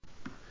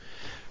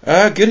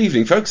Good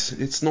evening, folks.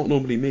 It's not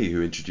normally me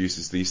who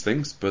introduces these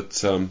things,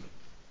 but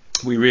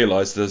we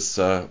realised as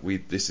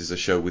this is a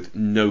show with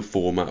no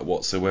format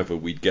whatsoever,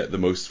 we'd get the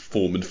most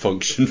form and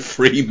function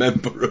free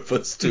member of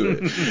us to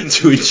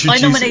introduce I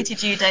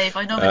nominated you, Dave.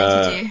 I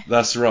nominated you.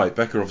 That's right.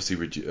 Becca obviously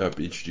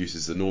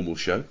introduces the normal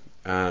show,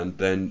 and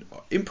then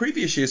in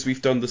previous years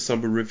we've done the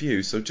summer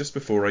review. So just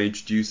before I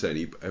introduce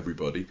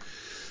everybody.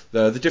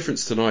 The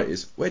difference tonight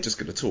is we're just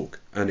going to talk,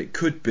 and it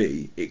could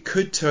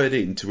turn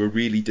into a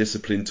really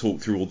disciplined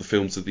talk through all the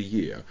films of the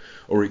year,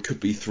 or it could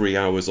be 3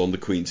 hours on the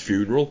Queen's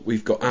funeral.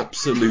 We've got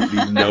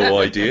absolutely no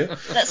idea.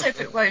 Let's hope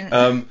it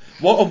won't.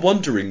 What I'm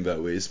wondering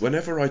though is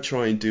whenever I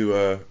try and do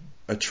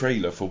a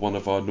trailer for one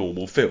of our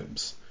normal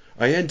films,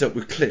 I end up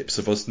with clips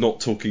of us not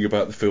talking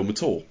about the film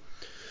at all.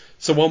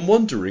 So I'm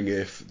wondering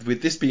if,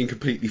 with this being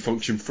completely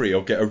function-free,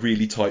 I'll get a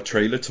really tight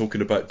trailer talking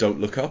about Don't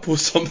Look Up or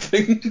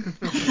something.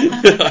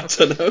 I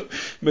don't know.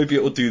 Maybe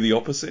it'll do the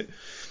opposite.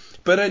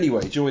 But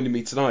anyway, joining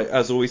me tonight,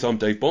 as always, I'm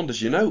Dave Bond,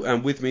 as you know,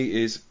 and with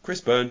me is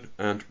Chris Byrne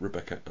and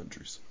Rebecca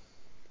Andrews.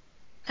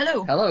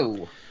 Hello.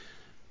 Hello.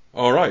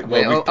 All right.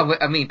 Well,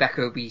 I mean,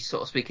 Becca will be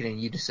sort of speaking in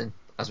unison,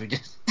 as we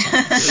just...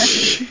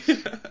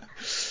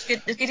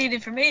 It's good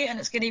evening from me, and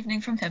it's good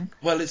evening from him.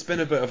 Well, it's been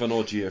a bit of an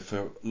odd year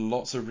for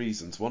lots of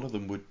reasons. One of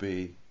them would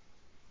be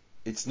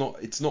it's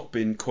not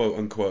been quote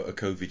unquote a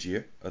COVID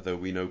year, although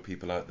we know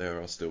people out there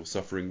are still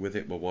suffering with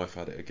it. My wife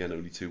had it again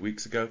only 2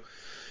 weeks ago.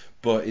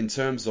 But in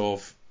terms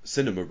of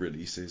cinema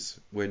releases,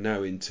 we're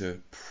now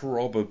into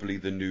probably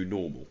the new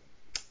normal,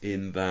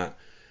 in that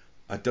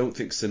I don't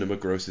think cinema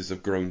grosses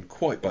have grown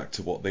quite back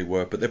to what they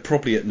were, but they're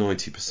probably at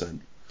 90%.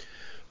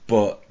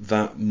 But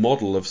that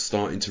model of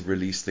starting to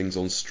release things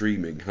on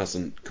streaming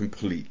hasn't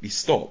completely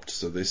stopped.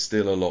 So there's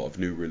still a lot of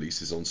new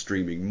releases on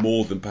streaming,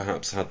 more than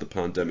perhaps had the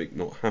pandemic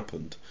not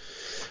happened.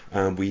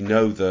 And we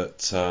know that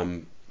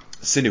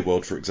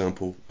Cineworld, for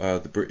example,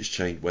 the British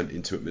chain, went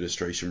into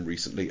administration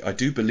recently. I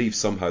do believe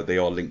somehow they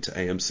are linked to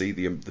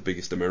AMC, the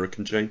biggest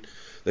American chain.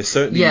 They're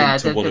certainly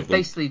linked to one of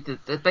them.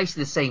 They're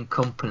basically the same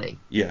company.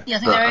 Yeah, I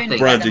think they're only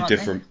branded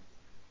different.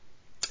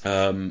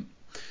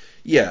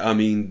 Yeah, I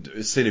mean,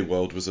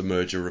 Cineworld was a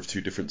merger of two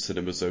different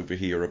cinemas over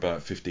here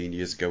about 15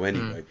 years ago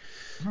anyway.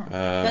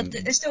 But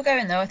they're still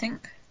going, though, I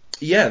think.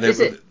 Yeah.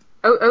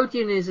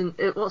 Odeon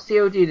isn't... What's the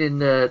Odeon in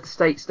the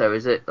States, though?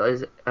 Is it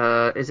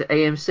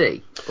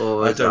AMC?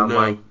 Or I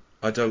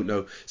don't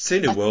know.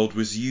 Cineworld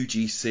was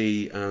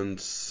UGC and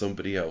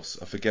somebody else.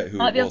 I forget who it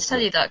was. I might be able to tell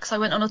you that, because I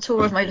went on a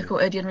tour of my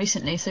local Odeon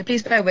recently, so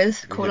please bear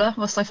with, caller,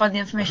 whilst I find the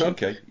information.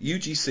 Okay.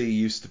 UGC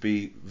used to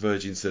be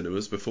Virgin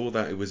Cinemas. Before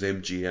that, it was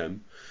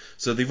MGM.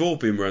 So they've all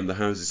been around the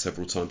houses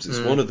several times. It's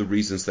one of the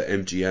reasons that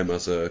MGM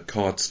has a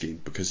card scheme,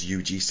 because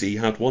UGC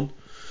had one.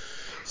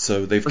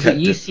 So they've kept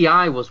it.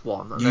 UCI was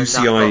one.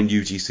 UCI and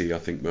UGC, I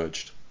think,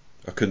 merged.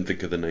 I couldn't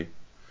think of the name.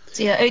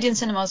 So yeah, Odeon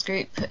Cinemas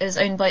Group is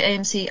owned by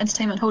AMC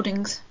Entertainment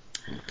Holdings.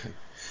 Okay.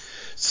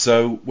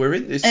 So we're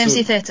in this...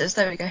 AMC Theatres,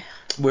 there we go.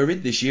 We're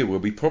in this year where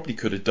we probably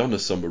could have done a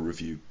summer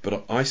review,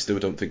 but I still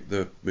don't think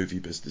the movie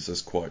business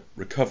has quite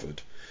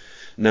recovered.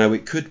 Now,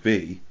 it could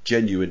be,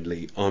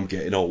 genuinely, I'm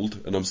getting old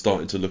and I'm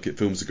starting to look at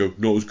films and go,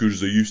 not as good as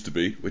they used to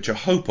be, which I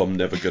hope I'm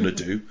never going to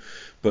do.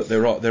 But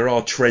there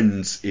are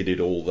trends in it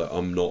all that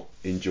I'm not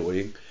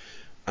enjoying.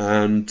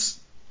 And,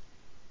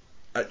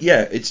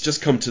 it's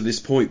just come to this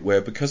point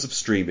where, because of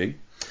streaming,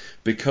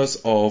 because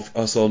of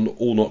us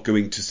all not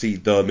going to see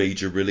the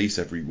major release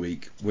every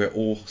week, we're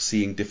all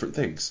seeing different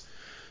things.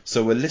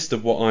 So a list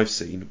of what I've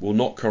seen will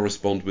not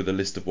correspond with a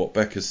list of what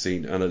Becca's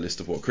seen and a list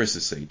of what Chris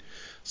has seen.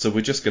 So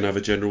we're just going to have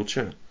a general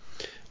chat.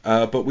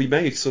 But we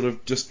may sort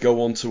of just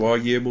go on to our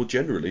year more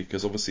generally,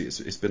 because obviously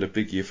it's been a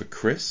big year for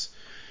Chris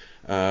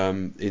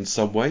in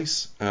some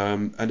ways,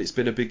 and it's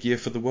been a big year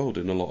for the world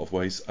in a lot of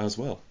ways as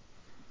well.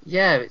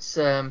 Yeah, it's...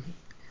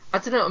 I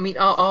don't know, I mean,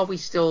 are we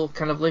still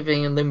kind of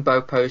living in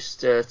limbo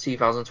post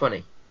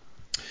 2020?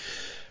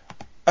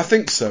 I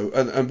think so,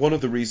 and one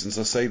of the reasons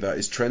I say that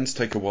is trends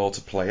take a while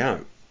to play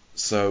out.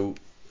 So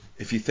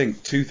if you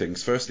think two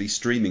things, firstly,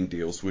 streaming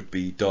deals would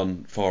be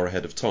done far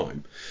ahead of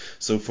time.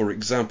 So, for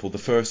example, the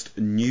first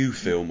new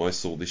film I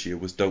saw this year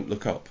was Don't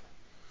Look Up.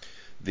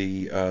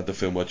 The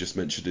film I just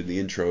mentioned in the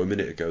intro a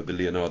minute ago, the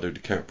Leonardo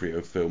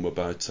DiCaprio film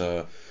about...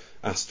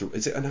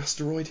 is it an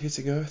asteroid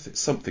hitting Earth? It's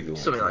something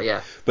like that.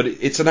 Yeah. But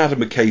it's an Adam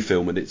McKay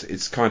film, and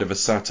it's kind of a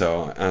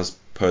satire, as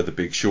per The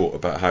Big Short,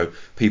 about how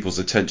people's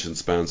attention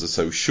spans are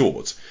so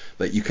short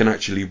that you can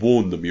actually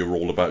warn them you're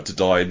all about to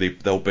die, and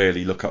they'll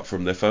barely look up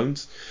from their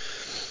phones.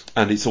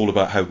 And it's all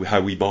about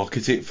how we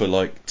market it for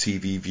like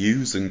TV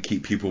views and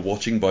keep people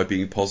watching by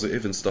being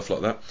positive and stuff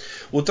like that.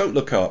 Well, Don't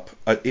Look Up.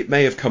 It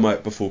may have come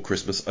out before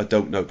Christmas. I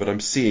don't know, but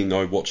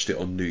I watched it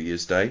on New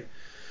Year's Day.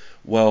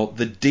 Well,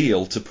 the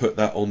deal to put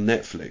that on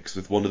Netflix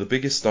with one of the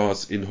biggest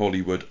stars in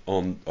Hollywood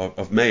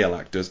of male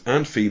actors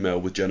and female,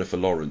 with Jennifer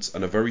Lawrence,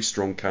 and a very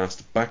strong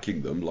cast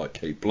backing them like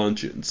Cate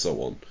Blanchett and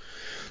so on,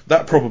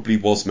 that probably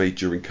was made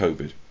during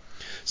COVID.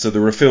 So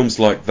there are films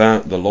like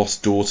that, The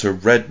Lost Daughter,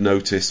 Red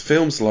Notice,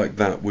 films like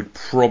that would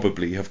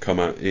probably have come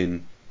out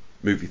in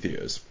movie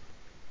theatres.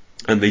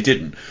 And they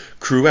didn't.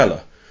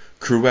 Cruella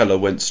Cruella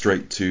went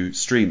straight to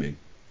streaming.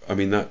 I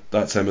mean,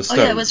 that's Emma Oh Stone.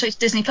 yeah, it went straight to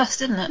Disney Plus,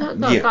 didn't it?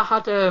 No, Yeah. that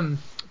had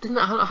didn't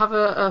that have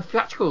a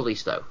theatrical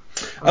release though?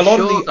 A lot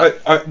of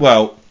the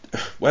well,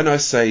 when I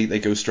say they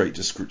go straight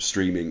to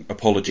streaming,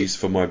 apologies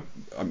for my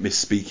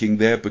misspeaking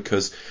there,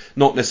 because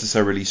not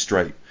necessarily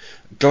straight.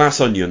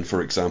 Glass Onion,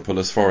 for example,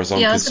 as far as I'm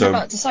Yeah, I was concerned.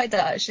 about to decide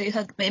that actually.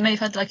 It may have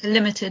had like a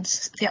limited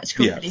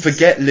theatrical release.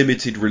 Forget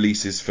limited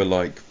releases for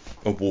like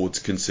awards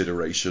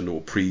consideration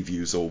or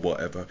previews or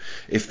whatever.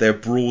 If their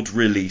broad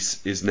release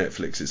is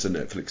Netflix, it's a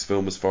Netflix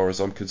film as far as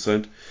I'm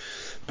concerned.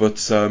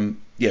 But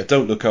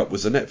Don't Look Up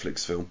was a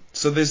Netflix film.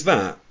 So there's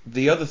that.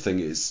 The other thing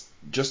is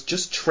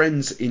just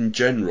trends in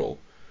general.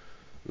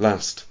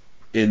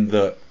 In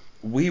that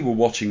we were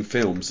watching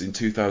films in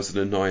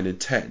 2009 and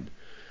 10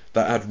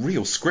 that had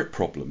real script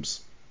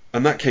problems,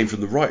 and that came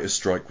from the writer's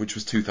strike, which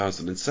was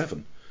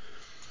 2007.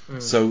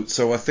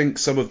 So I think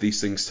some of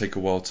these things take a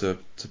while to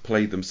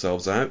play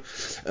themselves out.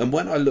 And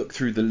when I look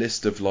through the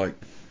list of like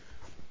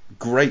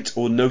great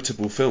or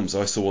notable films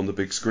I saw on the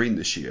big screen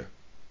this year,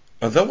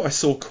 although I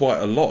saw quite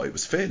a lot, it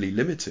was fairly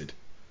limited.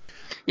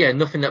 Yeah,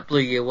 nothing that blew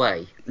you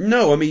away.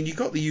 No, I mean, you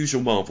got the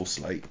usual Marvel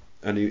slate,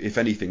 and if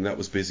anything, that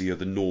was busier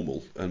than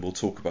normal. And we'll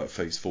talk about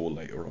Phase 4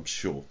 later, I'm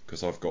sure,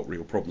 because I've got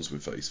real problems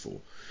with Phase 4.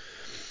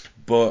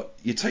 But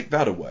you take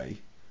that away,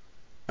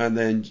 and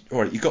then,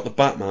 alright, you got the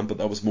Batman, but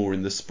that was more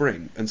in the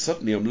spring. And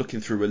suddenly I'm looking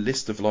through a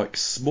list of like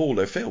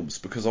smaller films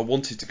because I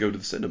wanted to go to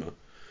the cinema.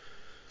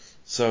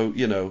 So,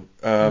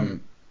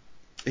 I'm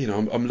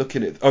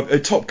looking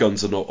at Top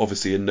Guns are not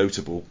obviously a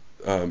notable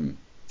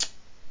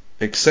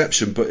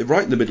exception, but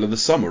right in the middle of the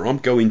summer, I'm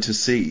going to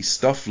see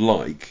stuff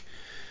like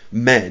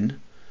Men,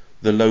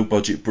 the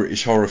low-budget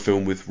British horror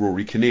film with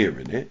Rory Kinnear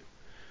in it,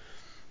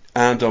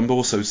 and I'm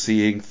also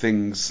seeing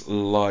things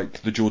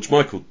like the George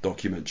Michael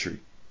documentary,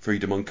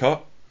 Freedom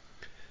Uncut,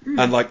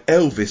 and like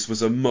Elvis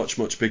was a much,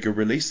 much bigger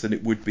release than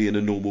it would be in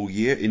a normal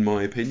year, in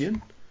my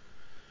opinion.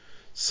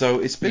 So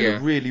it's been a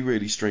really,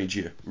 really strange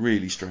year.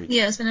 Really strange.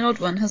 Yeah, it's been an odd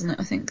one, hasn't it?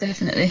 I think,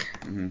 definitely.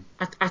 Mm-hmm.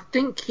 I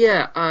think,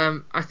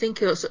 I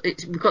think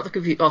we've got the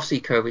confused. Obviously,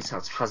 COVID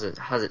has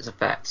its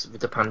effects with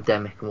the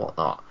pandemic and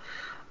whatnot,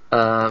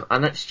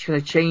 and that's kind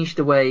of changed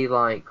the way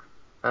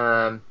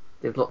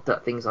they've looked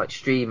at things like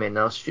streaming.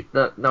 Now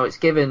it's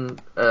given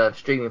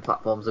streaming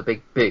platforms a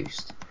big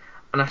boost,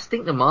 and I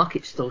think the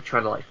market's still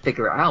trying to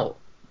figure it out.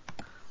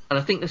 And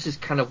I think this is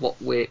kind of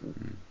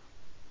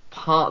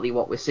partly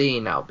what we're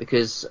seeing now,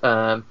 because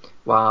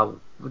while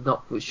we're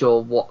not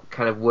sure what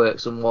kind of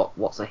works and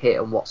what's a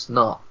hit and what's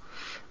not,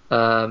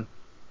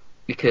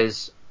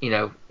 because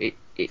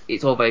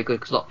it's all very good,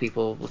 because a lot of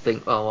people will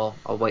think, oh well,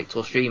 I'll wait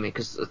till streaming,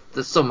 because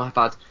some have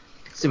had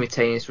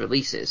simultaneous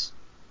releases,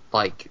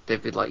 like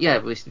they've been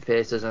released in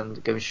theaters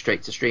and going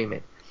straight to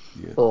streaming,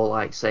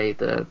 or say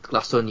the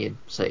Glass Onion,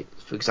 say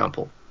for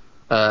example.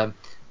 A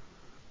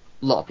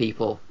lot of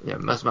people,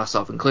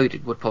 myself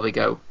included, would probably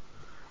go,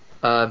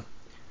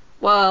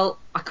 well,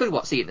 I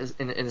could see it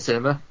in the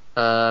cinema,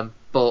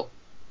 but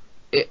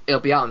it'll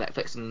be out on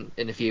Netflix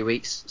in a few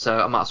weeks, so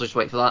I might as well just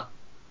wait for that.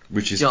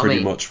 Which is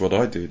pretty much what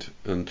I did.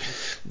 And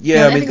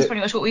I think it's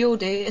pretty much what we all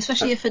do,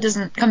 especially if it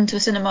doesn't come to a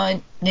cinema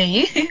near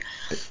you.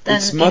 Then,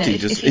 it's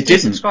muddied. If it do didn't.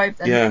 Subscribe,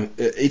 then... Yeah,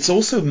 it's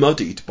also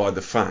muddied by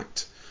the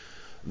fact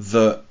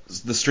that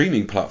the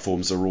streaming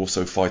platforms are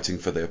also fighting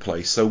for their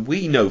place. So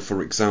we know,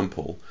 for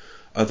example,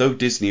 although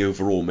Disney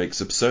overall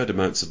makes absurd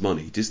amounts of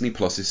money, Disney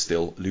Plus is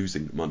still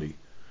losing money.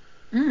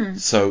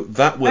 So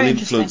that will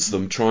influence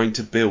them trying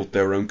to build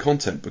their own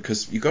content,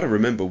 because you've got to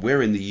remember,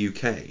 we're in the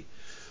UK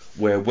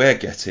where we're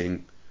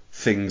getting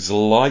things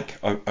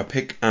like, I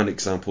pick an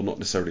example, not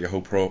necessarily a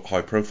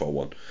high profile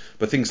one,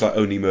 but things like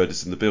Only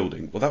Murders in the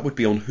Building. Well, that would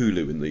be on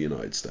Hulu in the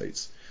United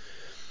States.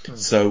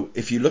 So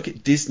if you look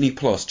at Disney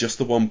Plus, just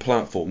the one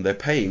platform, they're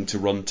paying to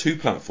run two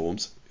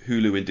platforms,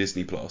 Hulu and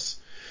Disney Plus,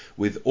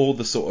 with all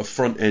the sort of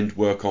front end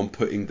work on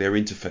putting their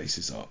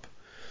interfaces up,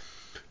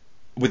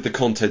 with the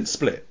content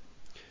split.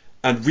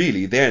 And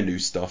really, their new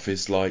stuff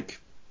is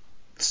like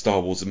Star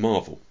Wars and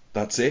Marvel.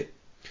 That's it.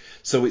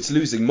 So it's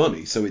losing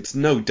money. So it's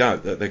no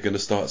doubt that they're going to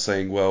start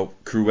saying, well,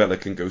 Cruella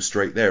can go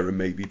straight there, and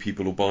maybe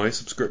people will buy a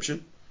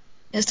subscription.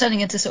 It's turning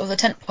into sort of the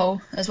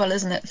tentpole as well,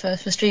 isn't it, for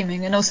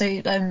streaming? And also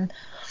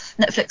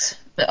Netflix,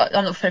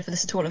 I'm not prepared for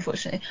this at all,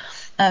 unfortunately,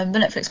 but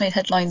Netflix made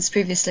headlines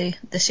previously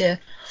this year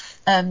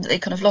that they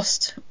kind of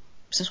lost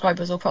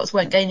subscribers, or perhaps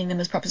weren't gaining them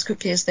perhaps as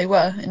quickly as they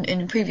were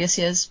in previous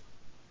years,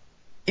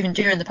 even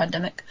during the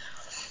pandemic.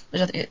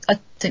 Which I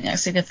think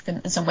that's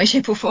significant in some way,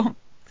 shape or form.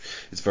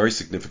 It's very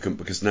significant,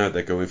 because now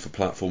they're going for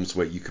platforms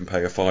where you can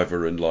pay a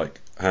 $5 and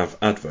have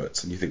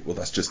adverts, and you think, well,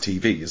 that's just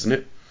TV, isn't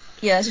it?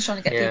 Yeah, it's just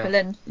trying to get people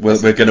in. Well,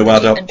 we're going to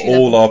add up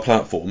all our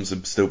platforms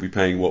and still be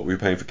paying what we were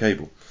paying for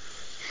cable.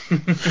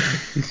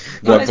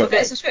 But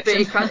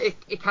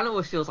it kind of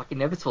always feels like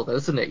inevitable, though,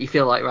 doesn't it? You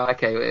feel like, right,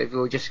 okay,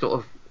 we'll just sort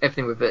of,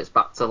 everything reverts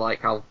back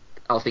to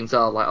how things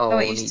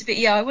are, it used to be.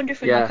 Yeah, I wonder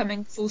if we're now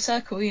coming full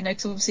circle,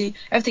 because obviously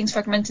everything's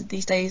fragmented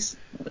these days.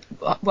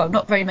 Well,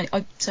 not very many,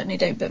 I certainly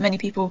don't, but many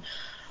people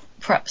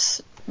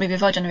perhaps maybe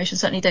of our generation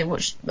certainly don't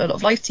watch a lot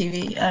of live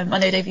TV. I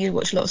know, Dave, you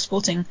watch a lot of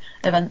sporting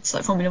events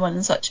like Formula One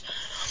and such.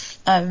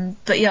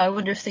 But yeah, I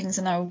wonder if things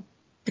are now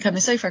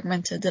becoming so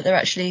fragmented that they're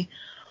actually,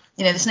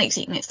 the snake's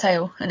eating its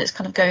tail and it's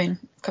kind of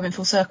coming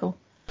full circle.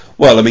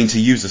 Well, I mean, to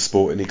use a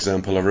sporting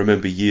example, I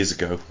remember years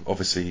ago,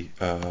 obviously,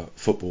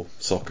 football,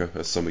 soccer,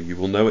 as some of you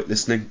will know it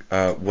listening,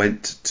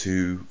 went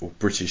to, or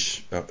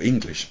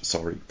English,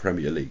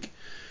 Premier League,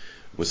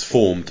 was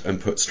formed and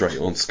put straight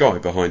on Sky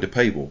behind a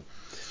paywall.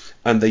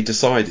 And they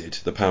decided,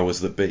 the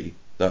powers that be,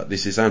 that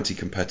this is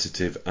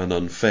anti-competitive and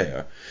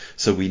unfair,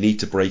 so we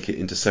need to break it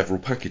into several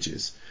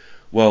packages.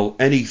 Well,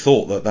 any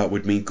thought that that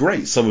would mean,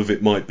 great, some of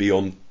it might be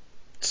on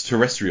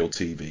terrestrial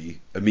TV,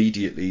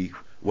 immediately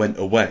went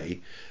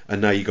away,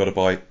 and now you've got to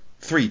buy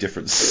 3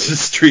 different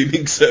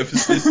streaming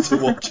services to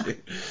watch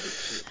it.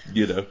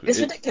 It's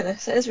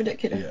ridiculous. It is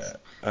ridiculous.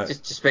 Yeah.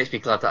 Just makes me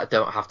glad that I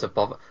don't have to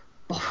bother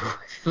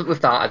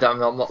with that. I'm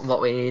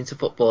not really into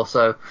football,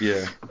 so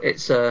Yeah.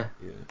 it's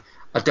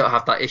I don't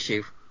have that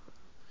issue.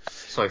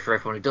 Sorry for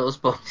everyone who does,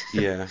 but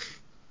Yeah.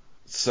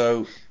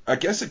 So I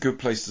guess a good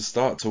place to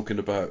start talking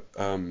about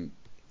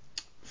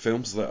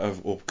films that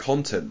have, or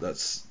content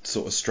that's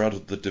sort of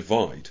straddled the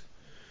divide.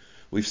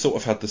 We've sort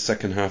of had the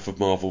second half of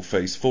Marvel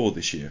Phase 4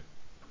 this year.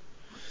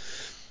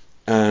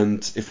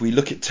 And if we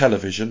look at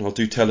television, I'll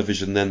do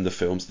television then the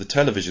films. The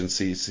television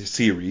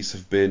series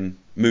have been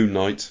Moon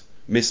Knight,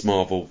 Miss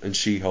Marvel and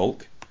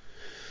She-Hulk.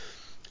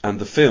 And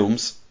the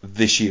films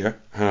this year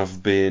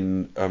have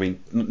been, I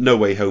mean, No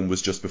Way Home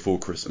was just before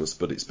Christmas,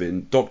 but it's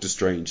been Doctor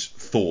Strange,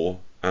 Thor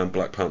and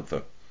Black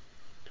Panther.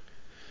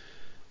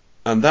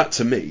 And that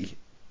to me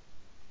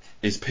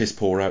is piss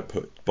poor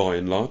output by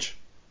and large.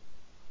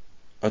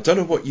 I don't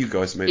know what you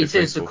guys made in it for.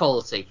 terms of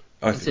quality.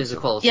 Yeah,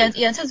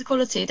 in terms of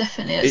quality,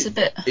 definitely. It's a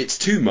bit. It's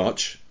too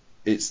much.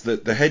 It's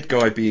the head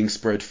guy being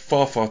spread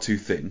far, far too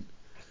thin.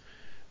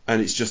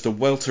 And it's just a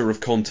welter of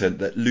content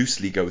that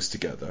loosely goes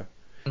together.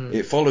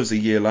 It follows a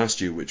year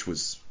last year which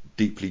was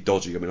deeply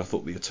dodgy. I mean, I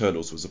thought The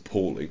Eternals was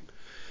appalling.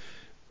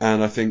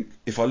 And I think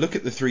if I look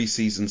at the 3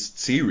 seasons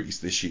series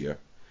this year,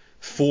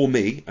 for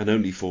me, and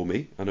only for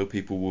me, I know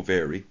people will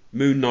vary,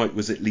 Moon Knight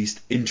was at least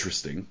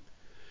interesting.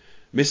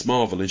 Miss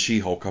Marvel and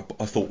She-Hulk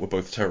I thought were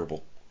both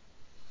terrible.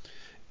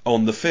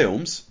 On the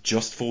films,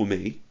 just for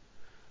me,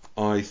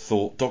 I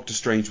thought Doctor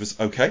Strange was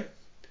okay.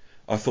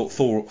 I thought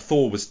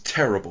Thor was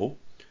terrible.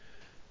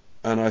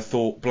 And I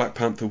thought Black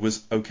Panther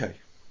was okay.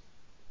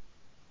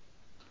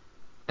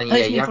 And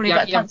I think probably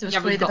Black Panther was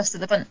probably the best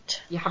of the bunch.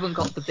 You haven't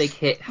got the big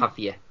hit, have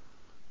you?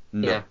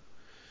 No.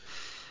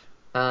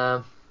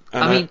 Yeah.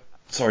 I mean...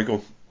 Sorry, go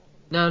on.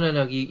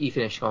 No, you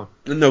finish, go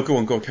on. No, go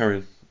on, carry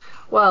on.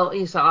 Well,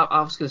 yes,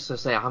 I was going to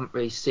say I haven't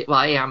really seen... Well,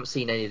 I haven't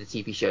seen any of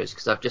the TV shows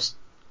because I've just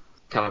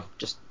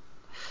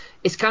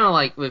It's kind of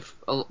like with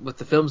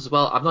the films as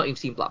well. I've not even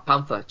seen Black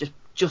Panther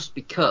just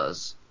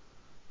because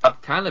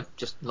I've kind of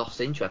just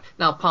lost interest.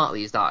 Now,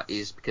 partly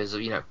is because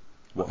of,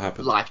 what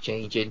happened? Life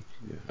changing.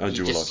 Yeah, and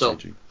your life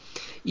changing.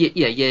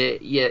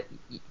 Yeah.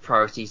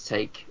 Priorities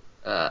take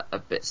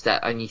a bit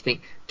step, and you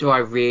think, do I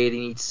really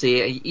need to see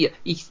it?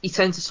 You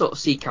tend to sort of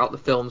seek out the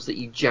films that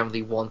you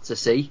generally want to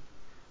see.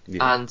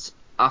 Yeah. And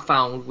I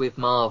found with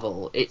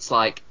Marvel, it's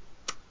like,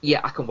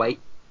 I can wait.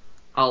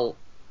 I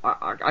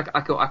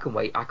can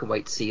wait. I can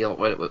wait to see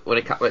when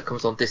it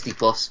comes on Disney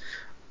Plus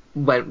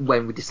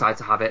when we decide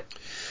to have it.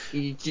 Do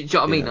you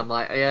know what I mean? I'm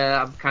like,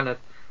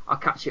 I'll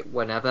catch it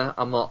whenever.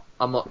 I'm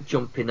not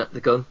jumping at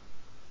the gun.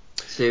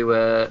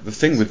 The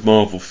thing with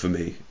Marvel for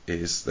me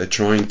is they're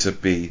trying to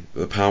be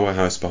the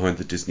powerhouse behind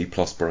the Disney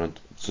Plus brand.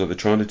 So they're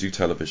trying to do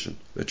television,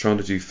 they're trying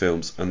to do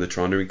films, and they're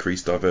trying to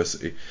increase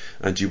diversity.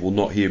 And you will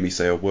not hear me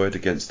say a word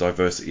against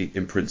diversity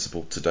in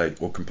principle today,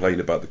 or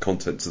complain about the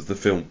contents of the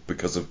film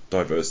because of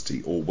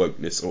diversity or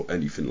wokeness or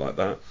anything like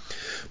that.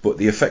 But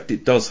the effect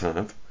it does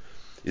have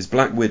is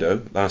Black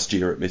Widow, last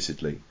year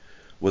admittedly,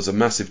 was a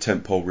massive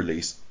tentpole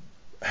release,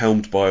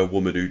 helmed by a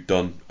woman who'd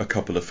done a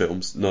couple of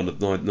films, none of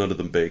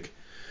them big.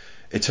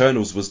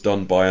 Eternals was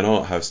done by an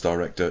art house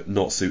director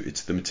not suited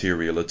to the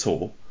material at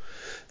all.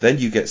 Then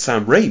you get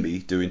Sam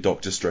Raimi doing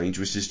Doctor Strange,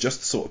 which is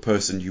just the sort of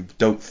person you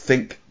don't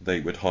think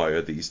they would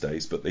hire these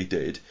days, but they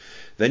did.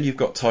 Then you've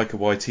got Taika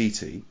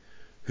Waititi,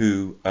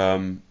 who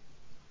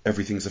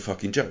everything's a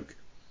fucking joke.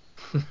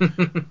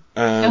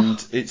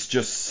 And it's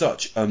just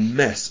such a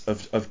mess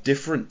of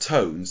different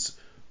tones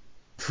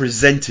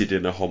presented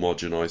in a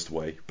homogenized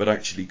way, but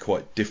actually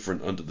quite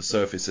different under the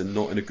surface and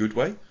not in a good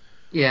way.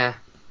 Yeah.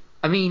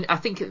 I mean, I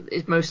think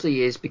it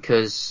mostly is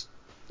because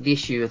the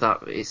issue with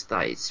that is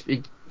that it's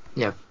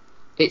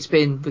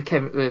been with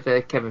Kevin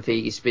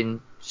Feige, it's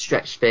been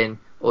stretched thin.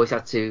 Always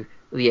had to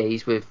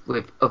liaise with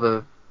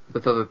other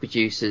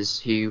producers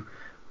who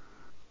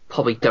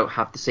probably don't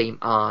have the same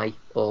eye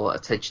or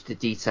attention to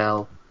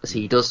detail as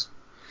he does.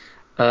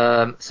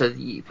 So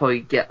you probably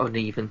get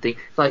uneven things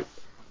like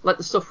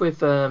the stuff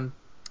with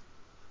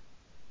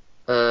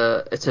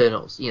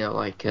Eternals.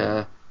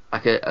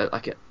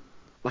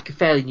 Like a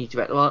fairly new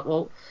director.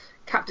 Well,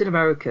 Captain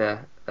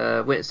America,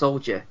 Winter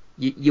Soldier.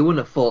 You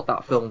wouldn't have thought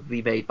that film would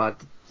be made by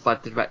by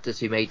the directors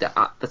who made it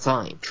at the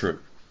time. True.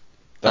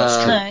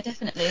 That's true. No,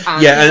 definitely.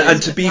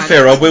 And to be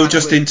fair, I will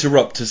just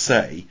interrupt to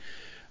say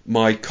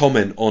my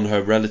comment on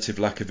her relative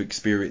lack of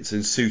experience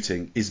in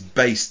suiting is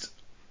based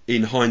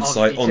in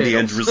hindsight on the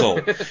end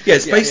result. Yeah,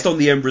 it's based on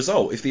the end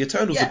result. If the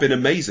Eternals had been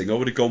amazing, I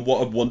would have gone,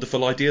 what a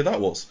wonderful idea that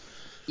was.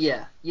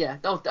 Yeah,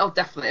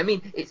 definitely. I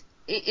mean,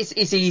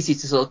 it's easy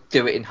to sort of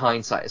do it in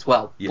hindsight as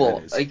well. Yeah,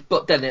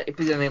 but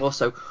then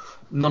also,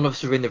 none of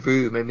us are in the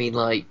room. I mean,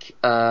 like,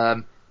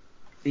 I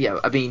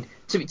mean,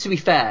 to be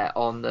fair,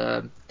 on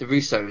the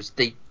Russos,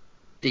 they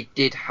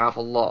did have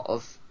a lot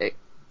of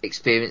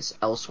experience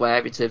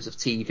elsewhere in terms of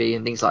TV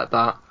and things like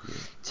that. Yeah.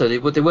 So they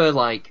were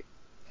like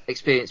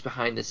experienced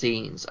behind the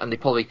scenes, and they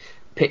probably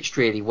pitched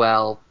really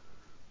well,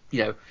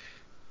 and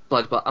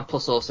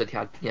plus also they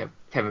had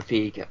Kevin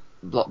Feige, a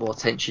lot more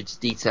attention to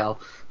detail.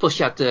 Plus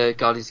you had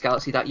Guardians of the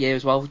Galaxy that year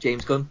as well with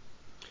James Gunn.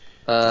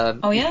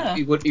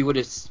 You would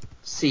have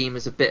seen him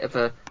as a bit of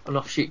an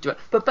offshoot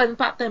director. But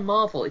back then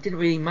Marvel, it didn't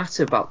really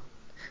matter about.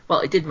 Well,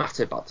 it did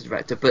matter about the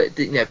director, but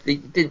they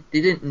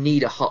didn't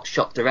need a hot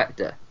shot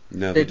director.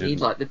 No, they didn't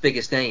need like the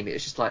biggest name. It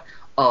was just like,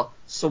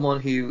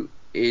 someone who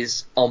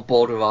is on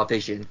board with our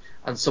vision,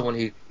 and someone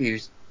who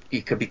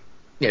could be,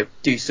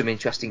 do some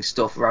interesting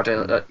stuff,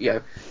 rather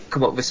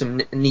come up with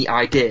some neat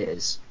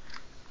ideas,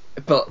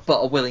 but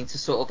are willing to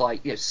sort of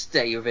like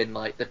stay within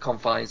like the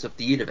confines of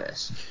the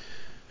universe.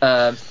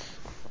 And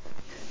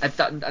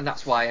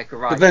that's why Edgar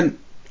Wright didn't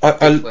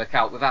work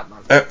out with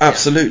Ant-Man.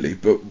 Absolutely,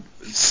 but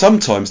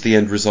sometimes the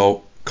end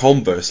result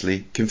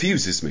conversely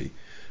confuses me,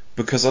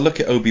 because I look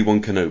at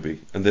Obi-Wan Kenobi,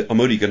 and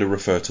I'm only going to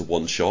refer to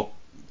one shot.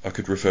 I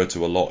could refer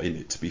to a lot in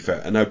it, to be fair,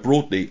 and now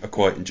broadly I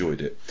quite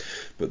enjoyed it.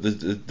 But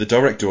the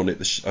director on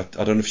it, I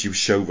don't know if she was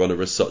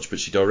showrunner as such, but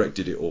she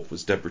directed it all,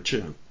 was Deborah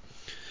Chow.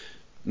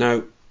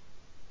 Now,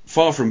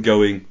 far from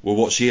going, well,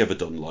 what's she ever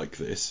done like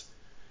this?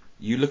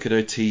 You look at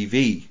her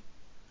TV,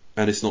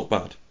 and it's not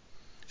bad.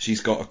 She's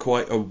got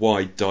quite a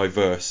wide,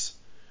 diverse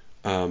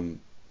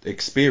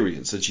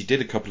experience, and she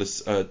did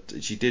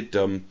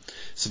some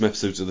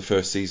episodes of the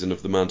first season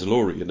of The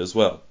Mandalorian as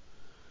well.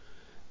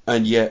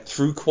 And yet,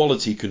 through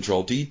quality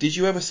control, did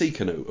you ever see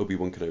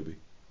Obi-Wan Kenobi?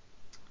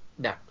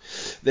 No.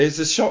 There's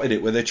a shot in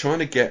it where they're trying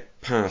to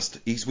get past.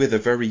 He's with a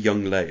very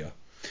young Leia,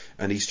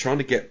 and he's trying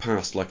to get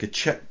past like a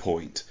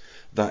checkpoint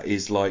that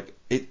is like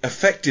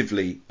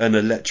effectively an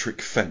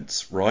electric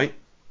fence, right?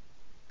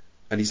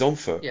 And he's on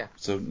foot,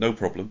 so no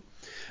problem.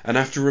 And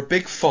after a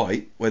big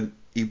fight, when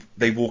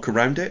they walk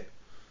around it,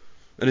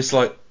 and it's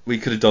like, we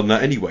could have done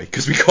that anyway,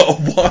 because we got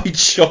a wide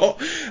shot.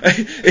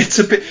 It's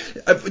a bit.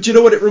 Do you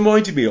know what it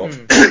reminded me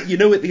of? At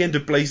the end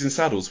of Blazing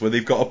Saddles, where they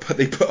put up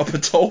a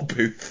toll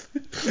booth.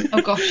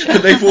 Oh gosh.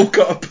 And they've all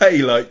got to pay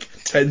like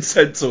 10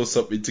 cents or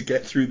something to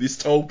get through this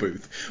toll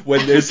booth,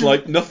 when there's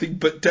like nothing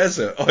but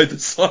desert either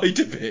side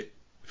of it.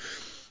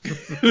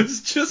 It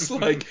was just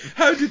like,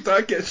 how did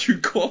that get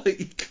through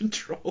quality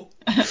control?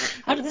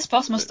 How did this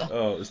pass muster?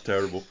 Oh, it was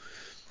terrible.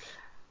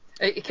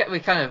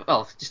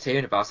 Just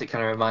hearing about it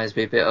kind of reminds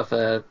me a bit of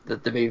the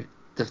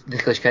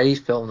Nicolas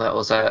Cage film that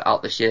was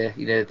out this year.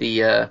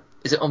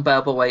 Is it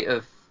Unbearable Weight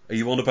of? Are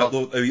you on about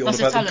them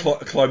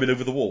climbing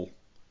over the wall?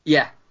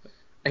 Yeah,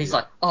 and he's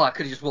like, I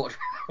could have just walked.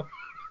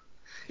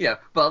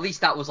 But at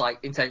least that was like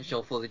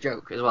intentional for the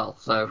joke as well.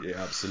 So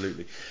yeah,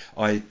 absolutely.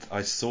 I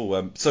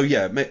saw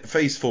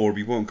Phase 4.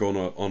 We won't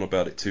go on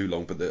about it too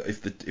long. But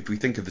if we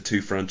think of the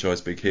two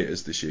franchise big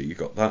hitters this year, you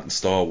got that and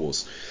Star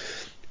Wars.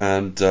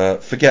 And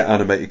forget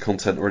animated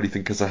content or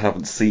anything, because I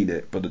haven't seen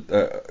it, but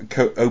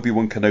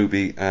Obi-Wan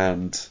Kenobi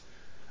and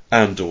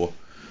Andor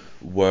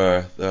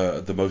were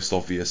the most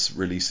obvious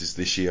releases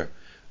this year,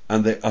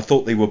 and I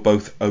thought they were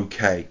both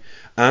okay.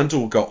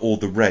 Andor got all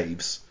the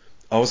raves.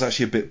 I was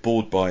actually a bit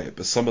bored by it,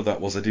 but some of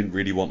that was I didn't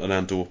really want an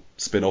Andor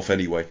spin-off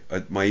anyway.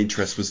 My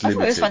interest was limited.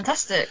 I thought it was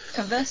fantastic.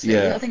 Conversely,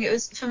 I think it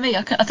was, for me,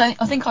 I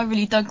think I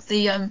really dug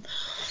the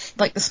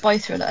like the spy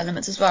thriller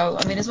elements as well.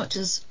 I mean, as much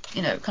as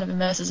kind of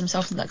immerses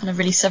himself in that kind of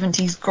really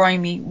 70s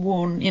grimy,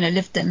 worn,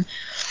 lived in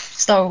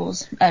Star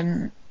Wars.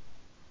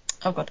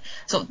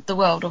 Sort of the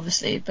world,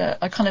 obviously, but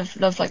I kind of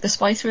love like the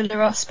spy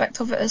thriller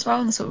aspect of it as well,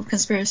 and the sort of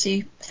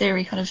conspiracy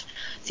theory kind of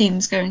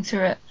themes going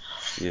through it.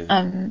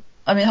 Yeah.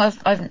 I mean, I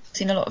haven't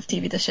seen a lot of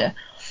TV this year.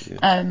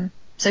 Yeah.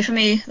 So for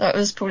me, that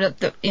was probably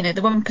the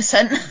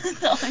 1%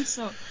 that I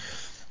saw.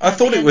 I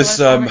thought it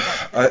was.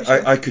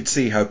 I could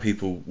see how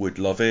people would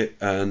love it,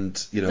 and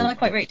Then I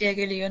quite rate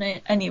Diego Luna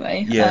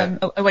anyway. Yeah.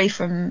 Away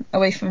from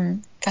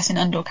Cassian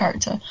Andor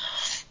character,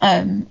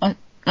 I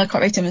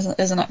quite rate him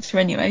as an actor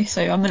anyway.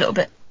 So I'm a little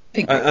bit.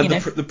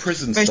 The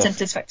prison very stuff.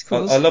 scented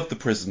spectacles. I love the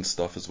prison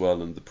stuff as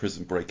well, and the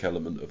prison break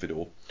element of it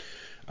all.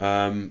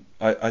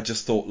 I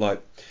just thought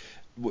like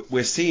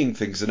we're seeing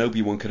things, and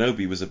Obi-Wan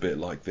Kenobi was a bit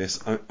like this.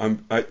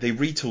 They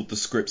retooled the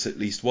scripts at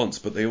least once,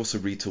 but they also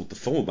retooled the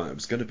format. It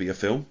was going to be a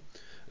film.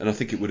 And I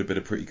think it would have been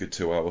a pretty good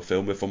 2-hour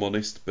film, if I'm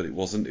honest, but it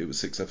wasn't. It was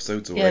 6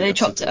 episodes. Or 8 they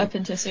chopped it up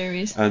into a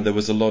series. And there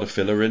was a lot of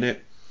filler in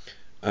it.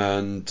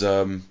 And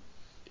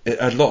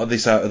it had a lot of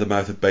this out of the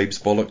mouth of babes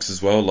bollocks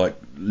as well. Like,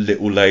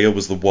 little Leia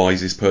was the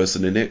wisest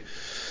person in it.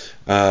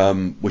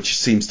 which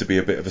seems to be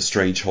a bit of a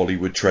strange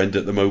Hollywood trend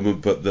at the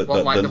moment. But the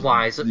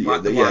wise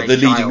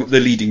the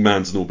leading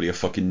man's normally a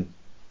fucking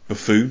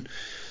buffoon.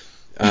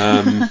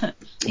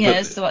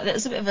 It's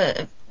a bit of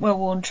a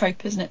well-worn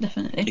trope, isn't it?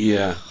 Definitely.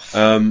 Yeah.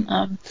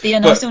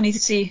 I still need to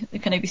see the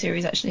Kenobi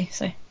series actually.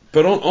 So.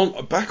 But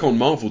on back on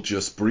Marvel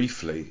just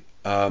briefly,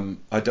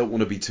 I don't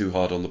want to be too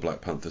hard on the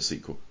Black Panther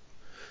sequel,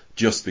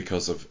 just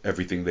because of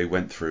everything they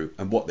went through,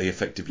 and what they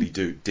effectively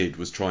did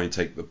was try and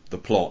take the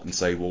plot and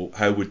say, well,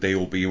 how would they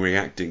all be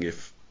reacting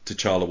if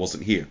T'Challa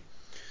wasn't here?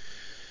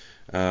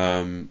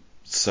 And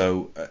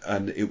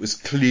it was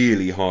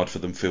clearly hard for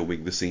them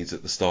filming the scenes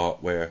at the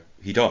start where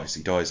he dies.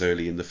 He dies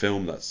early in the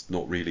film. That's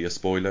not really a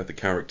spoiler. The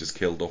character's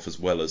killed off as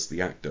well as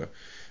the actor,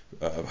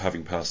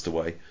 having passed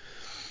away.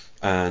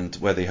 And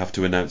where they have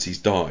to announce he's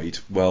died,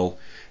 well,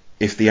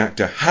 if the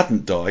actor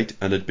hadn't died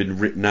and had been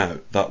written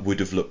out, that would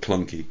have looked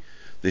clunky.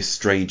 This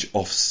strange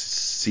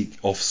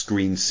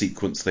off-screen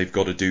sequence they've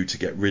got to do to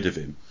get rid of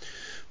him.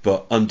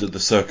 But under the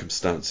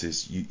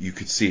circumstances, you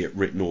could see it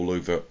written all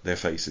over their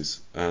faces,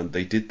 and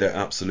they did their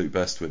absolute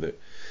best with it.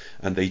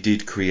 And they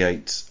did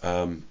create,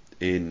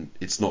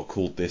 it's not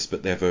called this,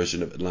 but their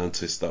version of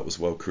Atlantis that was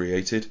well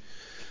created.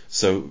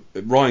 So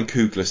Ryan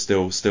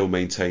Coogler still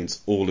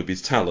maintains all of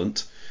his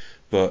talent,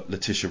 but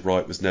Letitia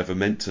Wright was never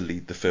meant to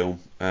lead the film,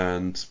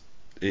 and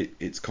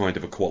it's kind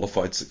of a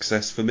qualified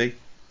success for me.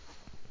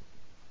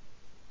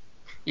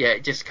 Yeah,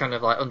 just kind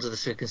of like under the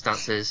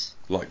circumstances.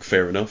 Like,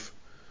 fair enough.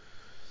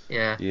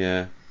 Yeah.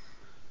 Yeah.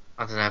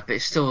 I don't know, but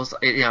it's still,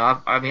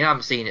 I mean, I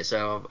haven't seen it,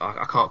 so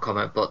I can't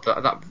comment. But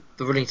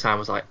the running time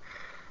was like,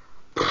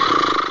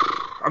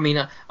 I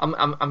mean,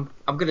 I'm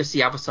going to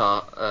see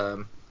Avatar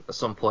at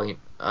some point,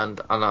 and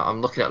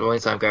I'm looking at the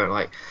running time, going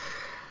like,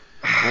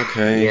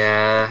 okay,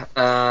 yeah,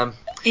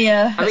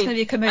 it's going to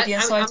be a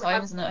comedian side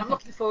time, isn't it? I'm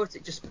looking forward to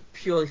it just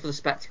purely for the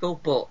spectacle,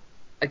 but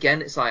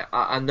again, it's like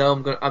I know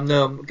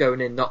I'm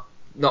going in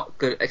not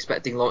good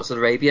expecting Lawrence of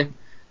Arabia.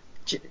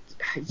 Do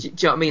you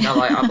know what I mean?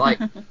 I'm like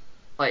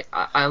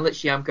I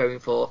literally am going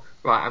for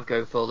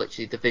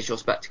literally the visual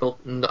spectacle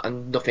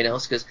and nothing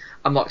else, because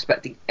I'm not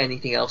expecting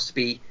anything else to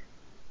be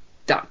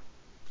that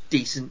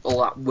decent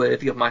or that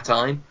worthy of my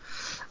time.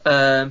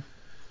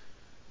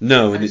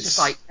 No, and it's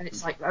like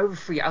over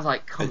 3 hours.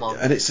 Like, come on.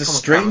 And it's a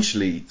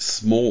strangely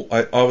small.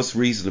 I was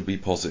reasonably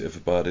positive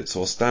about it,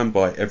 so I'll stand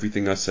by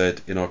everything I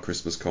said in our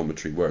Christmas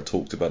commentary, where I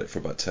talked about it for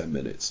about 10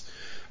 minutes.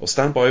 I'll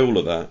stand by all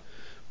of that.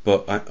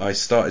 But I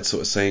started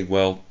sort of saying,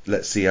 well,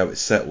 let's see how it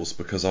settles,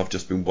 because I've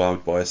just been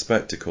wowed by a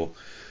spectacle.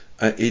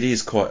 It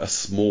is quite a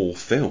small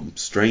film,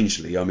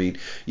 strangely. I mean,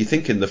 you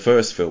think in the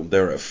first film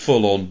they're at a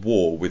full-on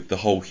war with the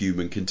whole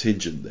human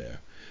contingent there,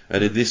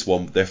 and in this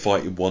one they're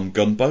fighting one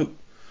gunboat.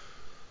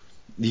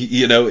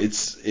 You know,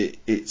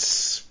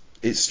 it's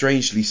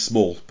strangely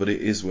small, but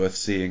it is worth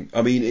seeing.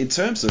 I mean, in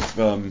terms of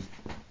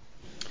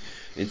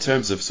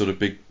sort of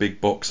big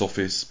box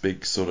office,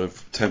 big sort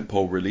of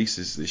tentpole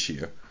releases this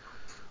year,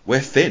 we're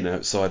thin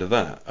outside of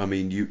that. I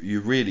mean,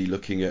 you're really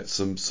looking at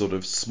some sort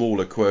of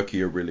smaller,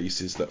 quirkier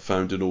releases that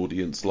found an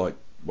audience, like,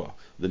 well,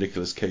 the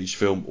Nicolas Cage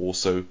film,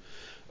 also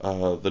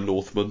The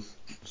Northman,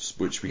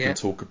 which we can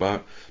talk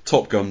about.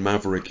 Top Gun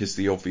Maverick is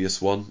the obvious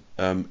one.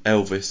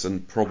 Elvis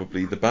and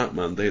probably The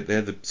Batman. They're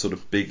the sort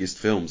of biggest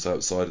films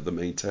outside of the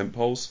main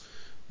tentpoles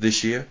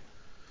this year.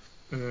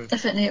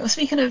 Definitely. Well,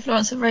 speaking of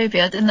Lawrence of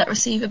Arabia, didn't that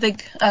receive a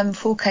big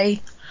 4K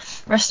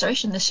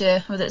restoration this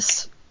year with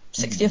its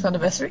 60th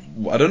anniversary?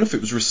 I don't know if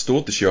it was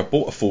restored this year. I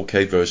bought a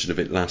 4K version of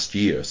it last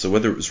year, so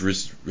whether it was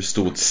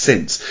restored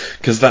since,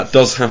 because that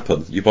does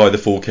happen. You buy the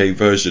 4K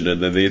version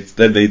and then they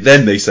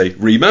say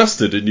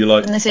remastered, and you're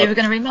like, and they say we're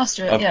going to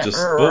remaster it. I've just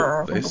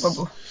bought this.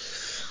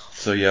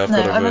 So yeah, I've got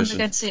a version. I remember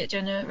going to see it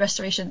during the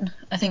restoration.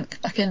 I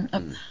think back in, I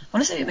want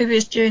to say maybe it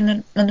was during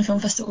the London Film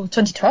Festival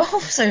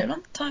 2012, so a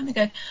long time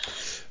ago.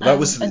 That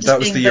was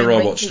the year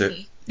I watched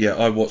it. Yeah,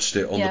 I watched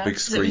it on the big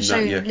screen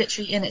that year.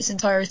 Literally in its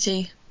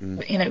entirety,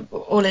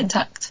 all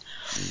intact.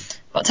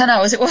 About 10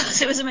 hours it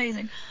was. It was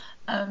amazing.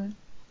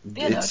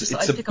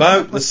 It's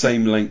about the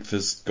same length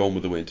as Gone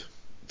with the Wind.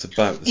 It's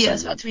about the same. Yeah,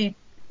 it's about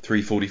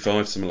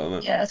 3:45, something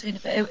like that.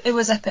 Yeah, it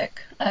was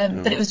epic.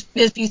 But it was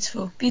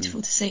beautiful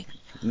to see.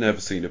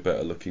 Never seen a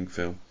better looking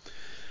film.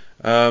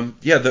 I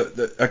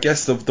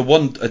guess the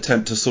one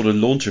attempt to sort of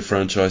launch a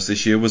franchise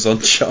this year was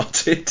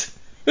Uncharted.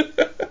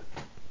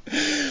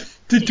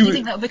 Do you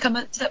think that will become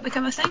a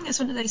thing? It's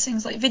one of those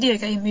things like video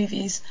game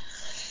movies.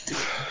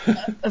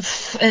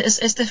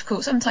 It's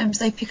difficult. Sometimes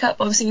they pick up.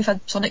 Obviously, we've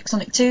had Sonic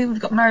 2. We've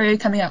got Mario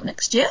coming out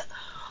next year.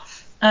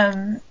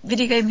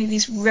 Video game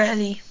movies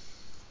rarely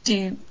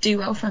do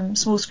well from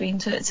small screen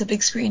to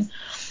big screen.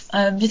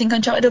 Do you think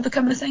Uncharted will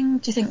become a thing?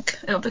 Do you think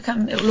it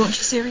will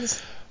launch a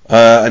series?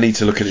 I need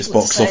to look at its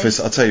box office.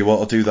 I'll tell you what,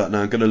 I'll do that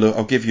now. I'm gonna look.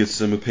 I'll give you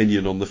some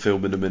opinion on the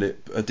film in a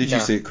minute. Did you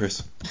see it,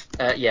 Chris?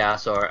 Yeah, I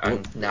saw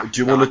it.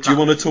 Do you want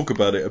to talk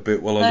about it a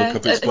bit while I look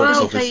up its box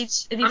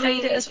office? Have you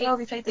played it as well? Have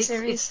you played the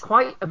series? It's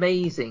quite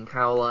amazing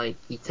how, like,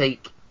 you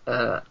take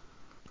a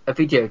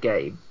video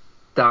game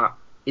that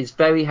is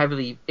very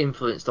heavily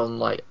influenced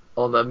on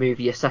a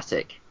movie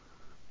aesthetic,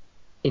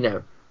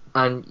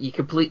 and you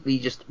completely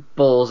just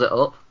balls it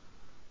up.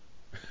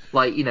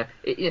 Like, an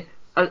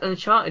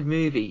Uncharted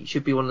movie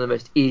should be one of the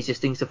most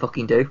easiest things to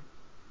fucking do.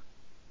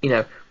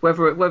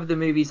 Whether the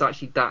movie's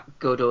actually that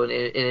good or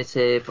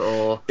innovative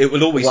or it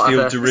will always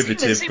whatever. feel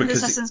derivative Same with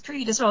Assassin's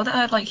Creed as well. That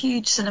had like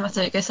huge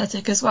cinematic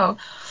aesthetic as well,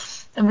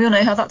 and we all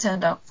know how that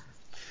turned out.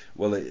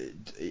 Well,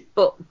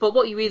 but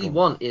what you really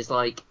want is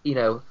like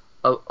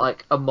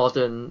a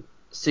modern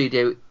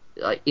studio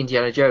like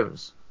Indiana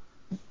Jones.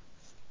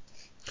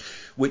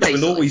 Which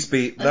will always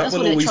be that's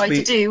what it tried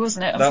to do,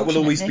 wasn't it? That will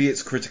always be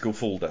its critical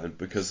fall down,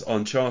 because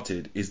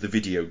Uncharted is the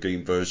video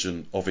game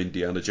version of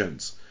Indiana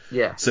Jones.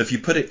 Yeah. So if you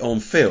put it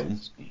on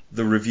film,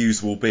 the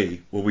reviews will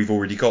be, well, we've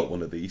already got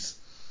one of these.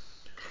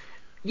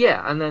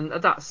 Yeah, and then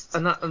that's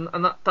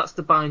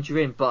the bind you're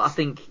in. But I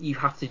think you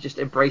have to just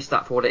embrace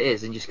that for what it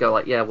is and just go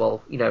like, yeah,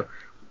 well,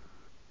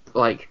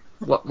 like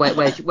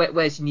where's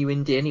your new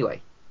indie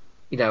anyway?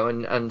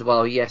 And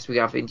well, yes, we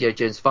have Indiana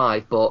Jones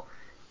 5, but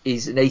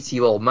he's an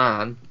 80-year-old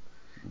man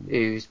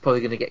who's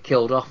probably going to get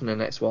killed off in the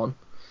next one.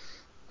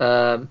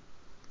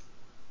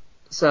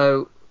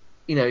 So,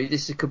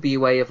 this could be a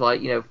way of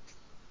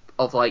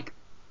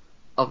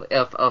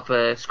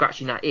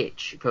scratching that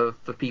itch for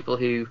people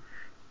who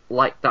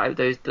like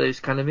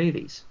those kind of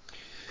movies.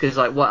 Because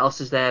like, what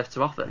else is there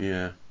to offer?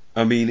 Yeah.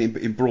 I mean,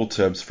 in broad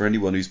terms, for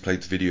anyone who's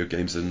played the video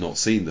games and not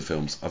seen the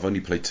films, I've only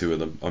played 2 of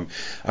them.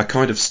 I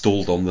kind of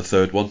stalled on the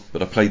 3rd one,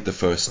 but I played the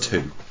first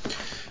 2.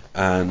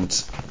 And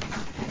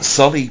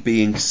Sully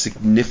being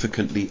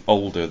significantly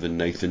older than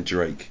Nathan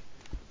Drake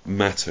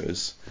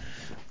matters,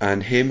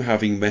 and him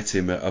having met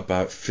him at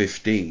about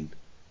 15,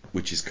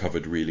 which is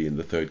covered really in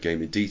the 3rd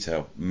game in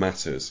detail,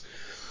 matters,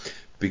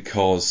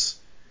 because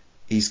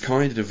he's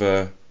kind of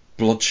a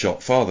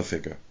bloodshot father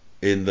figure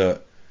in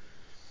that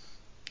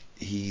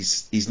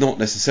he's not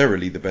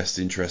necessarily the best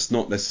interest,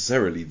 not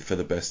necessarily for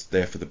the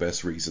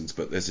best reasons,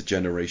 but there's a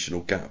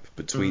generational gap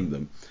between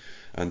them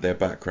and their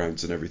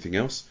backgrounds and everything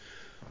else.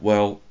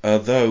 Well,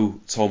 although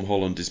Tom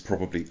Holland is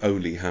probably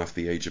only half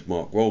the age of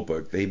Mark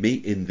Wahlberg, they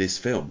meet in this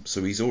film,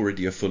 so he's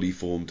already a fully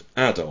formed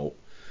adult,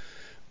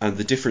 and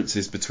the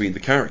differences between the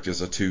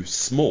characters are too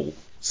small.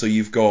 So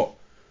you've got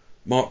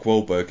Mark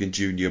Wahlberg and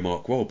Junior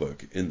Mark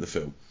Wahlberg in the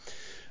film,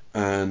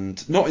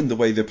 and not in the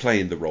way they're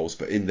playing the roles,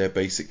 but in their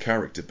basic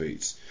character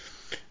beats.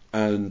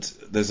 And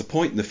there's a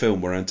point in the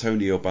film where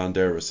Antonio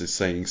Banderas is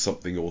saying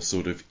something all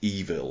sort of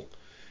evil,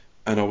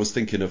 and I was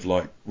thinking of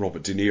like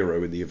Robert De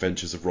Niro in The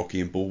Adventures of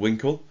Rocky and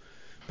Bullwinkle,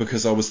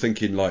 because I was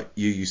thinking like,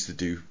 you used to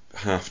do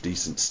half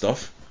decent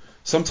stuff,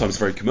 sometimes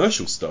very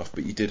commercial stuff,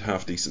 but you did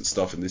half decent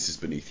stuff, and this is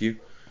beneath you,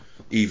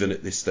 even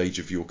at this stage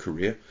of your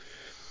career.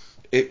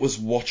 It was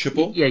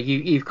watchable. Yeah,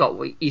 he's got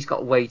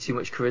way too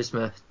much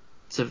charisma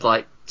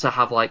to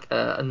have like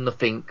a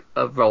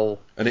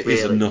role, and it really.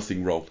 is a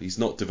nothing role. He's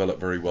not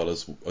developed very well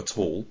at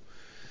all.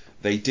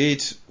 They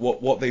did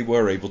what they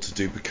were able to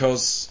do,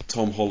 because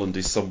Tom Holland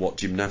is somewhat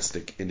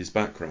gymnastic in his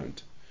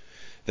background.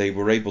 They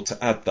were able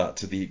to add that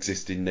to the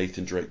existing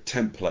Nathan Drake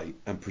template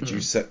and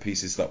produce set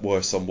pieces that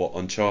were somewhat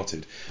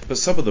Uncharted, but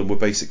some of them were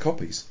basic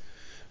copies.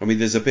 I mean,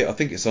 there's a bit, I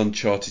think it's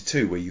Uncharted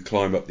 2, where you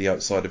climb up the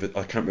outside of it.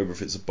 I can't remember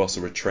if it's a bus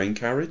or a train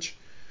carriage.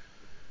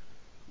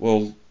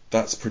 Well,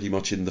 that's pretty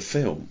much in the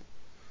film.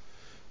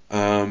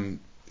 I'm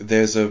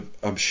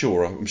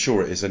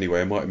sure it is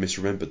anyway, I might have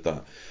misremembered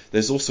that.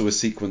 There's also a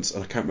sequence,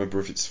 and I can't remember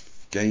if it's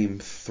game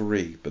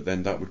 3, but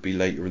then that would be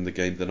later in the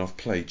game than I've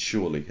played,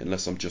 surely,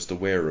 unless I'm just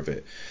aware of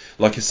it.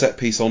 Like a set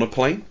piece on a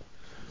plane.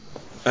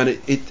 And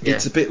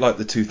it's a bit like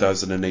the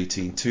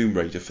 2018 Tomb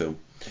Raider film,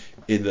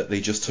 in that they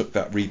just took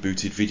that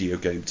rebooted video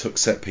game, took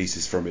set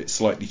pieces from it,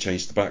 slightly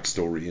changed the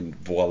backstory, and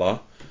voila.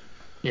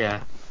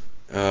 Yeah.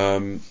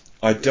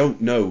 I don't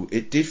know.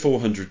 It did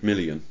 400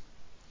 million.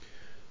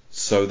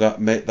 So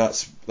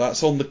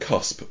that's on the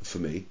cusp for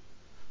me.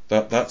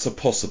 That's a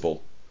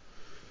possible.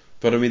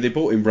 But I mean, they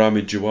brought in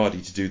Ramin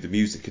Djawadi to do the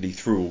music, and he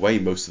threw away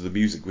most of the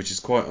music, which is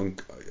quite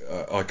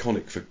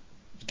iconic for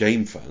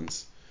game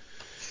fans.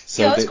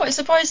 So I was quite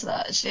surprised at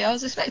that, actually. I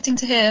was expecting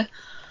to hear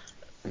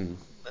the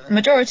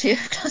majority of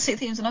classic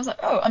themes, and I was like,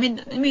 oh, I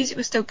mean, the music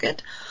was still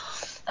good.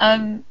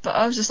 But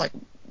I was just like,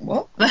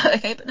 what?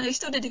 Okay, but no, he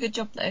still did a good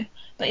job, though.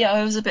 But yeah,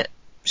 I was a bit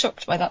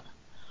shocked by that.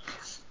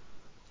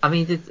 I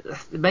mean,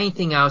 the main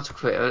thing I took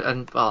for it,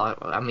 and well,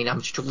 I mean,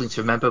 I'm struggling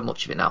to remember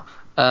much of it now.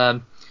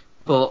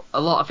 But a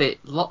lot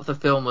of the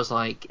film was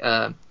like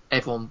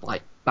everyone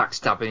like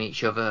backstabbing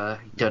each other.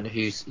 You don't know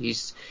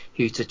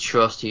who to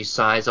trust, whose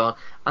side's on,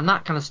 and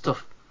that kind of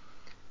stuff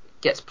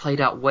gets played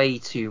out way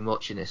too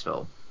much in this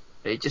film.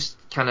 It just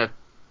kind of,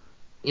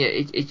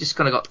 it just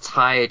kind of got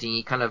tired, and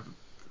you kind of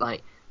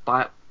like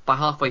by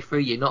halfway through,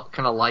 you're not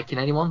kind of liking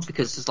anyone,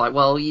 because it's like,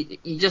 well, you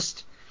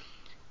just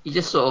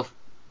sort of,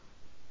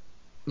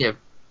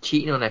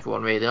 cheating on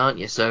everyone, really, aren't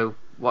you? So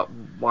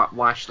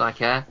why should I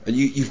care? And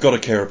you've got to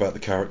care about the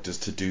characters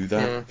to do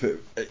that. Yeah.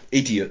 But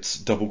idiots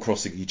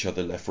double-crossing each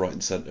other left, right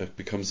and centre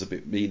becomes a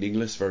bit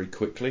meaningless very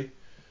quickly.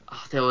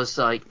 There was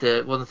like one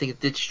of the things that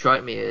did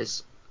strike me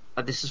is,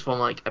 and this is from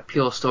like a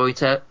pure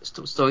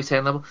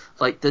storytelling level,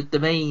 like the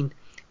main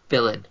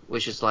villain,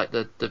 which is like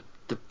the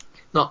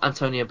not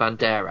Antonio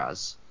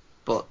Banderas,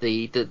 but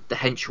the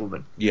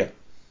henchwoman. Yeah.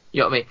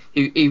 You know what I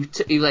mean?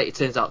 Who later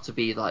turns out to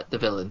be like the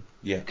villain.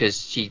 Yeah. Because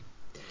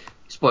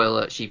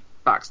spoiler, she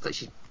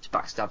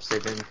backstabs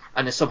him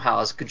and then somehow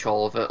has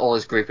control of all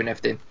his group and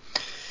everything.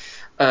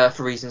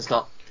 For reasons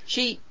not.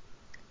 She's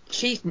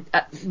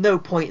at no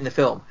point in the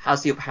film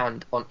has the upper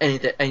hand on any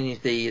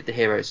of the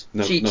heroes.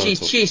 No,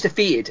 she's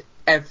defeated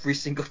every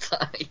single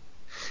time,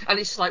 and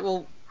it's like,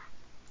 well,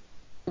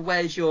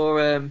 where's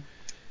your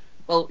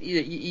well,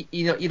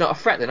 you're not a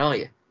threat then, are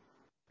you?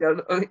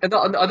 At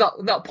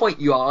that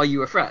point, are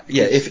you a threat?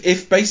 Yeah,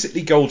 if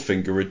basically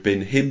Goldfinger had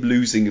been him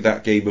losing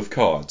that game of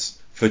cards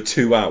for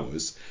 2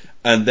 hours,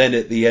 and then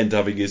at the end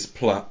having his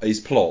plot,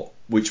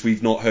 which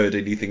we've not heard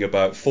anything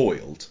about,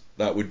 foiled,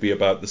 that would be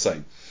about the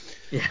same.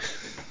 Yeah.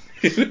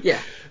 Yeah.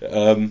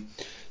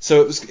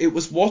 So it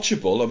was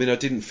watchable. I mean, I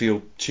didn't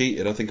feel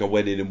cheated. I think I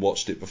went in and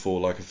watched it before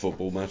like a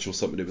football match or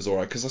something. It was all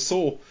right because I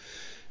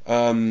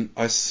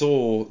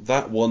saw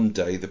that one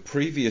day. The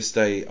previous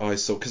day I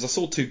saw, because I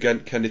saw two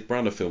Kenneth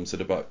Branagh films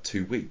in about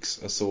 2 weeks.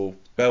 I saw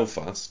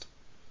Belfast,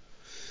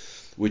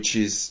 which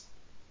is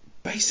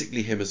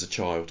basically him as a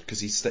child, because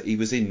he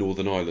was in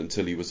Northern Ireland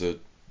till he was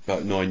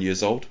about 9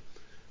 years old,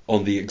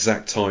 on the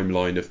exact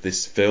timeline of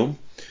this film,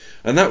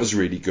 and that was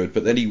really good.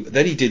 But then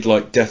he did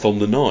like Death on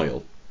the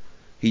Nile.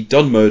 He'd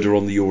done Murder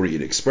on the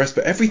Orient Express,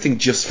 but everything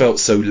just felt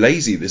so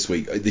lazy this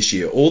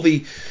year. All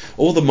the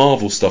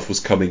Marvel stuff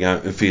was coming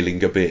out and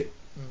feeling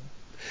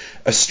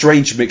a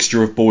strange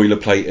mixture of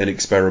boilerplate and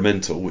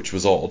experimental, which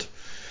was odd.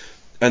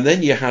 And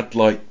then you had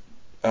like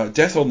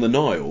Death on the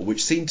Nile,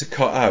 which seemed to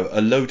cut out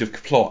a load of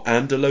plot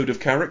and a load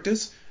of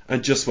characters,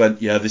 and just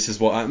went, yeah, this is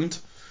what happened.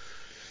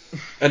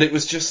 And it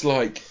was just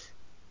like,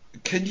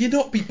 can you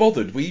not be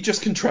bothered? Were you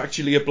just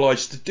contractually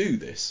obliged to do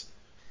this?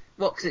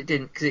 Well, because it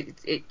didn't, because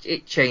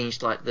it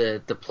changed like the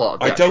plot of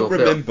the I actual don't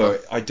remember.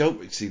 film. I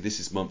don't see.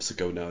 This is months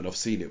ago now, and I've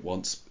seen it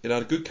once. It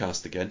had a good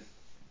cast again.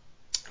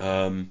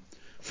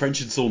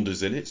 French and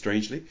Saunders in it,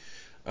 strangely.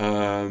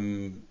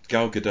 Gal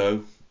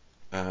Gadot.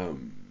 Yeah,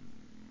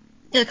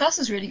 the cast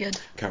was really good.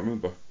 Can't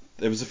remember.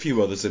 There was a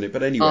few others in it,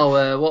 but anyway.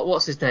 Oh,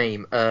 what's his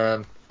name?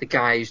 The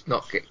guy who's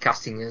not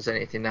casting as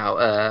anything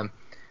now.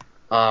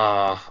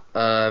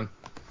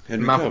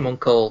 Henry Man Cavill. from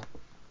Uncle.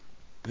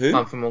 Who?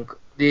 Man from Uncle.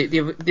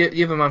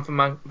 The other man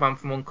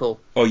from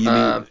Uncle. Oh,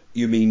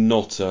 you mean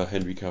not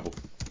Henry Cavill?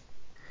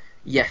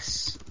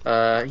 Yes.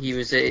 He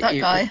was That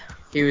guy.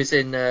 He was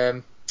in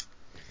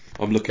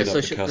I'm looking up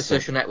the cast. The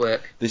Social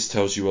Network. This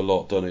tells you a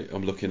lot, doesn't it?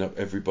 I'm looking up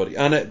everybody.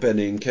 Annette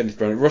Bening, Kenneth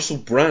Branagh, Russell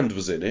Brand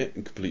was in it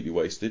and completely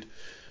wasted.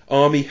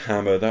 Armie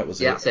Hammer, that was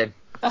it. Yeah, that's him.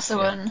 That's the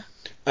one.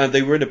 And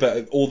they were in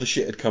about all the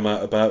shit had come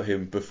out about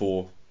him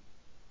before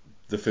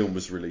the film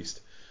was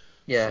released.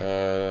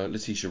 Yeah.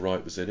 Letitia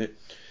Wright was in it.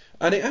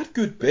 And it had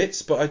good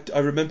bits, but I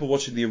remember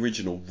watching the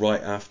original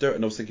right after,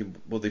 and I was thinking,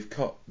 well, they've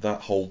cut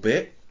that whole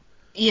bit.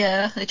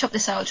 Yeah, they chopped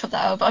this out, chopped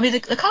that out. But I mean,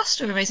 the cast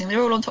were amazing. They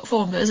were all on top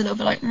form, but it was a little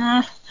bit like,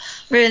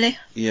 really?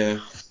 Yeah.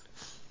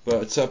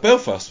 But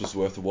Belfast was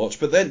worth a watch.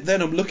 But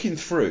then I'm looking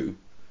through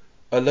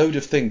a load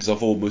of things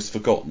I've almost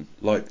forgotten.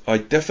 Like, I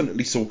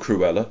definitely saw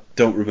Cruella.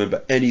 Don't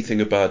remember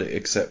anything about it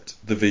except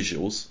the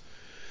visuals.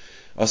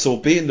 I saw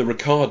Being the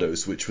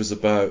Ricardos, which was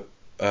about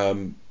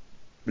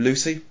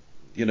Lucy.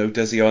 You know,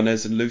 Desi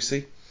Arnaz and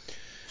Lucy.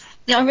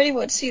 Yeah, I really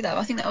wanted to see that.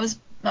 I think that was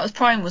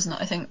Prime, wasn't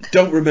it? I think.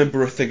 Don't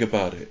remember a thing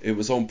about it. It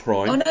was on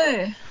Prime. Oh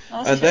no.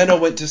 And then I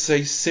went to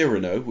say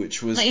Cyrano,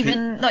 which was not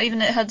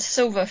even it had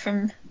Silver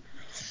from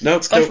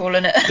Skyfall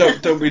in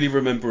it. don't really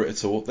remember it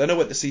at all. Then I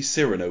went to see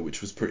Cyrano, which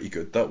was pretty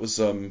good. That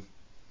was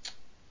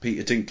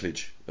Peter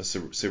Dinklage as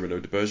Cyrano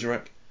de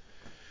Bergerac.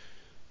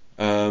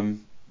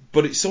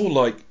 But it's all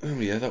like, oh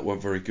yeah, that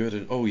wasn't very good,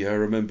 and oh yeah, I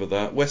remember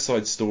that. West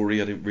Side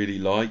Story I didn't really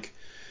like.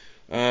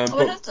 I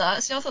loved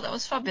that. See, I thought that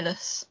was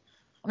fabulous.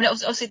 I mean,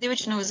 obviously the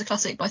original was a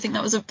classic, but I think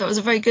that was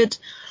a very good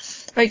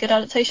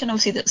adaptation.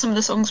 Obviously, that some of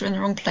the songs were in the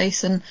wrong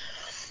place, and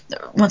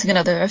one thing or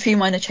another, a few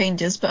minor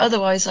changes, but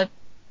otherwise, I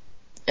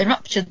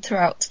enraptured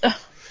throughout.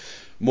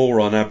 More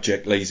on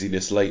abject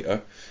laziness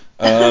later.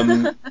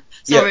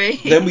 Sorry.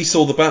 Yeah, then we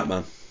saw the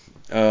Batman,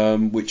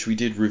 which we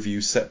did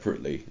review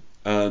separately,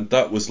 and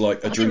that was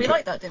like a drink. We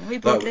liked that, didn't we?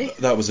 Broadly.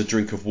 That was a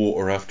drink of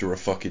water after a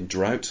fucking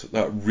drought.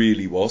 That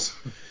really was.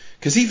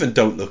 Because even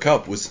Don't Look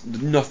Up was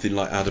nothing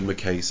like Adam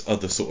McKay's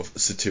other sort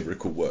of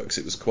satirical works.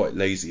 It was quite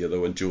lazy,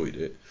 although I enjoyed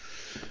it.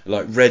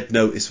 Like Red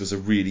Notice was a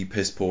really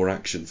piss poor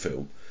action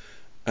film,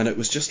 and it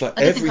was just like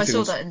everything. I think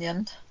I saw that in the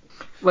end.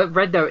 Well,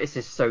 Red Notice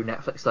is so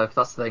Netflix though.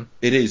 That's the thing.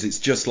 It is. It's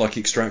just like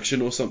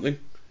Extraction or something.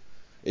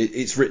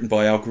 It's written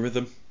by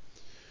algorithm.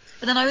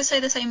 But then I would say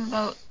the same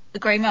about The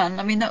Grey Man.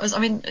 I mean,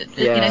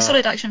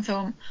 solid action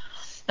film,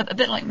 a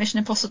bit like Mission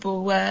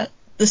Impossible, where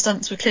the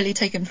stunts were clearly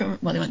taken from,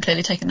 well, they weren't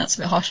clearly taken, that's a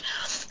bit harsh,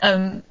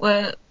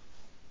 were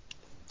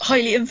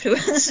highly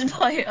influenced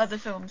by other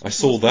films. I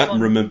saw that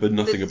and remembered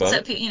nothing about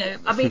it. You know,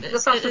 I mean,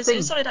 that's the thing. It's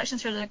a solid action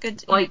thriller,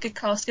 good, like, good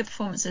cast, good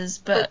performances,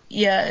 but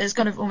yeah, it's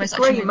kind of almost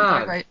Grey action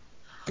Man, right.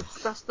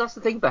 That's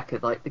the thing, Becca.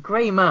 Like, The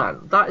Grey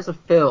Man, that is a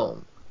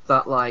film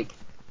that, like,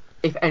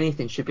 if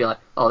anything, should be like,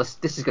 oh,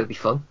 this is going to be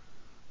fun.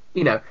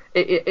 You know,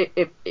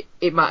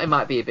 it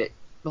might be a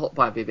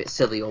bit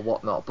silly or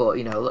whatnot, but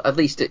you know, at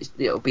least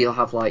it'll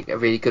have like a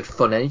really good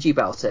fun energy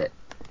about it.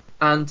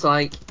 And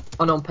like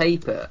on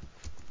paper,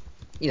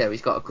 you know,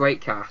 he's got a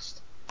great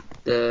cast.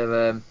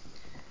 The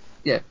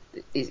you know,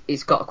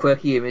 it's got a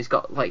quirky humor. It's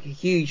got like a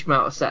huge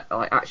amount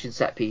of action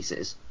set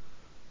pieces.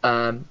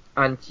 And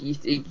you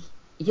think,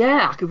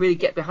 yeah, I could really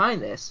get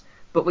behind this.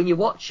 But when you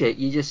watch it,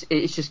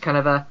 it's just kind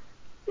of a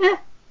yeah.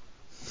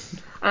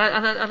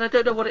 And I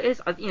don't know what it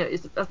is. I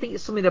think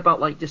it's something about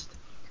like just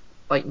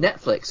like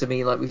Netflix. I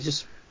mean, like we've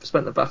just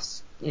spent the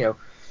past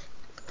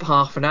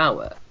half an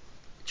hour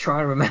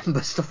trying to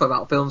remember stuff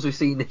about films we've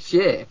seen this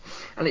year,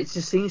 and it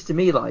just seems to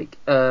me like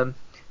the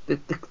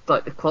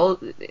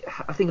quality.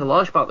 I think a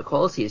large part of the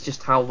quality is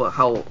just how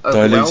overwhelming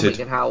diluted.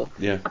 And how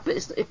yeah. But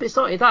it's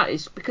not only that.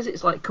 It's because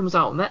it's like comes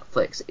out on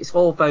Netflix. It's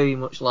all very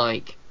much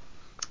like,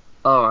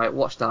 all right,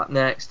 watch that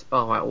next.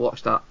 All right,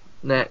 watch that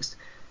next.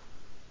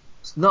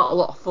 It's not a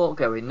lot of thought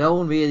going. No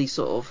one really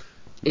sort of.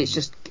 It's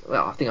just.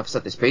 Well, I think I've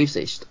said this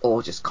previously. It's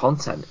all just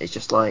content. It's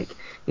just like,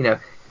 you know,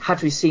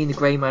 had we seen The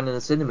Grey Man in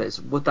the cinemas,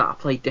 would that have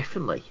played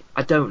differently?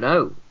 I don't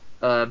know.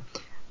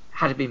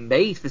 Had it been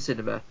made for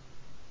cinema,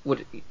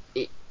 would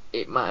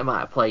it might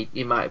have played.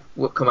 You might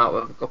have come out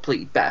with a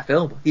completely better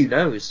film. Who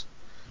knows?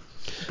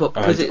 But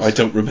because I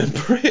don't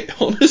remember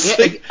it,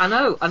 honestly. yeah, I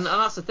know, and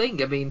that's the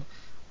thing. I mean,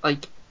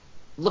 like,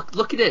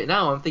 look at it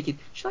now. I'm thinking,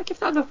 should I give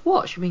that enough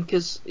watch? I mean,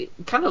 because it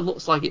kind of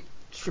looks like it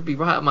should be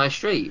right up my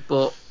street,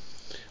 but.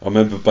 I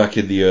remember back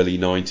in the early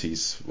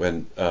 90s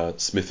when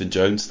Smith and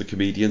Jones, the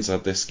comedians,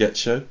 had their sketch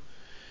show,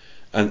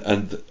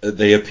 and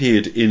they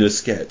appeared in a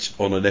sketch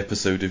on an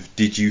episode of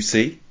Did You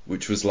See,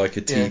 which was like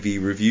a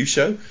TV review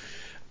show.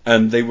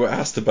 And they were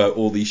asked about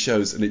all these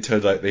shows, and it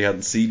turned out they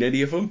hadn't seen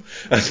any of them,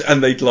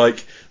 and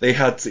they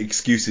had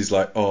excuses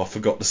like, oh, I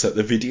forgot to set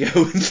the video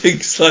and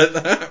things like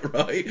that,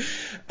 right?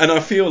 And I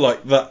feel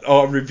like that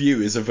our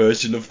review is a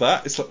version of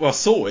that. It's like, well, I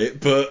saw it,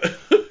 but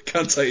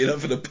can't tell you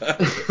nothing about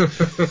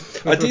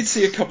it. I did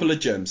see a couple of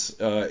gems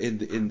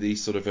in the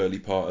sort of early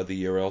part of the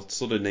year. I'll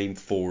sort of name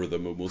 4 of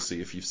them, and we'll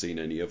see if you've seen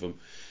any of them.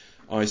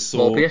 I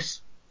saw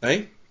Morbius.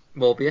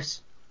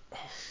 Morbius. Oh,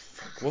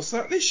 fuck, was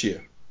that this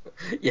year?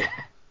 Yeah.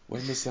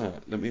 When was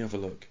that? Let me have a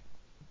look.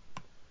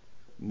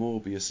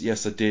 Morbius.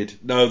 Yes, I did.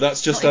 No,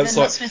 that's just Not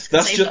outside.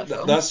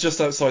 That's just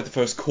outside the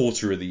first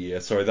quarter of the year.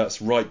 Sorry,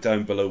 that's right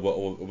down below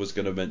what I was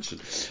going to mention.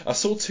 I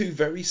saw 2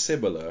 very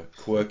similar,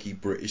 quirky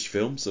British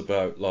films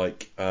about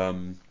like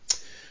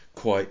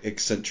quite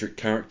eccentric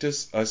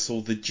characters. I saw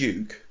The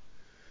Duke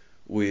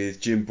with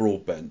Jim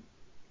Broadbent,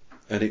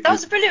 and that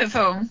was a brilliant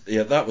film.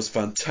 Yeah, that was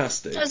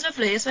fantastic. That was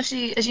lovely,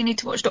 especially as you need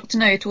to watch Dr.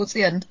 No towards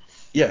the end.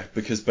 Yeah,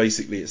 because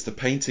basically it's the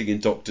painting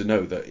in Dr.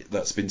 No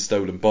that's been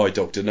stolen by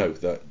Dr. No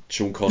that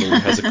Sean Connery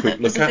has a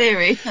quick look at.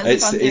 Theory.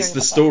 It's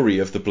the story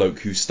of the bloke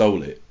who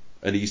stole it,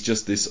 and he's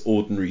just this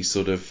ordinary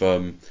sort of.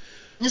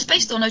 It's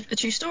based on a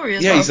true story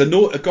as well. Yeah, he's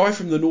a guy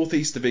from the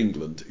northeast of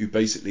England who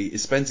basically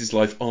spends his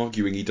life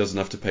arguing he doesn't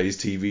have to pay his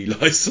TV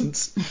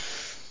licence.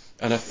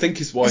 And I think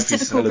his wife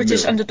is Helen Mirren.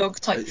 British underdog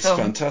type film.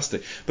 It's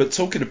fantastic. But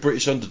talking of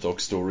British underdog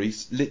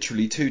stories,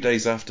 literally 2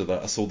 days after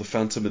that, I saw The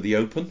Phantom of the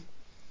Open.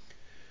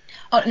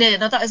 Oh, yeah,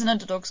 now that is an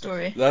underdog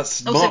story.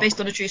 That's also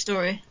based on a true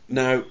story.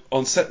 Now,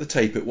 on Set the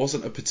Tape, it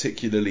wasn't a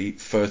particularly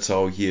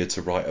fertile year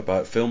to write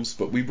about films,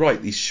 but we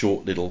write these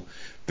short little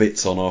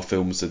bits on our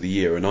films of the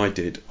year, and I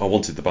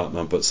wanted The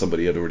Batman, but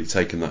somebody had already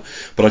taken that.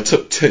 But I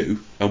took 2,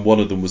 and one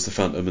of them was The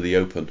Phantom of the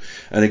Open.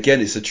 And again,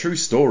 it's a true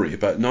story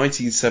about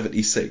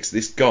 1976.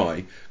 This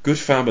guy, good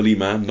family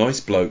man,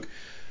 nice bloke.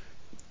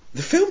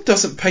 The film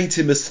doesn't paint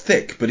him as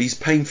thick, but he's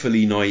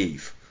painfully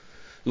naive.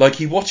 Like,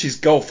 he watches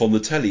golf on the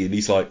telly, and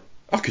he's like,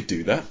 I could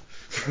do that.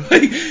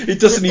 Right?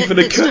 It doesn't even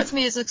occur. It struck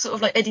me as a sort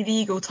of like Eddie the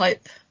Eagle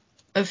type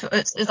of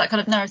it's that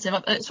kind of narrative.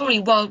 It's probably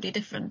wildly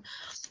different.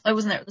 I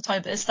wasn't there at the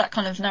time, but it's that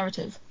kind of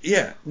narrative.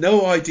 Yeah,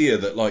 no idea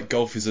that like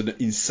golf is an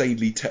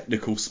insanely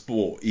technical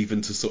sport,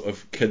 even to sort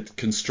of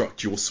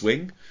construct your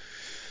swing.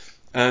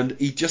 And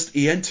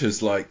he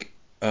enters like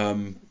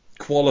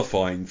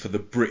qualifying for the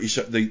British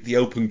the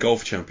Open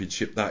Golf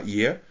Championship that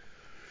year.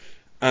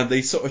 And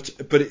they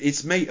but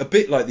it's made a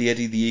bit like the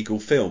Eddie the Eagle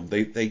film.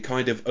 They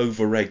kind of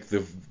over-egg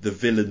the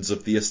villains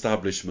of the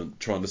establishment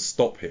trying to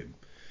stop him.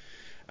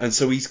 And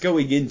so he's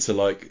going into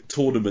like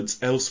tournaments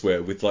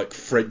elsewhere with like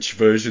French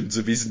versions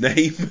of his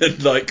name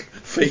and like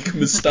fake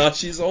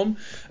moustaches on,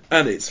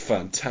 and it's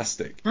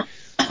fantastic.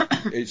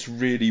 It's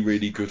really,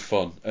 really good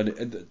fun. And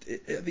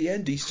at the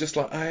end, he's just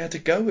like, I had to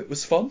go. It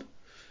was fun.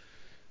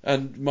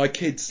 And my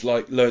kids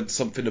like learned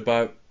something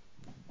about.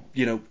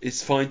 You know,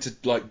 it's fine to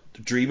like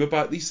dream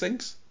about these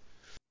things.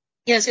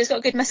 Yeah, so it's got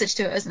a good message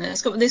to it, isn't it?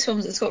 It's got these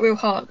films. It's got real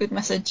heart, good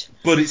message.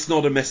 But it's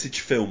not a message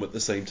film at the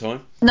same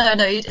time. No,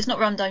 it's not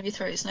rammed down your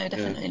throats. No,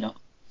 definitely not.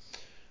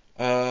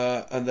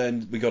 And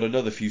then we got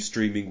another few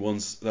streaming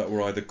ones that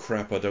were either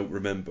crap, I don't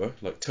remember,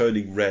 like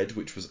Turning Red,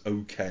 which was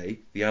okay,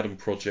 The Adam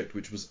Project,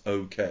 which was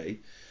okay.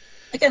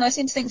 Again, I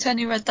seem to think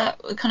Turning Red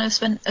that kind of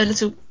spent a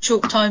little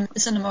short time in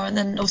the cinema, and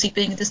then obviously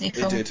being a Disney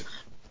film. It did.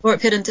 Or it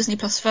appeared on Disney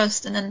Plus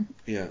first and then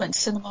Yeah. went to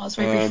cinemas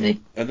very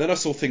briefly. And then I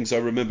saw things I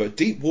remember.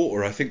 Deep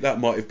Water, I think that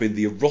might have been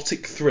the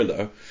erotic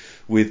thriller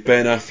with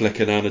Ben Affleck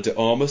and Ana de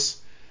Armas.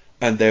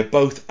 And they're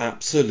both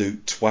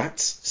absolute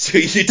twats, so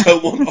you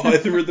don't want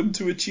either of them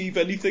to achieve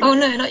anything. Oh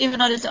no, not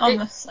even Ana de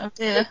Armas. Oh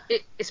dear.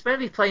 It's meant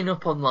to be playing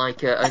up on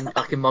like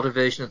a modern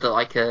version of the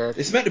like a.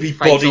 It's meant to be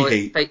Fatal- body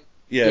heat. Fa-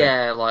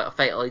 Yeah. like a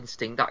Fatal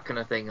Instinct, that kind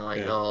of thing, like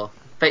Yeah. or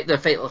the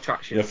Fatal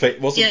Attraction. Yeah, wasn't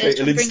Yeah, it's Fatal trying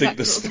to bring Instinct back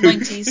the sort of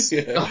the spook? 90s.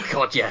 Yeah. Oh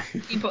god, yeah.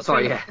 Teapot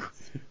Sorry, thriller.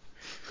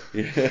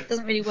 Yeah.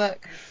 Doesn't really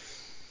work.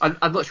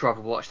 I'd much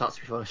rather watch that,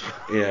 to be honest.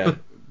 Yeah.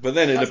 But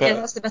then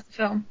That's the better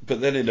film.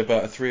 in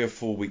about a 3 or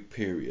 4 week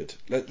period,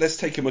 let's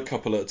take them a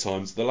couple at a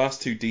time. The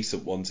last two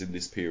decent ones in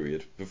this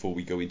period before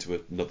we go into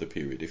another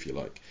period, if you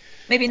like.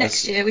 Maybe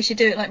next year we should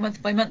do it like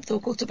month by month or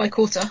quarter by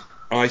quarter.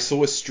 I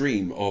saw a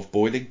stream of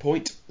Boiling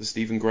Point, the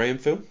Stephen Graham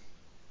film.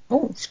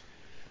 Oh.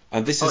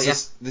 And this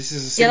is this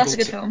is a Yeah, single that's a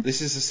good film.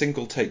 this is a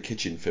single take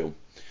kitchen film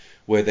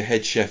where the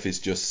head chef is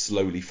just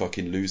slowly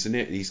fucking losing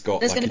it, and he's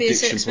got There's like going to be a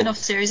addiction spin-off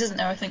problems. series, isn't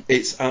there, I think?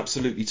 It's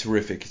absolutely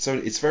terrific.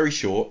 It's very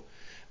short,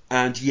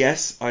 and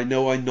yes, I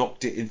know I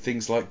knocked it in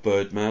things like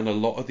Birdman. A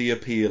lot of the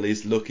appeal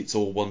is, look, it's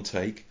all one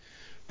take,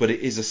 but it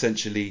is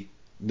essentially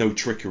no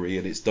trickery,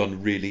 and it's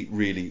done really,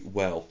 really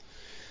well.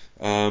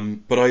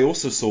 But I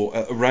also saw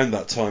around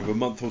that time, a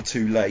month or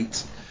two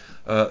late,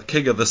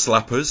 King of the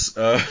Slappers,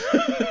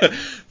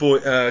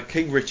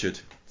 King Richard,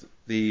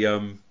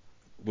 the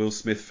Will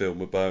Smith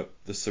film about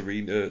the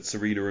Serena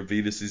and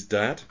Venus's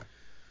dad.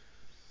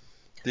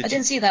 I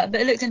didn't see that,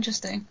 but it looked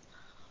interesting.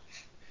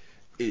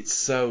 It's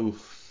so.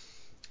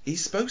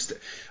 He's supposed to.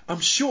 I'm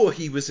sure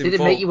he was Did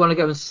involved. it make you want to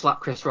go and slap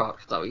Chris Rock?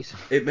 Is that what you said?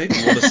 It made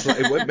me want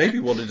to. It made me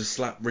wanted to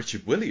slap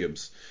Richard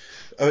Williams.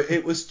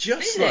 It was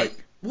just Really?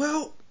 like,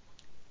 well,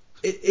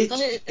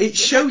 it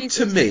showed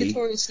to me.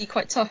 Notoriously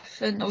quite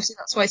tough, and obviously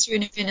that's why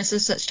Serena and Venus are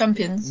such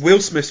champions.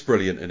 Will Smith's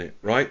brilliant in it,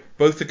 right?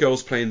 Both the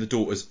girls playing the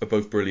daughters are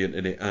both brilliant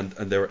in it, and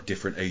they're at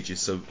different ages,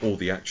 so all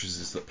the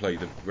actresses that play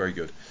them very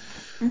good.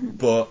 Mm-hmm.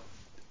 But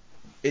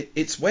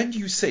it's when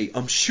you see,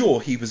 I'm sure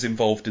he was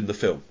involved in the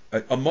film.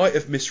 I might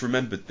have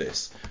misremembered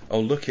this.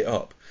 I'll look it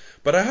up.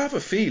 But I have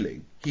a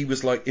feeling he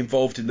was like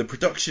involved in the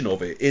production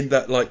of it, in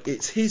that like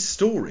it's his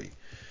story.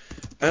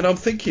 And I'm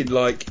thinking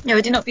like, Yeah,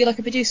 would he not be like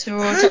a producer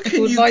or a how technical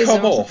can you advisor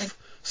come or something? off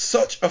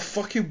such a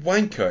fucking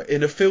wanker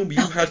in a film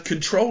you had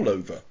control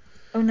over?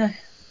 Oh no.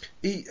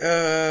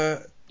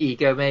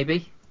 Ego,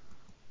 maybe.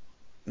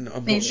 No,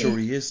 I'm Maybe. not sure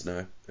he is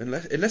now.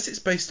 Unless it's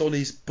based on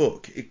his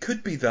book. It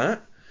could be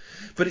that.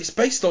 But it's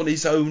based on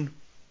his own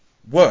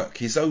work,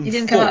 his own He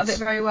didn't come out of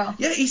thoughts. it very well.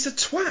 Yeah, he's a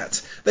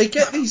twat. They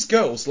get these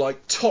girls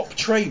like top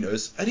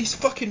trainers, and he's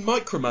fucking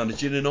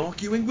micromanaging and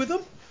arguing with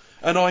them.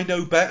 And I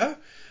know better.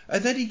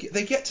 And then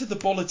they get to the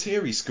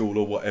Bollettieri school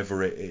or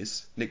whatever it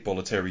is. Nick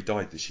Bollettieri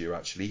died this year,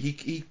 actually.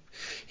 He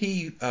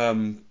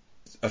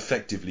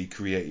effectively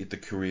created the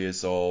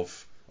careers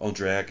of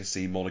Andre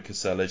Agassi, Monica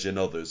Seles, and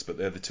others, but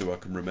they're the two I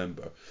can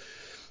remember.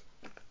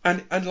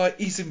 And like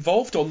he's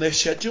involved on their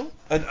schedule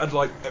and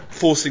like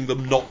forcing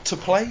them not to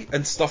play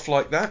and stuff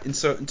like that in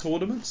certain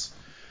tournaments.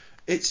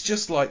 It's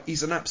just like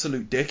he's an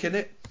absolute dick in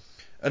it.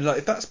 And like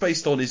if that's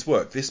based on his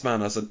work, this man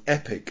has an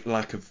epic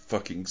lack of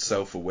fucking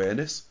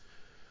self-awareness.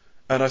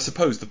 And I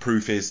suppose the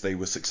proof is they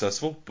were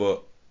successful,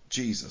 but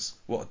Jesus,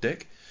 what a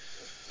dick.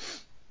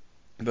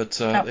 But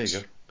there you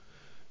go.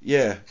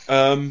 Yeah.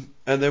 And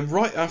then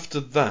right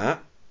after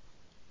that,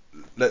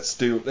 let's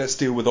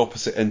deal with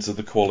opposite ends of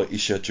the quality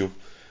schedule.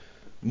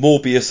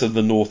 Morbius and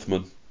The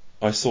Northman.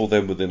 I saw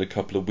them within a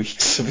couple of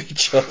weeks of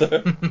each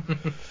other.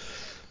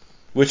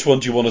 Which one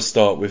do you want to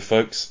start with,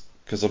 folks?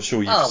 Because I'm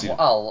sure you've seen.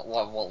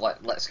 Well,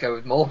 let's go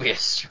with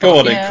Morbius. Go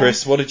on then, Yeah.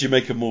 Chris. What did you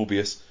make of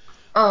Morbius?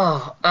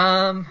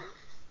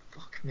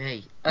 Fuck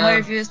me. My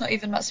review is not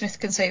even Matt Smith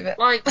can save it.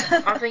 Like,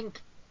 I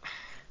think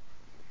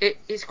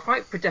it's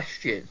quite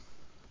pedestrian,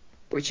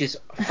 which is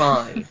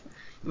fine.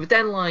 But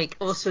then, like,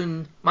 all of a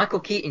sudden, Michael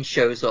Keaton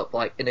shows up,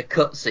 like, in a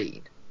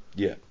cutscene.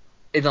 Yeah.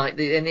 In like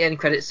in the end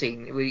credit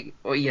scene,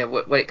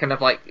 where it kind of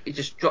like it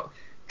just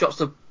drops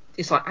the.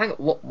 It's like, hang on,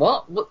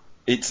 what?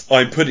 It's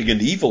I'm putting an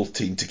evil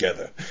team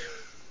together.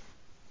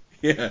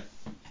 Yeah.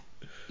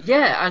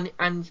 Yeah,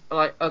 and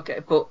like okay,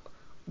 but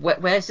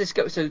where's this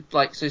go? So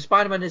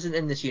Spider-Man isn't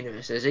in this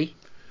universe, is he?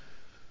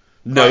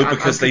 No, I'm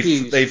because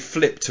confused. they've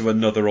flipped to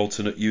another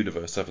alternate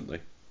universe, haven't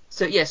they?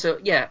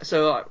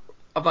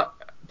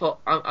 But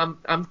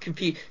I'm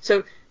confused.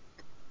 So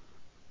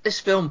this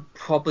film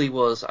probably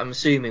was, I'm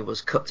assuming,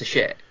 was cut to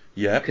shit.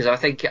 Yeah. Because I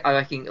think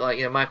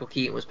like Michael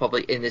Keaton was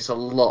probably in this a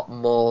lot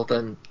more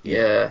than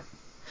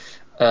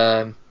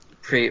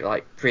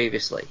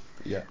previously.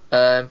 Yeah.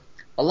 A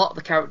lot of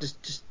the characters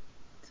just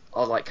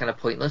are like kind of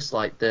pointless.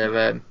 Like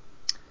the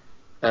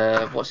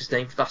what's his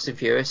name, Fast and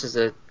Furious as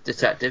a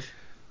detective.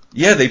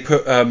 Yeah, they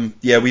put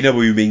we know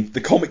what you mean.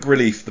 The comic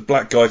relief, the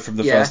black guy from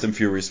the Fast and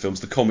Furious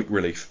films, the comic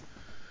relief.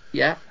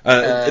 Yeah.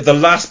 The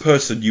last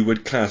person you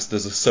would cast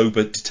as a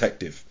sober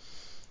detective.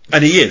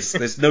 And he is.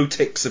 There's no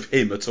ticks of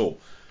him at all.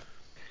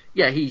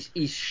 Yeah, he's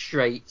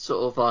straight,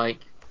 sort of like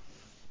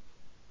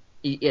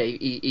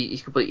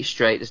he's completely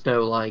straight. There's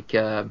no like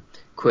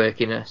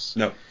quirkiness.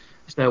 No.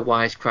 There's no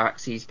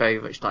wisecracks. He's very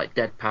much like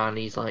deadpan.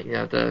 He's like, you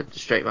know, the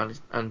straight man.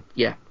 And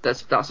yeah,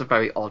 that's a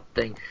very odd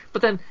thing.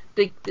 But then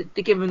they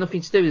give him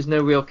nothing to do. There's no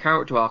real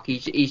character arc. He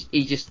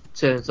just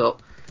turns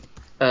up,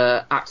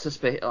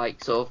 acts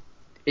like sort of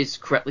is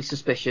correctly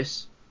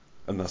suspicious,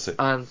 And that's it.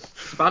 and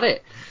that's about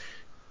it.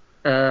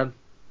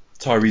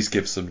 Tyrese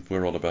Gibson,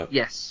 we're on about.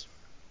 Yes,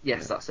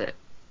 that's it.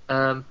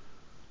 And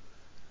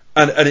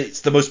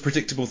it's the most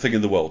predictable thing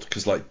in the world,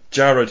 because like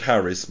Jared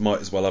Harris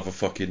might as well have a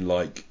fucking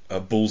like a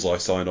bullseye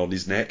sign on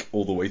his neck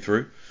all the way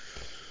through.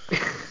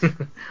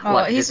 Oh,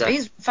 Like, he's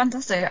a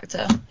fantastic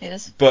actor. He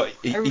is. But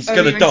he's I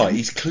going to really die. rate him.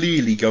 He's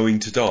clearly going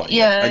to die.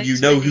 Yeah, And you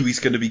he's know really who he's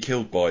going to be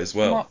killed by as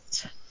well.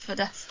 Marked for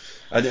death.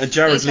 And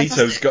Jared He's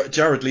fantastic.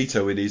 Jared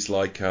Leto in his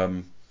like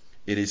in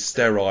his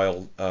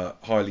sterile,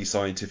 highly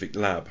scientific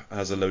lab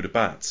has a load of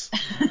bats.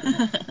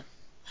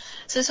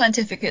 So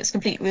scientific, it's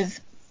complete with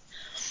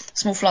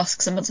small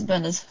flasks and Bunsen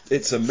burners.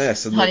 It's a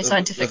mess, and Highly the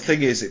scientific.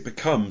 thing is, it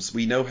becomes,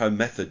 we know how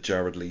method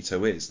Jared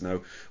Leto is.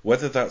 Now,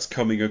 whether that's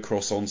coming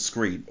across on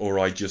screen or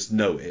I just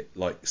know it,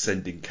 like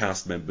sending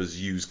cast members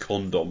use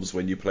condoms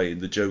when you're playing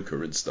the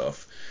Joker and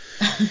stuff,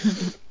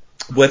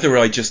 whether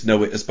I just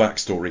know it as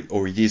backstory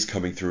or it is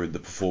coming through in the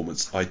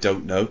performance, I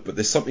don't know, but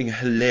there's something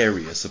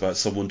hilarious about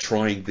someone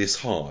trying this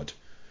hard.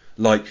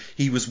 Like,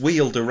 he was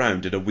wheeled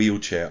around in a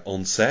wheelchair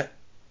on set.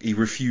 He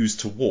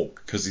refused to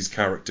walk because his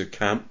character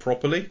can't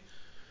properly.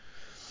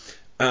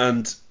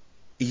 And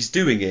he's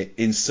doing it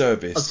in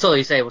service. Until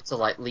he's able to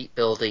like leap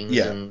buildings.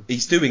 Yeah, And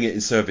he's doing it in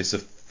service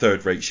of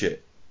third-rate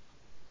shit.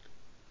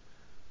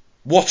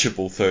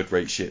 Watchable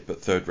third-rate shit,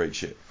 but third-rate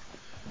shit.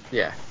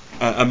 yeah,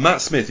 And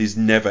Matt Smith is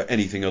never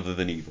anything other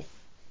than evil.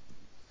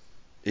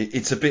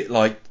 It's a bit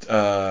like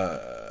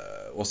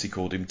what's he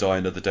called him? Die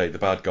Another Day, the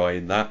bad guy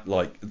in that.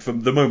 Like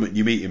from the moment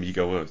you meet him, you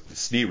go, oh,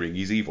 sneering,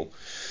 he's evil.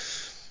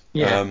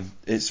 yeah.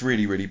 It's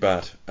really, really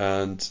bad,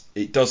 and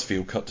it does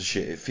feel cut to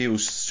shit. It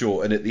feels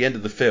short, and at the end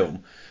of the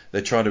film,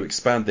 they're trying to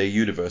expand their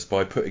universe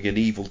by putting an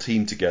evil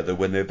team together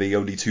when they're the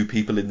only two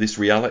people in this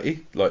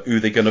reality. Like, who are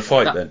they going to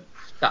fight then?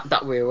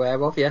 That we're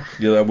aware of, yeah.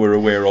 Yeah, that we're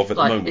aware of at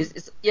Like, the moment.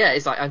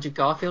 it's like Andrew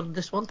Garfield in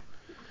this one.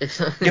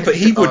 Yeah, but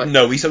he wouldn't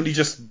know. He's only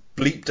just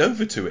bleeped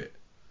over to it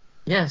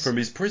Yes. from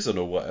his prison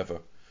or whatever.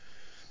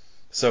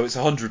 So it's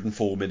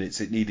 104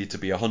 minutes. It needed to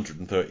be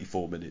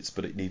 134 minutes,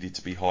 but it needed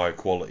to be higher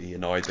quality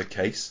in either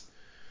case.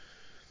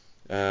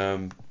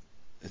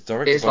 It's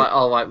directed It's by... like,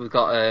 all right, we've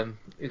got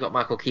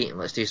Michael Keaton.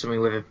 Let's do something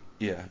with him.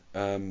 Yeah,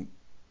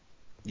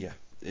 yeah.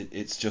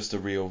 It's just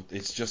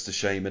a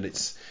shame, and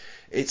it's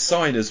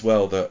sign as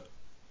well that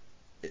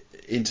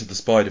Into the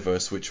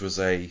Spider-Verse, which was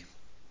the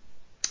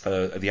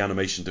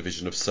animation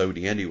division of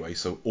Sony anyway,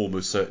 so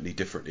almost certainly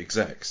different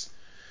execs.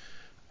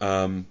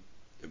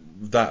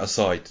 That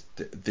aside,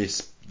 the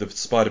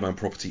Spider-Man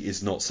property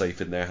is not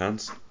safe in their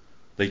hands.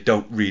 They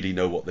don't really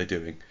know what they're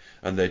doing,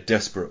 and they're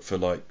desperate for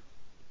like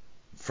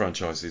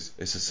franchises.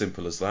 It's as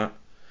simple as that.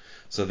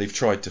 So they've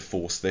tried to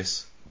force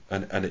this,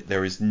 and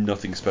there is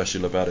nothing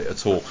special about it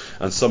at all,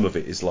 and some of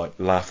it is like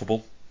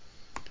laughable.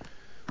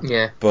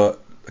 Yeah. But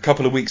a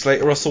couple of weeks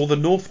later, I saw The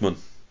Northman,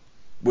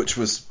 which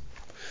was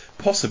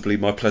possibly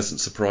my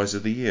pleasant surprise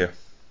of the year.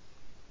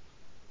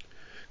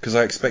 Because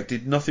I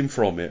expected nothing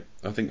from it.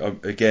 I think, I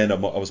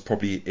was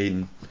probably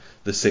in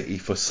the city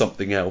for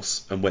something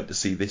else and went to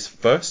see this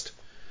first.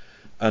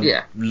 And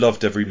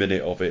loved every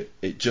minute of it.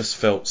 It just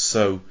felt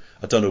so...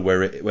 I don't know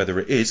whether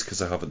it is,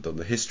 because I haven't done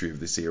the history of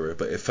this era,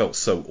 but it felt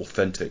so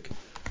authentic.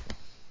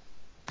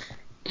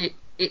 It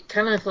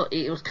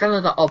was kind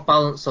of that odd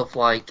balance of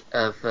like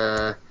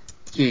of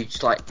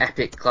huge like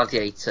epic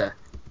gladiator,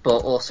 but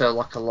also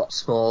like a lot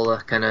smaller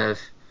kind of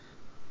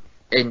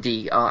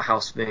indie art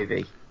house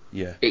movie.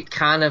 Yeah. It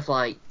kind of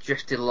like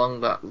drifted along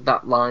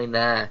that line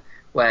there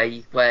where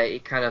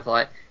it kind of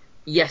like,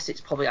 yes, it's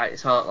probably at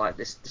its heart like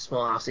this the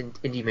small house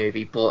indie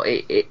movie, but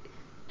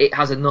it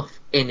has enough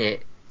in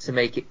it to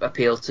make it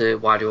appeal to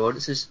wider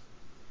audiences,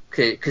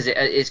 because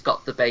it's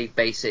got the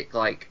basic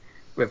like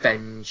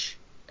revenge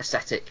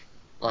aesthetic,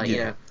 like you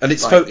know, and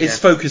it's like, it's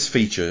focus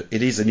feature.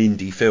 It is an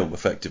indie film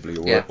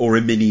effectively, or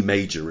a mini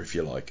major if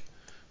you like,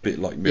 a bit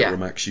like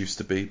Miramax used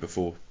to be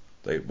before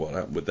what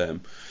happened with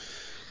them.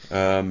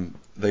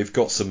 They've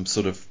got some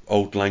sort of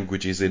old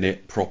languages in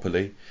it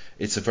properly.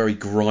 It's a very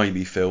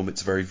grimy film.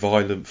 It's a very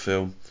violent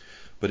film,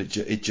 but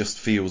it just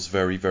feels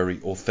very,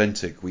 very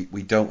authentic.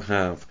 We don't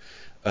have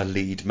a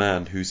lead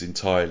man who's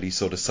entirely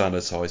sort of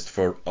sanitized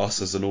for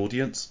us as an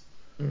audience.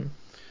 And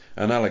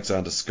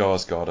Alexander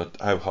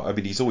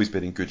Skarsgård, he's always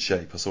been in good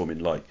shape. I saw him in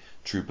like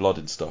True Blood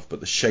and stuff, but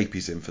the shape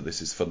he's in for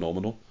this is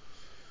phenomenal.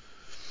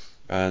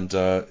 And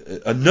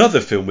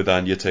another film with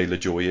Anya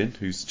Taylor-Joy in,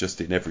 who's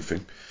just in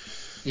everything.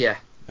 Yeah.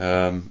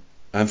 And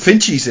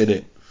Finchie's in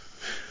it.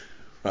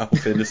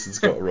 Ralph Ineson's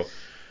got a role.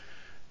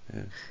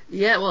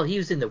 Yeah, well, he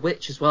was in The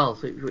Witch as well,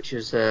 which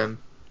was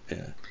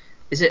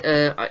is it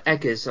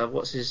Eggers?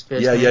 What's his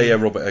first name? Yeah,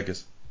 Robert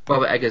Eggers.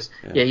 Robert Eggers.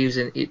 Yeah, he was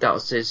in. That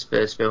was his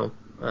first film.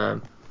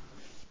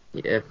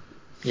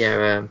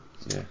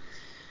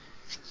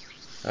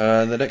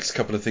 The next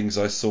couple of things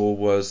I saw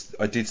was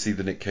I did see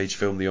the Nick Cage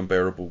film, The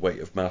Unbearable Weight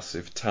of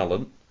Massive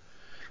Talent.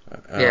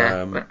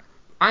 Yeah,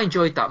 I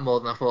enjoyed that more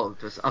than I thought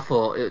it was. I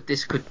thought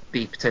this could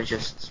be potential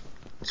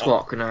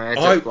squawk, and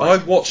I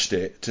watched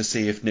it to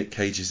see if Nick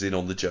Cage is in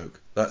on the joke.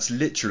 That's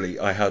literally,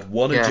 I had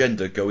one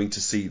agenda going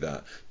to see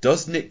that.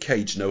 Does Nick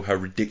Cage know how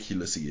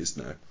ridiculous he is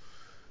now?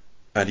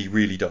 And he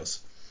really does.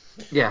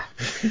 Yeah.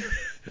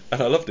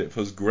 And I loved it. It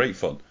was great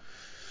fun.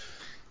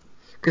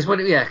 Because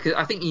cause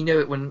I think you know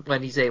it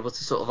when he's able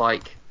to sort of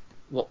like,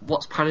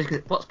 what's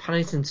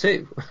Paddington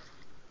 2?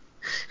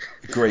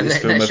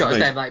 Greatest film ever shots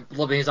made. them like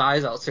blubbing his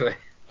eyes out to it.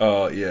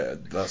 Oh yeah,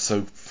 that's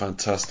so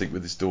fantastic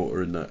with his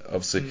daughter in that,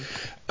 obviously.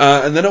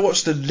 And then I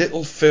watched a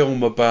little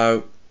film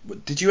about.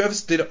 Did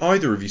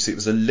either of you see it? It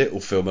was a little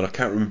film, and I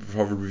can't remember if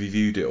I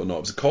reviewed it or not.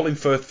 It was a Colin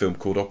Firth film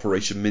called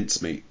Operation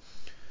Mincemeat.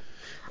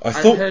 I've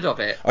heard of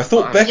it. I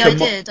thought Becca.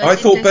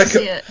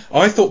 Yeah,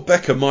 I thought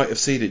Becca might have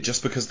seen it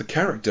just because the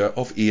character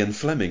of Ian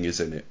Fleming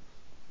is in it.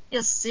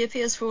 Yes, he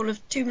appears for all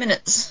of 2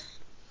 minutes.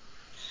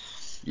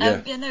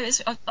 Yeah.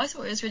 I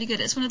thought it was really good.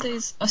 It's one of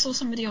those. I saw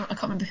somebody, I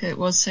can't remember who it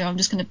was, so I'm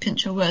just going to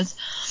pinch your words.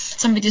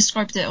 Somebody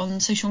described it on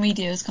social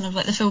media as kind of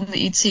like the film that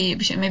you'd see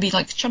maybe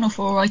like Channel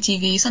 4 or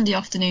ITV Sunday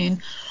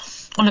afternoon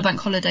on a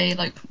bank holiday,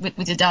 like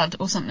with your dad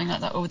or something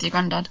like that, or with your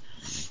granddad.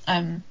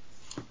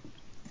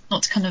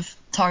 Not to kind of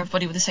tar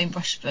everybody with the same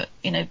brush, but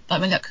my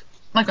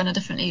granddad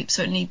definitely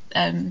certainly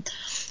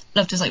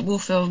loved his like war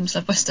films,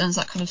 loved westerns,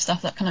 that kind of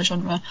stuff, that kind of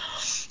genre.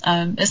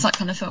 It's that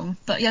kind of film.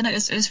 But yeah, no,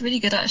 it was really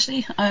good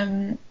actually.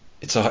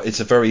 It's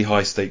a very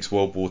high stakes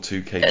World War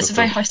II caper. It's a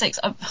very high stakes.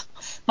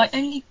 My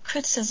only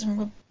criticism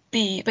would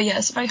be, but yeah,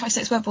 it's a very high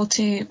stakes World War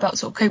II about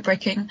sort of code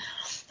breaking,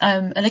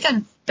 and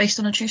again based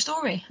on a true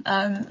story,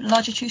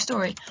 larger true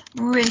story,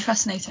 really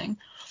fascinating.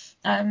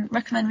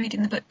 Recommend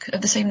reading the book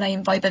of the same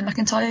name by Ben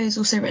McIntyre, who's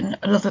also written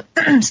a lot of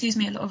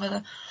a lot of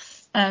other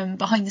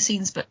behind the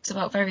scenes books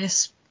about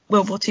various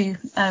World War II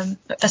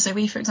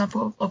SOE, for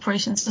example,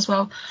 operations as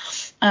well,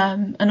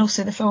 and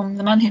also the film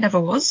The Man Who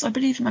Never Was, I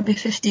believe it might be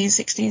 50s,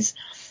 60s.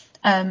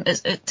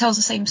 It tells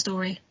the same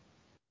story,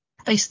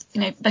 based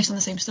on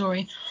the same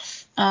story,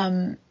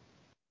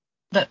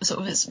 but sort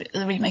of it's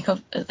a remake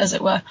of, as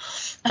it were.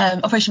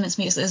 Operation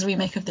Mincemeat is a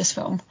remake of this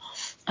film.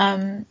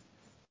 My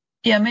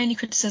only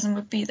criticism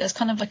would be there's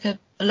kind of like a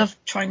love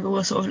triangle,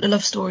 or sort of a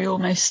love story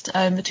almost,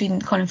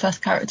 between Colin Firth's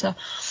character,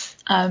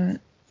 and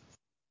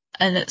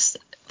it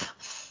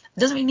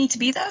doesn't really need to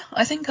be there,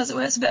 I think, as it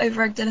were. It's a bit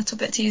over-egged a little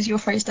bit, to use your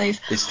phrase, Dave.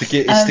 It's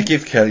to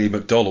give Kelly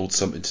MacDonald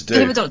something to do.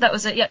 Kelly MacDonald, that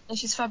was it. Yeah,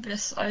 she's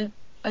fabulous. I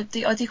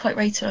do quite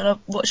rate her, and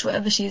I'll watch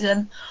whatever she's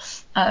in.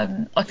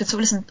 I could sort of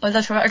listen. I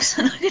love her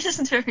accent. I could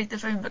listen to her read the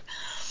phone book.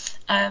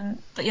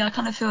 But yeah, I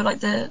kind of feel like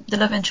the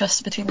love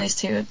interest between those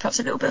two are perhaps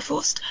a little bit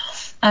forced.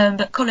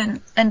 But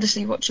Colin,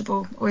 endlessly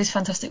watchable, always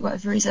fantastic,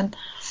 whatever reason.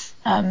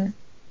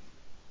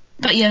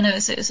 But yeah, no,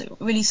 it's a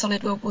really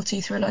solid World War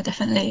II thriller,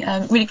 definitely.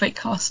 Really great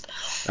cast.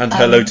 And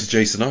hello to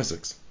Jason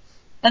Isaacs.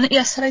 And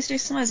yes, hello to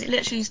Jason Isaacs.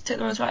 Literally took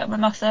the words right out of my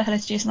mouth there. Hello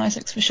to Jason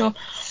Isaacs for sure.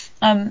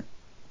 But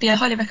yeah, I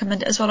highly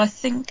recommend it as well. I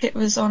think it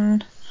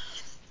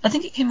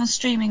came on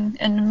streaming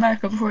in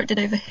America before it did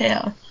over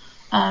here.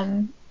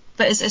 But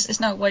it's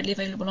now widely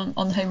available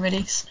on the home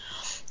release.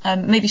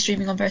 Maybe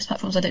streaming on various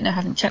platforms. I don't know. I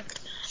haven't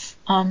checked.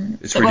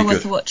 It's but really well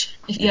worth good. a watch.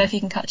 If you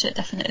can catch it,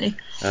 definitely.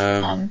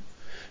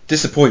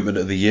 Disappointment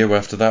of the year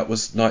after that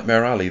was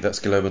Nightmare Alley. That's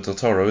Guillermo del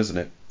Toro, isn't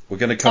it? We're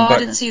going to come back. I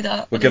didn't see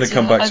that. We're going to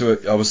come back to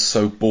it. I was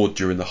so bored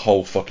during the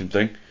whole fucking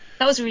thing.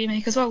 That was a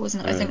remake as well,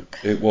 wasn't it? I think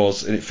it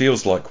was, and it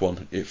feels like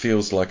one. It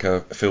feels like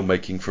a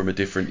filmmaking from a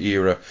different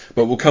era.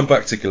 But we'll come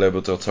back to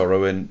Guillermo del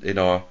Toro in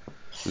our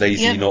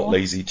not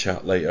lazy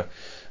chat later.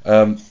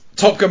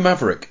 Top Gun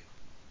Maverick.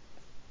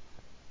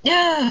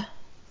 Yeah.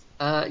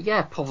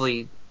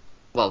 Probably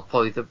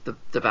the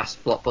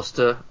best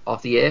blockbuster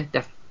of the year,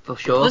 for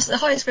sure. Well, it's the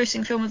highest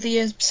grossing film of the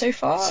year so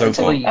far.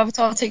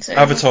 Avatar takes over.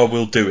 Avatar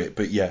will do it,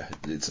 but yeah,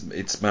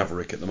 it's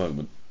Maverick at the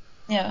moment.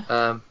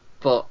 Yeah.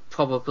 But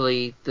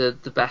probably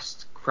the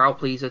best crowd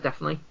pleaser,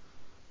 definitely,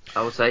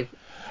 I would say.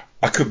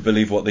 I couldn't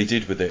believe what they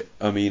did with it.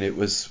 I mean,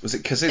 was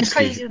it Kaczynski?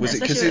 Crazy, was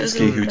it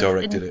Kaczynski who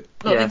directed it?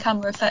 In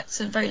camera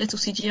effects and very little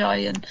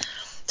CGI, and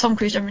Tom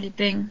Cruise generally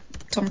being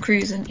Tom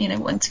Cruise, and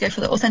wanting to go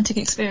for the authentic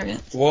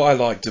experience. What I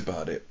liked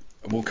about it,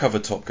 and we'll cover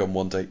Top Gun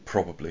one day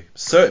probably.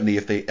 Certainly,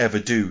 if they ever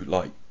do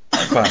like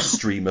Fast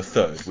Stream a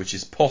third, which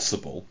is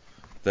possible,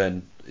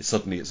 then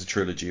suddenly it's a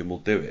trilogy and we'll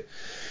do it.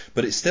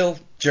 But it's still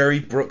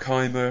Jerry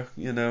Bruckheimer,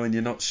 and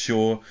you're not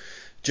sure.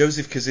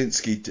 Joseph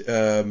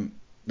Kosinski,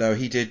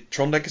 he did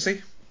Tron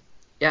Legacy.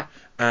 Yeah.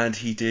 And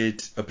he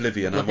did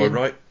Oblivion, am I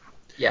right?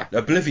 Yeah.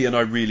 Oblivion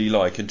I really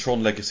like, and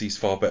Tron Legacy's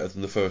far better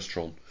than the first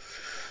Tron.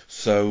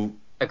 So.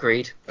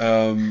 Agreed.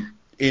 In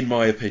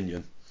my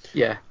opinion.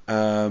 Yeah.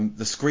 The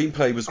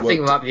screenplay was. I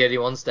think we might be the only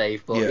ones,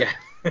 Dave, but yeah.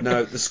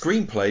 No, the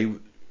screenplay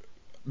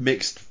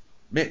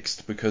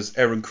mixed because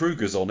Aaron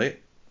Kruger's on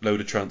it. Load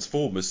of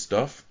Transformers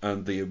stuff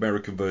and the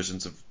American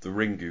versions of the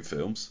Ringu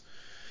films,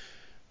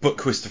 but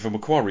Christopher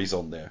McQuarrie's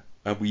on there,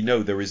 and we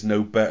know there's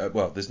no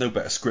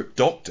better script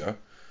doctor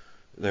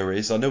there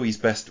is. I know he's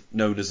best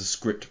known as a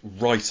script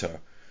writer,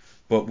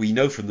 but we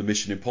know from the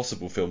Mission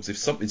Impossible films, if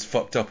something's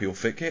fucked up, he'll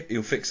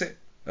fix it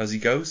as he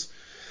goes.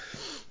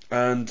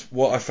 And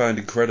what I found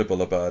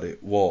incredible about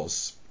it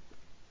was,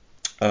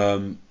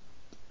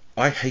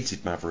 I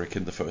hated Maverick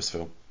in the first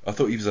film. I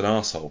thought he was an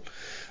arsehole.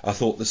 I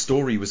thought the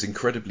story was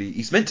incredibly...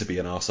 He's meant to be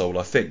an arsehole,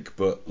 I think,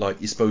 but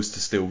like you're supposed to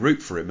still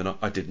root for him, and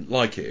I didn't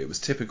like it. It was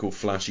typical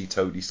flashy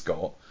Tony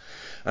Scott.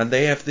 And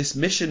they have this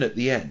mission at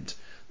the end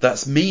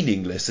that's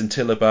meaningless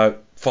until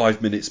about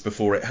 5 minutes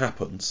before it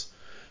happens.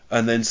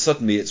 And then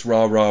suddenly it's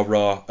rah, rah,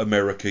 rah,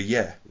 America,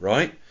 yeah,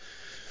 right?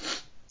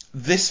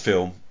 This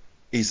film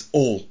is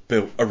all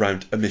built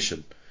around a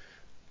mission.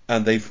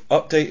 And they've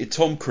updated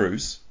Tom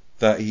Cruise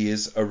that he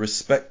is a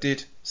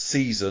respected,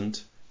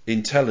 seasoned,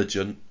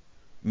 intelligent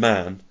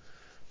man,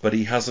 but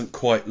he hasn't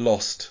quite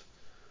lost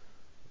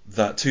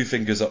that two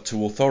fingers up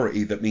to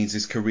authority that means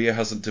his career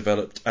hasn't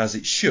developed as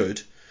it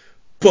should,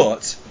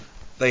 but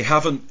they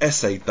haven't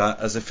essayed that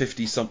as a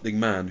 50-something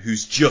man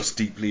who's just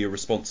deeply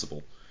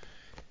irresponsible.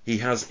 He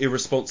has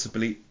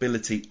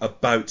irresponsibility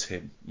about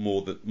him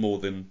more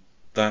than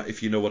that,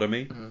 if you know what I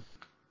mean. Mm-hmm.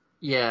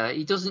 Yeah,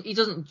 he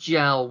doesn't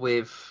gel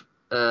with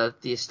the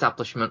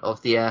establishment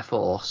of the Air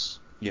Force.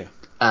 Yeah.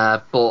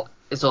 But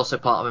it's also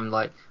part of him,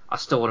 like, I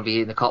still want to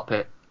be in the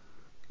cockpit.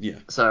 Yeah.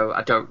 So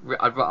I don't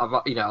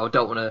want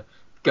to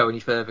go any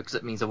further because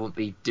it means I won't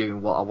be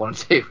doing what I want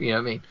to do. You know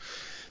what I mean?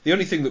 The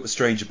only thing that was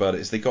strange about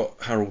it is they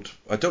got Harold...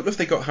 I don't know if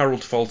they got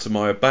Harold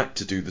Faltermeyer back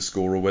to do the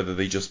score or whether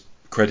they just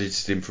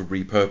credited him for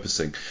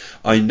repurposing.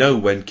 I know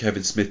when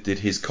Kevin Smith did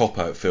his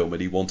Cop-Out film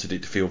and he wanted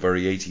it to feel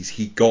very 80s,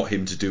 he got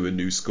him to do a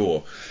new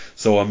score.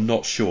 So I'm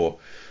not sure.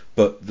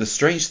 But the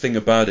strange thing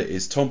about it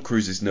is Tom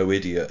Cruise is no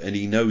idiot, and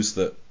he knows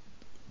that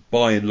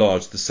by and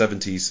large the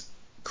 70s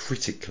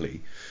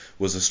critically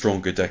was a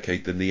stronger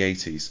decade than the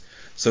 80s.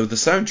 So the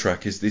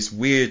soundtrack is this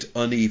weird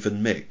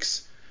uneven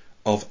mix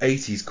of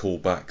 80s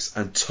callbacks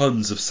and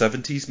tons of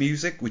 70s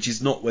music, which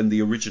is not when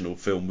the original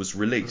film was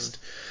released.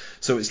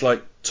 So it's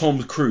like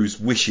Tom Cruise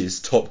wishes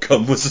Top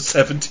Gun was a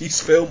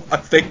 70s film, I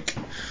think.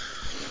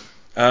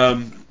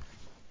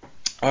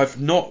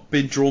 I've not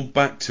been drawn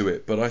back to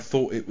it, but I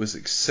thought it was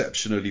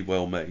exceptionally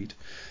well made.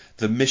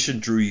 The mission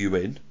drew you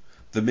in.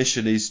 The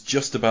mission is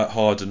just about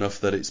hard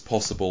enough that it's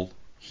possible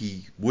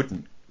he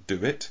wouldn't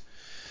do it.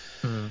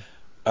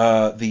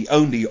 The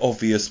only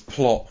obvious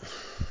plot...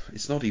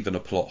 It's not even a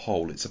plot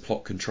hole, it's a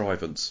plot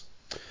contrivance.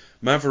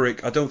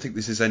 Maverick, I don't think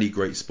this is any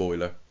great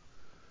spoiler.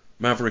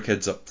 Maverick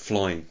ends up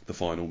flying the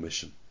final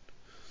mission.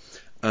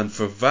 And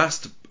for a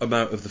vast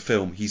amount of the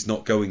film, he's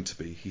not going to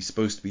be. He's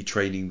supposed to be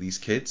training these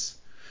kids.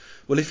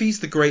 Well, if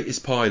he's the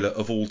greatest pilot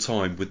of all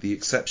time, with the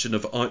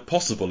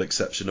possible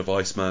exception of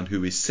Iceman,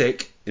 who is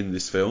sick in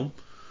this film,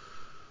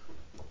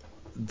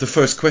 the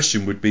first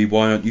question would be,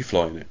 why aren't you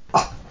flying it?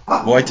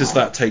 Why does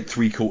that take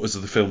 3/4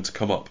 of the film to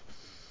come up?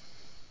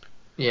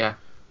 Yeah.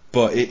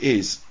 But it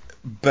is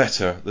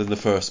better than the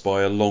first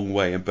by a long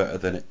way, and better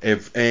than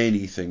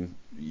anything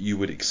you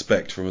would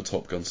expect from a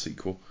Top Gun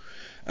sequel.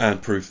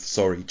 And proof,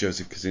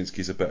 Joseph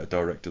Kosinski's a better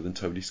director than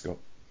Tony Scott.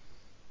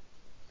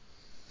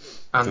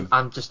 And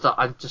I'm just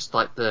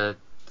like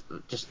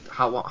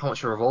how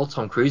much of a role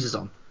Tom Cruise is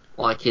on,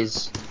 like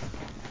his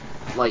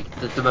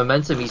the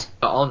momentum he's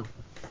got on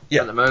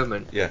at the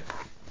moment. Yeah.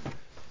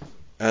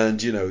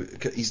 And, you know,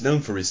 he's known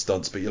for his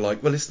stunts, but you're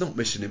like, well, it's not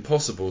Mission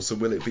Impossible, so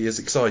will it be as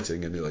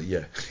exciting? And you're like,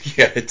 yeah,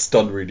 it's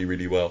done really,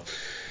 really well.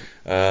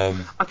 I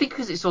think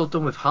because it's all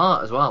done with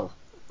heart as well.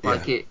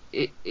 Like it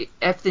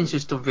everything's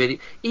just done really.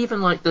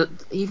 Even like the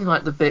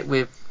bit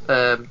with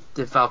the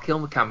Val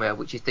Kilmer cameo,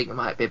 which you think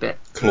might be a bit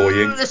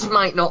cloying. This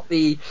might not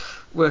be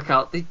work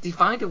out. They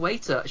find a way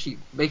to actually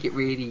make it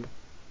really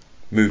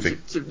moving.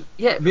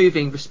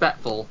 Moving,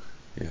 respectful.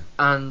 Yeah.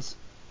 And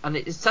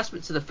it's a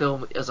testament to the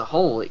film as a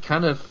whole. It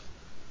kind of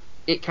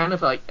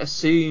like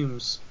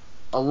assumes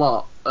a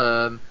lot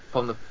from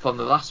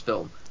the last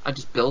film and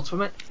just builds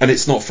from it. And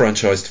it's not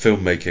franchised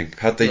filmmaking.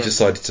 Had they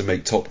decided to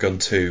make Top Gun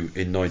 2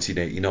 in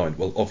 1989,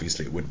 well,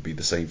 obviously it wouldn't be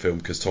the same film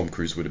because Tom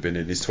Cruise would have been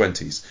in his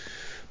 20s,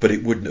 but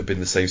it wouldn't have been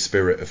the same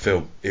spirit of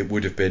film. It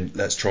would have been,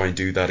 let's try and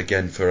do that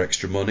again for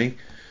extra money.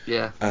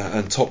 Yeah.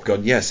 And Top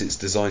Gun, yes, it's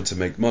designed to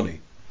make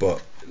money,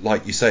 but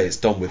like you say, it's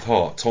done with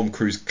heart. Tom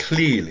Cruise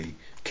clearly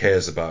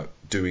cares about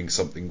doing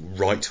something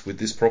right with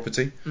this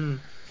property.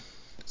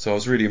 So I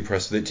was really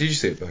impressed with it. Did you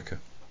see it, Becca?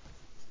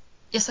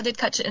 Yes, I did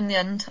catch it in the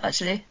end,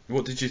 actually.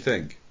 What did you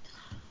think?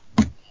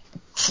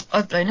 I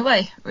was blown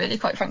away, really,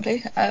 quite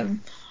frankly.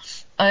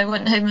 I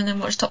went home and then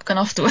watched Top Gun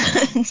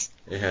afterwards.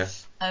 Yeah.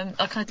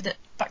 I kind of did it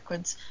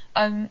backwards.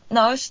 No,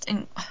 I was just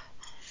in...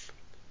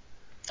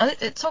 I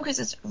think Tom Cruise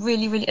is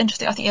really, really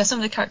interesting. I think, some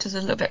of the characters are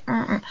a little bit...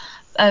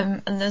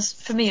 and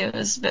for me, it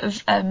was a bit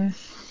of...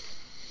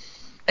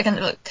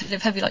 again, like, kind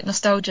of heavy, like,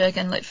 nostalgia,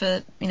 again, like,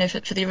 for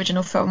the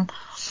original film.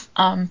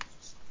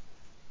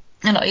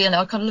 And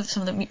I kind of love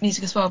some of the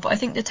music as well, but I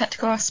think the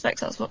technical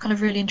aspects, that's what kind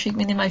of really intrigued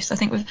me the most. I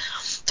think with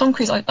Tom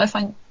Cruise, I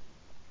find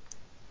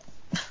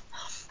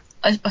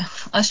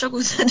I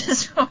struggle to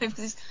describe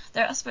because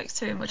there are aspects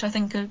to him which I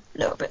think are a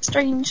little bit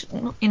strange,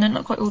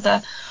 not quite all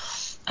there.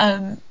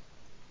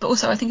 But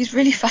also I think he's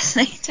really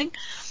fascinating.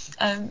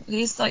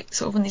 He's like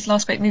sort of one of these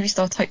last great movie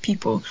star type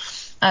people.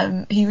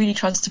 He really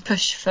tries to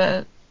push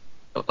for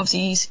obviously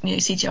use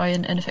CGI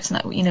and effects and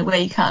that where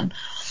he can.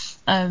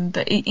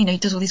 But he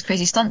does all these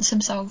crazy stunts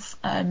himself.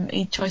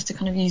 He tries to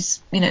kind of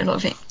use a lot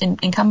of it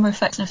in camera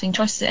effects and everything.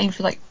 Tries to aim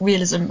for like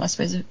realism, I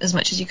suppose, as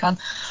much as you can,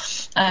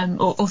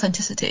 or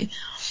authenticity.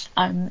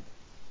 I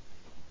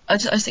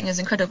just think it's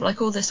incredible,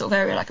 like all this sort of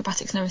aerial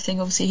acrobatics and everything.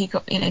 Obviously, he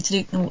got to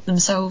do them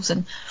themselves,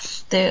 and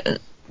the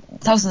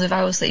thousands of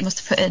hours that he must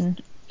have put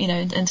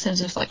in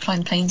terms of like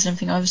flying planes and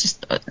everything. I was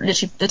just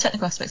literally the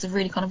technical aspects of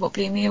really kind of what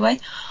blew me away.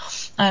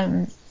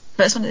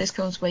 But it's one of those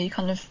films where you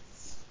kind of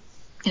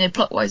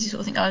plot wise you sort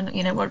of think,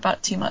 what about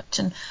it too much?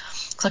 And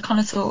because I kind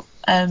of thought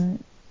I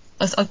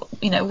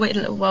waited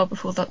a little while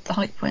before the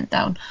hype went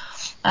down.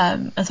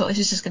 I thought this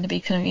was just going to be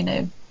kind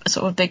of a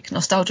sort of big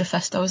nostalgia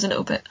fest. I was a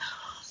little bit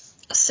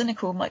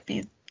cynical, might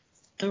be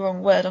the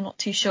wrong word, I'm not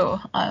too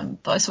sure,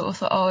 but I sort of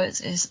thought,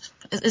 is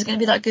it going to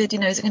be that good?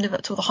 Is it going to live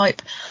up to all the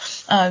hype?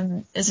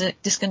 Is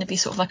it just going to be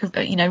sort of like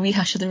a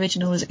rehash of the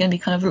original? Is it going to be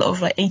kind of a lot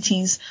of like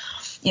 80s,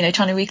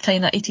 trying to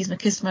reclaim that 80s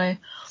machismo?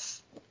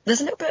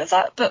 There's a little bit of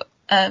that, but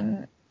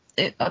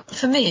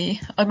for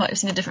me, I might have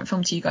seen a different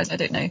film to you guys, I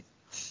don't know,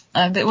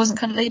 but it wasn't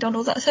kind of laid on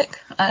all that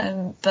thick.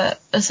 But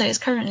as I say, it's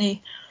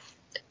currently,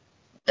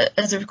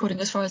 as a recording,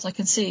 as far as I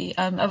can see,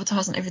 Avatar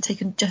hasn't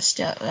overtaken just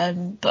yet,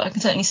 but I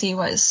can certainly see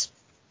why it's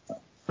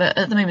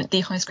at the moment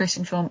the highest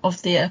grossing film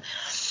of the year,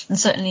 and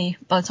certainly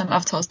by the time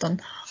Avatar's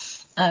done,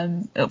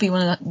 it'll be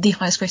one of the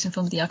highest grossing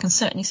films of the year. I can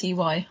certainly see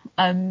why.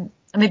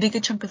 And maybe a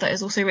good chunk of that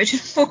is also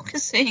Richard Falk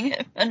seeing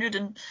it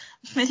 100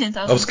 million.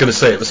 I was going to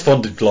say it was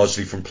funded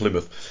largely from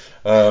Plymouth.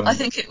 I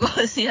think it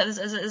was. Yeah,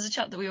 there's a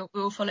chap that we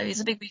all follow.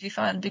 He's a big movie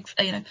fan,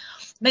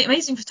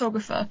 amazing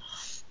photographer.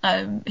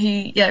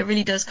 He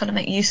really does kind of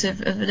make use of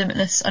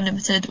Limitless,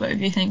 Unlimited, whatever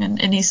you think,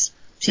 and he's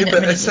seen it.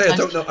 But I say I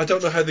don't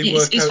know how they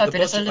work out the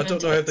fabulous. budget. I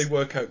don't know how they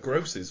work out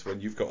grosses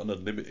when you've got an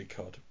unlimited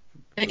card.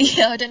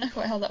 Yeah, I don't know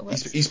quite how that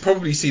works. He's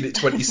probably seen it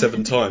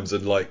 27 times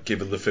and like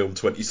given the film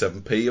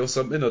 27p or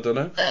something. I don't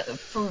know.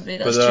 Probably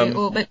that's true.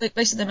 Or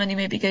most of the money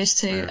maybe goes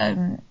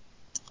to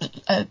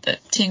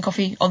tea and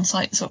coffee on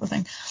site sort of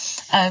thing.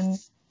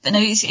 But no,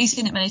 he's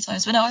seen it many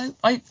times. But no,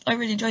 I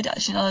really enjoyed it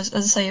actually. And as I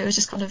say, it was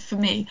just kind of, for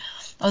me,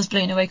 I was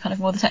blown away kind of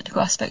more the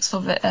technical aspects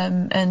of it,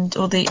 and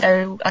all the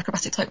aerial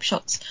acrobatic type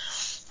shots.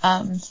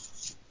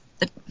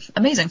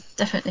 Amazing,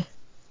 definitely.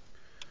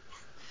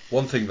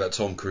 One thing that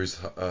Tom Cruise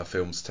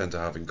films tend to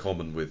have in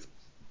common with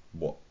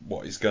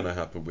what is going to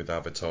happen with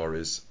Avatar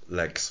is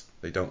legs.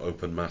 They don't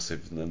open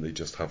massive and then they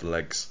just have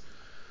legs.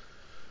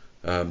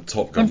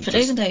 Top Gun for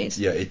days and days.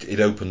 Yeah, it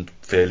opened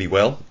fairly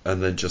well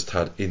and then just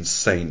had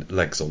insane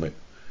legs on it.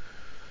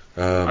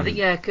 I think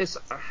because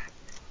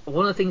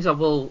one of the things I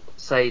will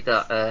say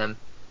that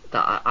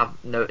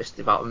I've noticed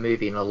about a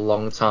movie in a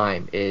long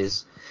time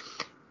is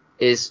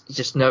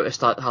just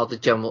noticed like how the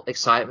general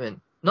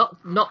excitement, not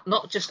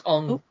just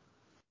on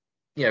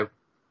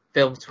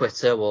film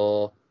Twitter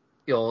or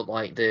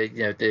like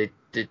the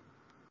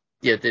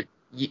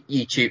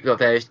YouTube, the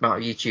various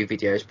amount of YouTube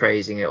videos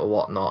praising it or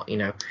whatnot.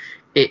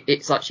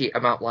 It's actually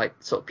about like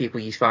sort of people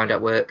you find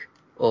at work,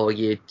 or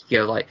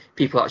like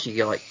people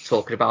actually like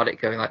talking about it,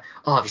 going like,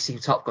 oh, have you seen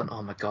Top Gun?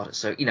 Oh my god, it's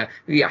so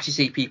you actually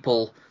see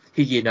people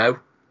who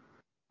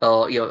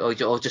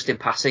or just in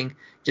passing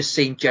just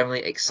seem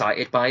generally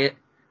excited by it,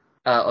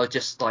 or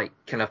just like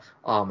kind of,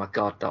 oh my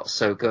god, that's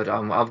so good,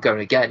 I'm going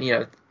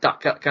again,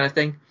 that kind of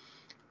thing.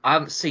 I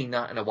haven't seen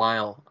that in a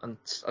while, and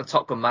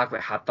Top Gun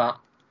Maverick had that.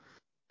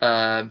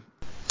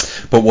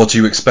 But what do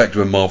you expect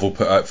when Marvel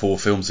put out 4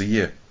 films a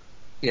year?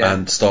 Yeah.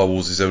 And Star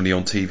Wars is only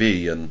on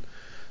TV, and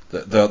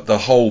the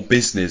whole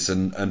business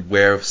and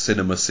where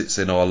cinema sits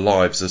in our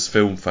lives as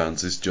film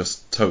fans is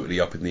just totally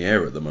up in the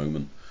air at the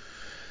moment.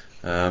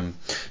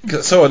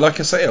 So, like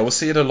I say, I was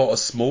seeing a lot of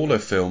smaller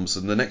films,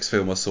 and the next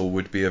film I saw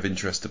would be of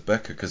interest to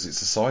Becca because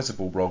it's a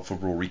sizable role for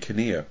Rory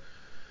Kinnear.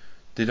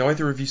 Did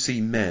either of you see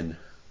Men?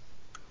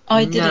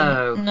 I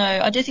didn't. No,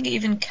 I don't think it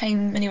even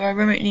came anywhere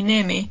remotely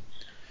near me.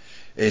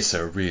 It's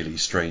a really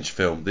strange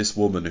film. This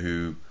woman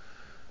who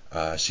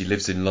she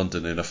lives in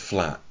London in a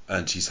flat,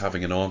 and she's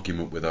having an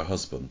argument with her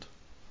husband,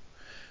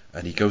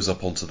 and he goes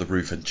up onto the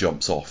roof and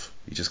jumps off.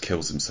 He just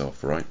kills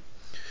himself, right?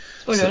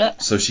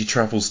 So she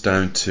travels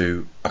down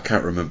to, I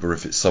can't remember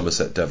if it's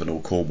Somerset, Devon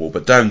or Cornwall,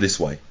 but down this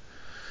way,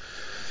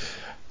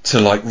 to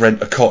like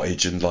rent a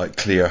cottage and like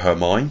clear her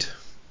mind.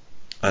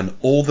 And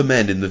all the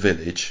men in the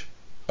village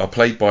are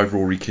played by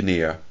Rory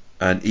Kinnear,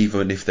 and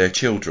even if they're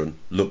children,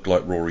 look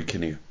like Rory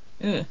Kinnear.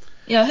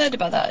 Yeah, I heard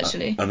about that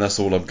actually. And that's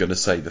all I'm going to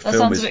say. The that film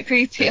sounds a bit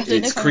creepy.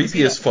 It's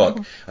creepy as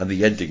fuck, and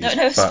the ending is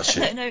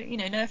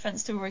batshit. No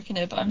offense to Rory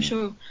Kinnear, but I'm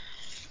sure.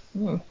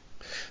 Ooh.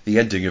 The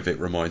ending of it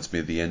reminds me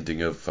of the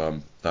ending of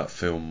that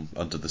film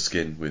Under the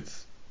Skin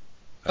with.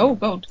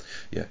 God.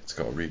 Yeah, it's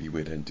got a really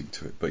weird ending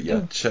to it, but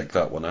yeah, check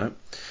that one out.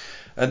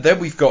 And then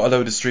we've got a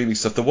load of streaming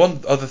stuff. The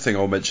one other thing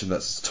I'll mention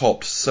that's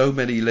topped so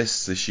many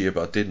lists this year,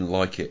 but I didn't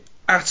like it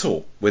at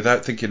all,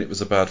 without thinking it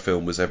was a bad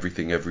film, was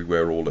Everything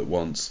Everywhere All at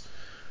Once.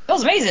 That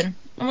was amazing.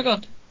 Oh my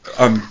god.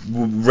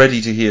 I'm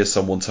ready to hear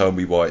someone tell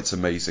me why it's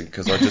amazing,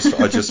 because I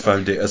just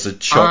found it as a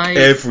chuck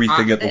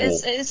everything at the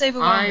wall. It is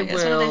overwhelming.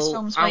 It's one of those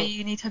films where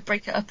you need to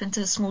break it up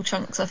into small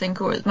chunks, I think,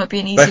 or it might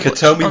be an easy Becca, watch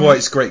tell me why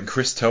it's great, and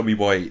Chris, tell me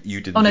why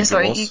you didn't think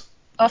sorry, it was.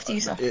 After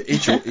you, sir.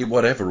 In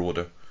whatever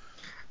order.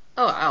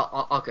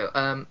 Oh, I'll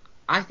go.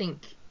 I think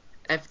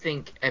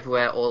Everything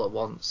Everywhere All at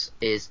Once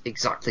is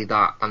exactly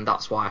that, and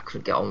that's why I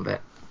couldn't get on with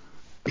it.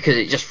 Because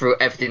it just threw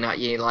everything at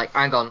you, like,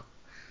 hang on,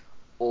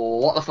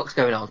 what the fuck's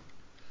going on?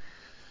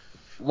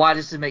 Why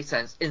does it make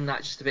sense? Isn't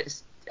that just a bit...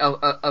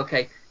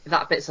 okay,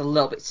 that bit's a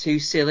little bit too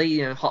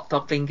silly, hot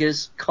dog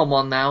fingers, come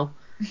on now.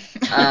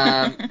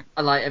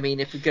 I mean,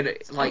 if we're gonna...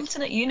 like,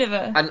 alternate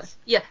universe. And,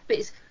 yeah,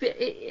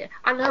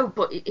 I know,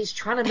 but it's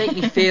trying to make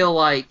me feel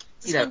like,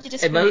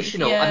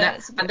 emotional. Yeah,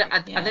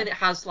 and then it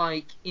has,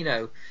 like,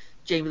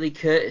 Jamie Lee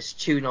Curtis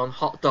chewing on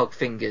hot dog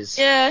fingers.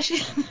 Yeah,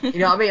 you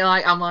know what I mean?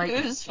 I'm like,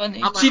 it was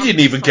funny. She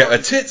didn't even get her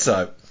tits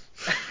out.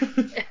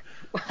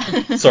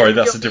 Sorry,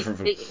 that's a different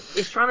film.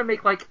 It's trying to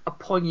make like a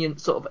poignant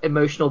sort of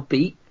emotional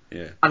beat.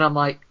 Yeah. And I'm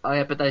like, oh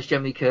yeah, but there's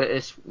Jamie Lee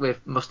Curtis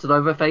with mustard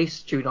over her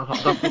face chewing on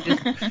hot dog fingers.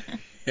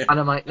 Yeah. And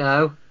I'm like,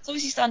 no. It's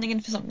obviously standing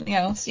in for something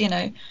else,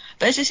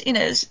 But it's just,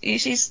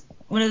 she's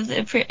one of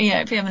the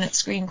preeminent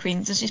screen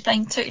queens, and she's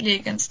playing totally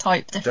against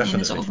type, definitely. In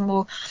a sort of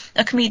more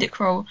a comedic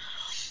role.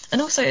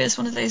 And also, it's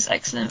one of those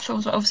excellent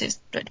films. But obviously, it's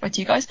directed by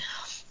two guys.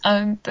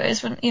 But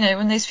it's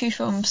when those few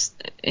films,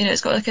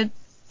 it's got like a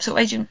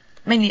sort of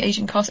mainly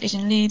Asian cast,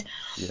 Asian lead,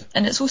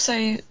 and it's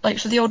also like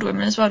for the older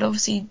women as well.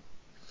 Obviously,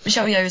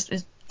 Michelle Yeoh is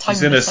timeless.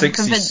 She's in her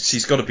 60s.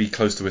 She's got to be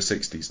close to her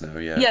 60s now.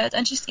 Yeah. Yeah,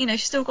 and she's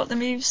she's still got the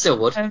moves. Still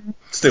would.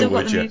 Still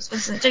would. Yeah.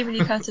 Moves. Jamie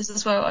Lee Curtis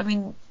as well. I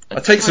mean, I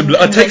take some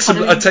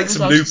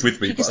lube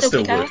with me, but I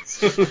still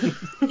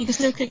would. You can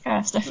still kick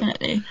ass,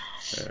 definitely.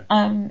 Yeah.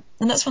 And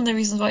that's one of the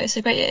reasons why it's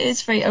so great. It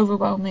is very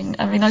overwhelming.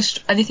 I mean,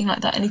 anything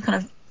like that, any kind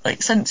of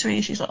like sensory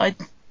issues that I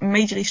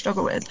majorly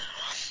struggle with.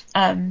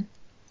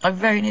 I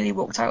very nearly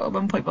walked out at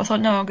one point, but I thought,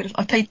 no,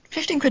 I paid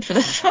 15 quid for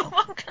this film.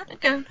 I'm gonna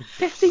go.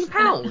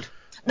 £15?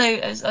 No,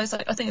 I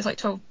think it's like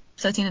 12,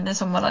 13 in there,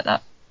 somewhere like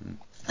that. And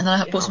then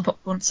I bought some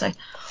popcorn, so.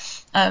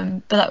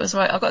 But that was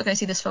right. I've got to go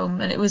see this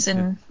film, and it was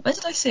in. Where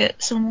did I see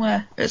it?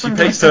 Somewhere. She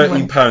paid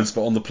 £13,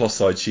 but on the plus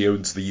side, she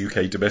owns the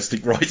UK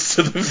domestic rights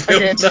to the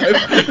film. I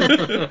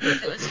did.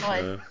 It was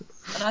fine.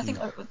 And I think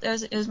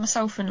it was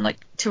myself and like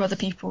two other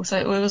people, so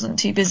it wasn't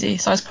too busy.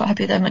 So I was quite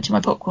happy they mentioned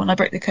my popcorn. I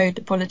broke the code.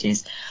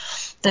 Apologies.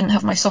 Didn't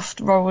have my soft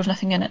roll with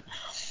nothing in it.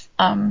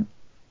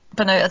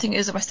 But no, I think it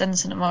was a West End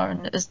cinema,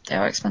 and they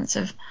are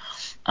expensive.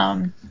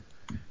 Don't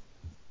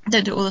do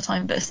it all the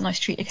time, but it's a nice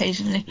treat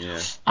occasionally.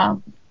 Yeah.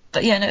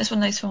 But yeah, no, it's one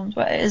of those films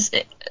where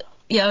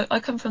I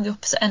come from the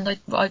opposite end.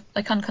 I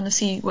can kind of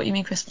see what you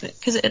mean, Chris,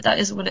 because that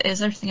is what it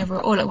is. Everything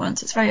everywhere all at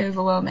once. It's very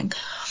overwhelming.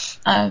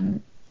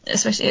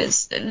 Especially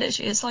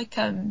it's like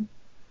oh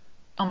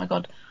my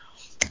god,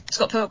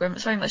 Scott Pilgrim.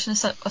 It's very much an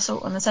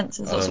assault on the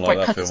senses. I don't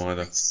like that film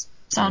either.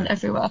 Sound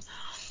everywhere.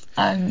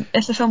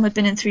 If the film had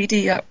been in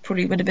 3D, that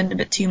probably would have been a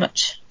bit too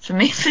much for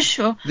me, for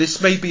sure.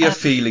 This may be a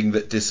feeling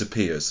that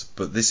disappears,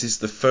 but this is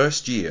the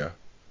first year,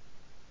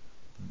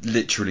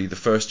 literally the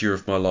first year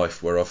of my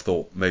life, where I've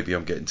thought maybe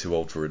I'm getting too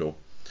old for it all,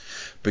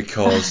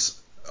 because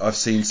I've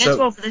seen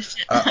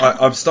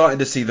I'm starting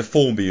to see the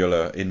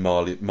formula in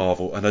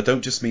Marvel, and I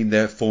don't just mean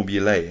they're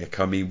formulaic.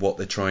 I mean what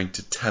they're trying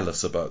to tell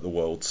us about the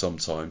world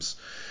sometimes.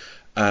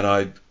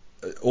 And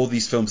all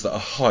these films that are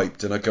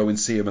hyped, and I go and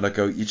see them, and I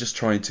go, you're just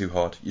trying too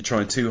hard. You're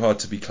trying too hard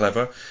to be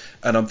clever.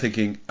 And I'm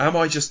thinking, am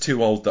I just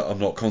too old that I'm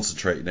not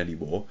concentrating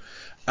anymore?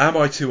 Am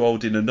I too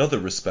old in another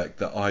respect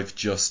that I've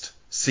just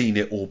seen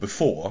it all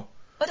before?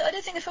 I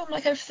don't think a film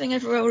like Everything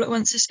Everywhere All at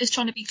Once is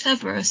trying to be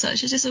clever as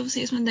such. It's just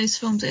obviously it's one of those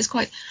films that is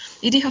quite,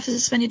 you do have to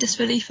suspend your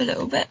disbelief a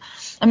little bit.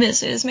 I mean,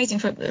 it's amazing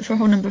for a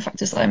whole number of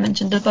factors that I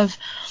mentioned above.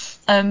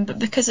 But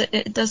because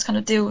it does kind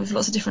of deal with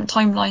lots of different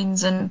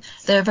timelines, and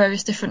there are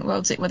various different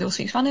worlds where they all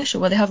speak Spanish, or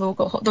where they have all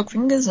got hot dog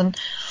fingers, and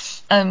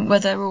where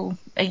they're all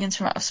aliens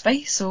from outer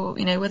space, or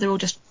where they're all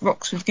just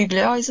rocks with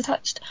googly eyes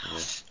attached.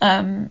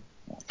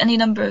 Any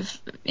number of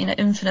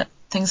infinite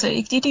things. So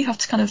you do have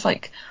to kind of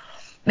like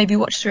maybe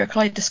watch through a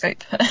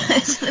kaleidoscope.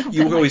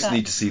 You always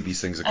need to see these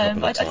things a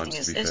couple of times. I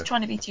think it's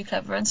trying to be too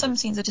clever, and some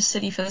scenes are just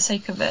silly for the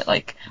sake of it,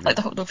 like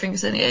the hot dog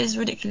fingers. And it is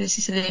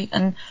ridiculously silly,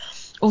 and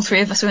all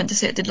three of us who went to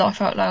see it did laugh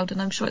out loud, and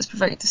I'm sure it's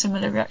provoked a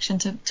similar reaction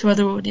to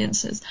other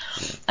audiences.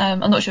 I'm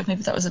not sure if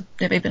maybe that was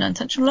maybe an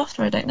unintentional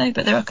laughter, I don't know,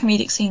 but there are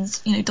comedic scenes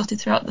dotted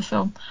throughout the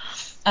film.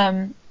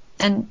 And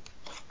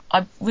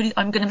I'm going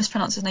to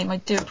mispronounce his name, I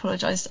do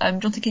apologise.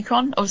 Jonathan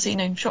Kikron, obviously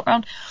known Short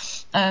Round,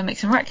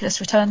 makes a miraculous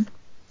return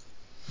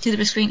to the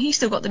big screen. He's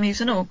still got the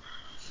moves and all,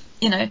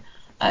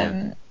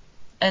 and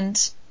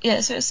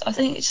yeah, so I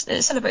think it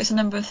celebrates a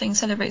number of things.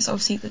 Celebrates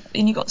obviously,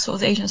 and you got sort of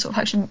the Asian sort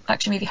of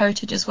action movie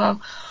heritage as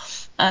well,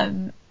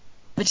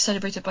 which is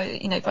celebrated by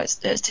by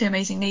its two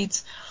amazing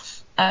leads.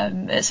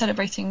 It's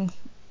celebrating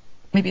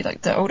maybe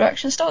like the older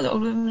action star, the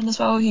older women as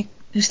well,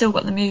 who still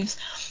got the moves,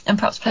 and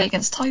perhaps play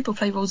against type or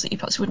play roles that you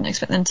perhaps wouldn't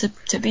expect them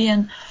to be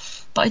in.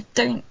 But I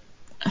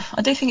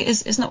don't think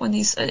it's not one of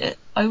these.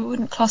 I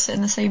wouldn't class it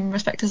in the same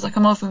respect as like a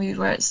Marvel movie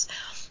where it's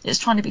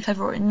trying to be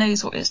clever or it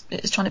knows what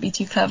it's trying to be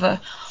too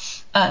clever.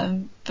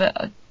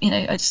 But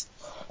I just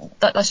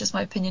that's just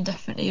my opinion,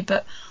 definitely.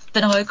 But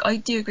no, I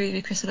do agree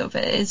with Chris a little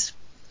bit. It is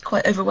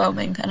quite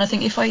overwhelming, and I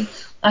think if I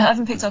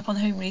haven't picked up on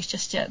home release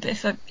just yet,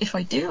 but if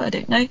I do, I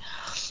don't know. I'll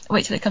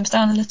wait till it comes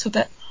down a little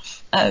bit.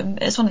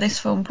 It's one of those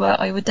films where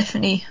I would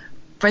definitely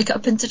break it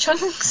up into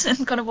chunks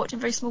and kind of watch in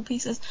very small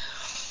pieces,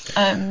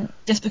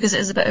 just because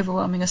it is a bit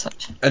overwhelming as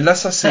such.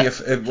 Unless I see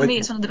for me,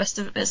 it's one of the best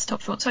of its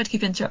top films. Sorry to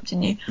keep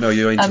interrupting you. No,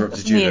 you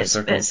interrupted you.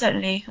 It's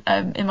certainly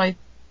in my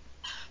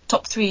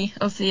top 3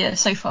 of the year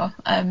so far.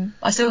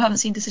 I still haven't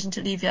seen Decision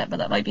to Leave yet, but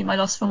that might be my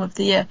last film of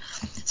the year,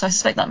 so I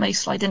suspect that may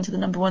slide into the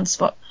number 1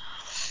 spot.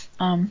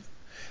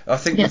 I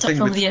think the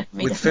thing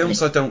with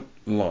films I don't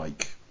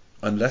like,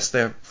 unless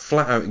they're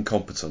flat out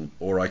incompetent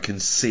or I can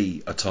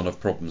see a ton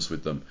of problems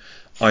with them,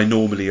 I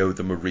normally owe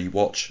them a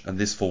rewatch, and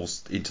this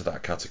falls into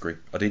that category.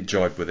 I didn't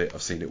jibe with it.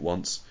 I've seen it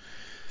once.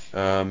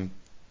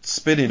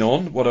 Spinning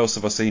on, what else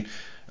have I seen?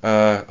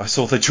 I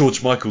saw the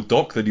George Michael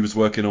doc that he was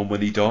working on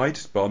when he died,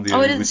 but I'm the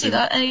only I didn't see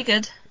that. Any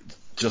good?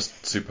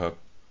 Just superb,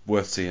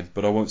 worth seeing.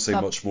 But I won't say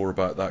much more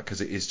about that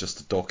because it is just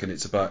a doc, and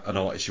it's about an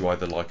artist you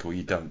either like or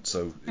you don't.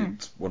 So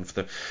it's one for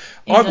them.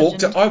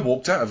 I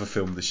walked out of a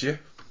film this year.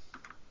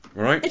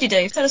 All right. Did you,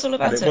 Dave? Tell us all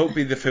about it. And it won't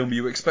be the film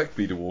you expect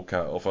me to walk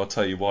out of. I'll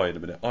tell you why in a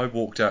minute. I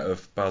walked out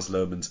of Baz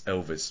Luhrmann's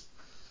Elvis.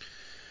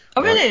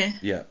 Oh, right? Really?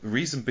 Yeah. The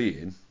reason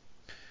being,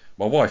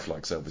 my wife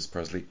likes Elvis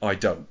Presley. I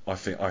don't. I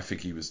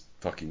think he was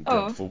fucking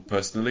dreadful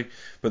personally.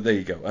 But there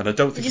you go. And I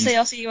don't think. Did you say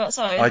I'll see you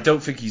outside? I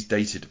don't think he's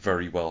dated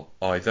very well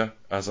either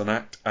as an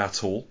act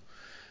at all.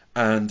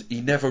 And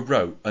he never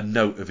wrote a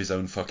note of his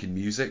own fucking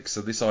music. So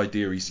this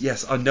idea is,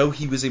 yes, I know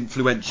he was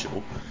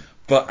influential,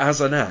 but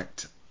as an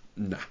act,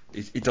 nah,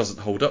 it doesn't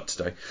hold up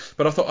today.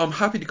 But I thought I'm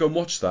happy to go and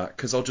watch that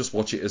because I'll just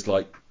watch it as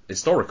like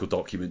historical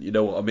document. You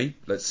know what I mean?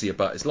 Let's see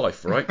about his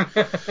life, right?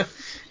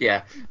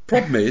 Yeah.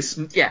 Problem is,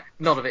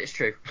 none of it's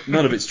true.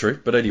 None of it's true.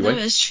 But anyway, none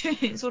of it's true.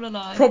 It's all a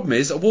lie. Problem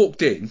is, I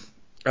walked in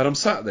and I'm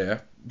sat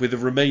there with a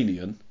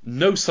Romanian,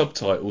 no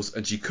subtitles,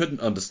 and she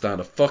couldn't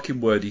understand a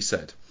fucking word he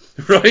said.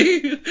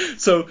 Right?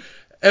 So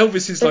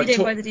Elvis is like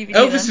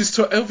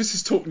Elvis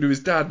is talking to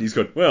his dad, and he's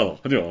going, well,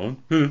 and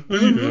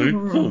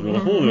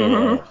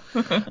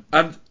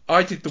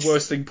I did the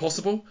worst thing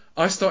possible.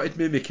 I started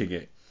mimicking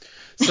it.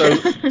 So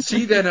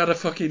she then had a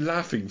fucking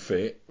laughing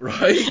fit,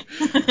 right?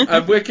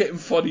 And we're getting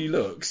funny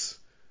looks.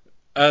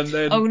 And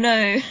then oh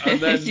no!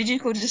 Did you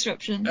call it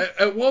disruption?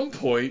 At one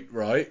point,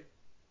 right,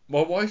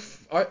 my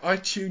wife, I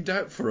tuned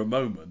out for a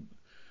moment,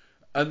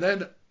 and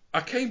then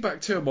I came back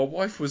to her. My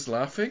wife was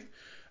laughing.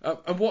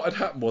 And what had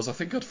happened was, I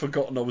think I'd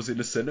forgotten I was in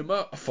a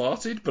cinema. I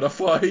farted, but I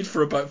farted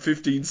for about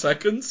 15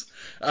 seconds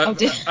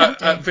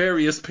at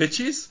various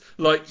pitches.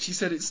 Like, she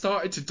said it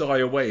started to die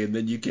away and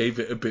then you gave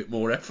it a bit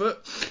more effort.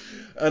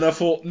 And I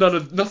thought,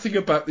 nothing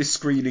about this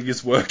screening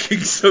is working,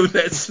 so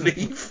let's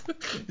leave.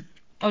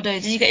 Oh, no,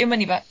 did you get your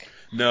money back?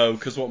 No,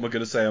 because what am I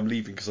going to say? I'm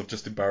leaving because I've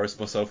just embarrassed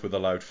myself with a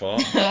loud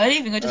fart. I'm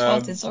leaving, I just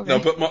farted, sorry. No,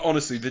 but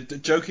honestly, the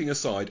joking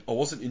aside, I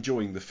wasn't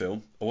enjoying the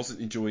film. I wasn't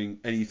enjoying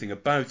anything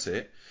about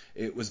it.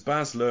 It was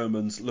Baz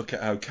Luhrmann's Look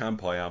at How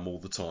Camp I Am all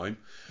the time.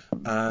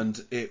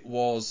 And it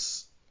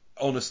was,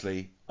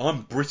 honestly,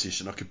 I'm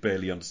British and I could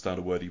barely understand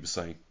a word he was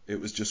saying.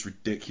 It was just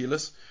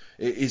ridiculous.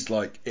 It is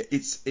like,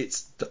 it's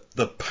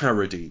the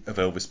parody of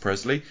Elvis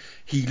Presley.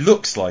 He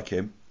looks like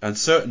him, and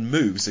certain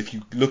moves, if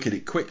you look at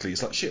it quickly,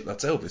 it's like, shit,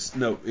 that's Elvis.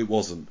 No, it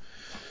wasn't.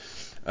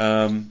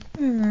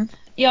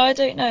 Yeah, I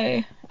don't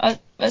know.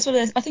 That's what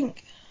it is. I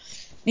think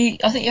you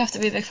have to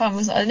be a big fan.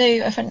 I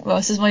know a friend, well,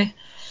 this is my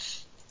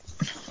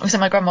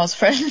grandma's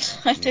friend.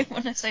 I don't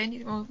want to say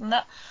any more than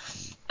that.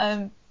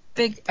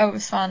 Big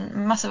Elvis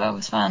fan, massive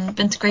Elvis fan,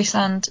 been to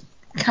Graceland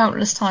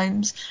countless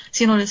times,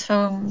 seen all his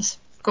films,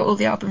 got all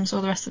the albums,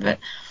 all the rest of it.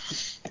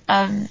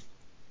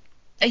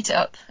 Ate it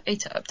up,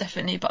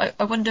 definitely. But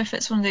I wonder if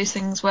it's one of those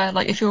things where,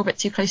 like, if you're a bit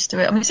too close to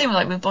it, I mean, same with,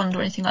 like, with Bond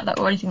or anything like that,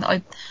 or anything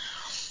that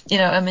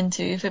I'm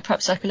into, if it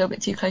perhaps like a little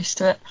bit too close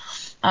to it,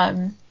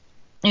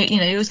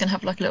 you're always going to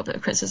have like a little bit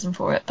of criticism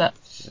for it, but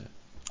yeah.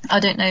 I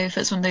don't know if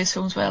it's one of those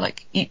films where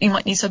like you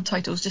might need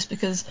subtitles just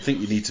because. I think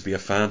you need to be a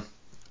fan.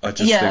 I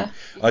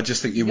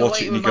just think you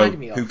watch it and you go,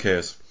 who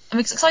cares? I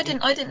mean, because I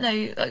didn't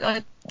know,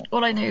 like,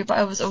 all I knew about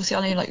Elvis, obviously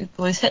I knew like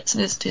all his hits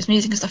and his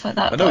music and stuff like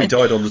that. I know he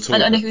died on the tour.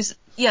 I know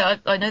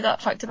I know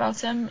that fact about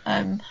him,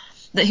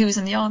 that he was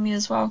in the army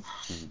as well.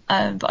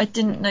 But I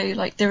didn't know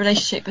like the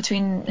relationship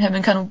between him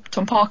and Colonel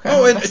Tom Parker.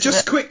 Oh, and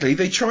just quickly,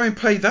 they try and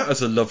play that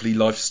as a lovely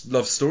love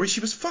story. She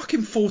was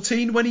fucking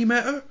 14 when he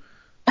met her.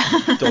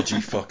 Dodgy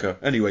fucker.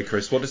 Anyway,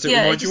 Chris, what does it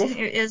remind you of?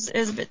 It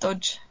is a bit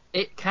dodgy.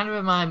 It kind of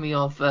reminded me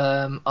of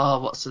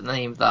what's the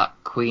name of that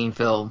Queen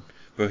film?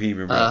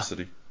 Bohemian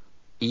Rhapsody.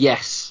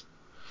 Yes.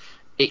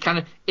 it kind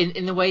of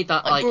in the way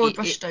that like broad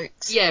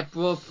brushstrokes. Yeah,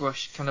 broad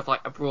brush, kind of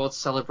like a broad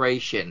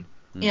celebration,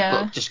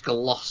 Yeah. but just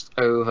glossed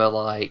over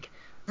like.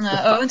 No,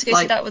 I went to go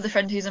see that with a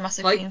friend who's a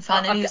massive like, Queen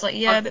fan, and he was like,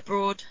 a bit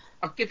broad.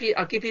 I'll give you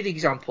an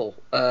example.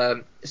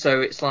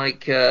 So it's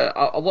like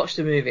I watched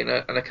the movie and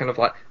I kind of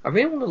like I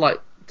really want to like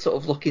sort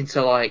of look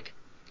into like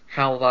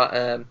how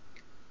that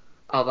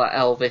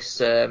Elvis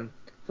sort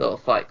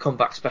of like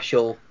comeback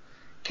special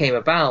came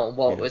about and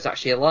what it was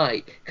actually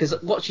like.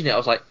 Because watching it, I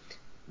was like,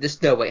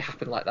 there's no way it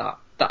happened like that.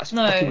 That's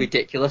fucking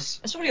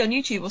ridiculous. It's probably on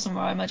YouTube or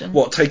somewhere, I imagine.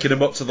 What, taking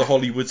him up to the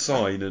Hollywood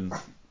sign and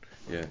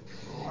yeah.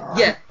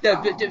 Yeah, no,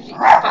 but in fact, you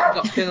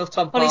got Colonel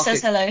Tom Parker. Holly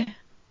says hello.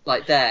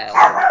 Like there,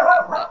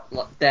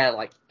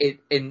 like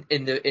in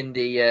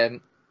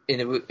the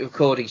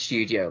recording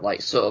studio,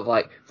 like sort of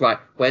like right,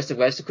 where's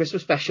the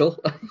Christmas special?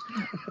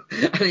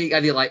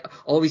 and you're like,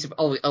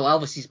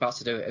 Elvis is about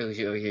to do it.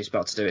 Oh, he's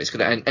about to do it. It's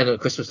gonna end on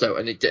Christmas note,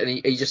 and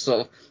he just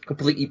sort of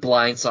completely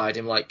blindsided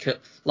him, like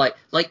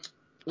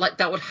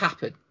that would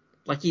happen.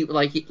 Like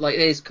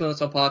there's Colonel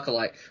Tom Parker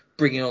like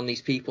bringing on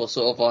these people,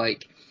 sort of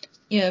like.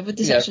 Yeah, would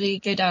this actually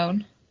go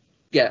down?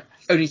 Yeah,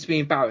 only to be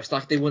embarrassed.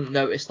 Like they wouldn't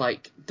notice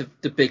like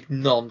the big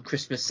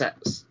non-Christmas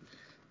sets.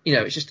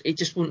 It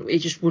just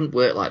wouldn't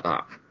work like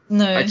that.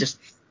 No. I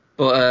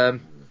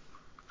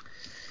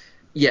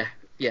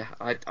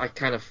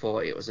kind of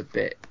thought it was a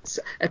bit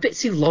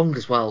too long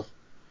as well.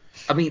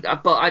 I mean,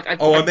 but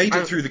I made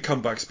it through the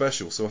comeback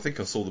special, so I think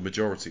I saw the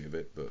majority of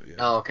it. But yeah.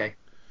 Oh, okay.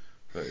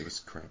 But it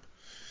was crap.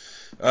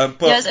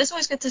 It's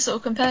always good to sort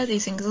of compare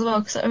these things as well,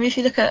 because I mean, if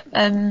you look at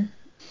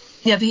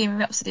Bohemian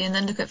Rhapsody, and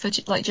then look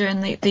at like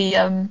during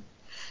the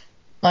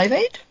Live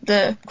Aid,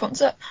 the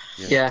concert,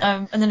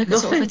 and then look at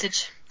sort of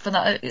footage for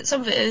that.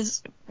 Some of it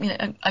is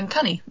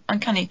uncanny,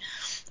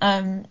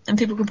 and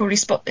people can probably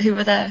spot who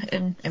were there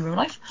in real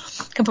life,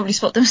 can probably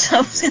spot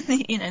themselves in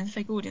the in the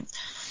fake audience.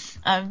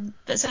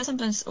 But so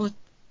sometimes well,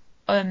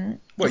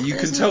 you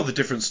can tell the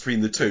difference between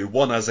the two.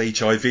 One has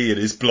HIV in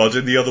his blood,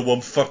 and the other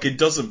one fucking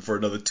doesn't for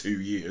another 2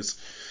 years.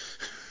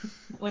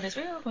 When it's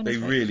real, they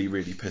really,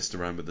 really pissed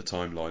around with the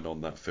timeline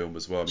on that film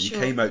as well. I mean, he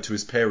came out to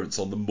his parents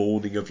on the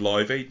morning of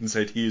Live Aid and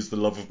said, "He is the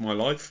love of my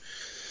life."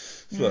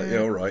 It's like, yeah,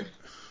 all right.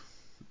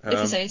 If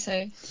you say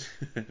so.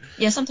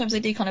 Yeah, sometimes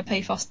they do kind of play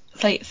it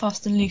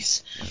fast and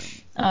loose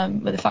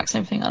with the facts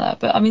and everything like that.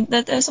 But I mean,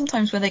 there's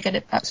sometimes where they get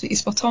it absolutely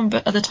spot on,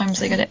 but other times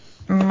they get it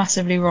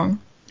massively wrong.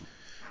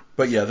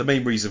 But yeah, the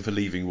main reason for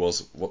leaving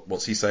was,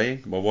 what's he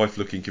saying? My wife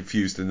looking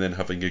confused and then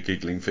having a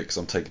giggling fit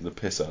I'm taking the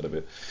piss out of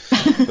it.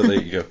 But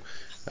there you go.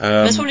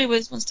 That's probably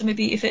wants to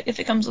maybe if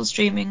it comes on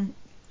streaming,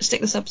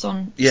 stick the subs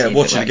on. Yeah,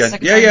 watch it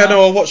again.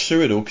 No, I'll watch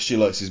through it all because she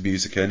likes his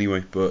music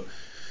anyway. But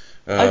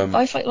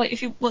I find like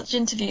if you watch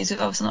interviews with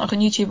Elvis like on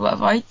YouTube or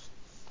whatever, I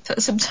put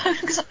the subs on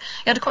because he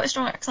had quite a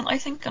strong accent, I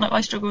think, and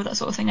I struggle with that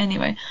sort of thing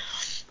anyway.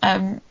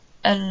 And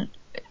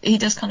he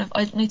does kind of,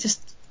 I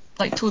noticed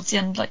like towards the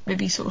end, like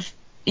maybe sort of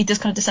he does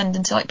kind of descend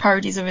into like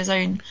parodies of his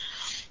own.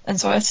 And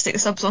so I have to stick the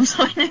subs on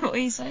so I know what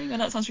he's saying,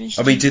 and that sounds really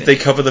stupid. I mean, did they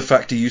cover the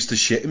fact he used to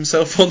shit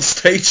himself on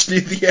stage near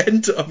the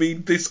end? I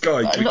mean, this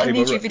guy not in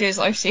YouTube videos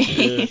I've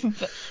seen,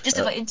 but just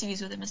in like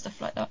interviews with him and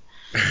stuff like that.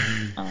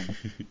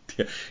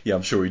 Yeah,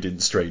 I'm sure he didn't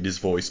strain his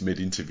voice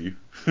mid-interview.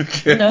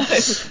 No.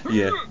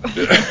 Yeah.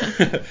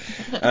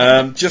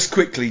 Just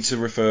quickly to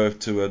refer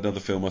to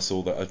another film I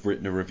saw that I've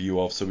written a review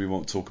of, so we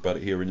won't talk about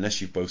it here unless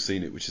you've both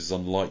seen it, which is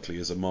unlikely,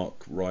 is a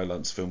Mark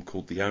Rylance film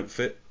called The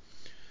Outfit.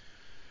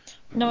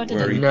 No, I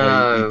didn't.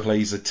 Where he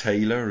plays a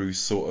tailor who's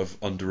sort of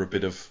under a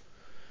bit of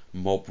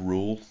mob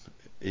rule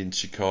in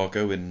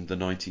Chicago in the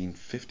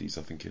 1950s,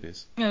 I think it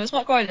is. No, it's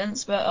Mark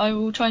Rylance, but I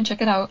will try and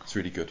check it out. It's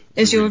really good.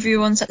 Is your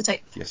review on Set the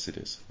Tape? Yes, it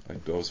is. I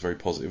was very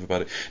positive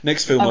about it.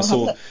 Next film I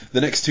saw,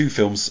 the next two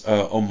films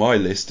on my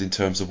list in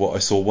terms of what I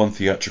saw, one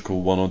theatrical,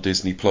 one on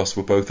Disney Plus,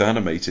 were both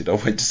animated. I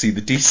went to see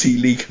the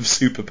DC League of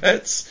Super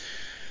Pets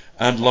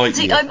and Lightyear.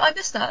 See, I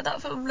missed that.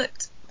 That film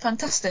looked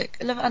fantastic.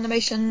 I love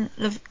animation,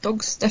 love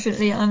dogs,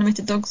 definitely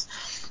animated dogs.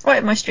 Right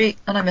up my street,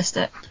 and I missed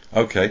it.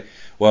 Okay,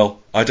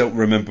 well, I don't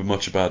remember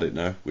much about it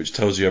now, which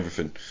tells you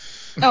everything.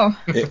 Oh.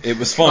 It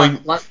was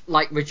fine.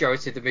 Like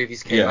majority of the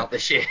movies came out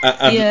this year.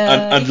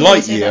 And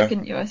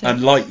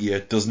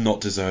Lightyear does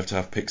not deserve to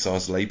have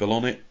Pixar's label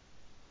on it.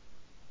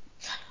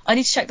 I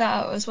need to check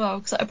that out as well,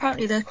 because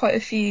apparently there are quite a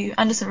few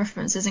Anderson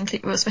references,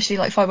 especially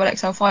like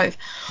 5XL5.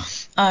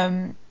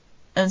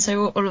 And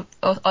so all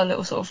of our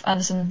little sort of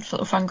Anderson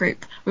sort of fan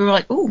group, we were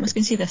like, "Oh, must go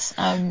and see this."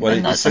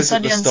 It says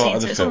at the start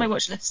of the film, it's on my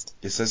watch list.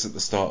 It says at the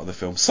start of the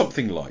film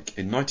something like,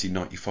 in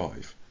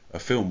 1995, a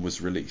film was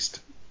released.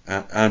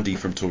 Andy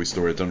from Toy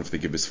Story, I don't know if they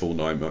give his full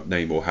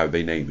name or how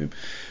they name him.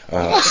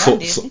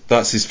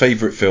 That's his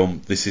favourite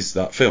film. This is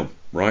that film,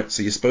 right?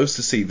 So you're supposed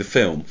to see the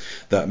film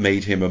that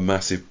made him a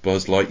massive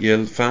Buzz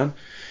Lightyear fan.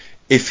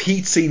 If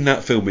he'd seen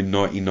that film in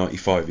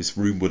 1995, his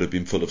room would have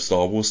been full of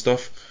Star Wars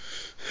stuff.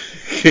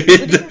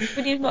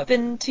 Would he not have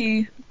been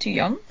too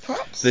young,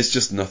 perhaps? There's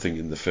just nothing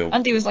in the film.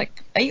 Andy was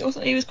like 8 or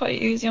something. He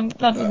was a young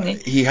lad, wasn't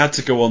he? He had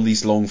to go on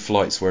these long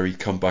flights where he'd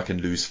come back and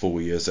lose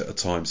 4 years at a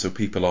time, so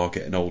people are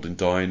getting old and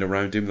dying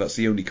around him. That's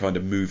the only kind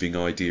of moving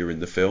idea in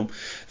the film.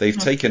 They've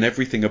taken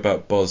everything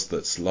about Buzz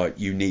that's like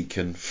unique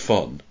and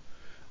fun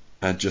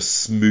and just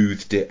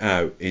smoothed it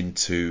out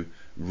into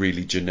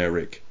really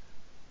generic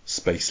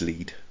space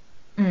lead.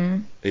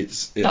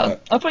 I'll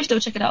probably still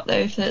check it out though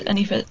if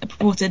any of it are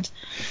purported.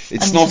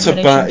 It's not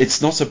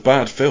a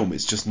bad film.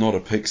 It's just not a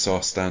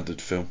Pixar standard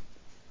film.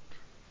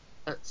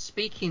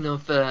 Speaking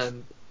of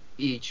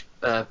huge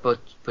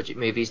budget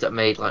movies that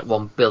made like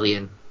 1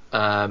 billion,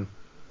 and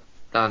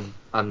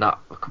that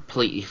were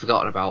completely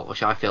forgotten about,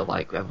 which I feel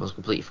like everyone's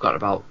completely forgotten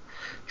about,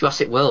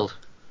 Jurassic World,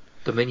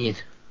 Dominion.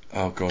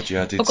 Oh god,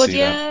 yeah, I did see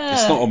that.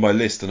 It's not on my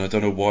list, and I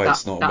don't know why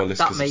it's not on my list.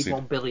 That made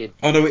 1 billion.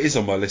 Oh no, it is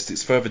on my list.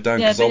 It's further down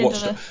because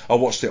I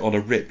watched it on a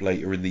rip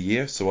later in the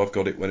year, so I've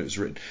got it when it was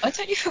written. I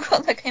totally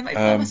forgot that came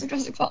out.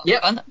 Jurassic Park.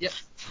 Yep.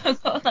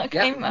 Forgot that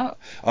came out.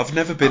 I've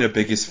never been a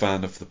biggest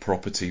fan of the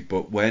property,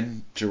 but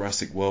when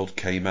Jurassic World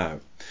came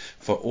out,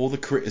 for all the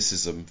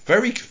criticism,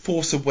 very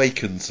Force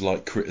Awakens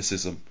like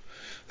criticism,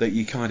 that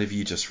you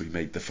just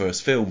remade the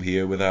first film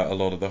here without a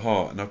lot of the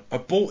heart, and I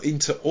bought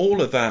into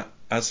all of that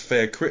as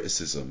fair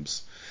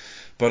criticisms,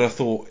 but I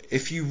thought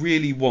if you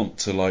really want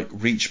to like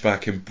reach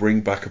back and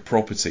bring back a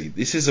property,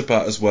 this is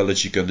about as well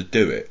as you're going to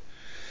do it.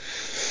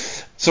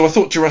 So I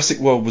thought Jurassic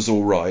World was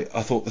alright.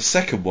 I thought the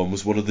second one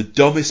was one of the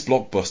dumbest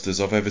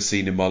blockbusters I've ever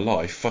seen in my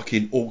life,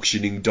 fucking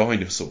auctioning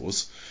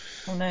dinosaurs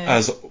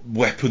as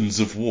weapons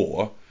of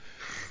war.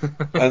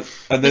 and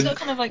then got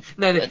kind of like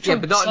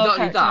but not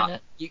only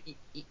that.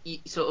 You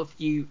sort of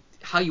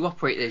how you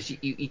operate is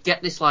you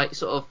get this like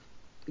sort of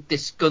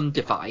this gun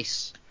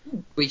device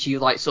which you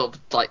like sort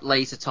of like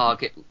laser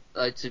target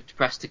to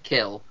press to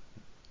kill.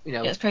 You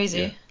know, it's crazy.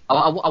 Yeah.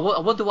 I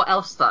wonder what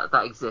else that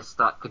exists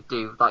that could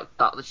do like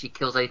that she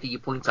kills anything you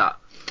point at.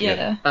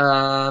 Yeah.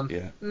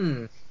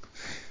 Don't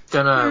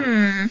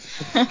know.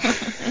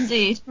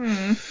 Indeed.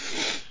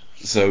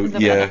 So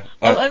yeah,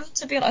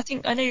 to be honest,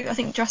 I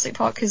think Jurassic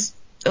Park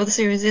or the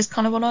series is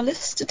kind of on our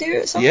list to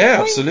do at some point.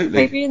 Yeah, absolutely.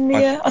 Maybe in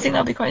the I think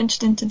that'd be quite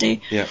interesting to do.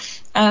 Yeah.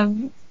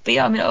 But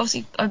yeah, I mean,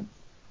 obviously, I'm a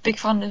big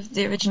fan of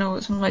the original.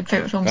 It's one of my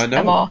favourite films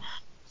ever.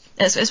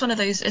 It's one of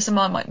those. It's a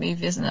Marmite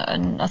movie, isn't it?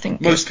 And I think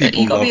most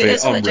people love it.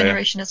 It's that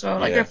generation as well.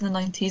 Like, grew up in the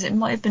 90s. It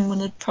might have been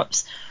one of the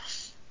perhaps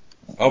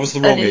I was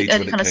the wrong age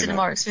when it kind of came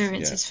cinema out.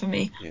 experiences for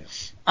me. Yeah.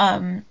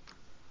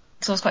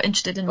 So I was quite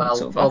interested in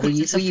sort of. Were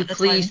you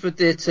pleased with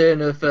the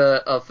return of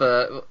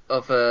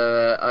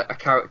a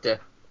character?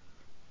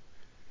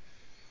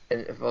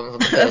 From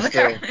the first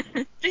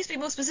film? Please be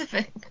more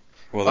specific.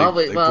 Well,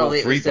 they brought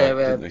 3 back,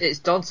 didn't they? It's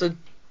Dodson.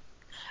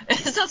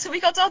 It's Dodson.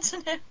 We got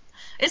Dodson here.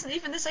 Isn't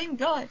even the same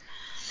guy.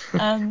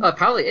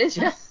 Apparently it is,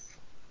 yeah.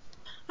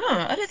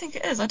 I don't think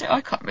it is. I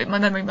can't. My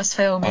memory must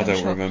fail me. I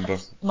don't remember.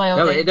 My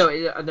old age. No,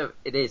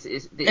 it is.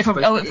 It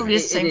probably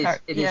is the same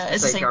character. Yeah,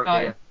 it's the same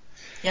guy.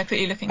 Yeah,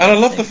 quickly looking. And I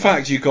love the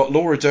fact you got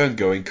Laura Dern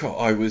going, God,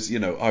 I was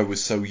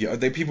so young.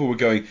 People were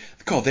going,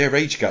 God, their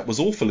age gap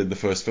was awful in the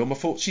first film. I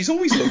thought she's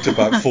always looked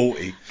about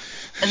 40.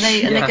 And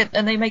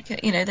they make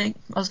it. I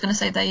was going to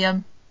say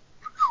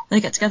they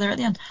get together at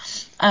the end.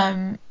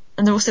 And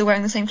they're all still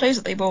wearing the same clothes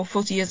that they wore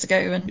 40 years ago.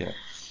 And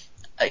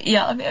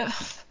I mean,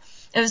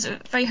 it was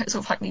a very sort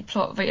of hackneyed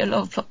plot, a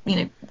lot of plot,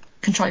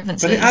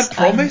 contrivances. But it had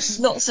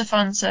promise. Lots of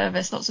fan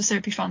service, lots of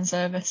soapy fan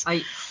service.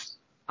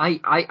 I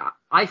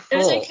thought it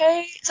was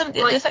okay.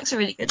 The effects are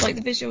really good. Like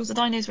the visuals, the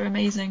dinos were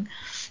amazing.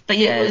 But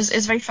yeah,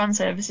 it's very fan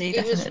servicey.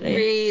 Definitely. It was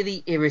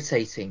really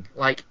irritating.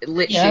 Like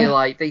literally,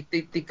 like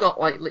they got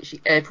like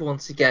literally everyone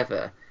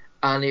together,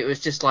 and it was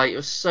just like it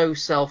was so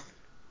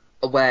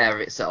self-aware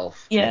of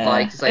itself. Yeah,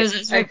 like it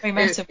was very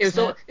massive.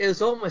 It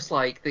was almost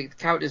like the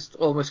characters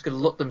almost could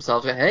look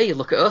themselves and go, "Hey,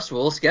 look at us, we're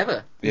all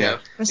together." Yeah,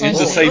 it was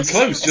the same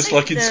clothes, just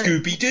like in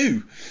Scooby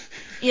Doo.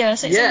 Yeah,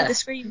 so the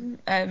Scream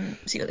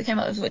sequel that came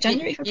out was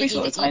January, February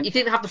sort of time. You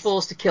didn't have the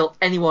balls to kill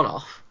anyone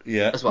off.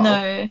 Yeah. As well.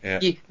 No. Yeah.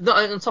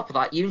 Not on top of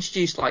that, you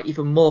introduced like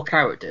even more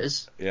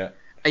characters. Yeah.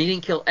 And you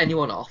didn't kill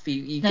anyone off.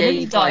 You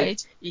gave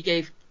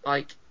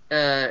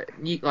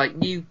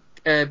new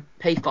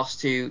pathos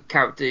to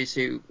characters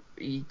who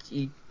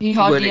you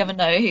hardly ever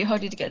know. You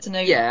hardly get to know.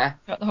 Yeah.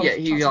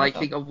 You like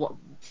think of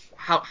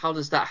how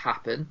does that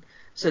happen?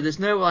 So there's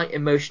no like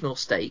emotional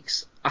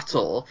stakes at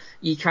all.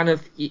 You kind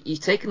of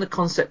you've taken the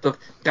concept of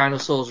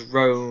dinosaurs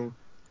roam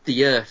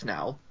the earth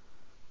now,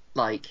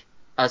 like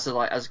as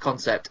a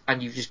concept,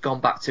 and you've just gone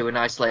back to an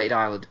isolated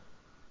island.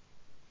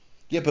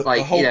 Yeah, but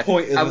the whole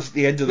point of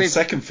the end of the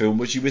second film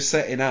was you were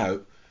setting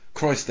out,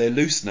 Christ, they're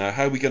loose now.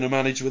 How are we going to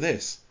manage with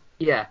this?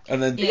 Yeah,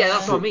 and then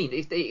that's what I mean.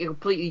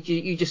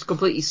 You just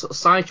completely sort of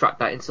sidetrack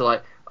that into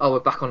like, oh, we're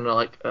back on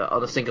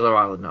on a singular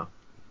island now.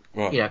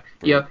 Right.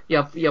 You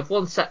have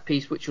one set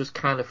piece which was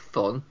kind of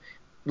fun,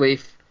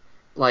 with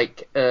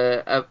like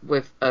a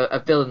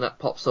villain that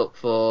pops up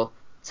for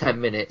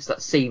 10 minutes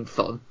that seemed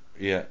fun.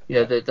 Yeah.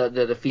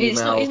 The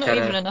female. He's not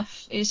evil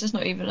enough. He's just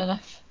not evil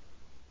enough.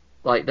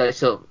 Like that,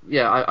 so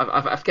yeah,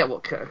 I forget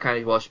what kind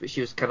it was, but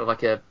she was kind of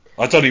like a.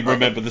 I don't even Like,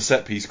 remember the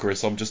set piece,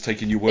 Chris. I'm just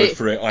taking your word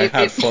for it. I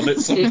had fun at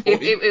some point.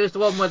 It was the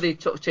one where they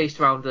chased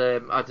around. I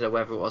don't know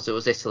whether it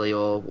was Italy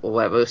or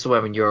wherever, it was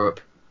somewhere in Europe.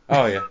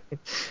 Oh yeah.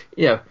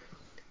 Yeah,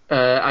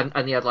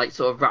 and he had like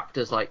sort of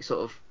raptors like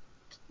sort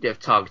of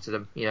targeted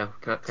them,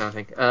 kind of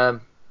thing.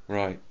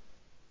 Right.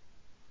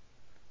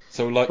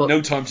 So like But,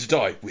 No Time to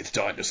Die with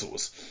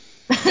dinosaurs.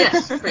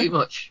 Yes, pretty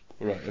much.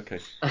 Right. Okay.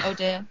 Oh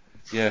dear.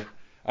 Yeah.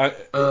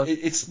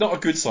 It's not a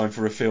good sign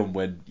for a film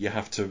when you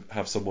have to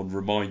have someone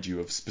remind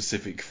you of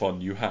specific fun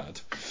you had.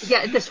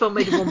 Yeah, this film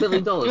made $1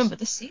 billion. Remember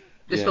the scene?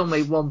 This film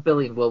made $1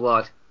 billion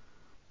worldwide.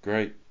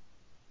 Great.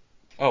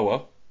 Oh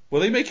well. Will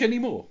they make any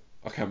more?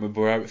 I can't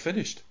remember how it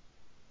finished.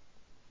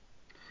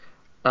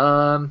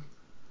 Um,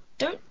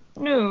 Don't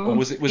know. Or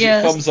was it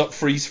thumbs up,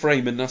 freeze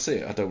frame, and that's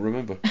it? I don't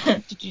remember.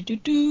 Don't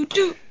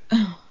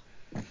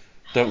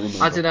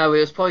remember. I don't know. It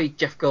was probably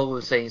Jeff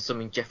Goldblum saying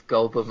something Jeff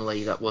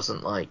Goldblum-ly that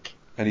wasn't like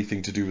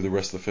anything to do with the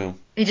rest of the film.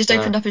 He just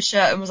opened up his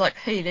shirt and was like,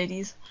 "Hey,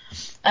 ladies."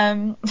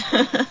 I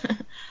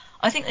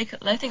think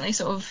they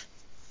sort of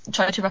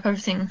tried to wrap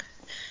everything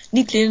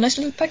neatly in a nice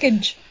little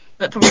package,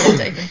 but probably left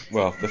it open.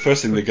 Well, the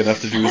first thing they're going to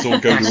have to do is all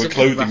go to a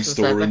clothing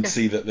store and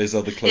see that there's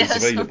other clothes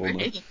available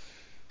now.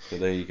 So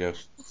there you go.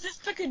 This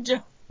package.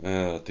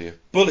 Oh dear.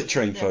 Bullet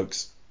Train,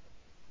 folks.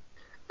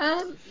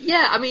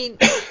 Yeah, I mean,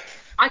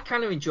 I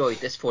kind of enjoyed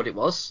this for what it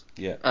was.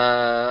 Yeah.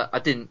 I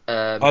didn't.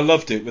 I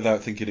loved it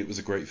without thinking it was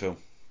a great film.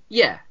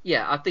 Yeah.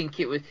 I think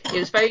it was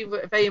very,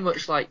 very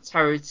much like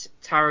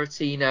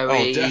Tarantino.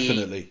 Oh,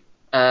 definitely.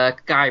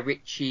 Guy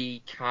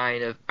Ritchie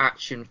kind of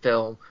action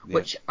film,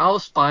 which I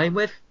was fine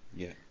with.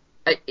 Yeah.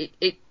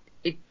 It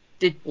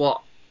did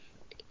what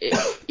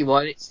you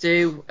wanted it to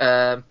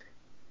do.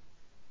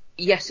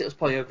 Yes, it was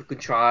probably over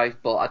contrived,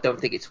 but I don't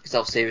think it took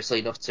itself seriously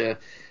enough for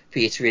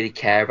you to really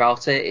care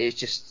about it. It was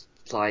just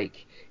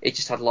like it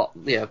just had lots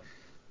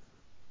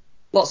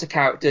of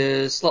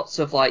characters, lots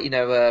of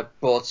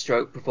broad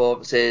stroke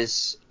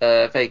performances,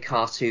 very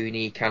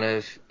cartoony kind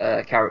of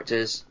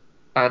characters,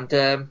 and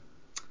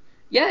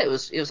it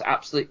was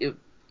absolutely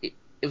it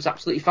was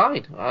absolutely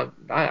fine.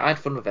 I had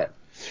fun with it.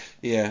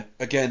 Yeah,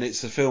 again,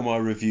 it's a film I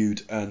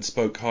reviewed and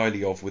spoke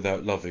highly of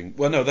without loving.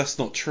 Well, no, that's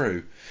not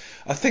true.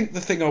 I think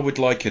the thing I would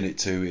liken it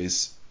to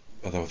is,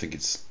 although I think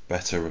it's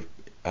better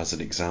as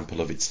an example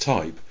of its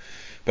type,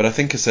 but I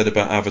think I said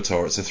about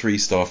Avatar, it's a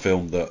 3-star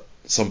film that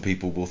some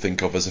people will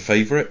think of as a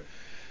favourite.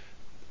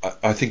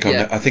 I think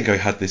I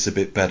had this a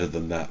bit better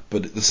than that,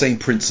 but the same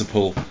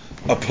principle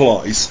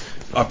applies.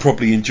 I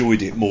probably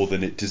enjoyed it more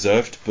than it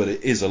deserved, but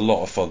it is a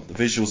lot of fun. The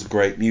visuals are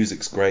great,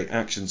 music's great,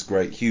 action's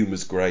great,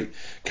 humour's great,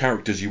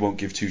 characters you won't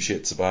give two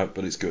shits about,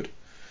 but it's good.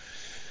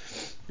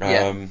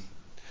 Yeah.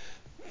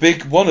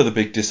 One of the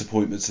big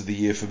disappointments of the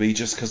year for me,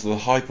 just because of the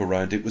hype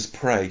around it, was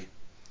Prey.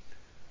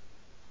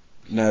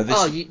 No,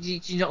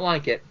 you not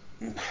like it?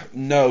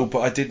 No,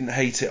 but I didn't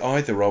hate it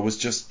either. I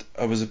was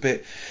a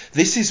bit.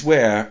 This is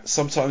where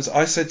sometimes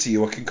I said to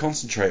you, I can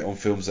concentrate on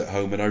films at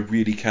home, and I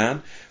really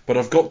can, but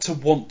I've got to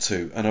want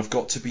to, and I've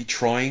got to be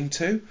trying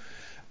to.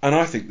 And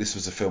I think this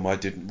was a film I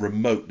didn't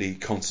remotely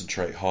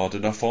concentrate hard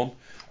enough on.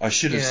 I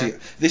should have seen.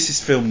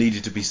 This film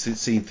needed to be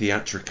seen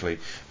theatrically,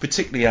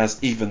 particularly as,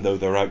 even though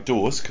they're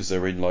outdoors, because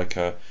they're in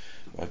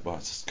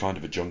it's kind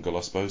of a jungle,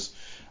 I suppose.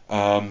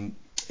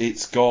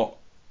 It's got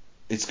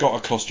a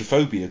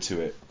claustrophobia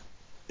to it.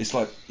 It's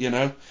like,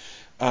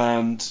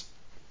 and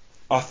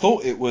I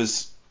thought it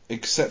was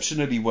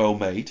exceptionally well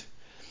made.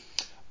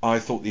 I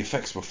thought the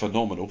effects were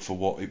phenomenal for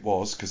what it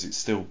was, because it's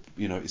still,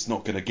 it's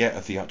not going to get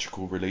a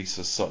theatrical release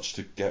as such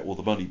to get all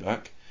the money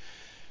back,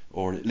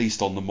 or at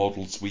least on the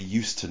models we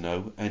used to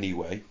know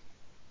anyway.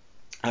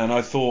 And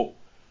I thought,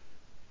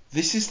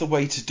 this is the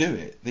way to do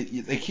it.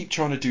 They keep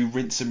trying to do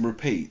rinse and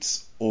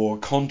repeats or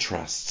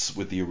contrasts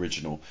with the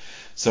original.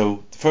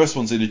 So the first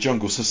one's in a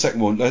jungle, so the second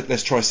one,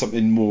 let's try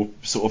something more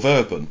sort of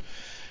urban.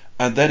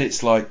 And then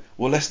it's like,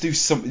 well, let's do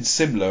something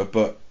similar,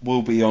 but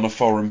we'll be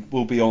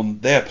on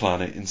their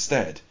planet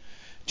instead.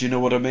 Do you know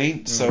what I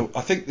mean? So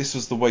I think this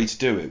was the way to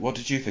do it. What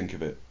did you think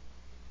of it?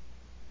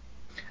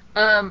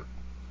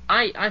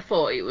 I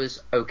thought it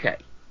was okay.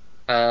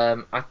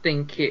 I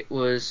think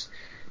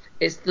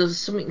there's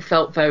something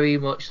felt very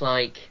much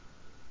like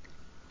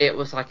it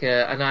was like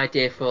an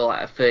idea for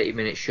like a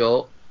 30-minute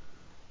short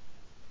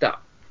that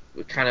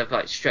kind of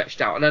like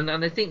stretched out, and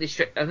I think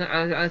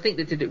I think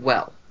they did it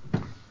well.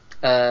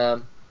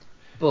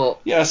 But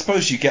yeah, I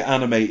suppose you get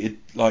animated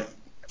it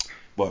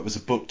was a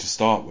book to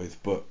start with,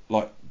 but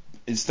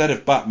instead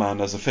of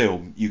Batman as a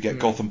film, you get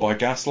Gotham by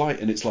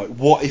Gaslight, and it's like,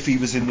 what if he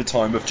was in the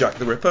time of Jack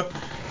the Ripper?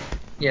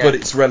 Yeah. But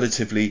it's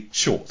relatively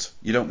short.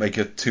 You don't make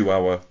a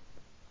 2-hour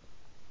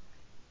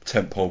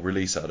tentpole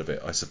release out of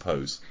it, I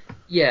suppose.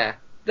 Yeah,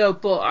 no,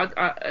 but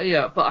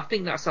I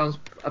think that sounds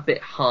a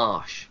bit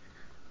harsh,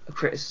 a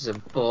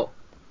criticism. But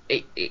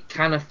it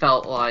kind of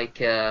felt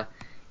like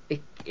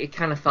it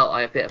kind of felt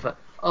like a bit of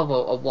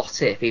a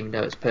what if, even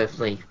though it's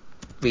perfectly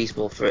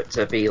reasonable for it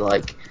to be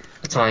like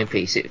a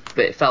timepiece.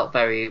 But it felt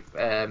very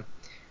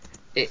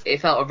it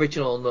felt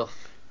original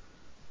enough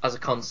as a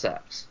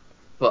concept,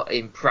 but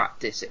in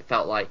practice it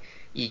felt like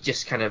you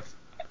just kind of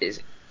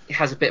it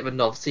has a bit of a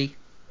novelty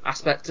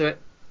aspect to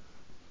it.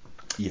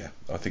 Yeah,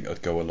 I think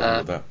I'd go along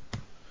with that.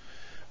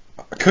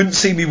 I couldn't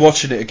see me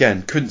watching it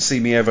again. Couldn't see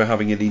me ever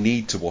having any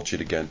need to watch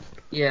it again.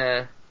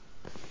 Yeah,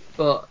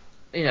 but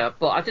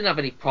I didn't have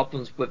any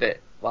problems with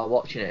it while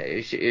watching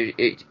it.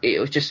 It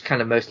was just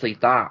kind of mostly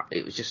that.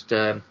 It was just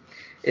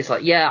it's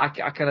like, yeah,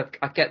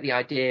 I get the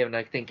idea, and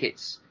I think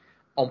it's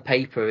on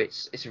paper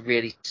it's a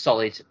really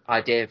solid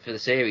idea for the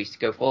series to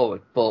go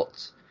forward,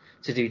 but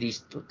to do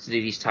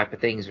these type of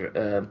things,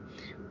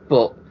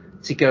 but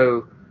to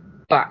go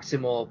back to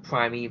more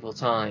primeval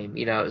time,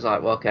 it was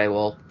like, well, okay,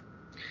 well,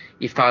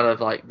 you're kind of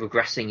like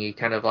regressing, you're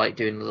kind of like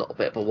doing a little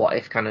bit of a what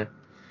if kind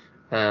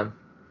of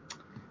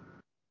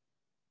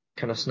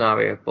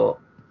scenario, but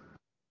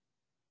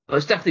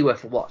it's definitely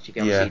worth a watch if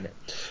you haven't seen it.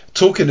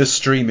 Talking of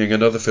streaming,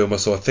 another film I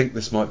saw, I think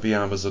this might be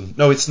Amazon.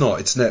 No, it's not.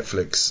 It's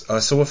Netflix. I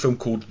saw a film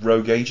called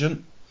Rogue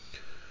Agent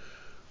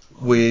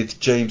with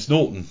James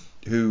Norton,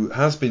 who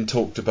has been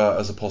talked about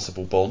as a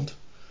possible Bond.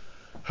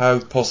 How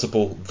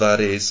possible that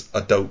is, I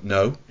don't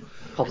know.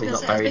 Probably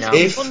not very now.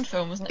 It's a Bond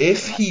film, wasn't it?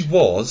 If he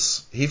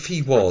was,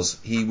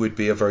 he would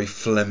be a very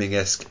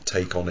Fleming-esque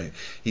take on it.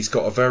 He's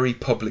got a very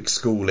public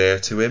school air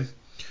to him.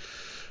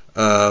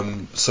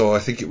 So I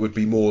think it would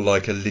be more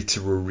like a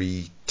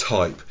literary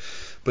type.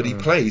 But he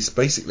plays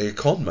basically a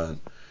con man.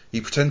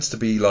 He pretends to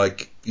be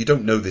like, you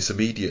don't know this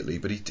immediately,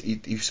 but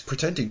he's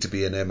pretending to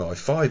be an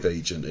MI5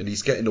 agent, and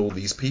he's getting all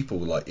these people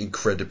like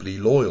incredibly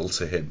loyal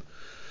to him,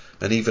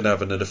 and even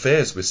having an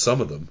affairs with some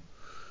of them.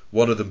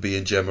 One of them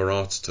being Gemma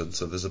Arterton,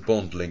 so there's a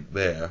Bond link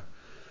there.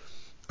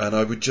 And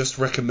I would just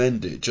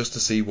recommend it, just to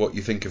see what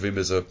you think of him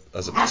as a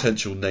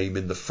potential name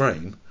in the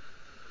frame.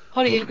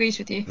 Holly agrees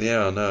with you.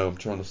 Yeah, I know. I'm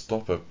trying to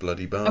stop her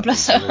bloody bastard. Oh,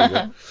 bless her.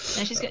 Yeah,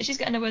 she's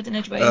getting a word in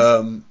edgeways.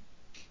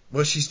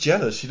 Well, she's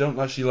jealous. She don't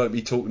actually like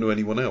me talking to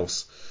anyone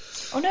else.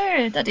 Oh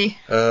no, Daddy.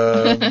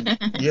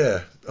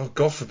 Yeah. Oh,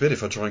 God forbid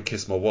if I try and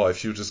kiss my wife,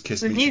 she'll just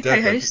kiss with me you to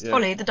death. co-host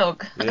Holly the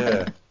dog.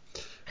 Yeah.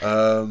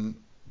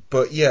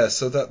 But yeah,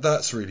 so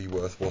that's really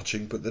worth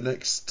watching. But the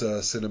next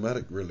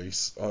cinematic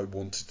release I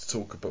wanted to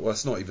talk about, well,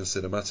 it's not even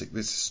cinematic.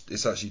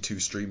 It's actually 2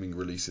 streaming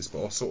releases,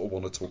 but I sort of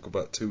want to talk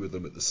about 2 of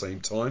them at the same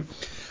time.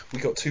 We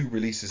got 2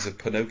 releases of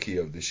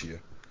Pinocchio this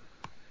year.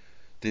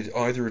 Did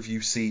either of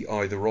you see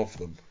either of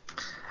them?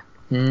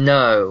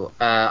 No,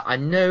 I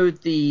know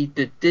the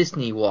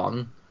Disney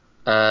one,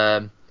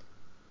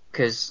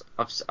 because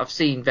I've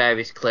seen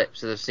various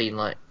clips and I've seen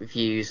like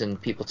reviews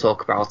and people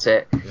talk about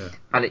it,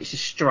 and it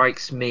just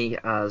strikes me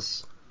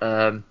as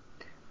I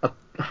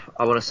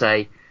want to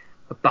say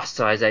a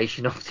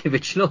bastardization of the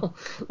original,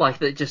 like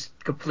that just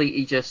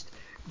completely just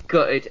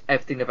gutted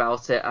everything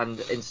about it and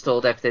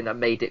installed everything that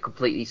made it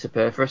completely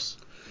superfluous.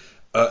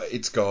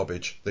 It's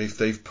garbage.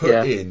 They've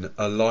put in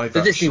a live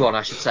action. The Disney one,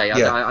 I should say.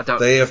 Yeah, I don't.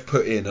 They have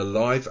put in a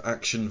live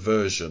action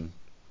version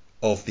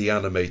of the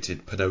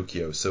animated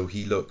Pinocchio, so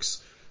he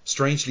looks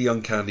strangely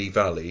uncanny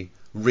valley,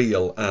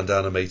 real and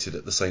animated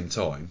at the same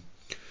time.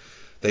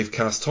 They've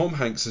cast Tom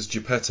Hanks as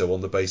Geppetto on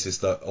the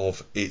basis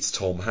of it's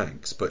Tom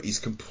Hanks, but he's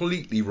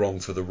completely wrong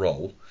for the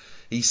role.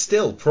 He's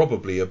still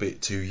probably a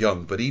bit too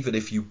young, but even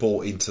if you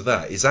bought into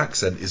that, his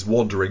accent is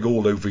wandering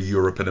all over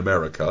Europe and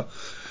America.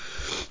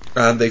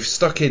 And they've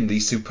stuck in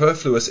these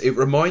superfluous... It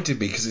reminded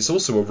me, because it's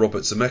also a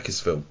Robert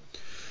Zemeckis film,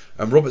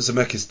 and Robert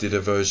Zemeckis did a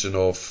version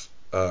of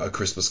A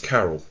Christmas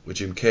Carol with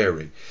Jim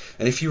Carrey.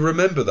 And if you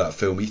remember that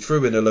film, he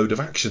threw in a load of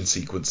action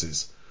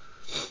sequences.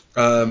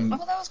 Well,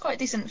 that was quite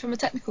decent from a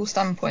technical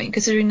standpoint,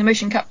 considering the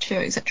motion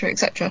capture, etc.,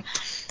 etc.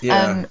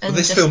 Yeah, and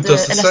this just film the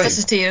does the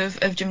elasticity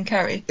same. of Jim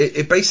Carrey.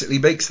 It basically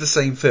makes the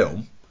same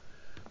film,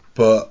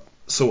 but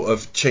sort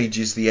of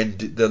changes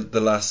the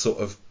last sort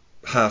of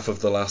half of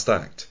the last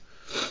act,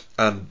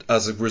 and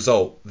as a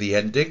result, the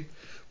ending.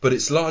 But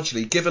it's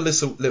largely Give a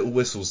Little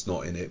Whistle's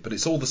not in it, but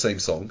it's all the same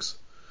songs.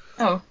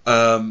 Oh.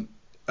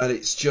 And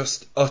it's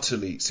just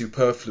utterly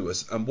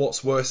superfluous. And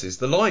what's worse is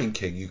The Lion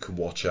King you can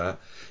watch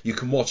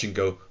and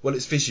go, well,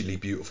 it's visually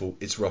beautiful,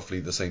 it's roughly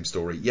the same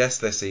story. Yes,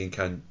 they're singing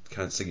Can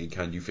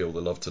You Feel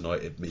the Love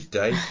Tonight at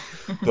midday,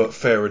 but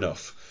fair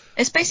enough.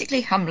 It's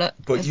basically Hamlet.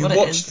 But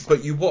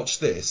you watch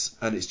this,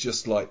 and it's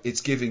just like,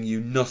 it's giving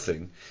you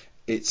nothing.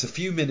 It's a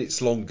few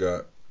minutes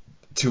longer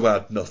to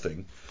add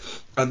nothing,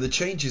 and the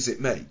changes it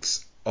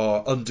makes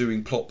are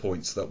undoing plot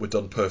points that were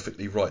done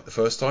perfectly right the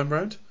first time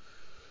round.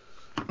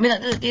 I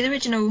mean, the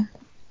original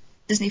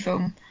Disney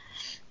film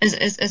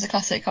is a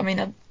classic. I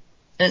mean,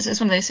 it's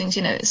one of those things,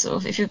 it's sort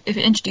of, if you're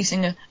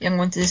introducing a young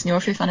one to Disney, or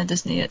if you're a fan of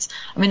Disney, a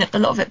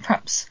lot of it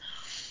perhaps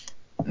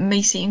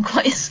may seem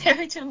quite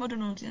scary to a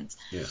modern audience.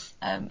 Yeah.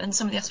 And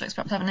some of the aspects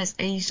perhaps haven't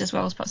aged as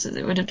well as perhaps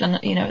it would have done,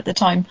 at the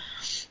time.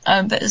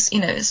 But it's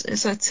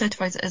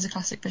certified as a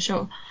classic for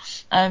sure.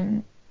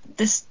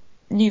 This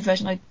new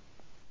version I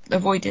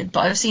avoided,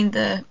 but I've seen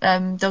the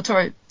Del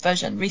Toro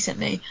version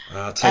recently.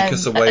 Take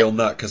us away on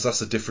that, because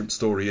that's a different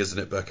story, isn't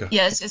it, Becca?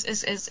 Yeah,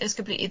 it's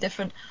completely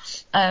different.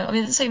 I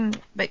mean, the same.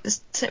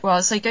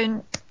 So go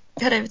and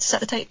head over to Set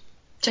the Tape,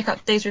 check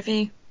out Dave's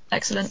review.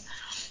 Excellent.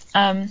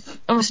 I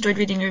almost enjoyed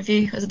reading the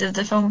review as I did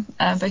the film,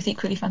 both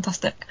equally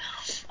fantastic.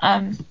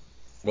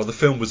 Well, the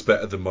film was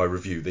better than my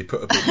review. They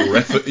put a bit more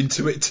effort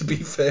into it, to be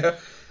fair.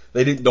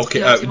 They didn't knock it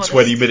Yeah, out in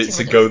 20 minutes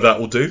and go,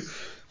 that'll do.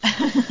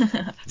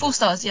 4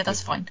 stars, yeah,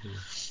 that's fine.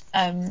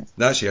 No,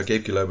 actually, I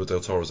gave Guillermo del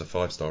Toro's a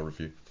 5-star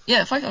review.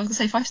 Yeah, I was going to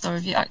say 5-star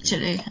review,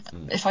 actually,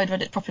 if I'd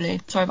read it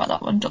properly. Sorry about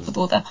that one, dropped the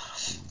ball there.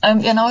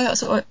 Yeah, no, I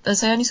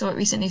only saw it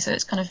recently, so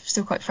it's kind of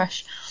still quite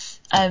fresh.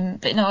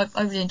 But no,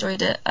 I really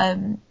enjoyed it.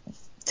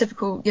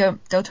 Typical, yeah,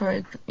 Del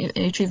Toro,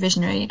 a true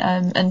visionary,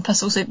 and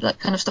plus also like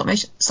kind of stop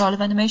motion style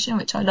of animation,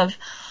 which I love.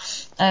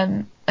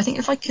 I think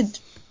if I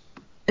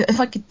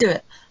could do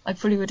it, I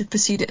probably would have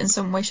pursued it in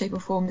some way, shape, or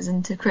form as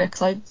into career,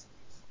 because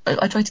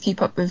I try to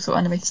keep up with sort of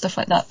animated stuff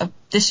like that.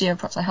 This year,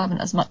 perhaps I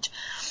haven't as much,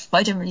 but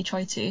I generally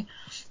try to.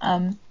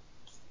 And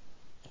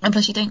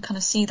plus, you don't kind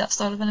of see that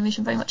style of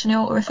animation very much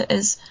anymore, or if it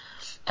is,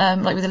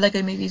 like with the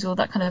Lego movies or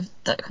that kind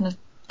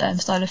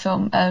of style of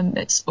film,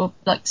 it's or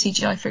like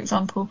CGI, for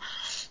example.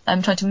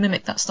 Trying to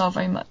mimic that style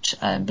very much.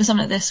 But something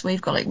like this, where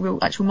you've got like real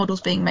actual models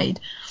being made,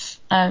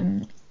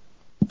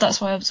 that's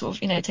why I've sort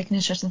of taken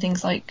interest in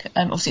things like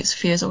obviously it's a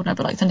few years old now,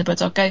 but like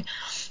Thunderbirds Go,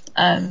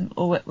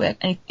 or where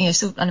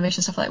still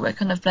animation stuff like that, where it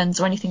kind of blends,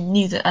 or anything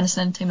new that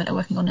Anderson Entertainment are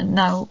working on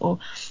now, or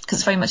because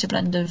it's very much a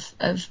blend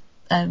of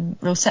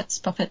real sets,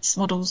 puppets,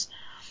 models,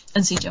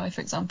 and CGI,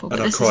 for example. And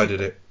but I cried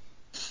at it.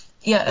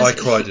 Yeah, I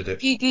cried at it.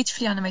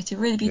 Beautifully animated,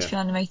 really beautifully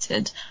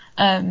animated.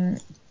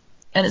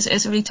 And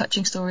it's a really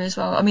touching story as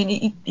well. I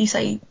mean, you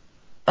say,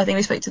 I think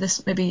we spoke to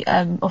this maybe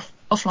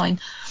offline,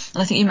 and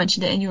I think you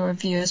mentioned it in your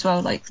review as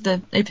well. Like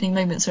the opening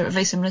moments are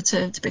very similar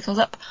to Big Girls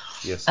Up.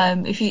 Yes.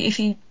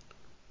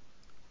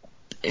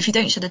 If you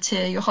don't shed a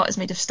tear, your heart is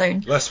made of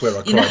stone. That's where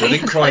I cried. I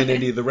didn't cry in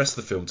any of the rest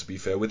of the film, to be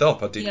fair. With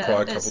Up, I did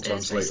cry a couple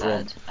times later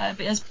on.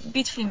 But it's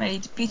beautifully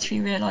made,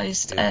 beautifully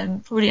realised.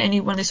 Probably only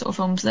one of those sort of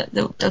films that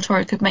Del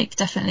Toro could make.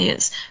 Definitely,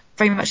 it's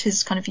very much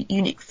his kind of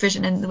unique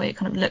vision in the way it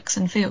kind of looks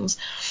and feels.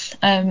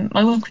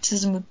 My one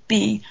criticism would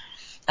be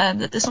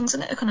that the songs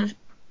in it are kind of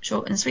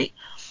short and sweet.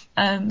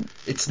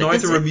 It's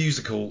neither a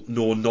musical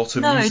nor not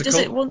a musical. No, does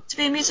it want to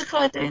be a musical?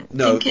 I don't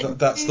think it.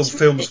 That's the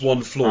film's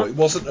one flaw. It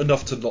wasn't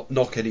enough to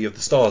knock any of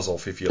the stars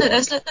off, if you like.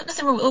 There's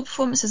nothing wrong. All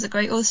performances are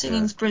great. All the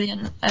singing's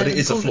brilliant. But it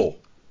is a flaw.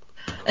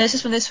 It's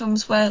just one of those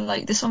films where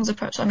like the songs are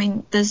perhaps. I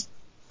mean, there's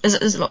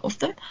a lot of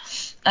them,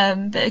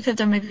 but it could have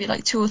done maybe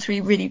like 2 or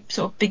 3 really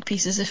sort of big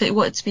pieces if it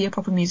wanted to be a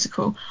proper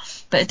musical.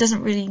 But it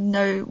doesn't really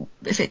know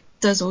if it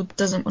does or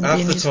doesn't want to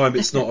be a musical. Half the time,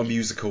 it's not a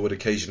musical, and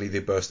occasionally they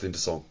burst into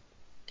song.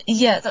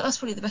 Yeah, that's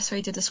probably the best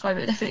way to describe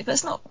it, definitely. But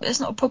it's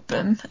not a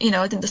problem.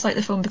 I didn't dislike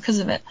the film because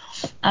of it.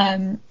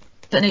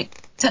 But no,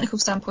 technical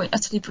standpoint,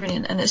 utterly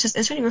brilliant, and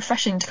it's really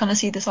refreshing to kind of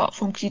see this art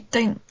form, because you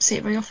don't see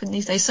it very often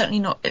these days. Certainly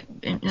not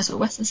in sort of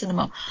Western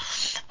cinema.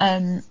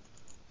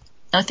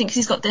 I think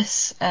he's got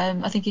this.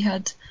 I think he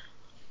had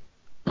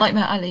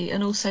Nightmare Alley,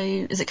 and also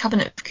is it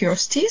Cabinet of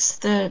Curiosities,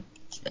 the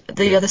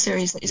other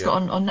series that he's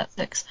got on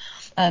Netflix,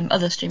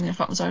 other streaming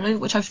platforms,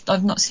 which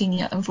I've not seen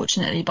yet,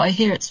 unfortunately, but I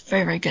hear it's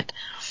very, very good.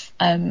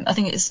 I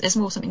think it's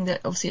more something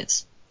that obviously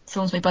it's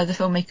films made by the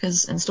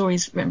filmmakers and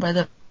stories written by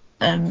the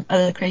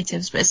other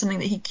creatives, but it's something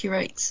that he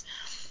curates,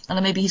 and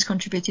then maybe he's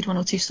contributed 1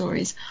 or 2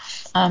 stories.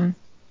 But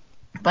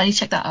I need to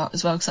check that out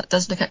as well, because that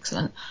does look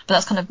excellent. But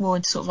that's kind of more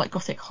into sort of like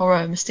gothic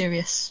horror,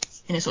 mysterious,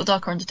 sort of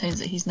darker undertones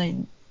that he's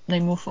known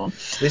more for.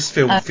 This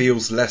film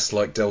feels less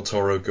like Del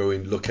Toro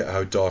going, look at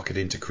how dark and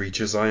into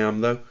creatures I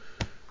am, though.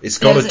 It's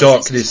got a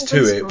darkness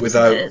to it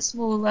without. It's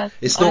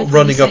not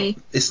running up.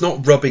 It's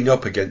not rubbing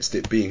up against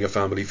it being a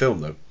family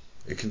film, though.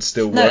 It can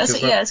still work as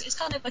well. Yeah, it's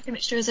kind of like a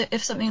mixture. As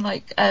if something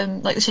like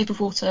The Shape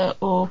of Water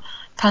or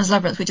Pan's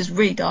Labyrinth, which is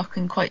really dark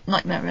and quite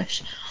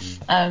nightmarish.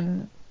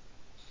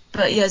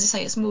 But yeah, as I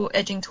say, it's more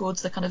edging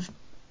towards the kind of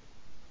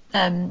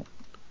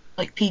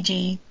like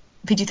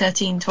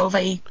PG-13,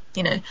 12A.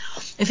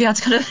 If you had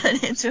to kind of turn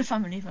it into a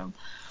family film,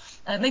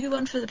 maybe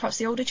one for perhaps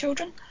the older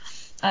children.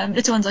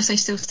 Little ones, I say,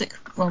 still stick.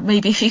 Well,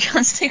 maybe if you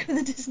can't stick with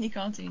the Disney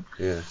cartoon.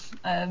 Yeah.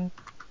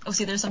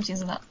 Obviously, there are some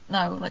scenes in that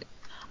now. Like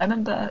I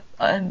remember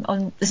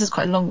on this is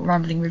quite a long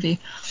rambling review.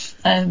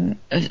 A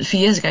few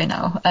years ago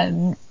now,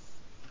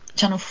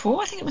 Channel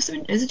 4, I think it must have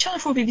been. Is it Channel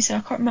 4 or BBC? I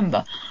can't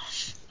remember.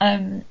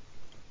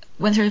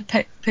 Went through a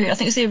period. I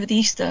think it was over the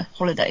Easter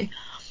holiday.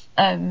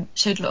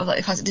 Showed a lot of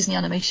like classic Disney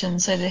animation.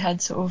 So they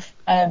had sort of.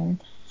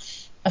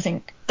 I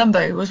think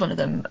Dumbo was one of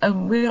them,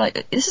 and we were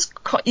like, "This is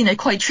quite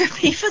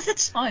trippy for the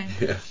time."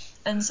 Yeah.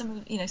 And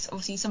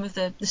obviously some of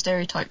the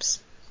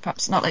stereotypes,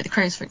 perhaps not like the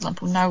crows, for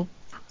example, now,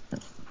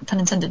 pun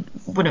intended,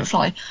 wouldn't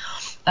fly.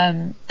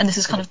 And this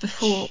is kind of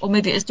before, or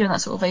maybe it's during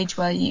that sort of age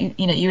where you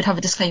would have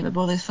a disclaimer of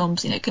all those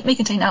films, may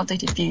contain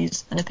outdated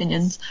views and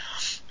opinions.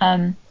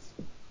 So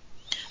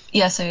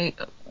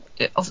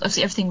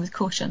obviously everything with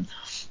caution.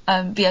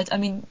 But yeah, I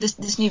mean,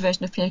 this new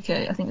version of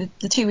Pinocchio, I think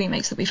the 2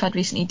 remakes that we've had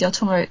recently, Del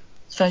Toro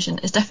version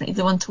is definitely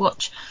the one to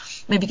watch.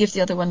 Maybe give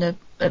the other one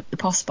a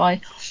pass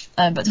by,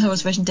 but the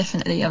Toro's version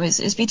definitely. I mean,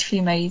 it's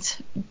beautifully made,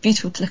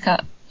 beautiful to look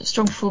at,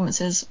 strong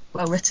performances,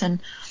 well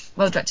written,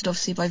 well directed,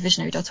 obviously by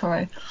visionary Del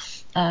Toro.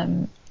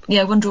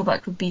 yeah, one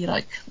drawback would be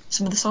like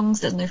some of the songs.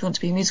 Don't know if you want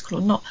to be a musical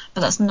or not,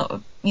 but that's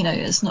not,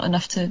 it's not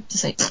enough to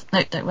say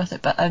no, don't worth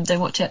it. But don't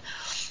watch it.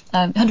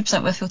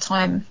 100% worth your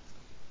time.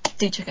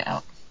 Do check it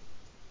out.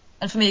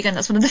 And for me, again,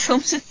 that's one of the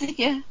films of the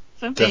year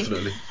for me.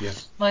 Definitely, yeah.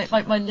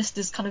 My list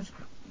is kind of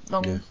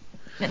long, Yeah.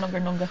 getting longer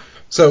and longer.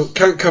 So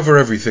can't cover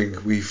everything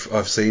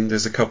I've seen.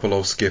 There's a couple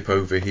I'll skip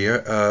over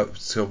here.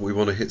 So we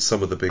want to hit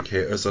some of the big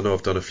hitters. I know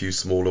I've done a few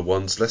smaller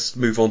ones. Let's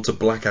move on to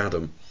Black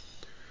Adam.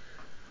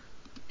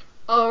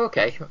 Oh,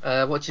 okay.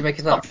 What do you make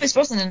of Got that? Pierce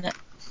Brosnan in it.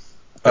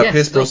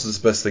 Pierce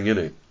Brosnan's the best thing in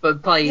it.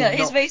 But playing Yeah, he's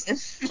not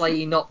amazing.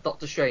 playing not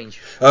Doctor Strange.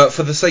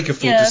 For the sake of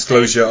full Yeah,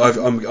 disclosure,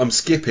 so- I'm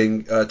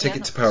skipping Ticket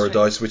not to for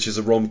Paradise, which is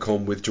a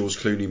rom-com with George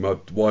Clooney my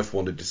wife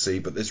wanted to see,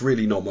 but there's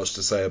really not much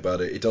to say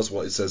about it. It does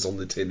what it says on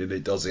the tin, and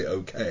it does it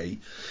okay.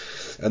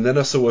 And then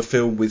I saw a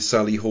film with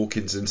Sally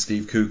Hawkins and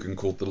Steve Coogan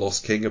called The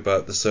Lost King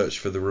about the search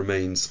for the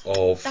remains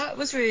of That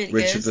was really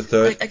Richard good. III.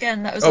 Like,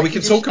 again, that was. Oh, like we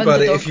can a talk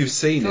about it underdog if you've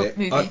seen it.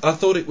 movie. I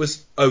thought it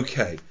was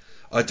okay.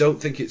 I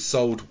don't think it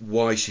sold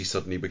why she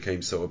suddenly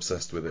became so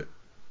obsessed with it.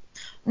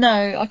 No,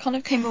 I kind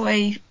of came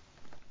away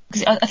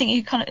because I think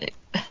you kind of.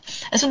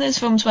 It's one of those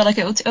films where like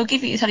it'll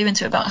give you tell you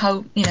into it about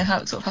how how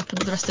it sort of happened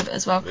with the rest of it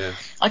as well. Yeah.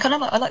 I kind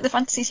of I like the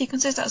fantasy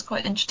sequences. That's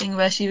quite interesting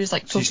where she was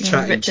like talking She's to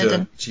chatting Richard to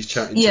and she's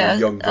chatting yeah, to a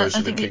young I version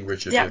of think King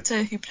Richard. the Yeah.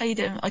 actor who played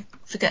him, I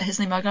forget his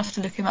name. I'm gonna have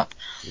to look him up.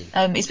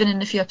 He's been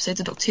in a few episodes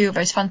of Doctor Who,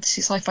 various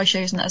fantasy sci-fi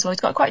shows and that as well. He's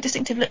got quite a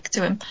distinctive look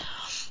to him.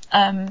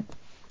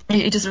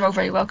 He does the role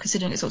very well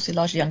considering it's also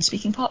largely a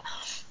speaking part.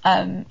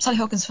 Sally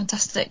Hawkins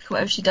fantastic.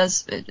 Whatever she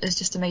does is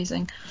just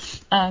amazing.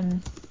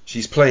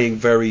 She's playing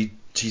very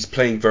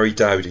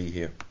dowdy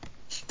here.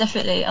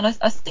 Definitely, and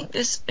I think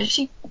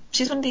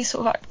she's one of these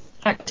sort of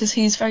actors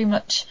who's very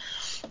much.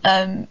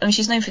 I mean,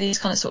 she's known for these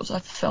kind of sorts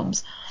of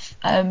films,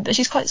 but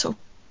she's quite sort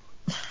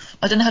of.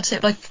 I don't know how to say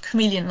it, like a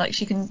chameleon. Like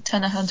she can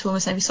turn her hand to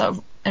almost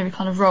every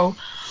kind of role,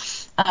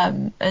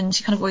 and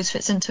she kind of always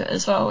fits into it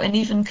as well. And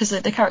even because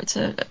the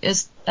character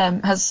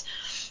has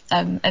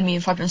Emmy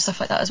and Fibre and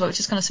stuff like that as well, which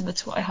is kind of similar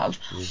to what I have.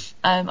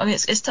 I mean,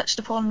 it's touched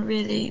upon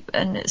really,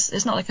 and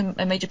it's not like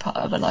a major part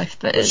of her life,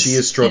 but she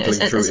is struggling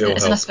through ill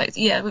it's an health. aspect,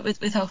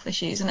 with health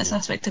issues, and it's an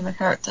aspect of her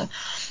character,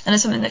 and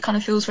it's something that kind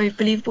of feels very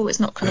believable.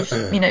 It's not kind of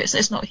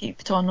it's not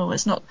heaped on, or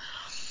it's not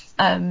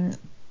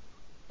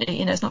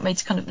it's not made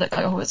to kind of look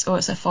like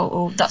it's her fault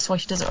or that's why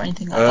she does it or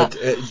anything like that.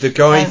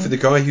 The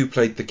guy who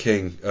played the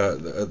king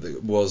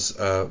was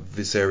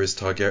Viserys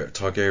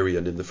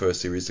Targaryen in the first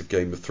series of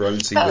Game of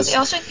Thrones. He was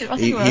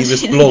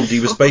blonde.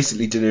 He was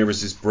basically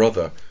Daenerys'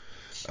 brother.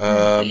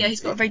 But yeah, he's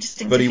got a very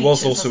distinctive. But he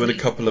was features, also in a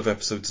hasn't he? couple of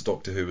episodes of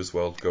Doctor Who as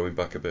well, going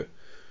back a bit.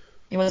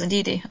 He was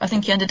indeed. I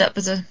think he ended up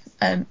as a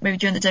maybe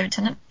during the David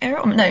Tennant era.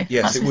 Or no.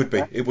 Yes, it would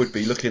be. It would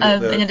be looking at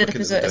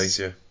the days.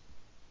 Yeah.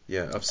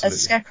 Yeah, absolutely.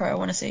 As Scarecrow, I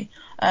want to see.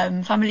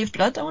 Family of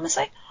Blood, I want to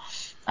say.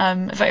 A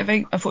very,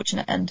 very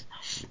unfortunate end.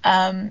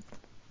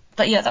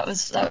 But yeah, that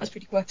was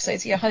pretty cool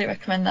episodes. Yeah, I highly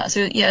recommend that.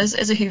 So yeah,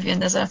 as a Whovian,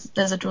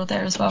 there's a draw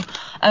there as well.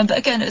 But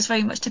again, it was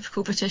very much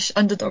typical British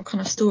underdog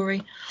kind of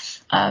story.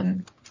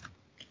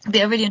 But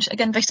yeah, really interesting.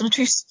 Again, based on a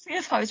true story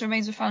of how his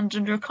remains were found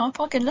under a car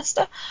park in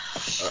Leicester.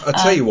 I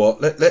tell you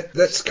what,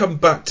 let's come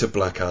back to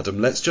Black Adam.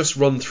 Let's just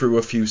run through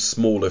a few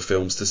smaller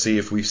films to see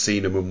if we've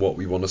seen them and what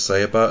we want to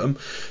say about them.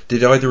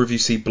 Did either of you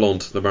see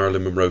Blonde, the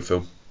Marilyn Monroe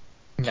film?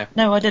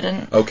 No, I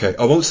didn't. Okay,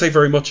 I won't say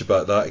very much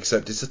about that,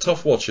 except it's a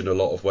tough watch in a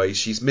lot of ways.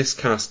 She's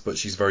miscast, but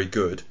she's very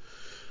good.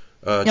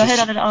 I heard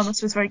Anna de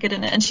Armas was very good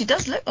in it, and she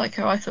does look like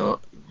her, I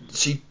thought.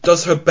 She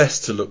does her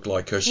best to look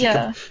like her.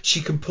 Yeah.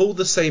 She can pull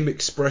the same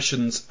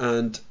expressions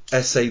and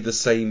essay the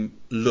same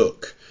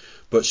look,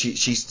 but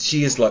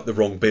she is like the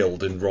wrong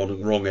build and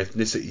wrong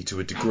ethnicity to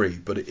a degree,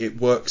 but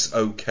it works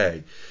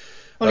okay.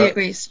 Holly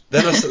agrees.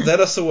 Then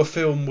I saw a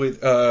film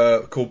with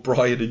called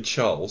Brian and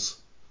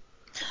Charles.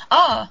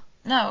 Ah,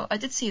 no, I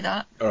did see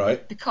that. All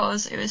right.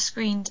 Because it was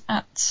screened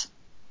at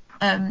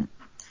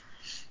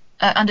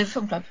Andover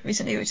Film Club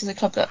recently, which is a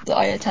club that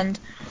I attend.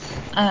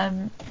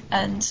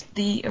 And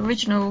the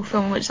original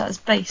film on which that is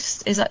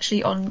based is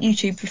actually on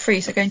YouTube for free,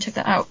 so go and check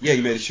that out. Yeah,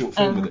 you made a short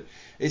film with it.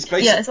 It's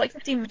based. Yeah, it's like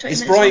 15 to 20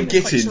 it's minutes. Brian long,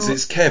 Gittins.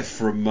 It's Kev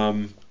from.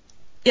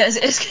 Yeah,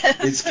 it's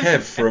Kev. It's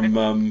Kev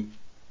from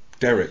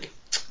Derek.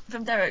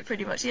 From Derek,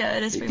 pretty much. Yeah,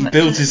 it is pretty He much.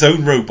 builds his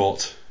own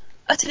robot.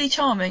 Utterly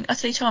charming.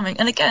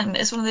 And again,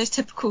 it's one of those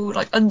typical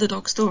like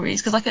underdog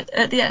stories because like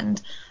at the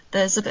end,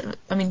 there's a bit.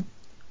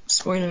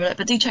 Spoiler alert,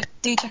 but do check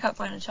out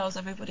Brian and Charles,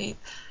 everybody.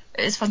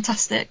 It's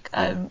fantastic.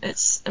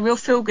 It's a real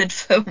feel good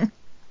film.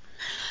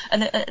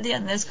 And at the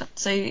end, he's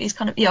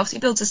kind of obviously he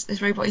builds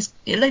this robot. He's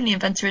a lonely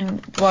inventor in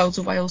the wilds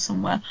of Wales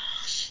somewhere,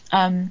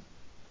 and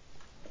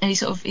he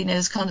sort of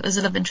there's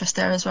a love interest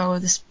there as well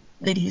with this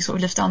lady who sort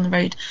of lives down the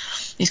road.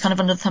 He's kind of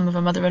under the thumb of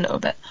her mother a little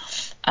bit,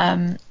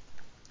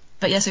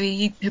 but yeah, so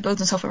he builds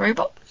himself a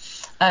robot.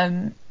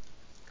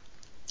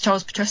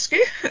 Charles Petrescu.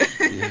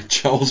 Yeah,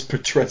 Charles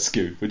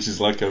Petrescu, which is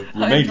like a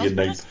Romanian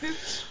name.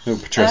 No,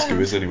 Petrescu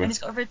is anyway. And he's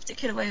got a very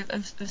particular way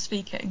of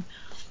speaking.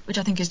 which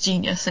I think is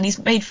genius. And he's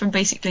made from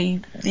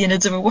basically the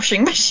innards of a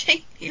washing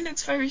machine. He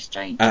looks very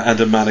strange. And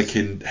a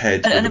mannequin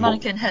head, And a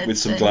mannequin head with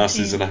some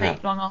glasses and a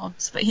hat. Long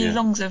arms, but he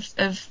longs of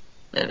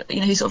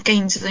he sort of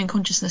gains his own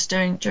consciousness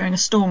during a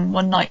storm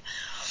one night,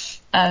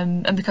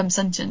 and becomes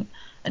sentient.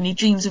 And he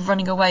dreams of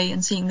running away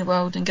and seeing the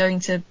world and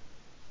going to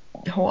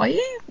Hawaii,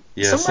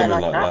 somewhere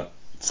like that.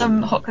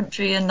 Some hot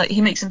country, and like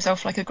he makes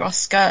himself like a grass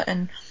skirt,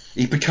 and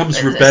he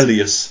becomes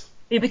rebellious.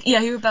 He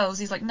rebels.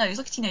 He's like, no, he's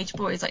like a teenage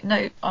boy. He's like,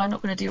 no, I'm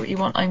not going to do what you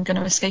want. I'm going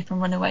to escape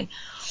and run away.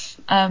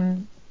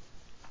 And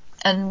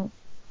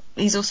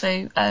he's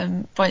also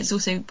kind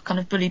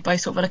of bullied by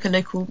sort of like a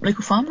local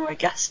farmer, I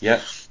guess.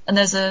 Yeah. And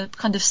there's a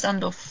kind of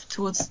standoff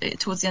towards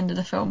the end of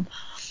the film,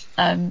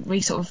 where he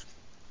sort of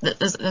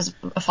there's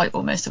a fight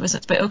almost, but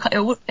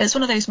it's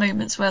one of those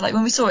moments where, like,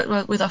 when we saw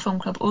it with our film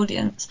club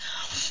audience,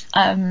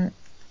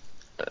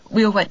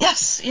 we all went,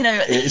 yes,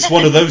 It's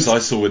one of those I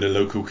saw in a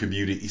local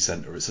community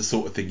centre. It's the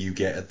sort of thing you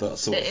get at that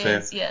sort of fair.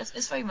 It is, yeah.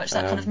 It's very much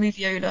that kind of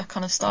moviola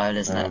kind of style,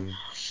 isn't it?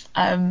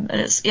 And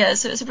it's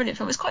a brilliant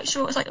film. It's quite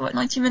short. It's like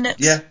 90 minutes.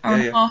 Yeah, hour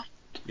and a half.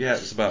 Yeah,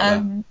 it's about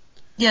that.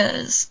 Yeah,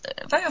 it's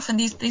very often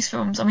these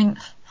films. I mean,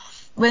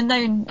 we're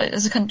known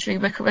as a country.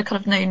 We're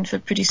kind of known for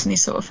producing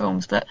these sort of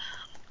films, but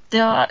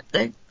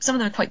some of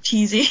them are quite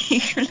cheesy,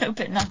 a little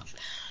bit naff.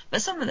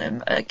 But some of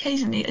them,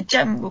 occasionally, a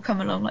gem will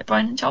come along, like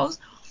Brian and Charles,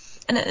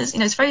 and it is,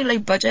 it's very low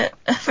budget,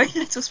 very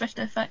little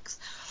special effects.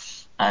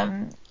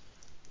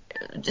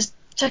 Just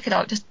check it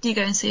out. Just do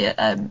go and see it.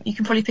 You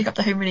can probably pick up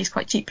the home release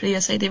quite cheaply. I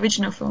say the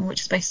original film,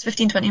 which is based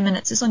 15-20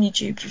 minutes. It's on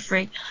YouTube for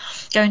free.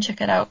 Go and check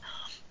it out.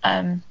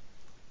 And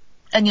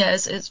yeah,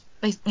 it's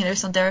based,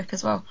 it's on Derek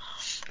as well.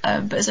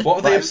 But it's what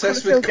are they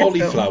obsessed with?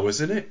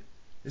 Cauliflowers, isn't it?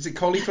 Is it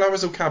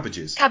cauliflowers or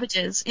cabbages?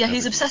 Cabbages. Yeah,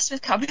 he's obsessed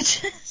with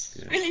cabbages.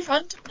 Yeah. Really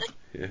randomly.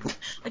 Yeah.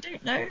 I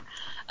don't know.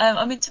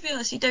 I mean, to be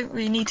honest, you don't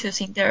really need to have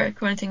seen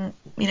Derek or anything,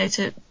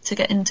 to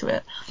get into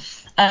it.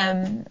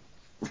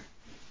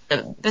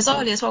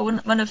 Bizarrely as well,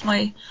 one of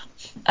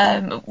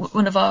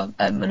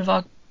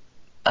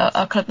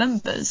our club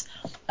members,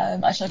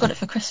 actually I got it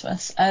for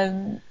Christmas.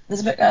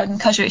 There's a book,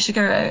 Kazuo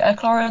Ishiguro,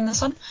 Clara and the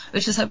Sun,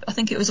 which is, I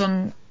think it was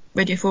on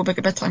Radio 4 Book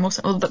at Bedtime or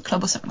the Book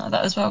Club or something like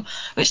that as well,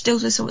 which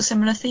deals with sort of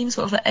similar themes,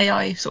 sort of an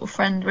AI sort of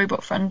friend,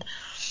 robot friend.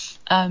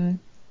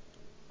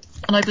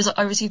 And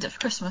I received it for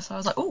Christmas. So I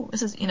was like, oh,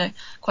 this is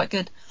quite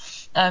good.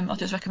 After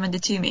it was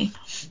recommended to me.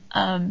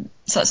 So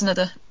that's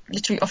another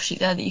literary offshoot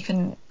there that you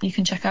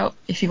can check out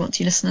if you want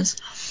to, listeners.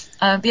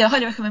 But yeah, I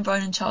highly recommend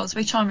Brian and Charles.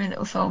 Very charming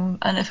little film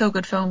and a feel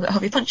good film that'll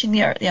have you punching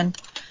the air at the end.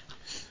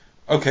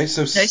 Okay,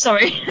 so no,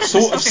 sorry.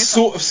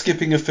 sort of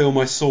skipping a film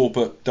I saw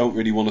but don't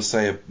really want to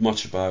say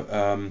much about.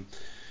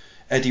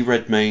 Eddie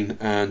Redmayne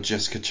and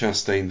Jessica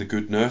Chastain, The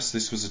Good Nurse.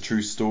 This was a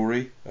true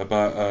story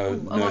about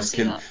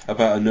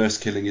a nurse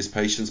killing his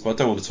patients, but I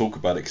don't want to talk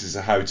about it because it's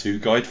a how-to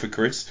guide for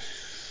Chris.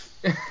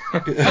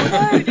 Oh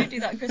no, don't do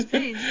that, Chris,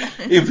 please.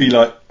 He'll be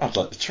like, I'd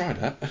like to try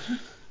that.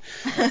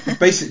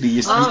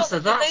 Basically, so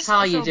that's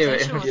how you do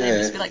it. Sure, yeah.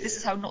 Just be like, this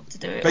is how not to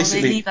do it. Basically,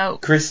 or they leave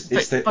out Chris,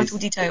 vital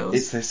details.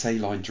 It's their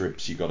saline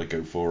drips you got to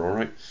go for, all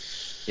right?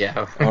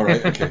 Yeah. All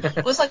right. Okay.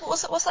 What's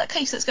that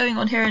case that's going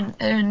on here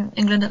in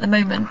England at the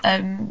moment?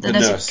 The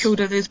nurse who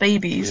killed all those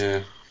babies.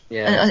 Yeah.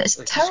 Yeah. It's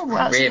terrible.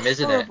 Grim,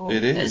 isn't horrible.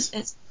 It is.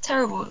 It's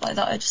terrible like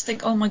that. I just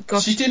think, oh my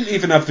gosh. She didn't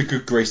even have the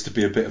good grace to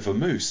be a bit of a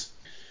moose.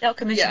 Yeah,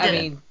 I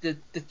mean, the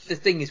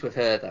thing is with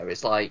her though,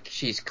 it's like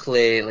she's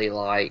clearly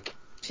like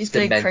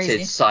demented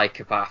crazy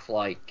psychopath.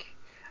 Like,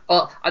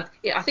 well,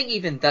 I think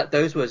even that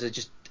those words are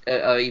just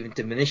even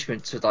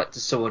diminishment to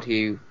someone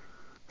who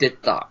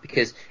did that,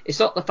 because it's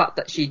not the fact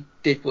that she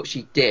did what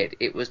she did,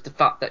 it was the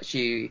fact that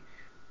she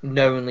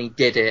knowingly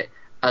did it,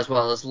 as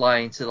well as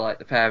lying to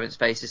the parents'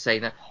 faces,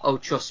 saying that, oh,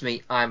 trust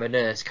me, I'm a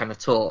nurse kind of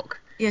talk.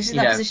 Yeah, she's in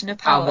that position of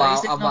power.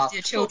 He's looking after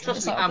your children.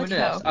 Trust me, I'm a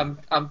nurse.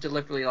 I'm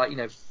deliberately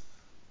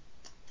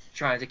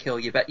trying to kill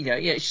you, but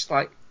it's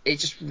just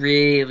it's just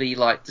really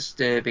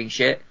disturbing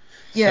shit.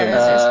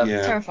 Yeah,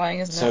 it's terrifying,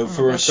 isn't it? So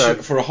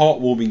for a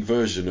heartwarming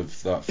version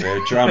of that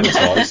fair,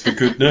 dramatise The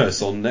Good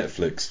Nurse on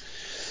Netflix.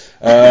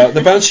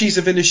 The Banshees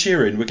of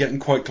Inisherin, we're getting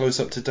quite close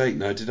up to date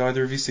now. Did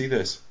either of you see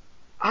this?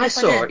 I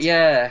saw it,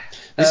 yeah.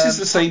 This is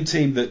the same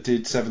team that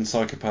did Seven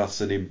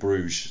Psychopaths and In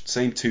Bruges.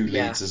 Same two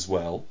leads as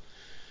well.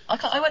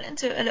 I went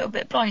into it a little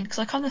bit blind because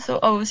I kind of thought,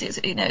 obviously it's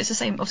the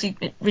same.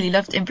 Obviously, really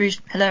loved In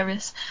Bruges,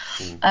 hilarious.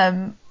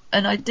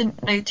 And I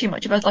didn't know too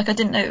much about. I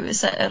didn't know it was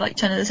set at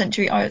turn of the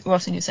century. Well,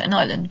 I've seen it set in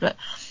Ireland, but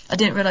I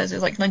didn't realise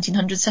it was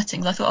 1900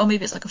 settings. I thought,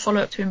 maybe it's a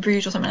follow up to In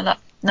Bruges or something like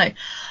that.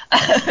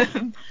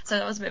 No, so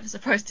that was a bit of a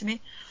surprise to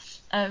me.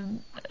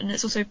 And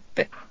it's also a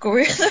bit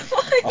gory. I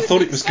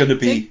thought it was going to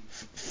be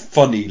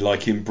funny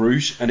like In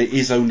Bruges, and it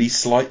is only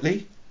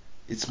slightly.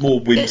 It's more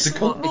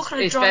whimsical. It's more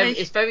kind of dry.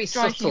 It's very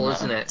dry subtle, humour.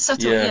 isn't it?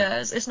 Subtle, yeah.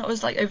 It's not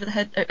as over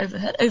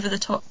the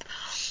top.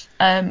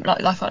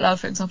 like Life Out Loud,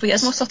 for example. Yeah,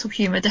 it's more subtle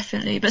humour,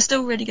 definitely, but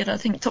still really good. I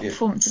think top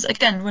performances,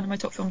 again, one of my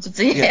top films of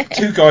the year. Yeah,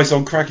 two guys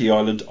on Craggy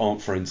Island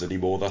aren't friends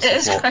anymore. That's It the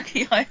is plot.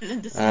 Craggy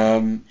Island, isn't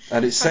it?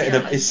 And it's set Craggy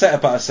Island. it's set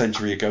about a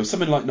century ago,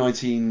 something like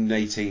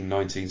 1918,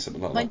 19,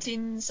 something like that.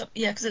 19,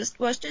 yeah, because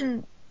it's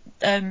during,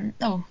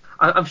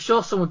 I'm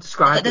sure someone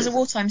described there's it. a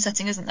wartime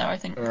setting, isn't there, I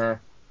think? Yeah.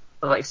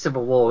 Like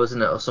Civil War, isn't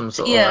it, or some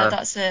sort Yeah, of...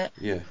 that's it.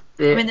 Yeah.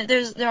 I mean,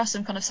 there are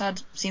some kind of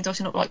sad scenes,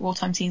 obviously not like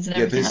wartime scenes and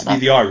Yeah, everything this like would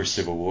be that. the Irish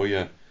Civil War,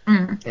 yeah.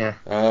 Yeah.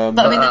 But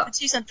I mean, the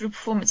two central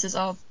performances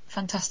are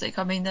fantastic.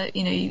 I mean,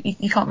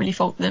 you can't really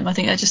fault them. I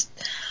think they're just,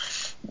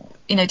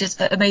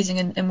 just amazing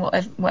in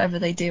whatever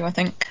they do, I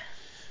think.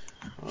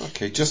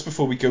 Okay, just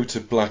before we go to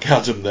Black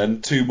Adam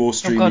then, two more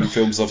streaming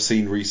films I've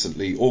seen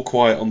recently, All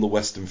Quiet on the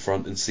Western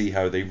Front and See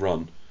How They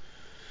Run.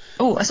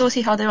 Oh, I saw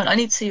See How They Run. I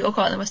need to see All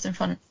Quiet on the Western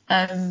Front,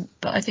 but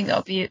I think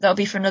that'll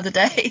be for another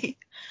day.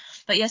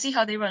 But yeah, See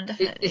How They Run,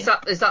 definitely. Is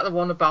that the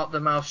one about the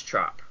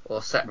mousetrap,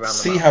 or set around the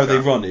See mousetrap? How They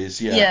Run is,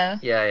 yeah.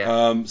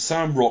 Yeah.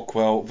 Sam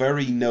Rockwell,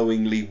 very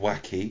knowingly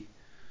wacky.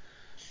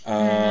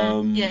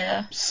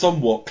 Yeah.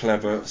 Somewhat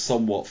clever,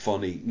 somewhat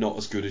funny, not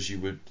as good as you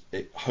would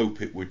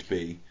hope it would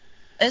be.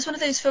 It's one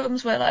of those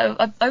films where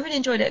I really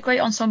enjoyed it. Great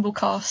ensemble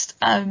cast.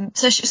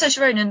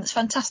 Saoirse Ronan is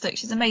fantastic.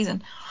 She's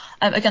amazing.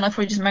 Again, I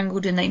probably just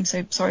mangled her name,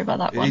 so sorry about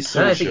that one. It is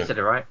No, I think Saoirse. you said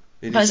it right.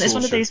 It's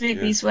one of those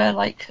movies where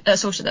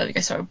Saoirse, there we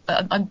go. Sorry,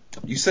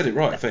 you said it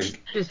right, I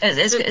think.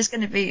 It's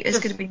going to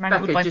be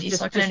mangled Becky, by me,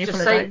 so I can only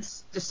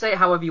apologise. Just say it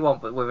however you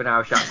want, but with an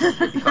Irish accent,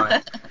 it'll be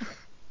fine.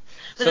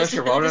 But it's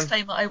a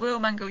disclaimer. I will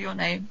mangle your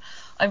name.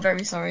 I'm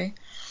very sorry.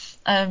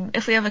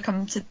 If we ever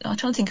come to, I'm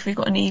trying to think if we've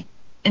got any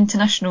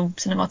international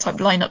cinema type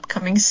lineup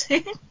coming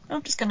soon.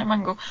 I'm just going to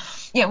mangle.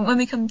 Yeah, when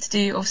we come to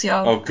do obviously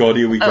our. Oh God,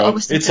 here we go.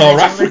 It's our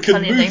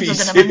African movie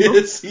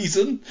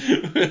season.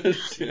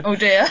 Oh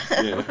dear,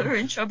 we're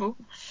in trouble.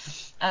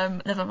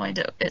 Never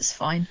mind, it's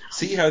fine.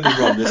 See How They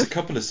Run. There's a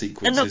couple of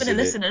sequences. I'm not going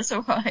to listen. It's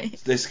all right.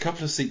 There's a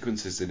couple of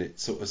sequences in it,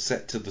 sort of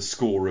set to the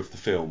score of the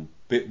film,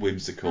 bit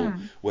whimsical,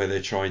 where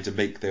they're trying to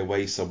make their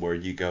way somewhere,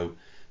 and you go,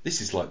 this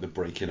is like the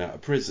breaking out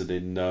of prison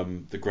in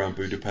the Grand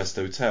Budapest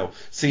Hotel.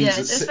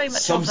 It's very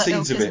much some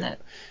scenes ilk, of isn't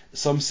it?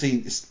 Some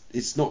scenes,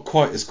 it's not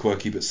quite as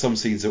quirky, but some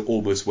scenes are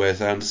almost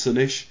Wes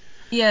Anderson-ish.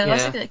 Yeah, I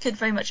was thinking it could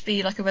very much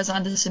be like a Wes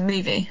Anderson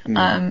movie.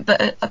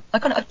 But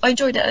I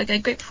enjoyed it.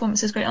 Again, great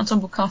performances, great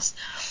ensemble cast.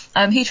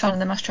 Huge fan of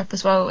The Mousetrap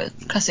as well.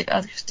 Classic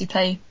Agatha Christie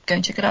play. Go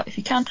and check it out if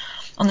you can.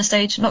 On the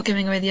stage, not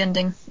giving away the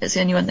ending. It's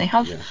the only one they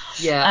have.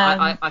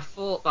 I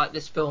thought like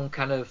this film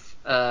kind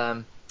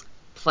of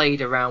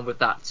played around with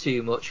that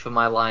too much for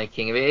my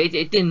liking. I mean,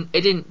 it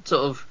didn't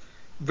sort of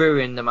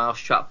ruin The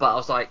Mousetrap, but I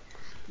was like,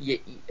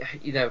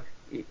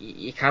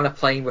 you're kind of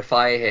playing with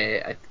fire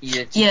here.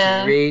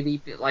 Really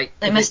like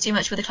they mess too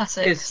much with the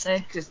classics.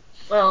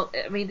 Well,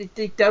 I mean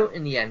they don't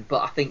in the end,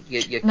 but I think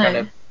you're kind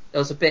of there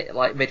was a bit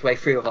like midway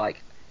through of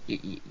like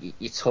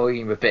you're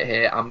toying a bit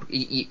here. Are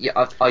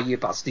you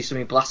about to do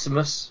something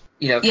blasphemous?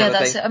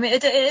 That's it. I mean,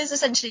 it is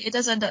essentially, it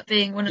does end up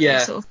being one of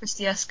those sort of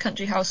Christie-esque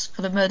country house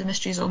kind of murder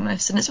mysteries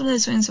almost, and it's one of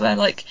those things where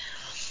like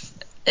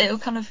it'll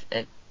kind of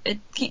it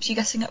keeps you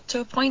guessing up to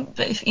a point.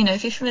 But if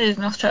you're familiar with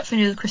Mousetrap,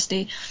 familiar with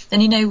Christie, then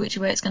you know which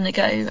way it's going to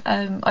go.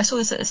 I saw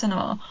this at the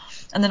cinema,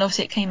 and then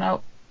obviously it came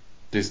out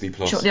Disney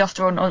Plus shortly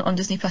after on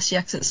Disney Plus,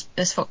 because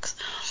it's Fox.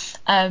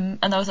 And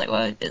I was like,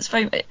 well, it's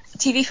very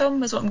TV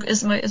film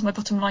is my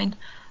bottom line.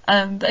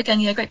 But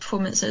again, great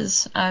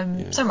performances.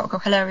 Sam Rockwell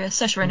hilarious,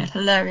 Saoirse Ronan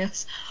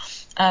hilarious.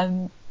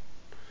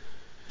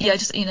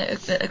 Just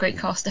a great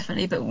cast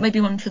definitely, but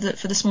maybe one for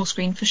the small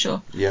screen for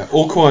sure. Yeah,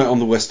 All Quiet on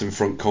the Western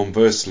Front,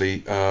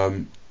 conversely,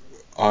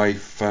 I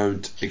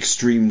found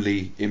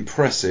extremely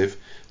impressive.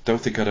 Don't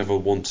think I'd ever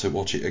want to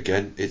watch it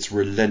again. It's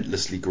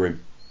relentlessly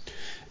grim.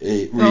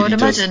 It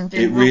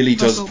really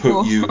does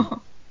put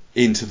you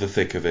into the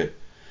thick of it.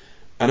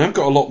 And I've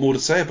got a lot more to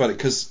say about it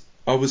because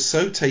I was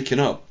so taken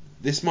up.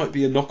 This might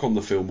be a knock on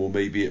the film, or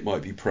maybe it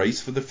might be praise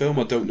for the film.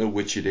 I don't know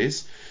which it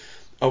is.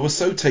 I was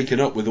so taken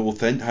up with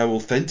how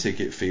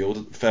authentic it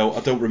felt. I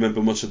don't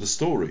remember much of the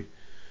story,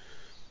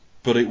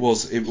 but it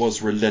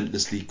was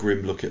relentlessly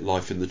grim look at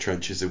life in the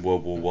trenches in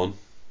World War One.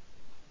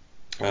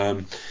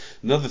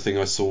 Another thing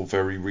I saw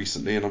very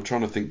recently, and I'm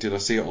trying to think, did I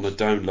see it on a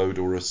download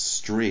or a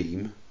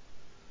stream?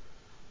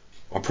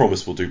 I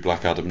promise we'll do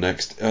Black Adam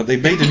next.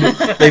 They've made a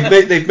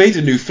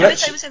new Fletch. Every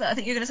time we say that, I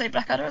think you're going to say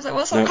Black Adam. I was like,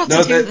 what's that got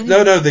to do with it?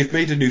 No, they've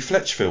made a new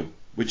Fletch film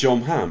with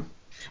John Hamm.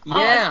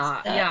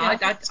 I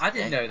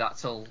didn't know that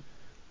till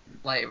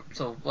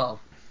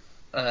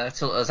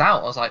it was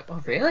out. I was like,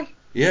 oh really?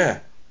 Yeah,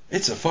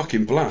 it's a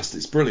fucking blast.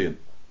 It's brilliant.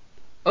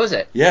 Oh, is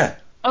it? Yeah.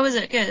 Oh, is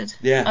it good?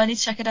 Yeah. I need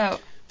to check it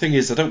out. Thing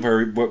is, I don't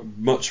very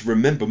much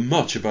remember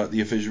much about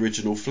the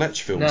original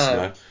Fletch films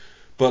now.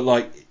 But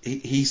like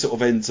he sort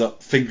of ends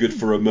up fingered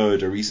for a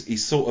murder.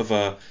 He's sort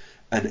of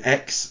an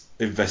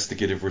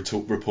ex-investigative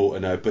reporter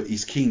now, but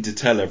he's keen to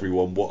tell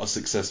everyone what a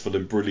successful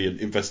and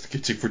brilliant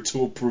investigative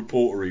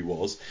reporter he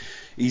was.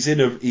 He's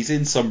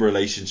in some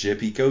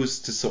relationship. He goes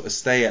to sort of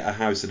stay at a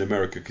house in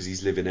America because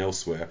he's living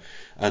elsewhere,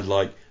 and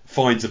like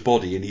finds a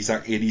body, and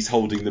he's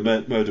holding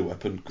the murder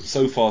weapon.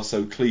 So far,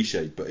 so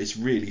cliched, but it's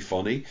really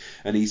funny.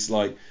 And he's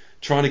like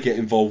trying to get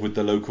involved with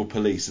the local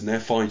police, and they're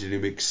finding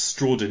him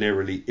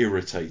extraordinarily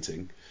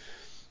irritating.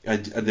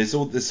 And there's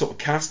all this sort of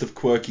cast of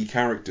quirky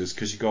characters,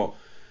 because you got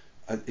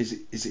is it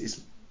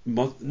his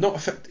mother? Not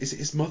effect. Is it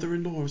his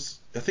mother-in-law?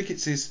 I think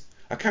it's his.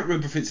 I can't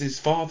remember if it's his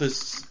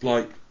father's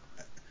like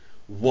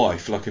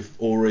wife, or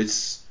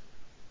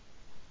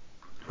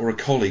a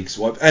colleague's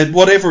wife, and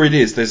whatever it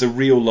is. There's a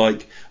real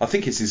like. I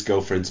think it's his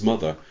girlfriend's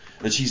mother,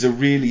 and she's a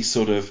really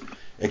sort of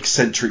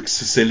eccentric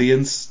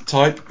Sicilian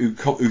type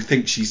who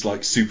thinks she's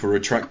like super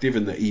attractive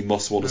and that he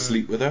must want to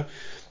sleep with her.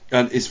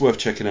 And it's worth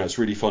checking out. It's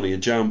really funny.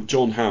 And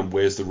John Hamm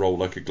wears the role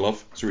like a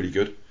glove. It's really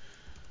good.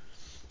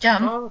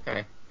 Jam. Oh,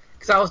 okay.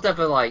 Because I was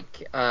never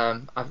like, I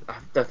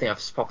don't think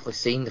I've properly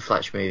seen the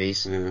Fletch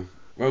movies. Yeah.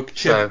 Well,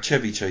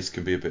 Chevy Chase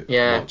can be a bit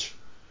much.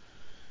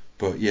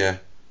 But yeah.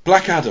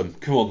 Black Adam.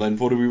 Come on then.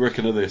 What do we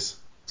reckon of this?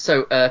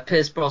 So,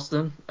 Pierce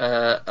Brosnan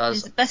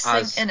He's the best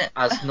thing in it.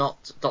 as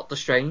not Doctor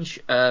Strange.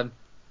 Because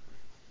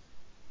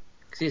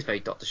he's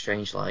very Doctor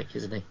Strange-like,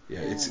 isn't he?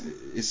 Yeah,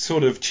 it's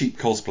sort of cheap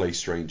cosplay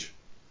Strange.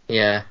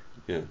 Yeah.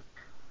 Yeah.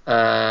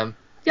 Yeah,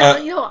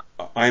 you know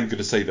what? I am going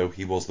to say, though,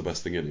 he was the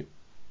best thing in it.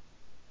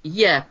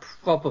 Yeah,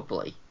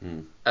 probably.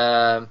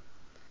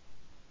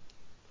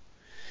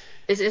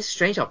 It's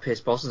strange how Pierce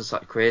Brosnan's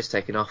like career's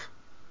taken off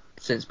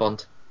since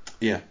Bond.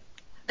 Yeah.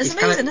 It's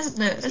He's amazing, kinda-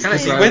 isn't it? It's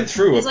Because he amazing. went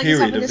through a It's like he's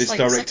period having of this like,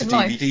 direct-to-DVD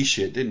second life.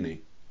 shit, didn't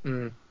he?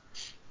 Mm.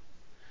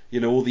 You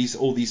know, all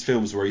these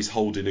films where he's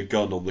holding a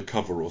gun on the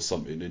cover or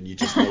something, and you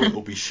just know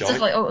it'll be shite.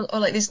 Stuff like, or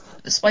like these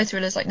spy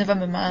thrillers like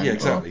November Man. Yeah,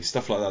 exactly.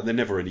 Stuff like that. They're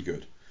never any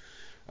good.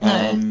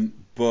 No.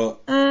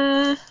 But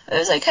It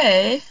was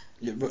okay.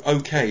 yeah, but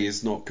okay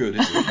is not good,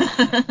 is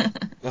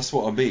it? That's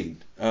what I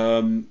mean.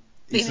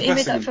 He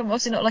made that film,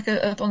 obviously not like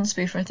a Bond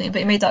spoof or anything, but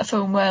he made that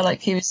film where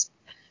like he was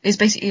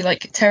basically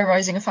like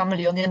terrorizing a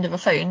family on the end of a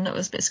phone. That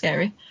was a bit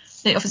scary.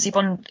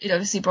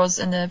 Obviously Bros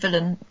in a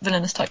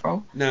villainous type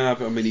role. No,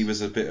 but I mean, he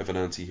was a bit of an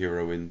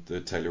anti-hero in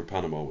the Taylor of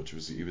Panama, which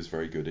he was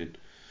very good in.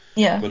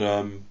 Yeah.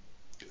 But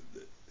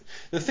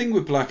the thing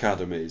with Black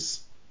Adam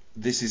is,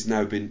 this has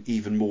now been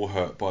even more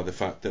hurt by the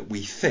fact that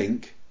we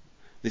think,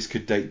 this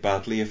could date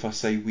badly if I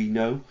say we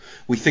know,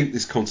 we think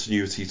this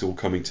continuity is all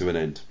coming to an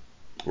end.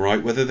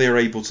 Right? Whether they're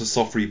able to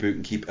soft reboot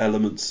and keep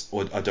elements,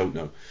 or I don't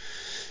know.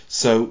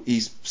 So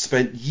he's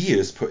spent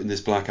years putting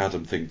this Black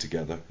Adam thing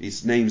together.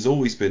 His name's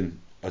always been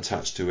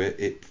attached to it.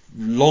 It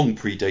long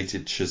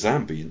predated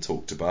Shazam being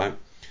talked about.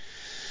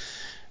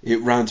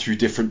 It ran through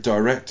different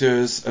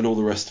directors and all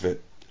the rest of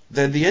it.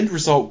 Then the end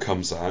result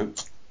comes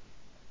out.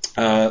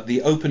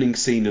 The opening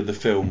scene of the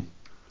film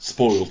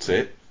spoilt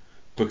it,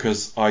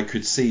 because I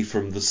could see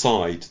from the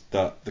side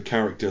that the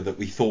character that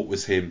we thought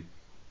was him,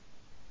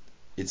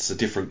 it's a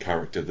different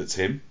character that's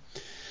him.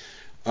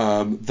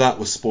 That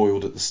was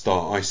spoiled at the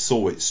start. I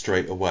saw it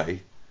straight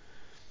away.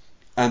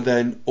 And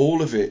then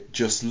all of it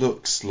just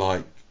looks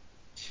like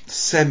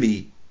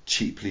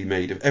semi-cheaply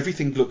made.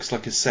 Everything looks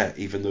like a set,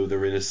 even though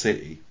they're in a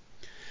city.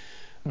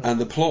 And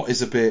the plot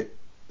is a bit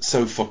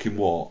so fucking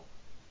what.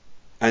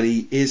 And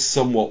he is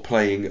somewhat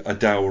playing a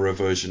dour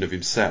version of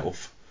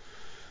himself.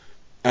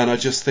 And I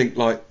just think,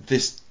 like,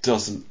 this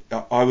doesn't...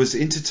 I was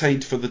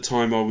entertained for the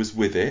time I was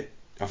with it.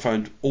 I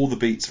found all the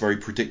beats very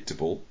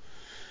predictable.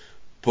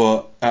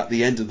 But at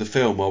the end of the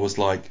film, I was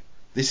like,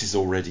 this is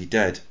already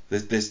dead.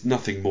 There's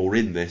nothing more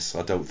in this,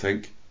 I don't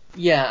think.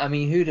 Yeah, I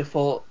mean, who'd have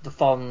thought the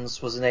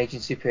Fonz was an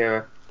agent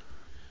superior?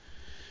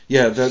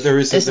 Yeah, there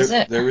is a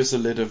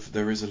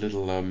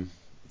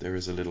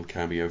little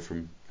cameo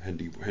from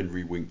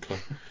Henry Winkler.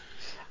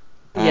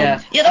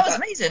 Yeah, that was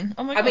amazing.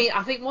 Oh my god. I mean,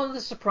 I think one of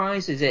the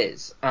surprises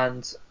is,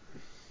 and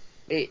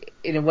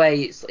in a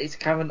way, it's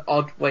kind of an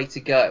odd way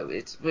to go.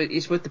 It's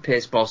with the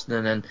Pierce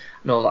Brosnan and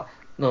all that.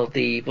 No,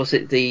 was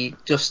it the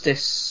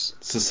Justice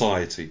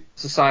Society?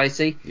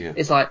 Yeah.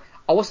 It's like,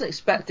 I wasn't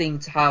expecting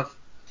to have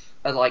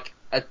a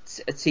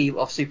team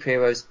of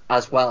superheroes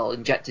as well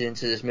injected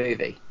into this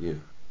movie. Yeah.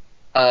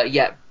 Do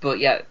you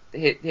know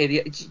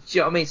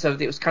what I mean? So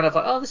it was kind of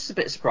like, oh, this is a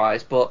bit of a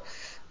surprise, but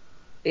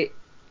I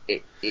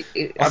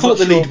thought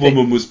the lead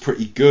woman was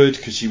pretty good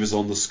because she was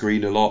on the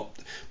screen a lot.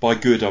 By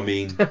good, I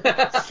mean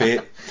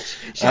fit.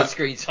 She had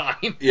screen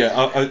time. Yeah,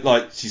 I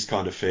like, she's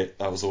kind of fit.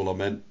 That was all I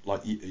meant.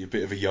 Like, a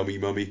bit of a yummy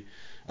mummy.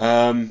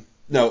 No,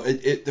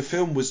 the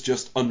film was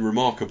just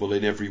unremarkable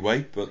in every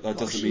way, but that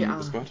doesn't mean it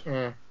was bad.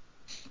 Yeah.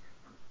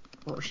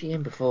 What was she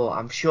in before?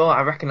 I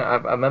reckon I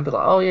remember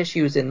that. Oh yeah,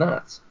 she was in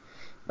that.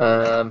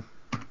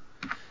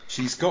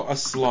 She's got a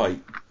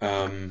slight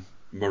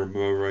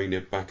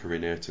Morena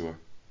Baccarin air to her.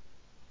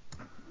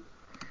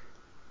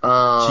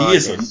 She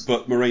isn't,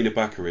 but Morena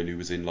Baccarin, who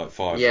was in like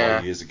five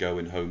years ago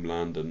in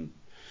Homeland and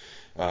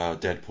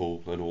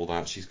Deadpool and all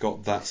that. She's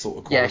got that sort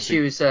of quality. Yeah, she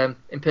was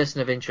in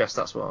Person of Interest.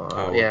 That's what.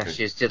 Okay.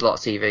 She did a lot of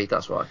TV.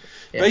 That's why.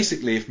 Yeah.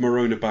 Basically, if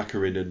Morona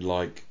Baccarin and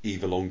like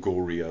Eva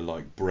Longoria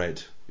like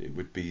bred, it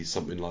would be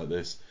something like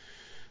this.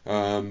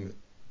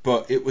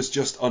 But it was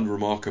just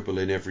unremarkable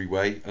in every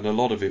way, and a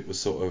lot of it was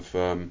sort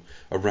of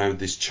around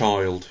this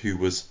child who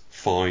was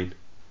fine,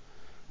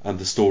 and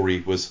the story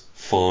was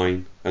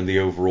fine, and the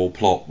overall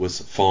plot was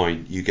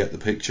fine. You get the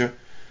picture,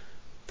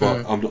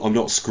 but I'm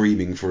not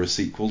screaming for a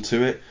sequel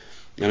to it.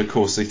 And of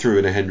course, they threw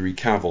in a Henry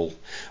Cavill.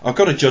 I've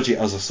got to judge it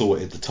as I saw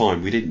it at the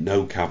time. We didn't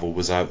know Cavill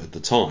was out at the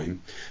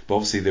time, but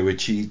obviously they were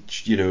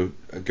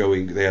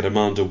going. They had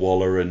Amanda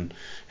Waller and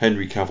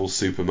Henry Cavill's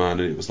Superman,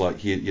 and it was like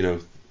he's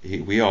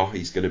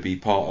going to be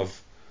part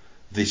of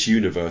this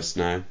universe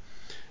now.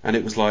 And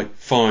it was like,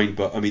 fine,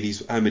 but I mean,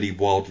 how many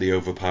wildly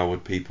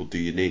overpowered people do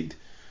you need?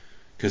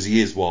 Because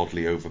he is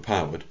wildly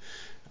overpowered.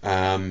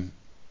 And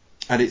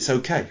it's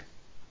okay.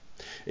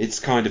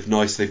 It's kind of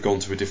nice they've gone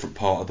to a different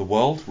part of the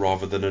world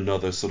rather than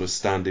another sort of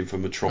stand-in for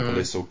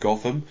Metropolis or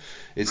Gotham.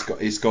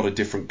 It's got a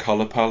different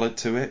colour palette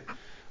to it,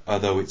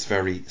 although it's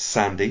very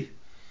sandy.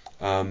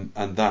 And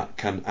that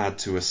can add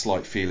to a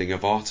slight feeling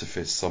of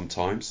artifice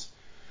sometimes.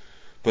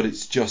 But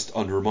it's just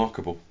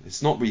unremarkable.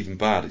 It's not even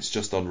bad, it's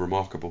just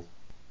unremarkable.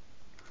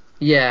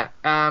 Yeah,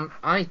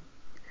 I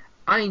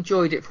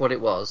enjoyed it for what it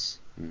was.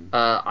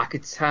 I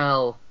could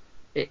tell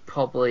it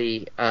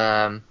probably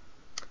had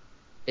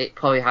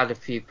a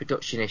few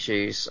production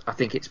issues. I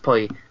think it's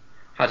probably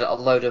had a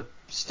load of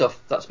stuff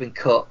that's been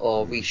cut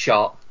or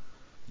reshot.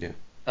 Yeah.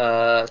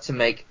 To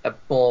make a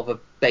more of a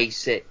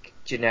basic,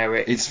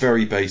 generic. It's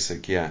very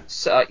basic, yeah.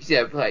 So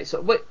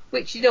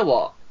which you know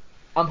what,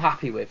 I'm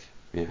happy with.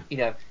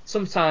 Yeah.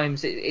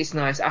 Sometimes it's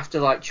nice after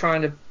like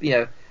trying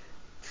to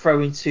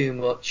throw in too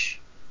much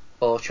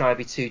or try to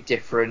be too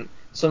different.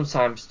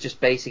 Sometimes just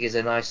basic is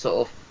a nice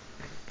sort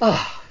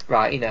of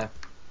right. Yeah.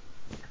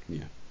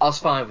 I was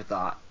fine with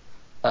that.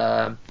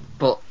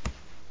 But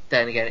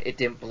then again, it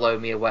didn't blow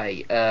me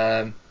away.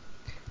 I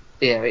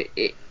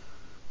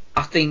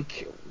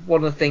think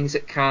one of the things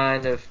that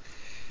kind of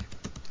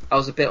I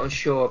was a bit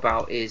unsure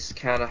about is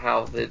kind of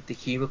how the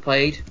humour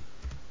played,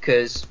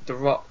 because The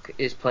Rock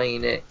is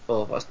playing it,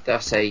 or I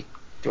say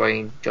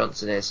Dwayne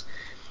Johnson is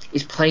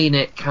playing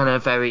it kind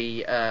of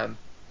very kind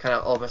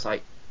of almost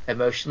like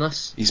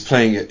emotionless. He's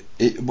playing it.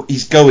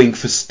 He's going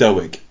for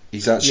stoic.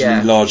 He's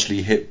actually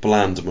largely hit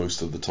bland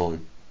most of the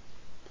time.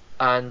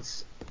 And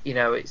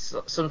it's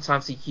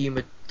sometimes the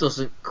humour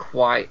doesn't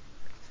quite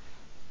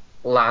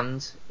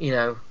land.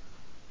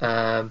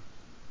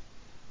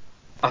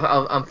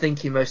 I'm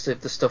thinking most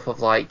of the stuff of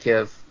like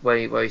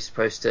where he's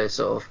supposed to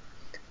sort of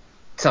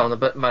tell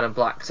the Man in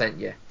Black sent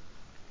you.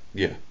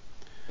 Yeah.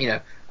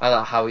 I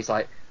like how he's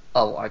like,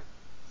 oh, I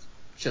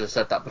should have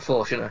said that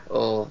before, shouldn't I?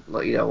 Or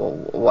or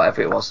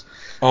whatever it was.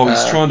 Oh,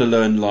 he's trying to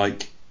learn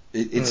like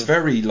it's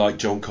very like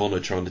John Connor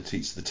trying to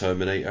teach the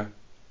Terminator.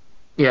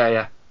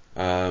 Yeah.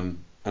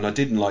 And I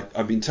didn't like.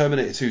 I mean,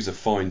 Terminator 2 is a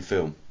fine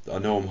film. I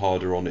know I'm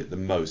harder on it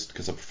than most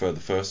because I prefer the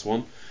first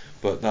one,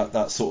 but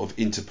that sort of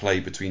interplay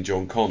between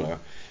John Connor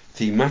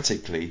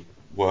thematically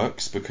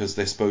works because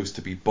they're supposed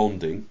to be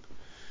bonding,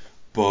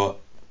 but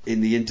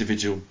in the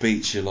individual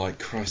beats you're like,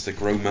 Christ, a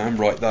grown man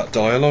write that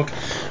dialogue.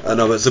 And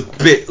I was a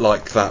bit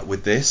like that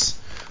with this,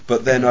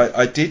 but then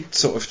I did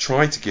sort of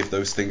try to give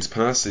those things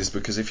passes,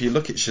 because if you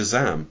look at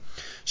Shazam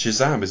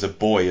is a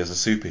boy as a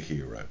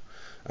superhero.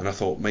 And I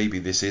thought maybe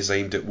this is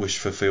aimed at wish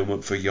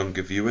fulfillment for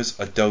younger viewers.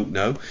 I don't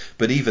know.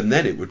 But even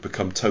then it would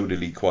become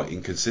totally quite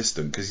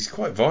inconsistent, because he's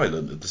quite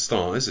violent at the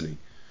start, isn't he?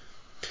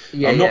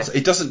 Yeah.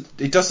 It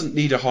doesn't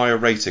need a higher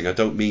rating. I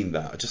don't mean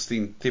that. I just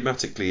think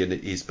thematically and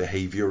his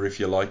behaviour, if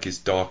you like, is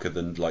darker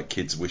than like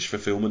kids' wish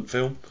fulfillment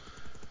film.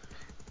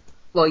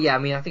 Well, yeah. I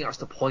mean, I think that's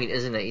the point,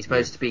 isn't it? He's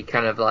supposed to be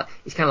kind of like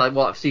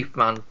what if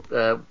Superman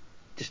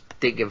just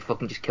didn't give a fuck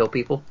and just kill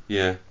people?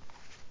 Yeah.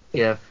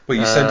 Yeah. Well,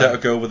 you send out a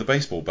girl with a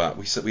baseball bat.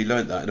 We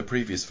learnt that in a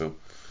previous film.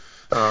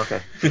 Oh,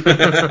 okay.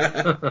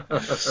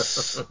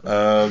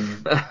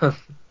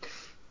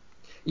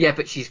 Yeah,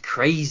 but she's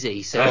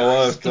crazy.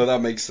 So. So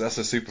that's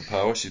a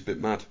superpower. She's a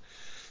bit mad.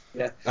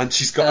 Yeah. And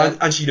she's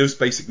got and she knows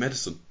basic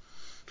medicine.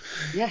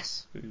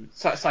 Yes.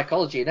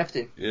 Psychology and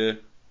everything. Yeah.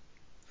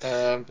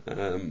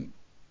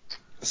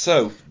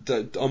 So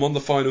I'm on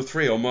the final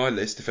three on my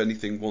list. If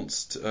anyone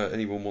wants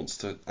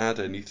to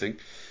add anything.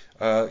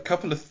 A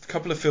couple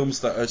of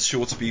films that are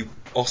sure to be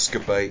Oscar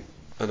bait,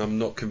 and I'm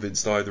not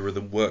convinced either of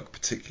them work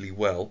particularly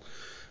well.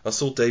 I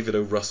saw David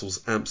O.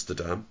 Russell's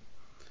Amsterdam,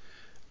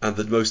 and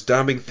the most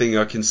damning thing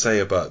I can say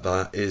about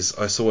that is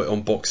I saw it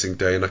on Boxing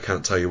Day and I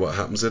can't tell you what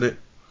happens in it.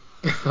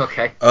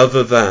 Okay.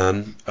 Other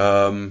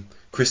than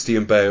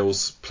Christian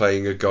Bale's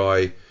playing a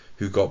guy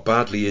who got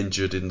badly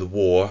injured in the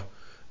war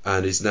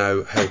and is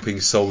now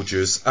helping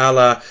soldiers.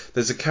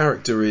 There's a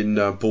character in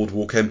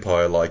Boardwalk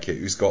Empire like it,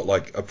 who's got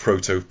like a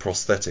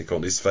proto-prosthetic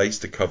on his face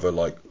to cover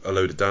like a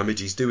load of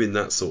damage. He's doing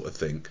that sort of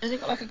thing. Has he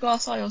got like a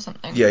glass eye or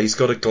something? Yeah, he's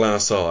got a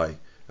glass eye.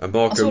 And I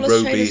Margot saw the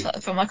Robbie. trailers for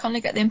that film. I kind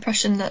of get the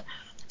impression that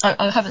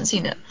I haven't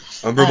seen it.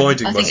 I'm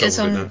reminding I think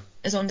myself of it now.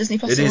 it's on Disney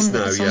Plus. It is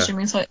now, it's on yeah.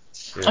 streaming site.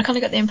 Yeah. I kind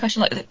of get the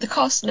impression like the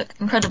cast look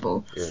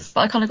incredible, Yeah.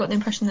 but I kind of got the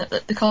impression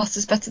that the cast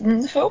is better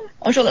than the film.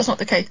 I'm sure that's not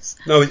the case.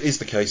 No, it is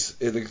the case.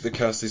 The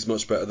cast is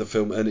much better than the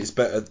film, and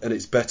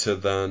it's better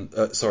than.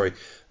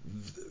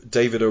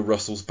 David O.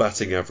 Russell's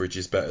batting average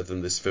is better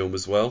than this film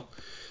as well.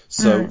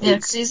 So yeah,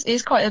 because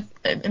he's quite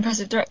an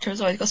impressive director as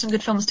well. He's got some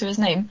good films to his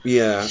name.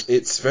 Yeah,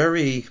 it's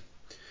very.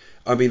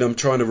 I mean, I'm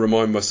trying to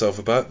remind myself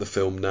about the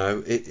film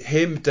now.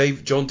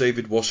 John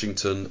David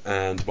Washington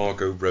and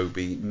Margot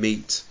Robbie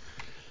meet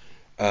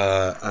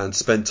and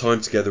spend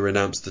time together in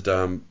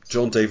Amsterdam.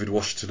 John David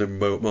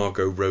Washington and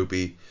Margot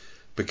Robbie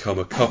become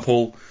a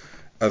couple.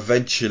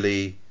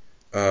 Eventually,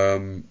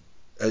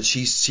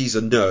 she's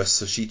a nurse,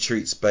 so she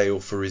treats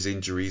Bale for his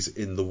injuries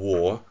in the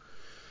war.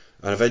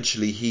 And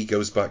eventually he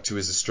goes back to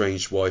his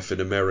estranged wife in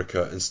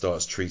America and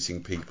starts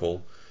treating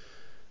people.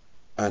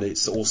 And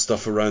it's all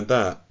stuff around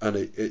that. And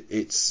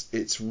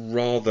it's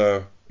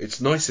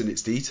nice in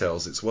its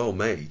details. It's well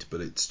made,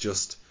 but it's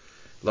just,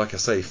 like I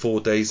say,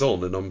 4 days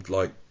on, and I'm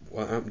like,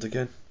 what happened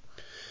again?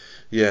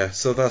 Yeah,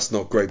 so that's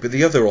not great. But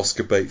the other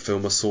Oscar bait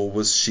film I saw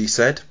was She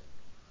Said.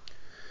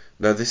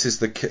 Now this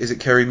is is it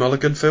Kerry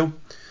Mulligan film?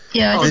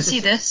 Yeah, I did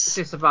see this. Is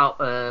this about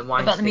Weinstein?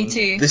 About the Me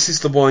Too. This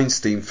is the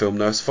Weinstein film.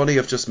 Now it's funny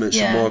I've just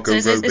mentioned Margot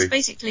Robbie. It's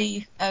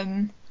basically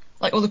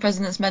like All the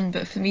President's Men,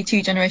 but for the Me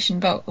Too generation,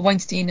 about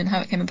Weinstein and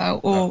how it came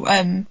about, or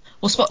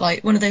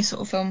Spotlight, one of those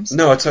sort of films.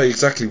 No, I'll tell you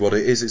exactly what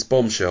it is. It's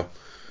Bombshell.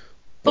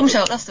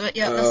 Bombshell, that's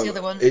the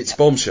other one. It's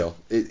Bombshell.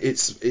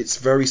 It's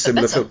very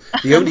similar film.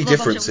 The only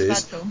difference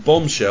is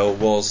Bombshell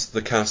was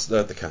the cast.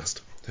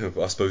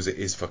 I suppose it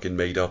is fucking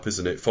made up,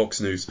 isn't it? Fox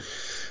News.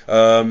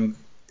 That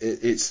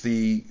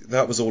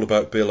was all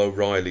about Bill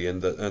O'Reilly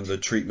and the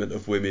treatment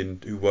of women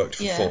who worked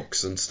for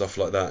Fox and stuff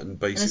like that, and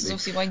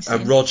basically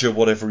and Roger,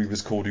 whatever he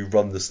was called, who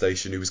run the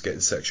station, who was getting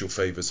sexual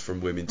favours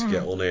from women to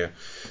get on air.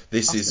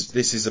 This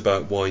is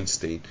about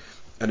Weinstein,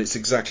 and it's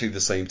exactly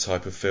the same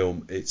type of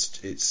film.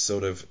 It's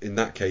sort of, in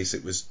that case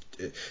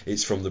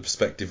it's from the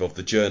perspective of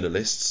the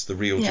journalists, the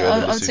real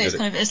journalists. I would say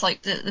it's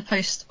like the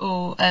Post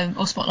or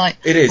Spotlight.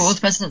 It is. Or All the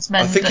President's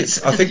Men. I think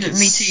it's the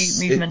Me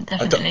Too movement,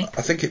 definitely.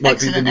 I think it might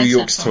be the New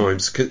York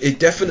Times, because it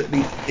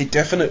definitely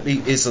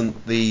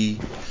isn't the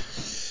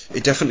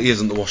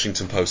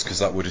Washington Post, because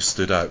that would have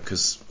stood out,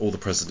 because All the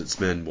President's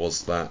Men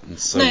was that, and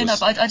so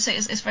but I'd say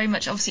it's very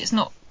much, obviously it's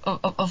not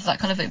of that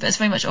kind of thing, but it's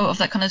very much of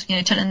that kind of,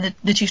 telling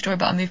the true story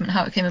about a movement,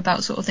 how it came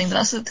about, sort of thing. But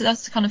that's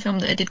the kind of film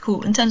that it did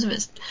cool in terms of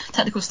its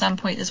technical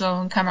standpoint as well,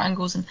 and camera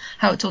angles and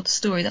how it told the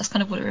story. That's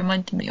kind of what it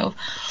reminded me of.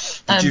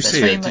 Did you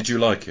see it? Did you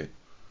like it?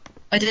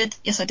 I did.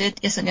 Yes, I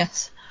did. Yes and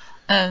yes.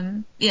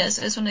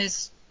 It's one of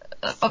those.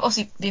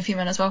 Obviously, being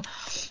female as well.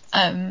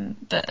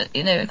 But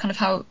kind of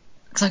how,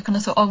 because I kind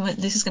of thought,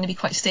 this is going to be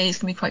quite staged, it's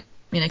going to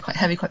be quite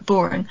heavy, quite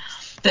boring.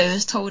 But it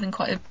was told in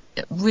quite a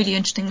really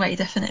interesting way,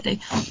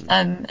 definitely.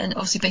 And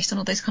obviously based on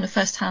all those kind of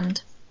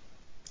first-hand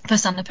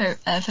what's the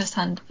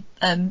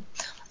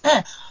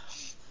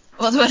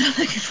word I'm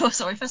looking for?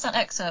 Sorry, first-hand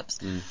excerpts.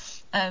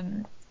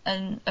 And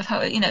of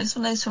how it's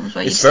one of those films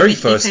where it's very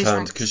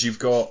first-hand, because you've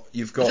got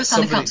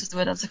first-hand accounts is the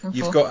word I was looking for.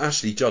 You've got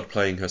Ashley Judd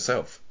playing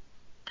herself.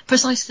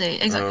 Precisely,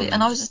 exactly.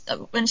 And I was just,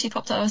 when she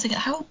popped out, I was thinking,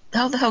 how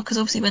the hell? Because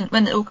obviously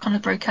when it all kind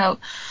of broke out,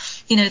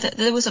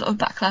 there was a lot of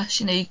backlash.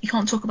 You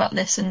can't talk about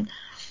this, and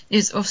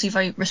he's obviously a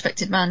very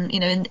respected man,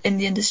 in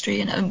the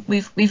industry, and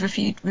we've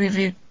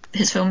reviewed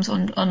his films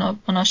on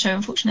our show,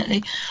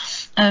 unfortunately,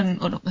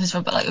 or not his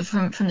film, but like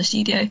from the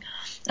studio,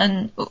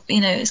 and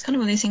it's kind of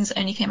one of these things that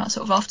only came out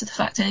sort of after the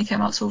fact, only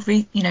came out sort of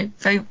very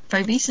very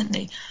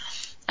recently,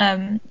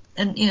 and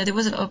there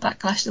was a lot of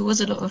backlash, there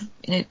was a lot of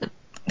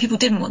people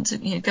didn't want to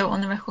go on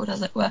the record,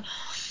 as it were,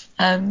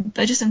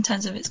 but just in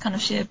terms of its kind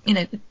of sheer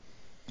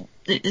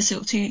the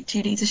sort of two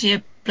leads, the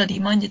sheer bloody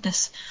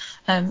mindedness,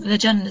 the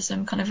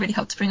journalism kind of really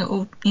helped to bring it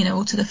all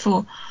all to the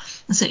fore.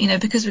 And so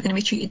because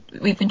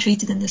we've been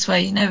treated in this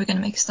way, we're going to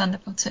make a stand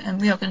about it,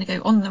 and we are going to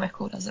go on the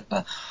record, as it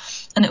were.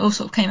 And it all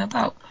sort of came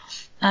about.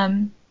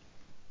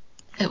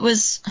 It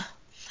was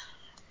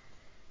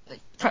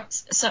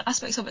perhaps so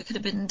aspects of it could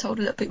have been told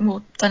a little bit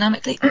more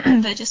dynamically, but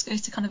it just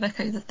goes to kind of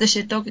echo the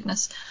sheer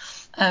doggedness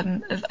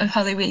of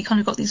how they really kind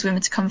of got these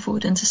women to come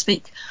forward and to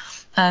speak,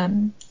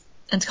 and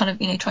to kind of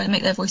try to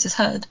make their voices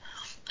heard.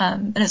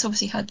 And it's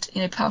obviously had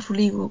powerful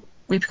legal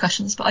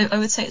repercussions, but I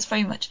would say it's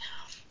very much,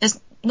 it's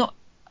not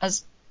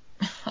as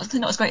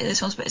not as great as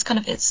those ones, but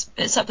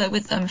it's up there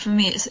with them. For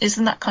me, it's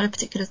in that kind of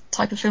particular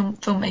type of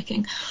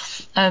filmmaking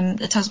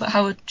that tells about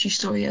how a true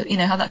story,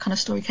 how that kind of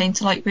story came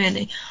to light,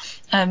 really.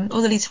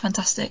 All the leads are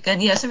fantastic,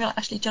 and something like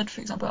Ashley Judd,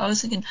 for example, I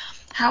was thinking,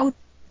 how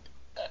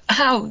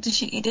did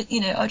she, I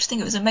just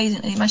think it was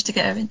amazing that he managed to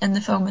get her in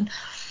the film and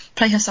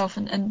play herself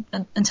and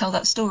tell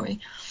that story.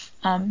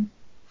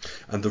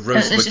 And the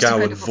Rose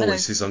McGowan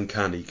voice is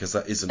uncanny, because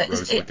that isn't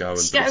Rose McGowan.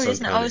 It's scary,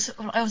 isn't it? I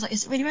was like,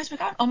 is it really Rose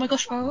McGowan? Oh my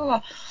gosh, blah,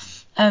 blah,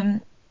 blah.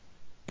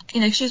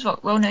 She was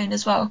well known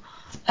as well,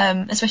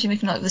 especially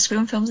making like the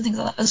Scream films and things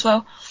like that as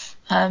well.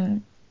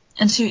 And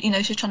she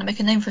was trying to make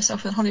a name for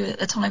herself in Hollywood at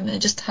the time, and it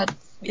just had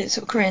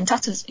sort of career in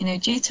tatters,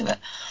 due to it.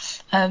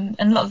 And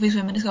a lot of these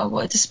women as well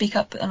wanted to speak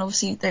up, and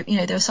obviously they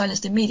were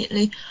silenced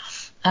immediately.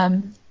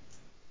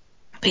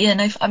 But yeah,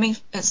 no, I mean,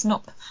 it's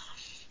not.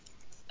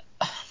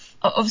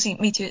 Obviously,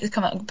 Me Too has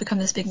come out and become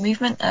this big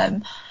movement.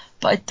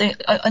 But I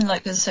don't,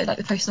 unlike, as I say, like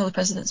the Post and All the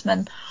President's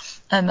Men,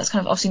 that's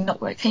kind of obviously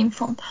not where it came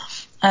from.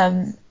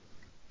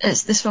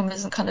 This film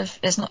isn't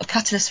it's not a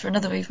catalyst for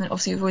another movement.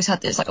 Obviously, we've always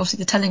had this, like obviously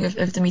the telling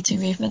of the Me Too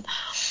movement.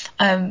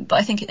 But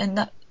I think in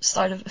that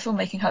style of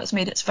filmmaking, how it's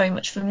made, it's very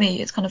much, for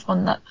me, it's kind of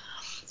on that,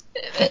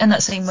 in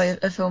that same way of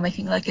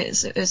filmmaking. Like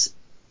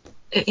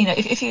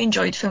if you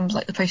enjoyed films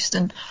like The Post,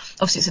 and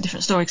obviously it's a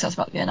different story because that's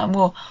about the Vietnam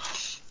War,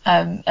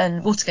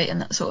 and Watergate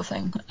and that sort of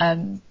thing.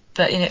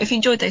 But if you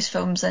enjoyed those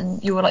films, then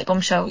you were like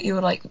Bombshell, you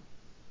were like,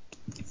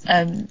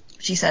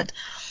 She Said,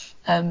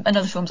 and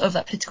other films of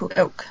that political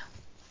ilk.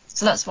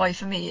 So that's why,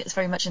 for me, it's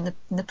very much in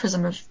the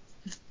prism of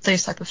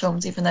those type of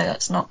films, even though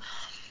that's not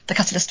the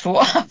catalyst for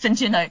what happened,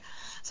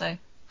 So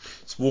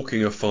it's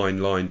walking a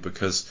fine line,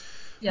 because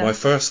yeah. My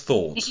first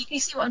thought. You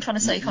see what I'm trying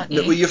to say, can't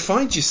you? Well, you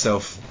find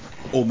yourself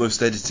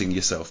almost editing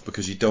yourself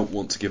because you don't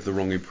want to give the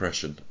wrong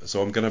impression.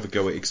 So I'm going to have a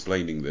go at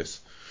explaining this.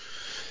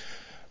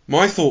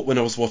 My thought when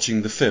I was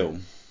watching the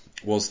film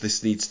was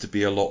this needs to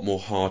be a lot more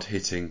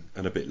hard-hitting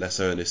and a bit less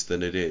earnest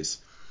than it is.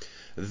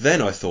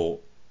 Then I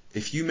thought,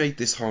 if you made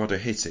this harder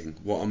hitting,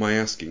 what am I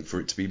asking? For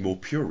it to be more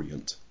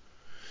prurient?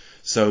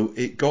 So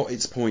it got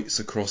its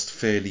points across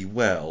fairly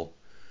well,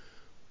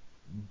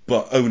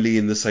 but only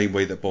in the same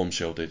way that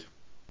Bombshell did.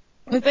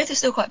 Both are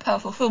still quite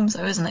powerful films,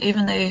 though, isn't it?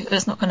 Even though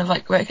it's not kind of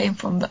like where it came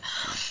from, but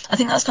I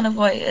think that's kind of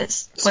why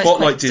it's.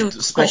 Spotlight did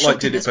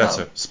it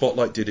better. Well.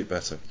 Spotlight did it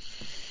better,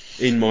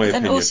 in my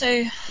opinion. And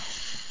also,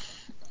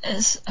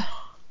 it's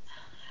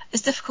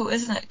difficult,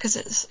 isn't it? Because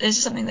it's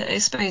just something that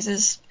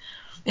exposes,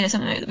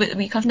 something that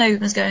we kind of know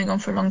was going on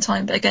for a long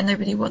time, but again,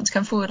 nobody wants to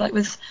come forward. Like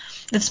with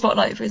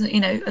Spotlight, for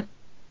example,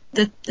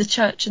 the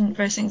church and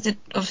various things did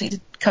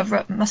cover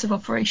up a massive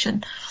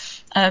operation.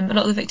 A lot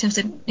of the victims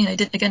didn't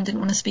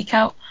want to speak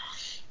out.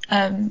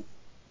 And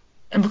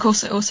of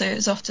course, it also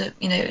is after,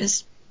 it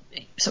was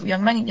sort of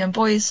young men, young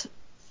boys,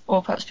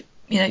 or perhaps,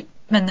 men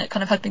that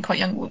kind of had been quite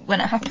young when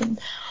it happened.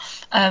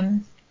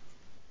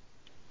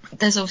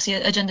 There's obviously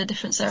a gender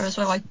difference there as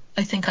well.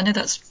 I think, I know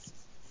that's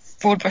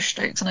broad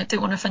brushstrokes, and I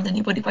don't want to offend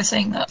anybody by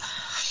saying that.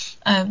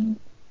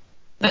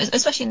 But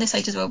especially in this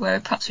age as well, where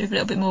perhaps we're a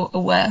little bit more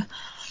aware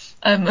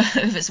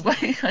of its woe.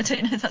 I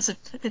don't know if that's a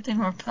good thing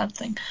or a bad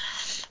thing.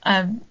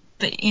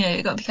 But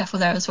you've got to be careful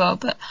there as well.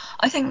 But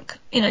I think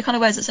it kind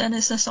of wears its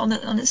earnestness on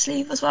its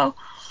sleeve as well.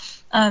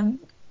 And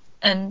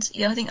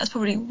yeah, I think that's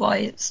probably why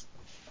it's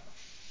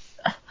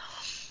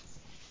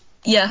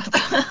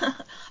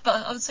But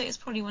I would say it's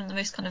probably one of the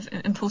most kind of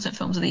important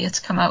films of the year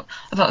to come out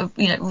about a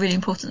really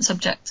important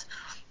subject.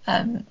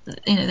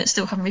 That's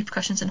still having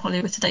repercussions in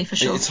Hollywood today, for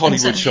sure. It's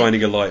Hollywood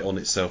shining a light on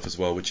itself as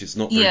well, which it's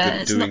not very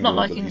good at doing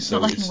normally.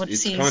 So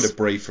it's kind of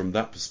brave from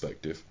that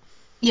perspective.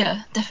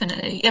 Yeah,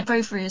 definitely. Yeah,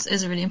 bravery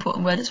is a really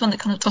important word. It's one that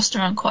kind of tossed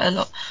around quite a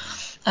lot,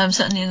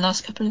 certainly in the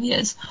last couple of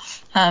years.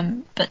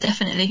 But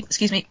definitely,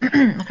 excuse me,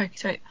 my croaky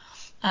throat.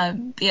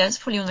 But yeah, it's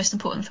probably one of the most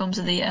important films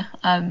of the year.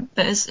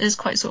 But it's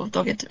quite sort of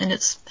dogged in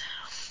its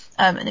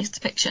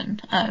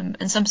depiction.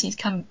 And some scenes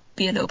can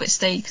be a little bit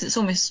staid because it's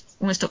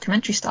almost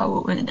documentary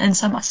style in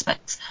some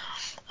aspects.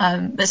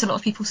 There's a lot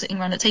of people sitting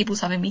around at tables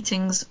having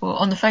meetings or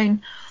on the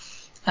phone.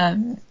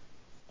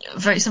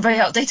 Some very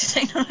outdated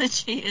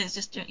technology. It's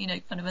just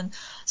kind of when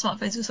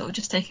smartphones were sort of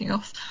just taking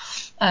off.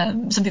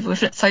 Some people with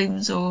flip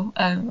phones or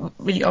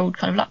really old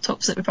kind of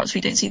laptops that perhaps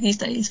we don't see these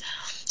days.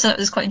 So that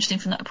was quite interesting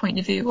from that point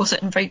of view. Or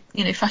certain very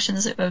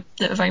fashions that were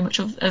very much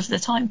of the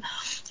time,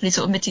 these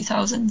sort of mid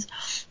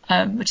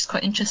 2000s, which is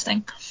quite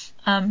interesting.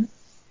 And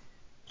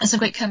some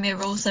great cameo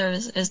roles there,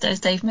 as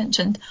Dave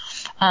mentioned.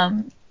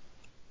 But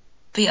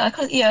yeah,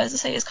 as I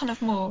say, it's kind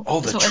of more.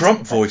 Oh, the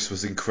Trump voice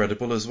was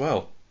incredible as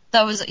well.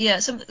 That was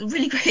some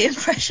really great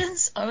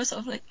impressions. I was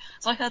sort of like,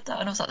 so I heard that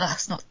and I was like,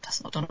 that's not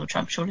Donald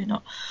Trump, surely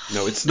not.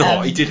 No, it's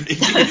not. He didn't.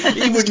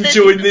 He wouldn't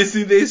join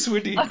this,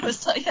 would he? I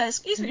was like, yeah,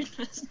 excuse me,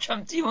 Mr.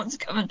 Trump, do you want to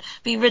come and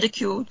be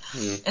ridiculed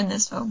in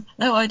this film?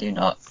 No, I do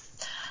not.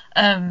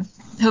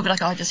 He'll be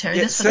like, I just hear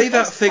this. Say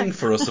that thing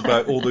for us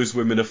about all those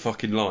women are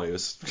fucking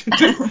liars.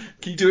 Can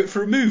you do it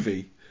for a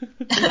movie?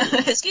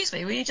 Excuse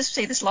me, will you just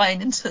say this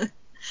line and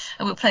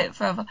we'll play it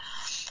forever.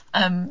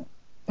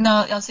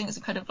 No, I think it's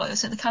incredible. Like I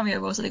said, the cameo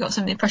roles that they got,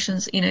 some of the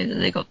impressions, that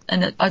they got,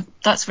 and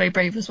that's very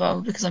brave as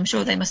well, because I'm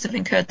sure they must have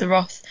incurred the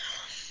wrath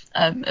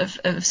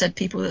of said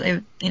people that they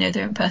were,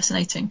 they're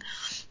impersonating.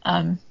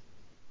 And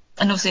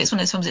obviously, it's one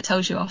of those films that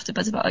tells you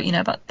afterwards about,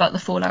 about the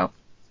fallout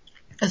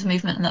of the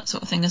movement and that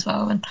sort of thing as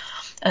well, and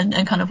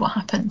kind of what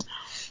happened.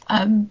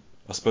 I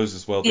suppose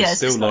as well, there's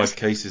still live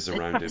cases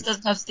around him. It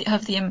doesn't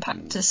have the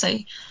impact to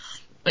say,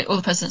 like, All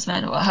the President's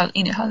Men, or how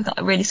that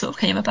really sort of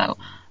came about.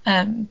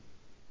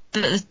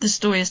 But the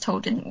story is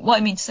told in, what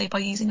I mean to say by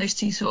using those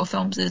two sort of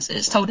films is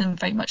it's told in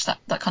very much that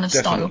kind of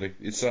Definitely. style.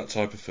 It's that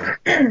type of film.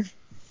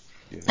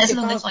 It's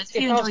along those lines.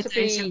 If you enjoyed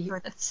those, you'll enjoy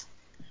this.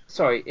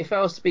 if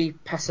I was to be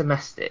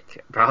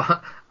pessimistic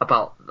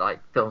about like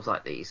films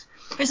like these,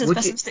 This is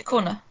pessimistic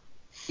corner.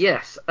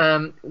 Yes.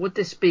 Would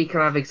this be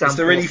kind of example? Is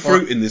there any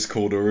fruit in this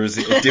corner, or is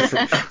it a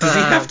different? Does he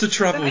have to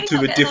travel to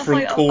a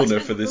different corner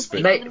for this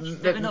bit?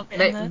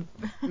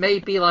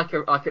 Maybe like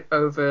an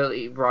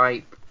overly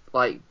ripe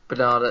like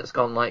banana that's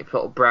gone like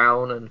sort of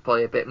brown and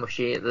probably a bit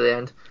mushy at the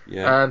end.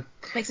 Yeah.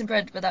 Make some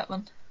bread with that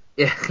one.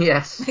 Yeah.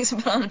 Yes. Make some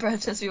banana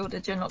bread as we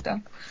ordered during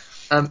lockdown.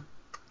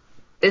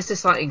 Is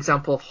this like an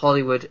example of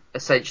Hollywood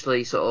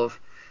essentially sort of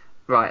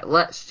right?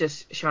 Let's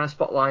just shine a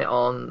spotlight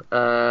on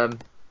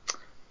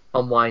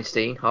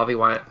Weinstein, Harvey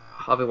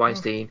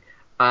Weinstein,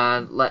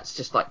 and let's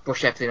just like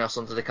brush everything else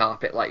under the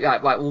carpet.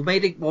 Like we'll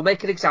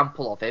make an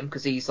example of him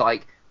because he's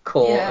like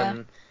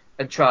caught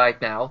and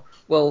tried now.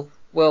 We'll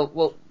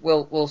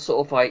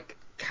sort of like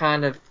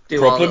kind of do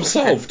problem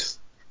solved.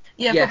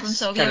 Yeah, yes, problem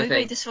solved. Yeah, we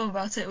made this film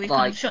about it. We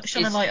like, kind of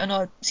shone a light on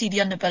our seedy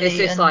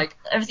underbelly, and like,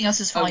 everything else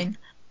is fine.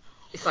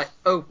 It's like,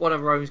 oh, one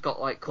of our own's got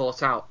like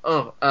caught out.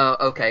 Oh,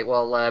 okay.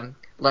 Well,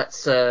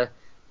 let's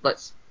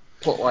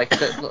put like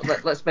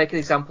let's make an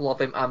example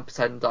of him and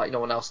pretend that no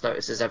one else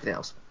notices everything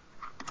else.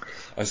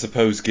 I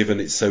suppose, given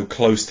it's so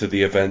close to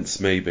the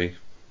events, maybe,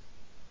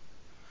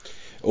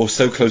 or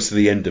so close to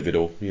the end of it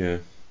all. Yeah,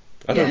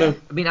 I don't know.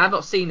 I mean, I've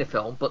not seen the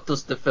film, but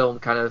does the film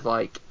kind of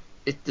like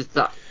does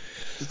that?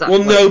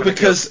 Well, no,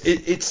 because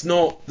it's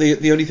not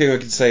the only thing I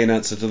can say in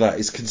answer to that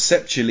is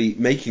conceptually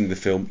making the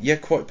film. Yeah,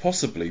 quite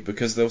possibly,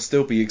 because there'll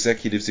still be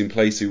executives in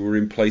place who were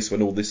in place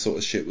when all this sort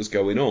of shit was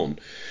going on.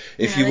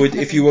 If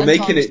you were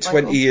making it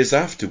 20 years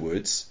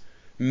afterwards,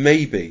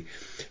 maybe.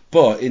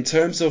 But in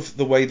terms of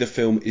the way the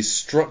film is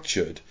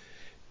structured,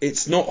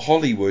 it's not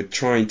Hollywood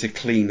trying to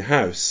clean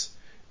house.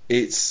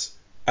 It's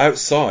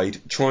outside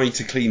trying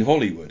to clean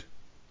Hollywood.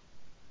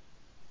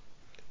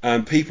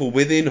 And people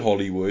within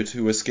Hollywood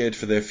who are scared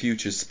for their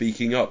futures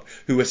speaking up,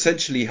 who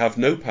essentially have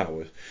no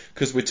power,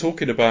 because we're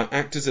talking about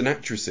actors and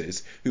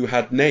actresses who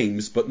had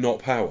names but not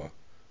power.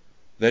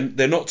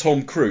 They're not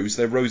Tom Cruise,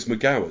 they're Rose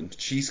McGowan.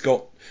 She's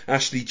got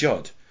Ashley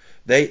Judd.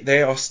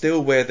 They are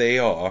still where they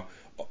are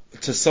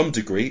to some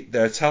degree.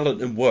 Their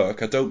talent and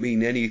work, I don't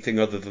mean anything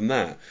other than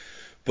that.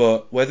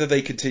 But whether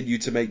they continue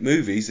to make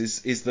movies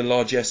is the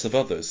largesse of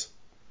others.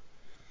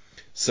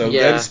 So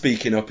them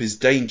speaking up is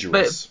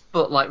dangerous.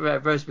 But like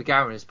Rose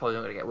McGowan is probably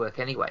not going to get work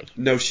anyway.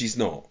 No, she's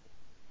not.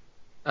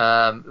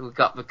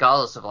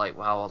 Regardless of like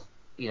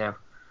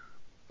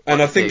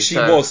And I think she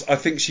was. I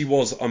think she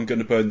was. I'm going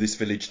to burn this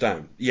village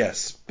down.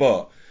 Yes,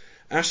 but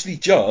Ashley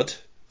Judd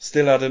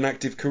still had an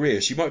active career.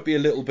 She might be a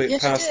little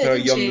bit past her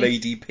young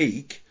lady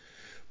peak,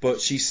 but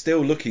she's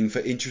still looking for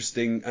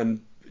interesting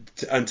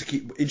to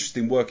keep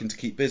interesting work and to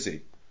keep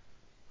busy.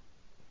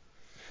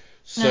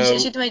 So no,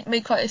 she'd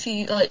made quite a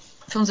few like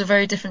films of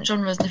very different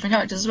genres and different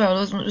characters as well.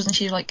 Wasn't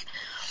she like?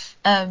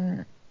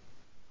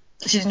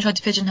 She didn't try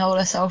to pigeonhole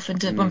herself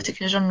into one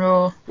particular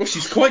genre. Well,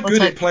 she's quite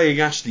good at playing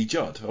Ashley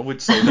Judd. I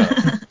would say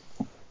that.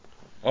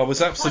 I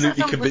was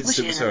absolutely convinced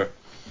it was her.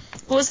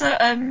 What was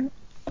that? I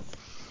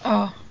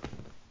want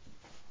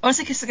to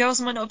say Kiss the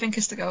Girls. It might not have been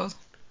Kiss the Girls.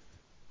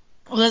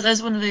 Well,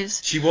 there's one of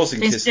those. She was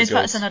in Kiss the Girls. James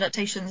Patterson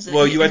adaptations.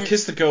 Well, you had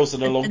Kiss the Girls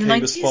and Along Came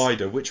a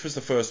Spider. Which was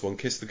the first one?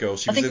 Kiss the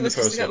Girls. She was in the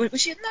first one. Was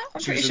she in that?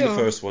 I'm pretty sure. She was in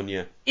the first one,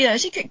 yeah. Yeah,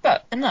 she kicked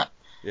butt in that.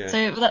 Yeah.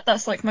 So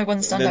that's like my one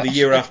standout. And then the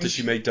year after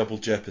she made Double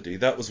Jeopardy.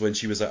 That was when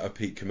she was at her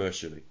peak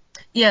commercially.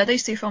 Yeah,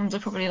 those two films are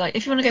probably like,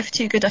 if you want to go for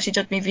two good Ashley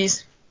Judd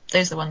movies,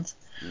 those are the ones.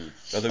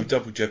 Although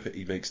Double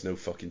Jeopardy makes no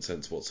fucking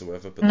sense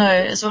whatsoever. But no,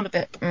 it's all a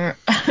bit.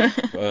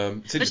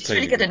 It's but she's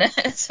really good in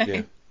it. So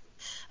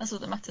that's all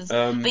that matters.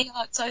 But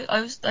yeah, so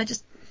I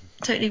just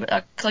totally,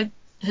 because I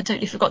had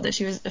totally forgot that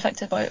she was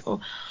affected by it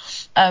all.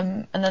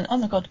 And then, oh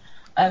my god,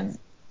 turn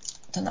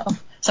that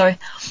off. Sorry.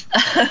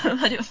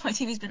 My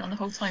TV's been on the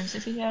whole time, so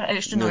if you hear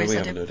extra noise, we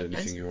haven't heard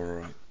anything.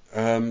 You're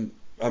alright.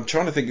 I'm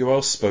trying to think who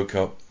else spoke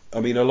up. I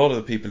mean, a lot of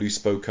the people who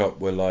spoke up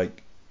were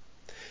like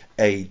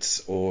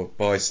aides or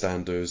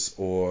bystanders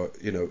or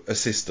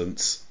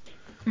assistants,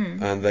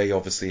 and they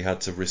obviously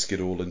had to risk it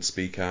all and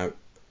speak out.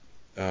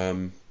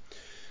 And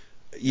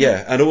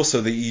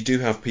also that you do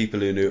have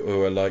people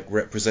who are like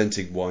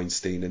representing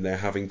Weinstein, and they're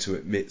having to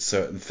admit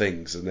certain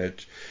things, and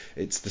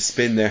it's the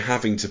spin they're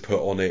having to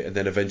put on it, and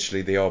then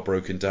eventually they are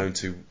broken down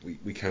to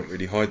we can't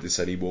really hide this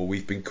anymore.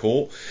 We've been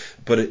caught.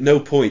 But at no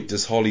point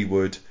does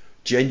Hollywood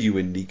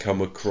genuinely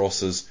come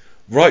across as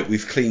right.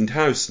 We've cleaned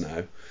house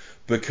now,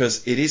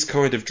 because it is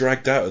kind of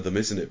dragged out of them,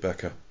 isn't it,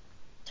 Becca?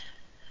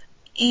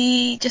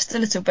 Just a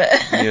little bit.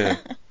 Yeah.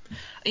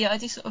 Yeah, I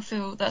do sort of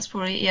feel that's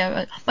probably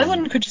my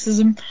one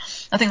criticism.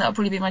 I think that'll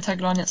probably be my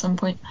tagline at some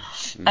point.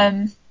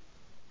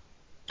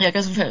 It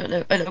goes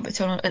a little bit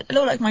too long. A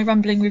little like my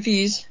rambling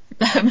reviews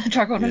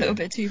drag on a little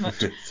bit too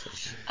much.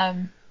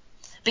 But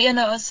yeah,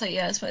 no, I'd say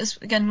it's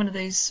again one of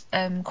those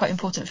quite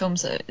important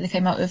films that they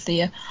came out of the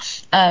year.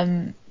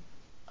 And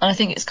I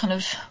think it's kind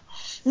of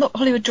not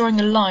Hollywood drawing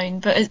a line,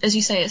 but as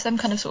you say, it's them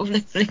kind of sort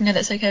of looking at it.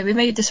 It's okay, we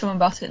made this film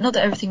about it. Not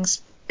that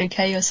everything's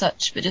okay as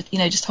such, but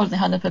just holding their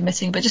hand up,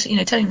 admitting, but just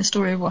telling the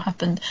story of what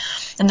happened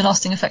and the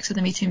lasting effects of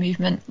the Me Too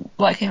movement,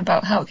 why it came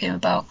about, how it came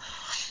about.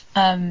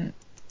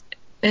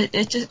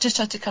 It just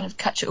tried to kind of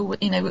catch it all,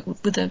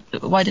 with a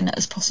wider net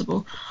as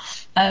possible.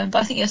 But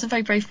I think some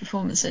very brave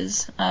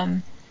performances,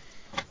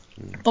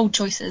 bold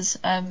choices,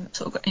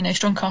 sort of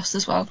strong cast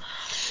as well.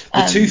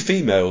 The two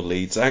female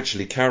leads,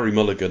 actually, Carey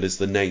Mulligan is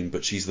the name,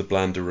 but she's the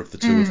blander of the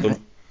two of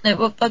them. No,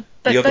 well,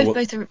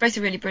 both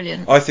are really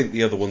brilliant. I think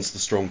the other one's the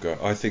stronger.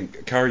 I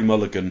think Carey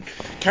Mulligan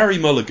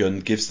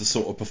gives the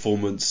sort of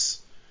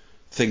performance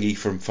thingy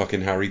from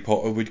fucking Harry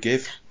Potter would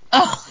give.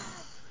 Oh.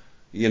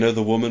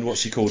 The woman,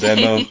 what's she called?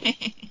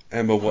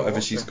 Emma,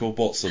 whatever she's called,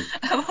 Watson.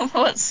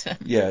 Watson.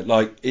 Yeah,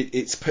 like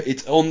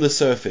it's on the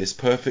surface,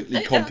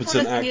 perfectly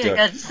competent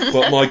actor,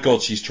 but my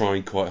God, she's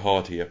trying quite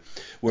hard here.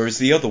 Whereas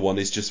the other one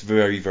is just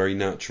very, very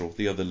natural.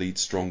 The other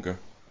lead's stronger.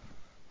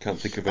 Can't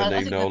think of her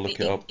name now. I'll look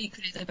it up.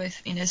 Equally, they're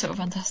both sort of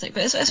fantastic.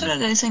 But it's one of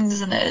those things,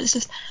 isn't it? It's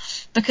just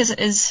because it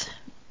is.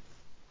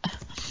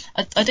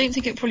 I don't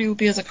think it probably will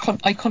be as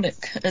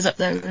iconic as up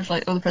there with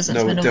like All the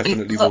President's Men. No, it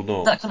definitely will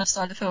not. That kind of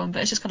style of film,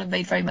 but it's just kind of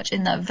made very much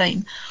in that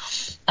vein.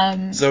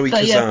 Zoe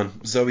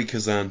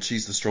Kazan,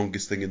 she's the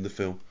strongest thing in the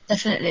film.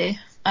 Definitely.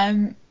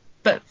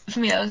 But for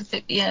me,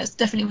 it's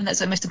definitely one of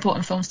the most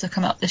important films to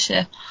come out this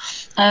year.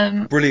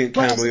 Brilliant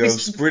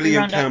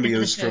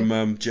cameos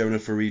from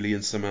Jennifer Reilly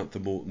and Samantha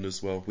Morton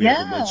as well. We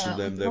haven't mentioned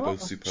them; they're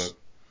both superb.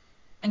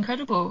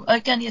 Incredible.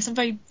 Again, some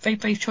very, very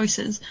brave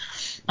choices.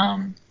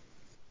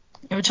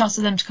 A chance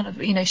for them to kind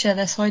of share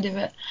their side of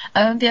it.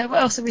 What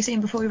else have we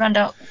seen before we round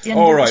out the end?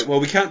 All right, well,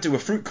 we can't do a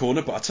fruit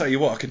corner, but I'll tell you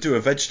what, I can do a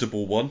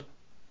vegetable one.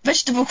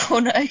 Vegetable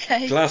corner,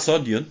 okay. Glass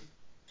onion.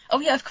 Oh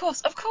yeah, of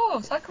course.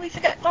 How can we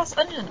forget Glass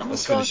Onion? Oh,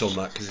 let's finish on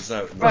that because it's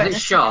out. Was it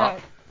sharp?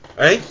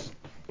 Eh?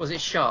 Was it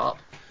sharp?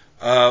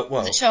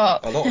 Was it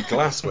sharp? A lot of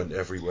glass went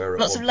everywhere.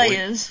 Lots of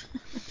layers.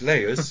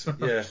 Layers,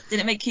 yeah.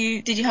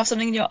 Did you have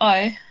something in your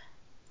eye?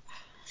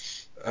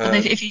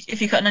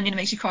 If you cut an onion, it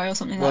makes you cry or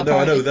something. Well, no,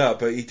 I know that,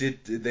 but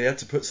they had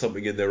to put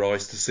something in their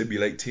eyes to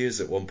simulate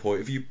tears at one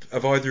point.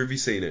 Have either of you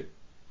seen it?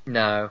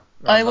 No.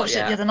 I watched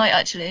it the other night,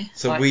 actually.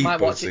 So we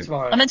might watch it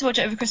tomorrow. I meant to watch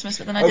it over Christmas,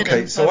 but then I didn't.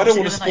 Okay, so I don't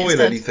want to spoil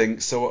anything, anything,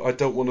 so I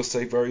don't want to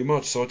say very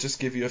much, so I'll just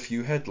give you a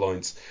few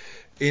headlines.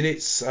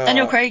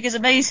 Daniel Craig is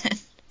amazing.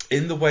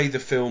 In the way the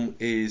film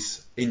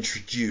is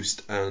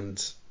introduced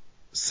and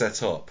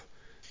set up,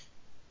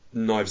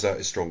 Knives Out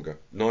is stronger.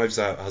 Knives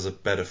Out has a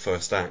better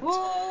first act.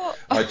 What?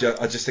 I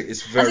just think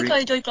it's very. I think I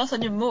enjoyed Glass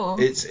Onion more.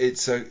 It's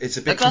a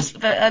bit.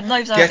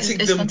 Knives Out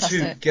is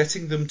fantastic.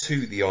 Getting them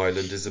to the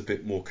island is a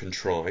bit more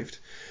contrived.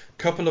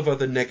 Couple of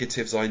other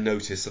negatives I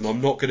noticed, and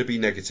I'm not going to be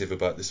negative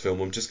about this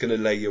film. I'm just going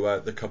to lay you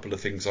out the couple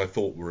of things I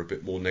thought were a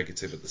bit more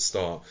negative at the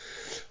start.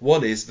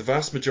 One is the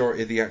vast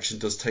majority of the action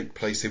does take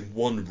place in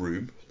one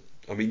room.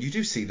 I mean, you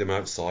do see them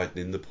outside and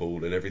in the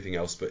pool and everything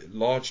else, but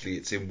largely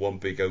it's in one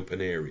big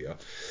open area.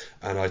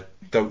 And I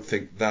don't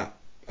think that...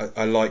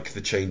 I like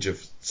the change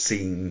of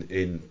scene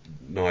in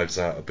Knives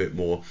Out a bit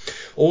more.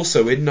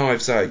 Also, in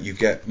Knives Out, you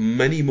get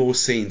many more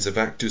scenes of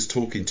actors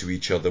talking to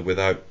each other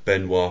without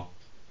Benoit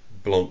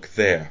Blanc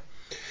there.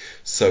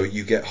 So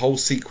you get whole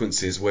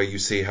sequences where you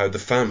see how the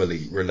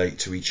family relate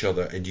to each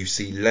other, and you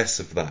see less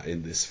of that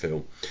in this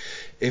film.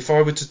 If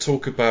I were to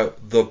talk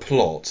about the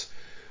plot...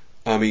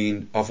 I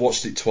mean, I've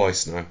watched it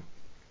twice now,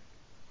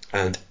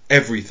 and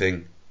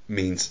everything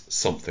means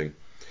something.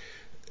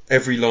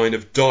 Every line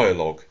of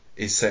dialogue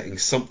is setting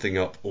something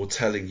up or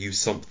telling you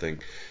something.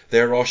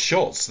 There are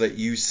shots that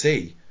you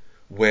see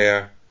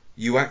where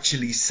you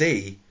actually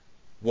see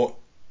what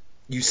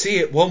you see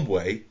it one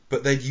way,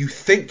 but then you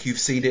think you've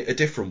seen it a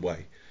different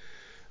way.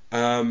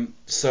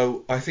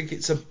 So I think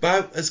it's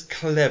about as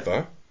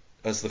clever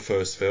as the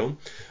first film.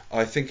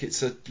 I think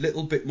it's a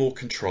little bit more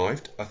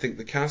contrived. I think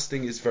the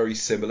casting is very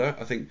similar.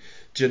 I think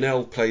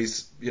Janelle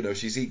plays,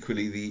 she's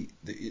equally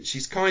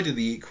she's kind of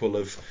the equal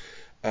of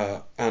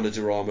Ana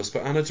de Armas,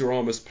 but Ana de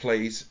Armas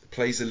plays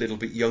a little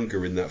bit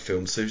younger in that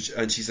film.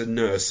 And she's a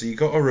nurse, so you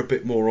got her a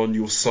bit more on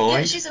your side.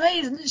 Yeah, she's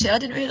amazing, isn't she? I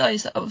didn't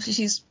realise that.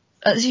 Obviously,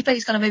 she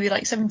plays kind of maybe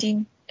like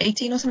 17,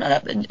 18 or something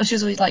like that, but she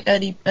was always like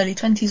early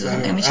 20s or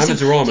something. I mean, Ana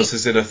de Armas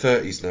is in her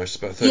 30s now. She's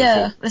about 34.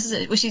 Yeah, this is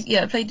it. Well, she's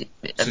played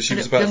so she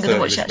was about younger 30 than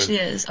what she actually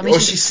is. I mean,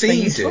 she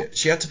seemed it.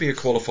 She had to be a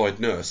qualified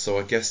nurse, so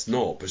I guess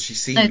not. But she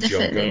seemed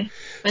younger.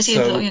 But she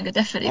seemed a lot younger,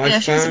 definitely. But yeah,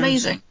 she was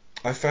amazing.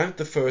 I found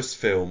the first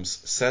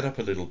films set up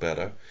a little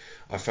better.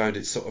 I found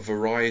its sort of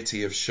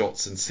variety of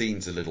shots and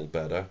scenes a little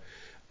better.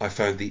 I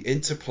found the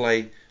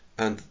interplay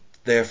and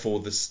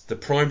therefore the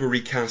primary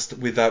cast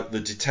without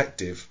the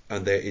detective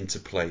and their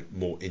interplay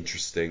more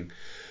interesting.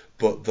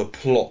 But the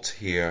plot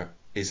here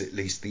is at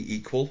least the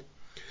equal.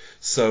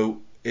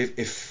 So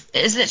if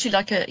it's literally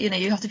like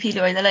you have to peel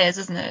away the layers,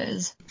 isn't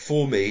it?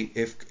 For me,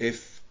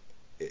 if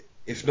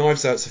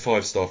Knives Out's a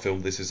 5-star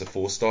film, this is a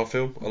 4-star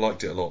film. I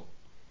liked it a lot.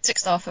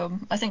 6-star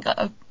film. I think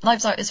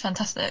Knives Out is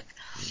fantastic,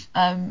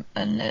 and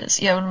it's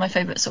one of my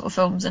favourite sort of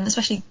films, and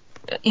especially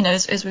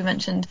as we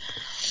mentioned.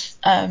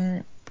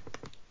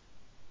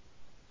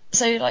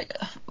 So like,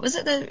 is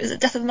it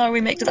Death of the Nile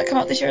remake? Did that come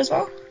out this year as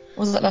well?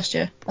 Or was that last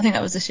year? I think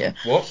that was this year.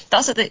 What?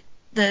 That's at the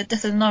Death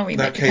of the Nile remake.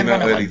 That came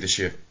out early one. this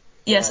year.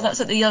 Yeah, so that's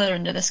at the other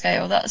end of the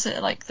scale. That's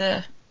at like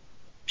the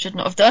should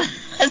not have done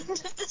end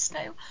of the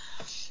scale.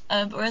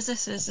 But whereas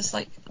this is just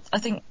like, I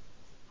think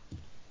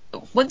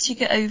once you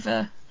get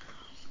over,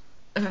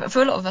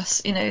 for a lot of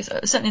us, you know,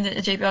 certainly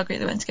the JBR group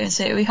that went to go and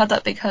see it, we had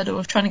that big hurdle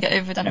of trying to get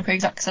over Daniel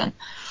Craig's accent.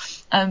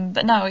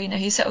 But now, you know,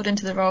 he's settled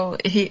into the role.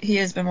 He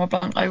has been more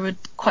blunt. I would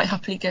quite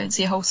happily go and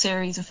see a whole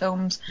series of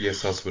films.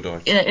 Yes, as would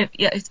I.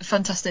 It's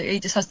fantastic. He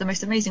just has the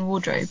most amazing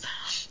wardrobe.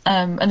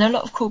 And there are a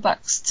lot of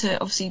callbacks to,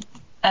 obviously,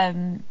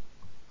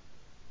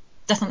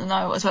 Death on the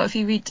Nile as well. If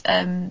you read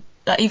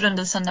Evil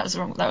Under the Sun, that was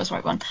the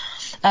right one.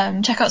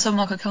 Check out some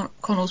of Mark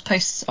O'Connell's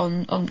posts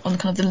on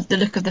kind of the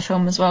look of the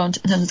film as well, in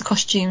terms of the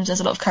costumes.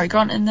 There's a lot of Cary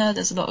Grant in there.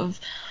 There's a lot of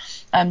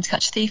To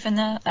Catch a Thief in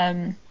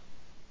there.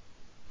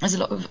 There's a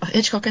lot of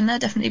Hitchcock in there,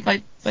 definitely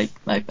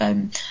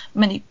by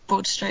many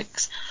broad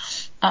strokes.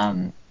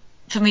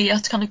 For me, you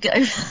have to kind of get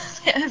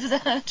over the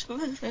hurdle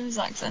with his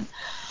accent.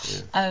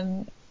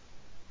 Yeah.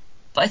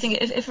 But I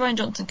think if Rian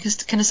Johnson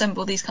can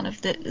assemble these kind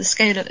of the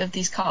scale of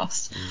these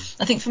casts,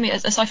 I think for me,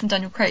 aside from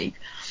Daniel Craig,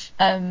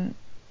 Monet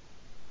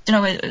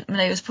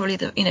was probably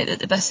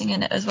the best thing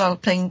in it as well,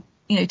 playing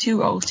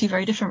two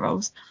very different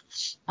roles.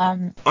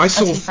 I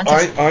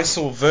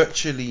saw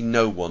virtually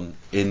no one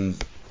in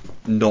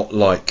not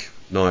like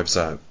Knives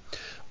Out.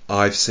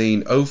 I've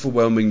seen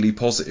overwhelmingly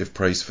positive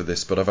praise for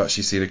this, but I've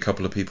actually seen a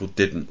couple of people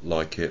didn't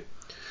like it.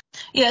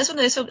 Yeah, it's one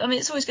of those. I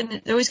mean,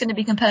 they're always going to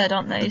be compared,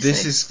 aren't they?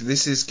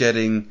 This is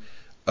getting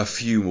a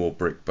few more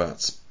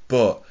brickbats,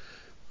 but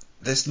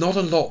there's not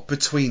a lot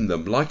between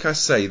them. Like I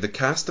say, the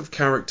cast of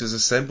characters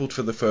assembled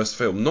for the first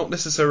film, not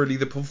necessarily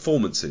the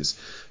performances,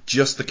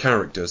 just the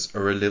characters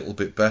are a little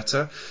bit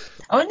better.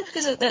 I wonder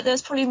because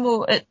there's probably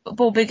more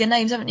bigger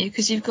names, haven't you?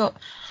 Because you've got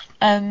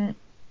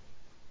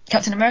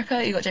Captain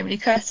America, you've got Jamie Lee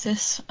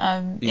Curtis,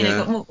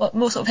 you've got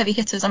more sort of heavy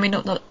hitters. I mean,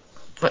 not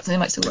but they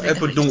might still be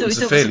Edward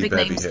Norton's a fairly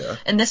heavy hitter.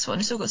 In this one,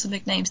 you've still got some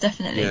big names,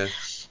 definitely. Yeah.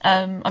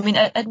 I mean,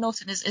 Ed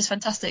Norton is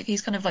fantastic.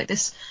 He's kind of like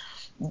this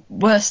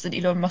worse than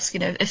Elon Musk,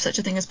 if such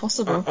a thing is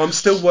possible. I'm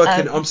still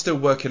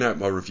working out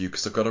my review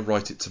because I've got to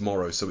write it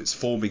tomorrow, so it's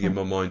forming in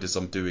my mind as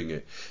I'm doing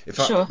it. It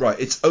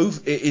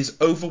is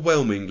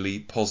overwhelmingly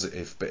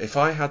positive, but if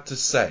I had to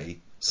say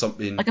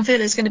something, I can feel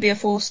it's going to be a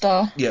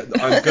 4-star. Yeah,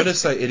 I'm going to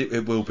say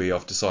it will be.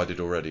 I've decided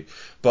already,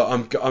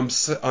 but I'm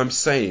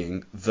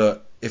saying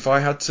that if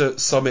I had to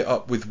sum it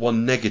up with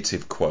one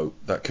negative quote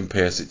that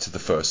compares it to the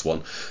first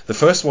one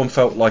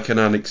felt like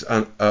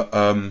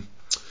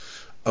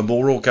a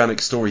more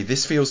organic story.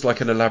 This feels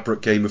like an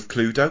elaborate game of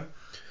Cluedo.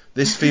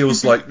 This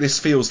feels like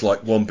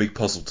one big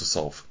puzzle to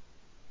solve,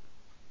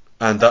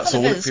 and that's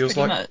all it feels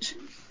like. Much.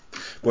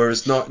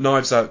 Whereas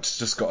Knives Out's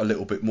just got a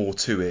little bit more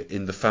to it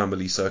in the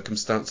family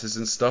circumstances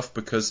and stuff,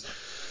 because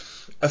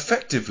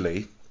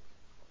effectively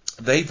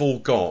they've all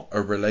got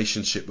a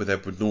relationship with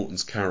Edward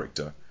Norton's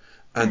character.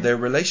 And their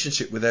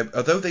relationship with him,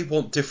 although they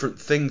want different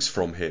things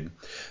from him,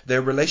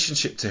 their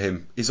relationship to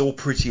him is all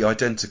pretty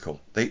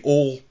identical. They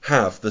all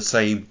have the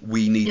same,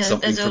 we need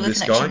something from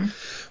this guy.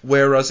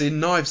 Whereas in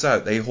Knives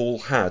Out, they all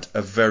had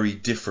a very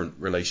different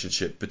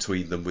relationship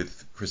between them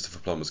with Christopher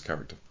Plummer's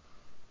character.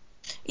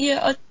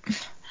 Yeah,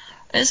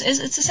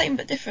 it's the same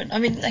but different. I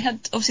mean, they have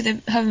a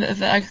bit of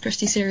an Agatha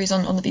Christie series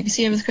on the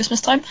BBC over the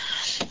Christmas time.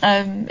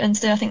 And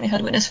today I think they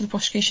had Witness for the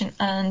Prosecution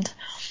and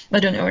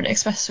Murder on the Orient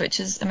Express,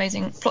 which is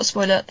amazing. Plot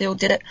spoiler, they all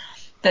did it.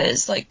 But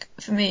it's like,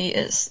 for me,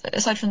 it's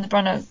aside from the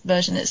Branagh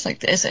version, it's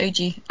like it's an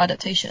OG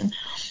adaptation.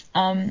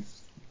 And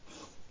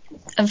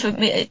for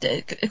me,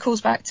 it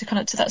calls back to kind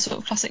of to that sort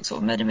of classic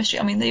sort of murder mystery.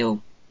 I mean, they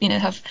all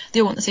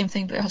want the same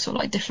thing, but they have sort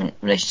of like different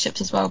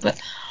relationships as well.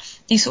 But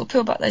you sort of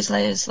peel back those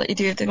layers like you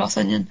do with the glass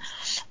onion.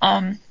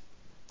 Try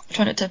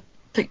not to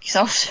pick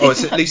yourself.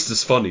 It's at least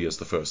as funny as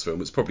the first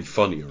film. It's probably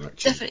funnier,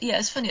 actually. Definitely, yeah,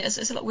 it's funny.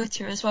 It's a lot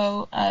wittier as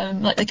well.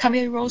 Like the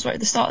cameo roles right at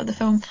the start of the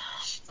film.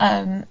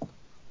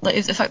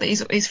 Like the fact that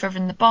he's forever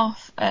in the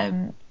bath.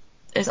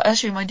 It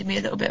actually reminded me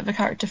a little bit of a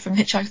character from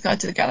Hitchhiker's Guide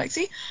to the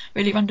Galaxy,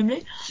 really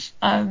randomly.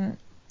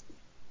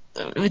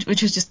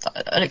 Which was just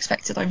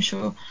unexpected, I'm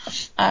sure.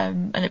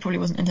 And it probably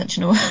wasn't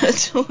intentional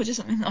at all, just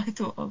something that I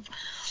thought of.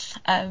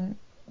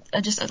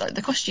 And just like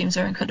the costumes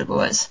are incredible.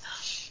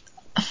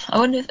 I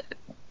wonder if,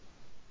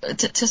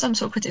 to some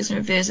sort of critics and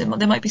reviewers, there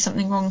might be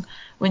something wrong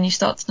when you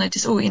start to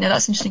notice,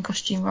 that's an interesting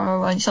costume,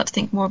 and you start to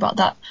think more about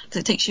that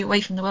because it takes you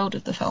away from the world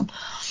of the film.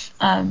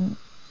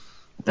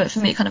 But for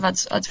me, it kind of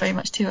adds very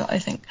much to it, I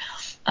think.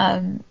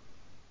 But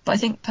I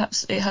think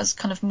perhaps it has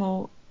kind of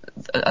more.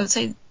 I would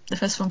say the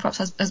first film perhaps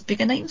has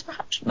bigger names,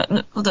 perhaps. Not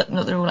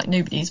they're all like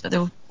nobodies, but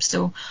they're all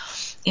still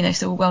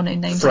well-known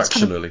names.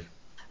 Fractionally.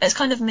 It's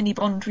kind of mini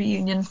Bond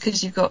reunion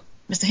because you've got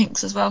Mr.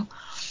 Hinks as well.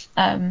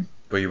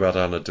 Where you had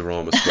Anna de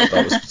Armas, but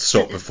that was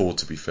shot before,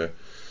 to be fair.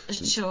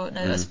 Sure,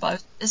 no, that's fine.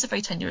 It's a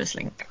very tenuous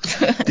link.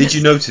 Did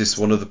you notice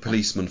one of the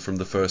policemen from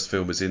the first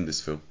film is in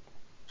this film?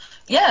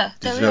 Yeah.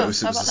 Did you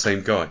notice it was the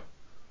same guy?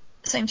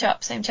 Same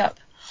chap.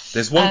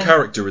 There's one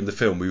character in the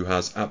film who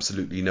has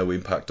absolutely no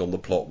impact on the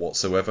plot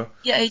whatsoever.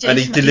 Yeah, and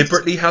he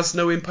deliberately has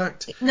no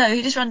impact. No,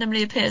 he just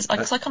randomly appears.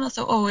 Because I kind of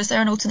thought, oh, is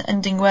there an alternate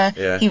ending where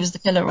he was the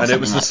killer or something? And it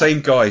was the like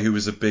same guy who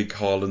was a big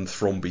Harlan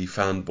Thrombey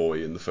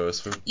fanboy in the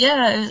first film.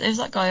 Yeah, it was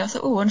that guy. I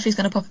thought, oh, I wonder if he's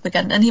going to pop up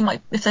again. And he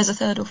might, if there's a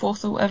third or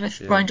fourth or whatever, if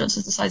Rian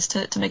Johnson decides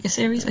to make a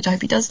series, which I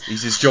hope he does.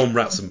 He's his John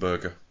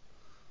Ratzenberger.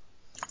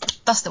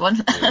 That's the one.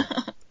 Yeah.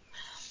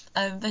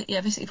 But yeah,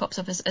 basically pops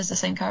up as the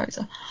same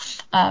character.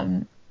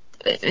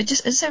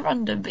 It's so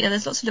random, but yeah,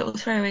 there's lots of little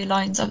throwaway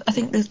lines. I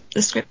think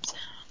the script,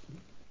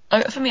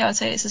 for me, I'd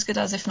say it's as good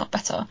as, if not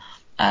better.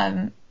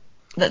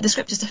 The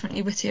script is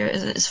definitely wittier.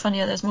 It's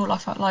funnier. There's more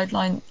laugh out loud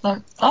lines.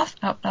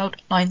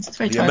 It's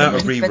very the tiring. amount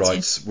of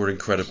rewrites were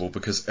incredible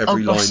because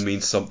every line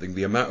means something.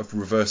 The amount of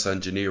reverse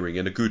engineering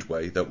in a good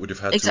way that would have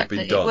had to have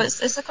been done. Well,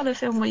 it's the kind of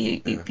film where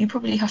you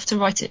probably have to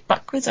write it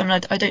backwards. I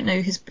mean, I don't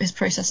know his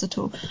process at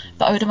all,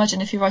 but I would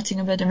imagine if you're writing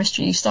a murder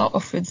mystery, you start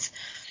off with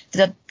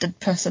the dead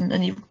person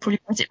and you probably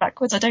write it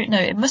backwards. I don't know.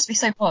 It must be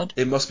so hard.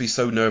 It must be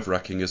so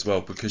nerve-wracking as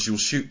well because you'll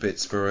shoot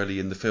bits for early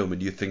in the film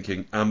and you're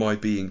thinking, am I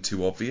being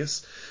too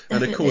obvious?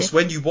 And of course,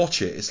 when you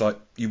watch it, it's like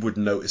you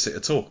wouldn't notice it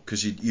at all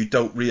because you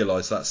don't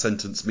realise that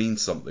sentence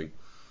means something.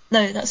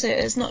 No, that's it.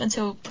 It's not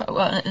until,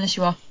 unless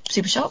you are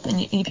super sharp and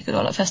you pick it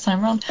all up first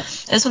time around.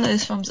 It's one of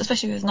those films,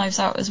 especially with Knives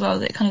Out as well,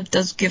 that it kind of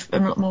does give a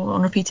lot more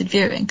on repeated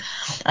viewing.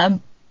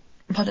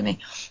 Pardon me.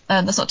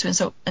 That's not to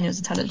insult anyone's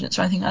intelligence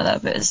or anything like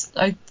that, but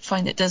I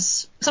find it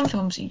does. Some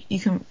films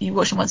you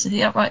watch them once and think,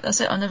 yeah, right, that's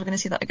it. I'm never going to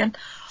see that again.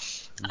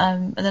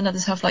 And then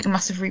others have like a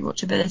massive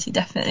rewatchability.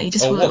 Definitely.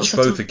 I'll watch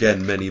both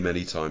again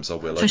many times. I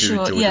will. I do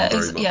enjoy them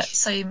very much. Yeah,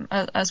 same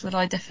as would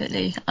I.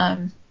 Definitely.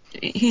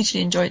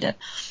 Hugely enjoyed it.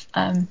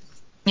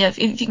 Yeah, if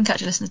you can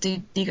catch a listener,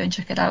 do go and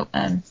check it out.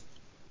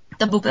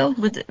 Double bill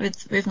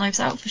with Knives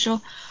Out for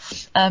sure,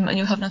 and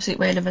you'll have an absolute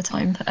whale of a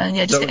time. And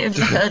yeah, just get over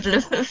the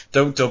hurdle of.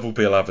 Don't double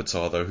bill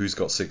Avatar though. Who's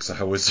got 6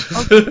 hours?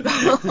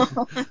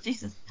 Oh,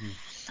 Jesus.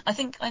 I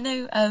think I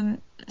know.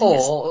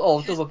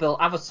 Or double bill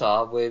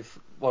Avatar with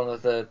one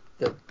of the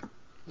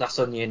Glass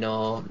Onion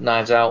or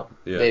Knives Out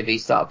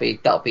movies. That'll be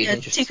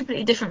interesting. 2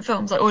 completely different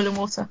films, like Oil and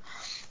Water.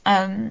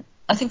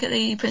 I think at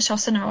the Prince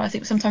Charles Cinema, I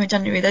think sometime in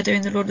January, they're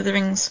doing the Lord of the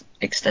Rings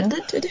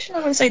extended edition. I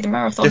want to say the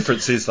marathon.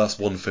 Difference is that's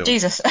one film.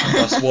 Jesus.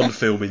 That's one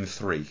film in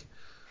 3.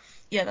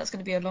 Yeah, that's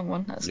going to be a long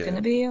one. Going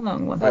to be a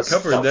long one. We're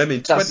covering them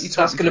in 2023.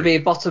 That's going to be a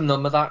bottom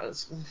number.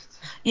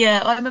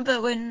 Yeah, I remember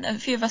when a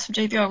few of us from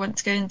JBR went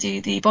to go and do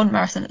the Bond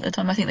marathon at the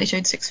time. I think they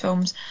showed 6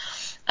 films.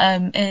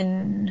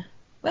 In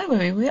where were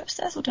we? Were we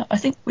upstairs or down? I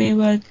think we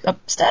were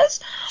upstairs.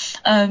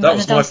 That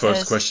was my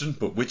first question.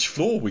 But which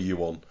floor were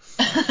you on?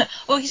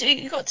 Well,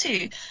 you got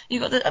 2. You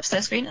got the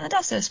upstairs screen and the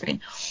downstairs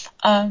screen.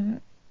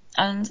 And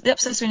the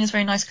upstairs screen is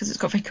very nice because it's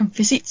got very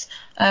comfy seats.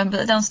 But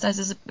the downstairs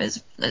is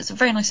a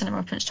very nice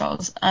cinema, Prince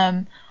Charles.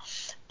 But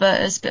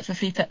it's a bit of a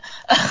flea pit.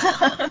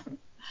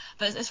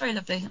 But it's very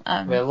lovely.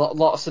 A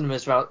lot of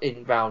cinemas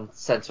around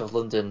centre of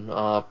London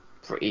are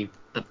pretty.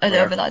 A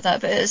little bit like that,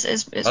 but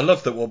it's. I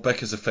love that what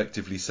Becca's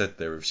effectively said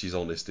there, if she's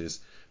honest, is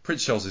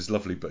Prince Charles is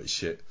lovely, but it's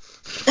shit.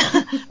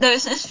 No,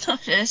 it's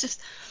not shit. It's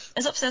just.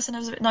 It's upstairs and it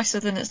was a bit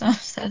nicer than it's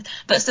downstairs,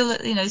 but still,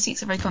 the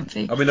seats are very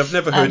comfy. I mean, I've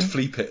never heard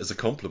flea pit as a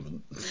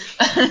compliment.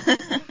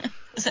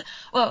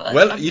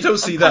 Well, you don't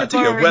see that, do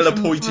you?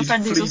 Well-appointed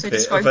flea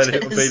pit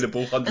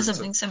available. As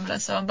something similar,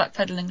 so I'm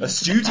backpedaling. A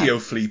studio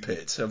flea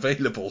pit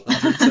available,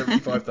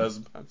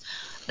 £175,000.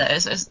 No,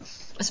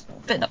 it's a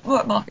bit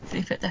more market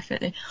flea pit,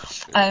 definitely.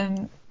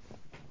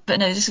 But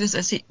no, just because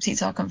the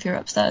seats are comfier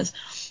upstairs,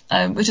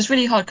 which is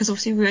really hard because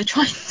obviously we were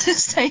trying to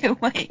stay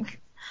awake.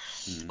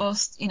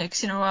 Whilst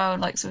Casino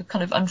Royale sort of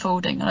kind of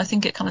unfolding, and I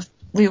think it kind of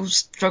we all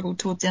struggled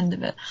towards the end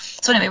of it.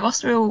 So anyway,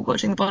 whilst we were all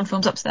watching the Bond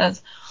films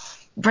upstairs,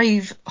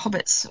 brave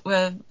hobbits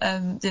were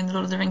doing the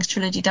Lord of the Rings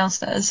trilogy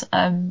downstairs,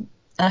 and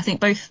I think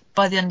both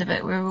by the end of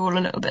it we were all a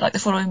little bit like the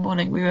following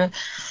morning we were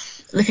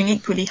looking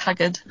equally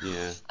haggard.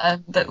 Yeah.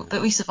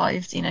 But we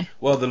survived,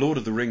 Well, the Lord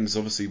of the Rings,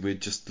 obviously, we're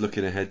just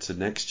looking ahead to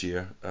next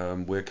year.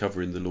 We're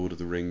covering the Lord of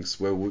the Rings.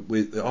 Well,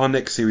 our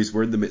next series,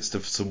 we're in the midst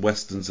of some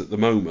westerns at the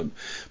moment,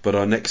 but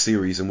our next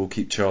series, and we'll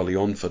keep Charlie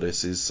on for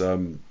this, is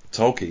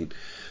Tolkien.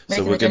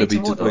 So we're going to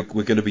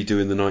be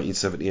doing the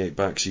 1978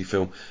 Bakshi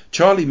film.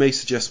 Charlie may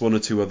suggest 1 or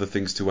 2 other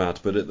things to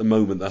add, but at the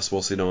moment that's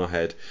what's in our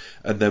head.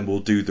 And then we'll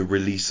do the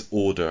release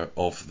order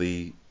of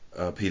the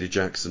Peter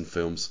Jackson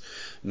films.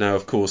 Now,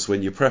 of course,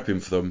 when you're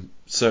prepping for them,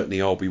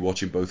 certainly I'll be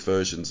watching both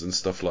versions and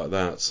stuff like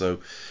that. So,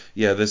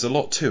 yeah, there's a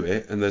lot to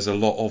it and there's a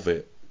lot of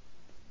it,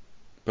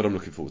 but I'm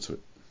looking forward to it.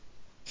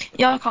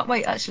 Yeah, I can't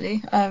wait,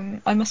 actually.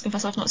 I must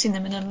confess I've not seen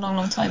them in a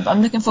long time, but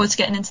I'm looking forward to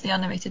getting into the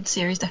animated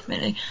series,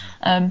 definitely.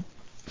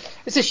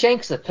 It's a shame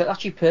because they're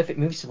actually perfect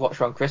movies to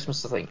watch around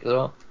Christmas, I think, as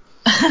well.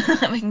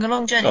 Making a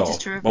long journey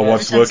just to my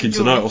wife's working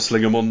tonight. I'll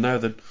sling them on now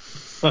then.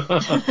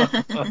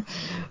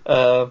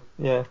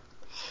 Yeah.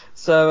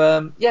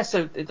 So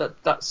so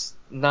that's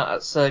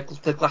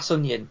the Glass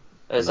Onion.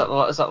 Is that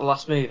the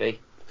last movie?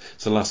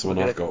 It's the last one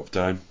I've got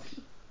down.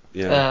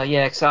 Yeah.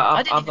 Yeah, because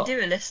I didn't I've even not. do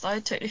a list. I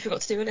totally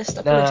forgot to do a list.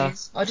 Nah.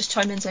 Apologies. I just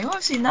chimed in saying, "Oh,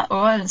 I've seen that," or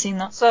 "I haven't seen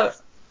that." So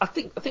I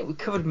think we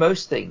covered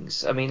most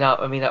things.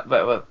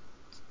 But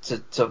to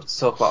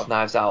talk about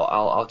Knives Out,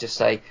 I'll just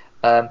say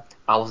I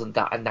wasn't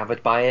that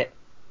enamoured by it.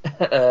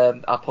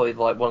 I'm probably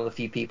like one of the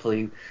few people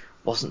who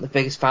wasn't the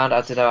biggest fan.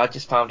 I don't know. I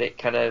just found it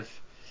kind of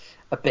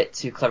a bit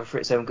too clever for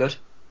its own good.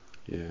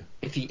 Yeah.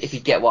 If you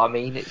get what I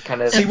mean, it's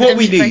kind of. See, Very what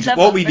we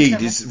clever.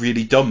 need is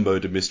really dumb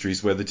murder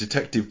mysteries where the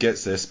detective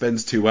gets there,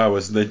 spends 2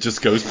 hours, and then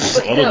just goes,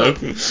 But I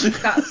don't know.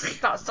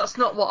 That's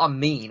not what I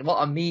mean. What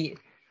I mean,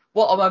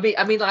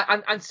 like,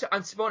 and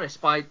to be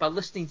honest, by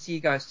listening to you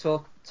guys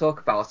talk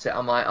about it,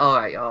 I'm like, all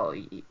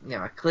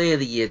right,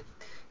 clearly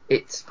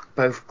it's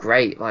both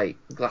great, like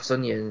Glass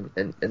Onion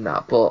and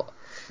that, but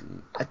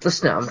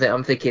listening,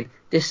 I'm thinking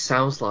this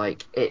sounds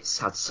like it's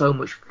had so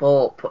much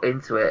thought put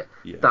into it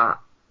that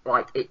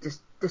like it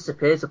just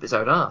disappears up its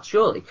own arse.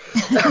 Surely,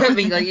 I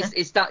mean, like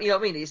it's that, you know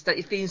what I mean? It's that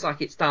it feels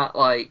like it's that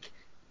like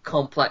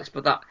complex,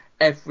 but that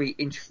every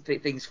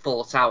interesting thing's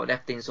thought out and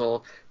everything's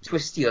all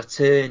twisty or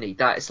turny.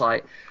 That it's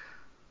like,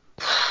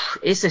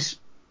 is this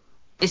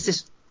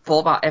thought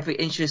about every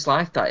inch of his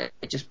life that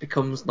it just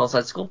becomes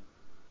nonsensical?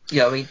 You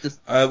know what I mean? The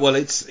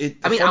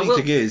funny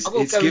thing is,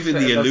 it's given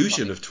the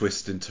illusion of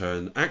twist and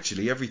turn.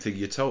 Actually, everything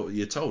you're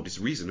told is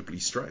reasonably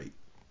straight.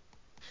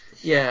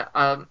 Yeah,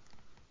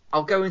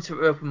 I'll go into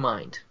it with open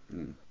mind.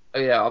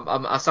 Yeah,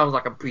 I sound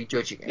like I'm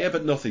prejudging it. Yeah,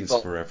 but nothing's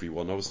for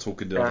everyone. I was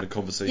having a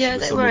conversation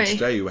with don't someone worry.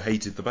 today who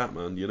hated the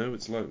Batman. You know,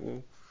 it's like,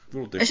 well, we're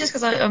all different. It's just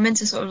because I'm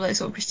into sort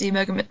of prestige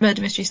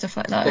murder mystery stuff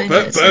like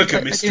that.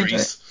 Burger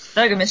mysteries.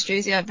 Burger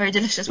mysteries, yeah, very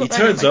delicious. He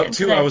turns up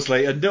 2 hours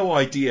later, no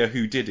idea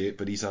who did it,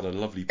 but he's had a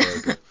lovely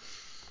burger.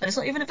 And it's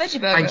not even a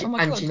veggie burger. Oh my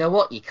god! And you know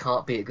what? You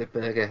can't beat a good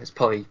burger. It's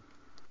probably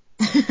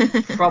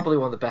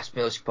one of the best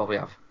meals you probably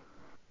have.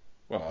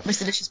 Well, most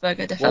delicious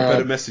burger, definitely. What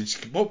better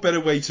message? What better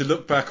way to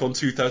look back on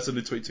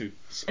 2022?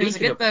 It was a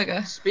good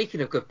burger.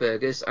 Speaking of good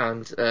burgers,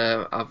 and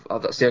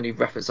that's the only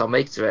reference I'll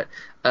make to it.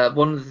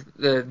 One of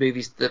the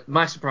movies,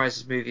 my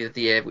surprises movie of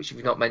the year, which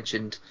you've not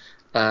mentioned,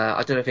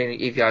 I don't know if any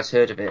of you guys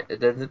heard of it.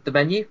 The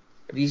Menu.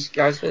 Have you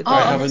guys heard? Oh,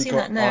 I haven't seen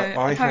that. No,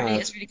 apparently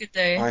it's really good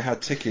though. I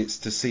had tickets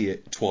to see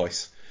it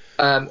twice.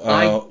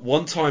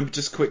 One time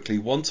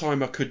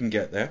I couldn't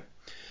get there.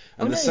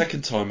 And the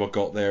second time I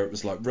got there, it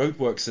was like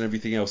roadworks and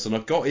everything else. And I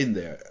got in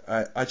there.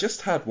 I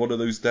just had one of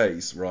those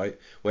days, right,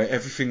 where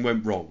everything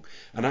went wrong.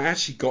 And I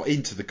actually got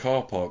into the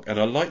car park and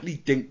I lightly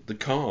dinked the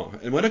car.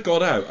 And when I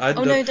got out, I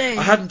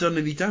hadn't done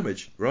any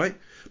damage, right?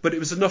 But it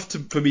was enough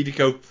for me to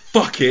go,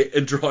 fuck it,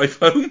 and drive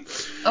home.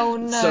 Oh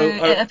no,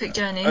 epic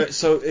journey.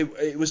 So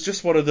it was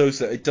just one of those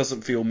that it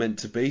doesn't feel meant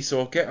to be. So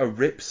I'll get a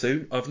rip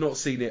soon. I've not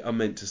seen it. I'm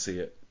meant to see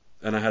it.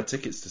 And I had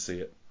tickets to see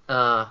it.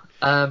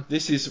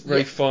 This is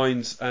Ralph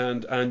Fiennes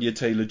and Anya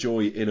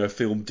Taylor-Joy in her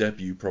film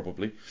debut,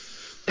 probably.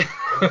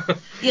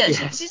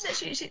 She's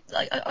literally,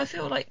 like, I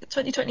feel like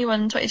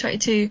 2021,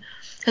 2022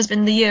 has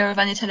been the year of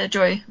Anya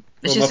Taylor-Joy.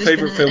 Well, my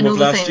favourite film of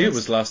last year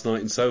was Last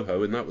Night in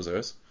Soho, and that was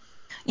hers.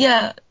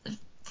 Yeah,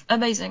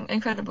 amazing,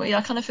 incredible. Yeah,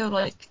 I kind of feel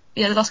like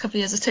the last couple of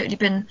years has totally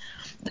been,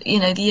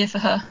 the year for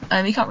her.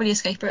 You can't really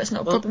escape her. It's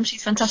not a problem.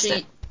 She's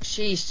fantastic.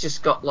 She's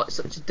just got like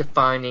such a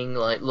defining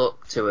like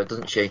look to her,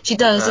 doesn't she? She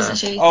does, doesn't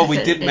she? Oh, we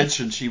did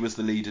mention she was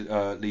the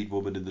lead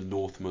woman in The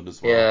Northman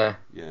as well.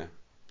 Yeah.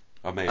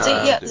 I may have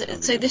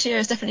so this year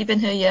has definitely been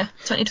her year,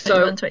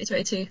 2021,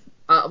 2022.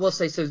 I will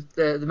say, so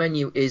the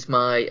Menu is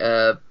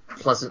my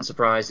pleasant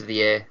surprise of the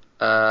year.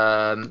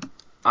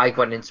 I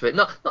went into it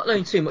not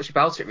knowing too much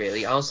about it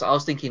really. I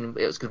was thinking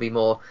it was going to be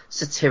more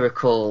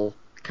satirical,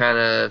 kind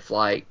of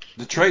like.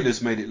 The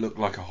trailers made it look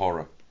like a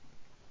horror.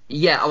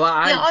 Yeah, well,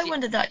 I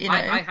wondered that.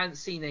 I hadn't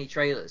seen any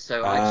trailers,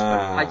 so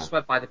I just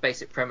went by the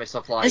basic premise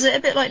of like. Is it a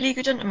bit like League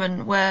of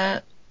Gentlemen,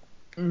 where?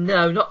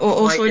 No, not.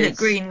 Or Soylent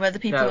Green, where the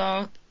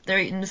people they're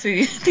eating the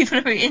food. People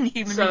are eating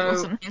human meat or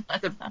something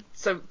like that.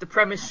 So the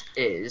premise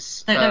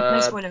is. No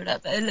spoiler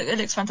alert, but it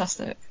looks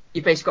fantastic.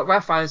 You basically got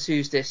Ralph Fiennes,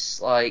 who's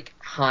this like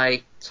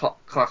high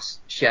top class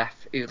chef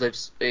who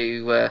lives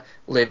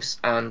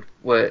and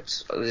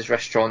works at this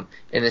restaurant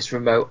in this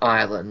remote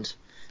island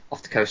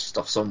off the coast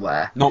of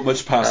somewhere. Not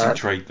much passing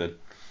trade then.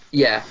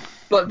 Yeah,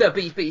 but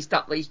he's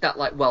that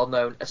like well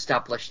known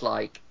established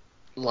like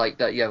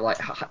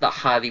that that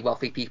highly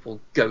wealthy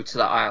people go to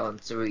that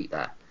island to eat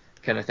there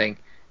kind of thing.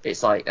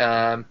 It's like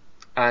and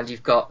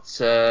you've got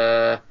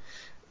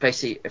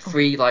basically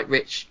three like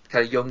rich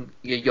kind of young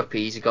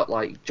yuppies. You've got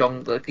like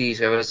John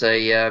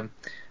Leguizamo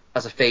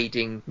as a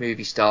fading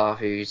movie star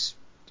who's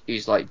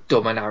like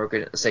dumb and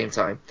arrogant at the same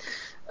time.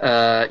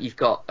 You've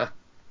got a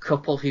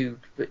couple who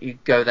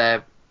go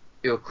there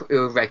who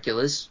are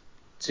regulars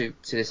to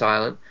this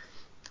island,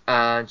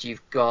 and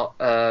you've got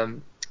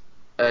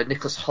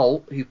Nicholas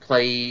Hoult who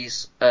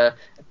plays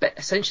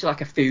essentially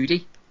like a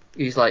foodie.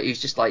 He's a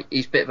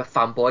bit of a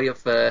fanboy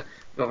of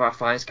Ralph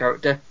Fiennes'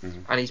 character,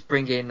 and he's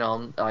bringing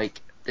on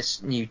like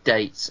this new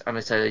date,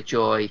 Anya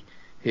Taylor-Joy,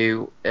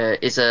 who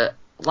is a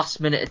last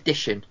minute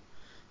addition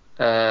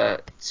to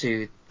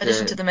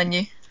the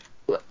Menu.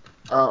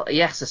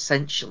 Yes,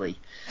 essentially.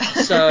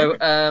 So,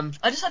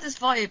 I just had this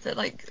vibe that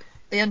like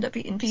they end up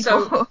eating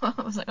people. So-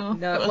 I was like, oh.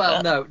 no,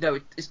 well, no,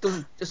 it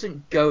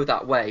doesn't go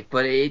that way,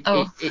 but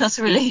That's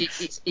a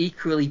relief. it's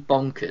equally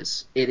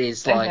bonkers. It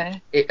is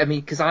like, Okay. I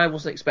mean, because I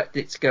wasn't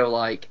expecting it to go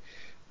like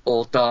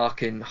all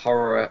dark and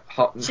horror,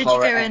 hot and Should you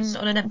go in horror-esque.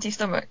 on an empty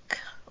stomach,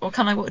 or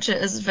can I watch it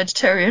as a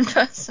vegetarian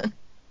person?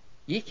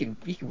 You can.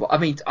 I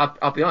mean,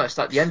 I'll be honest.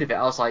 At the end of it,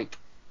 that's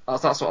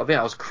what I mean.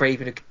 I was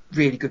craving a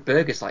really good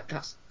burger. It's like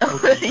that's one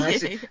of the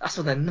nicest. That's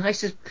one of the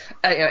nicest.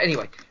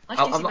 Anyway, Nice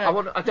I tasty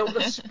burger. don't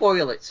want to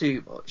spoil it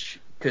too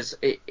much because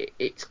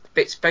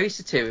it's very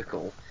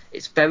satirical.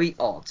 It's very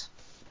odd.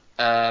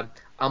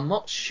 I'm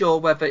not sure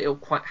whether it'll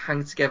quite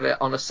hang together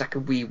on a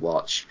second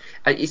rewatch.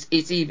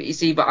 It's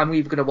either I'm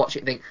either going to watch it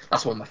and think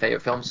that's one of my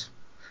favourite films,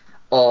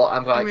 or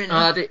I'm like,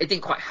 really? it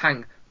didn't quite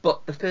hang.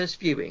 But the first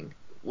viewing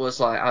was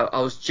like,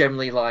 I was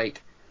generally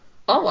like,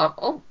 I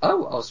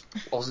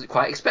wasn't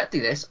quite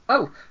expecting this.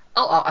 I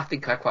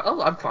think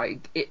I'm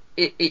quite.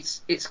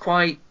 It's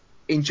quite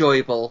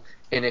enjoyable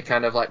in a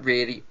kind of like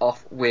really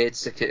off, weird,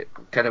 sick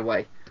kind of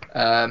way.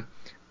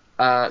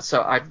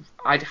 So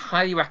I'd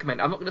highly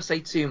recommend. I'm not going to say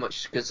too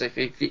much because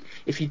if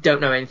you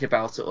don't know anything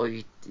about it or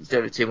you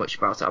don't know too much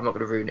about it, I'm not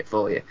going to ruin it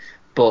for you.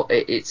 But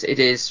it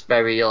is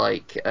very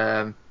like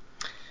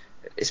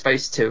it's very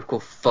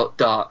satirical,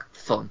 dark,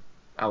 fun,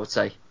 I would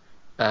say.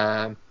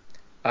 And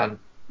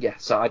yeah,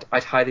 so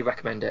I'd highly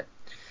recommend it.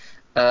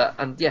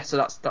 And yeah, so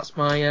that's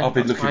my. I've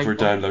been looking for a one.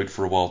 download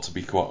for a while, to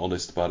be quite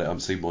honest about it. I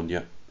haven't seen one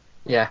yet.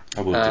 Yeah,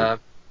 I will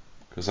do,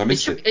 because I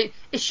missed it.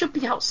 It should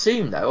be out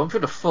soon though. I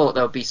would have thought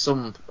there'll be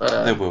some.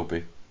 There will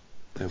be.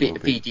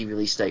 VD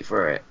release date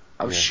for it.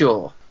 I'm Yeah.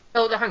 sure.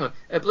 Oh, no, hang on.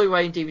 A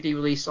Blu-ray and DVD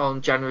release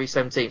on January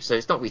 17th, so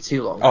it's not really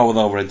too long. Oh, well,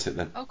 I'll rent it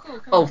then. Oh,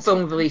 cool. Oh,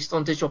 film released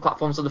on digital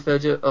platforms on the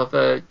 3rd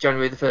of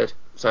January the 3rd.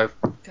 So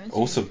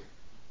Awesome.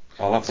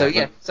 I'll have so that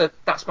yeah, then. so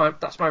that's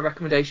my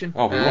recommendation.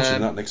 I'll be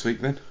watching that next week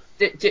then.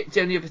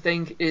 The only other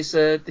thing is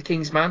The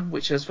King's Man,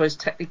 which I suppose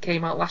technically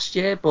came out last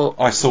year, but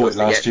I saw it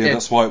last year. yeah.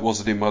 That's why it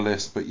wasn't in my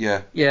list. But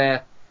yeah,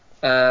 Yeah.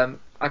 I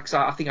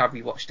think I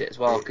rewatched it as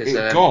well because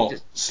it got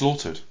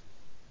slaughtered.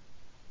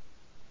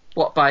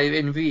 What by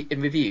in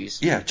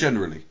reviews? Yeah,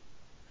 generally.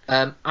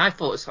 I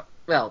thought it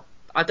was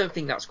I don't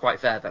think that's quite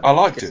fair then. I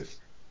liked it.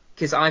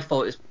 Because I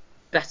thought it was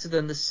better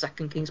than the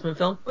second Kingsman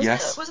film.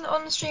 Wasn't it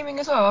on streaming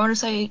as well? I want to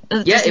say.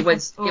 Yeah, it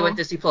went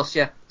Disney Plus.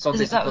 Yeah, it's on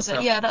Disney Plus.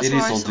 Yeah, that's It where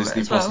is I on saw Disney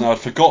it as Plus. well. Now I'd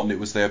forgotten it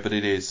was there, but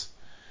it is.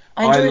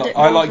 I enjoyed it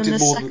more I liked than it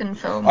the more second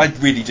film. I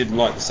really didn't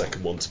like the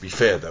second one, to be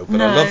fair though. But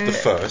I loved the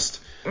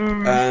first,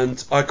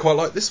 and I quite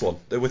liked this one.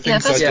 There were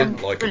things I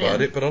didn't like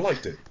about it, but I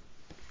liked it.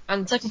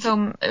 And second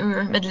film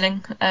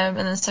middling, and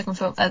then the second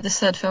film, this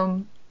third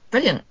film,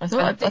 brilliant. I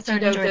thought I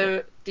thoroughly enjoyed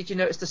it. Did you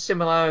notice the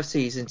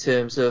similarities in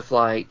terms of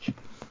like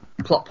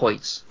plot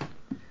points?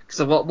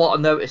 Because what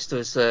I noticed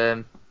was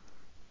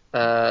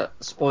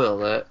spoiler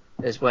alert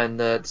is when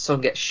the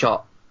son gets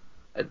shot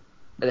at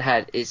the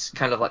head. It's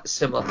kind of like the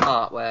similar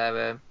part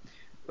where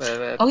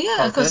I've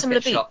got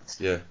similar beats.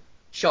 Yeah.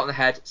 Shot in the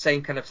head,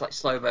 same kind of like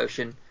slow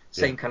motion,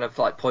 same kind of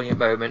like poignant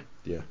moment.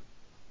 Yeah.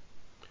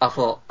 I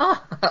thought,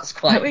 that's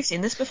quite. We've seen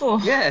this before.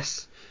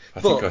 Yes. I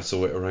think I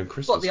saw it around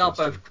Christmas. But they are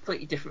both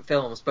completely different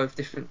films, both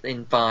different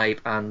in vibe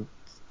and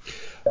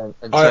so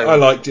I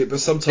liked it, but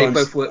sometimes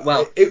they both work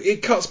well.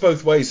 It cuts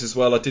both ways as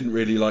well. I didn't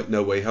really like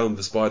No Way Home,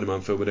 the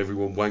Spider-Man film, and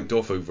everyone wanked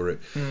off over it.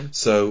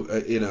 So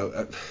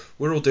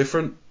we're all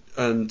different,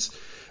 and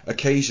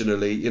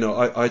occasionally,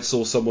 I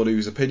saw someone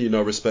whose opinion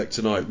I respect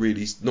tonight.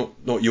 Really,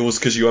 not yours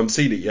because you haven't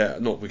seen it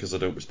yet. Not because I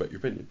don't respect your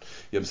opinion.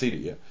 You haven't seen it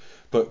yet.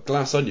 But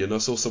Glass Onion, I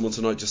saw someone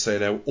tonight just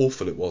saying how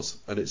awful it was,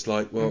 and it's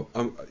like, well,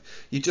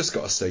 you just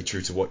got to stay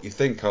true to what you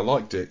think. I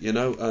liked it,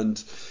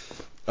 and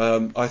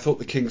I thought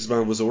The King's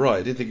Man was alright.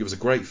 I didn't think it was a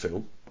great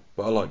film,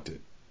 but I liked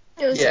it.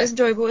 It was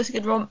enjoyable. It was a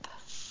good romp.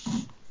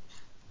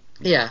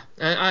 Yeah,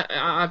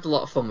 I had a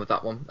lot of fun with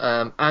that one.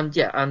 And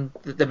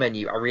the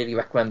Menu, I really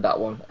recommend that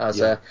one.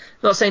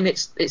 Not saying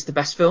it's the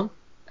best film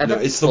ever. No,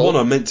 it's the one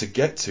I meant to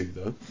get to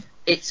though.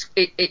 It's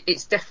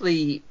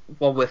definitely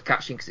one worth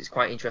catching because it's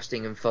quite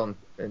interesting and fun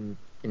and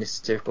in a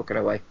satirical kind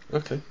of way.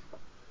 Okay,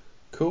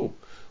 cool.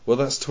 Well,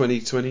 that's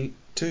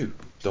 2022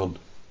 done.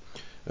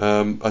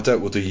 I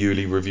doubt we'll do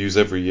yearly reviews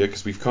every year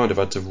because we've kind of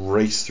had to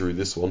race through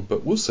this one,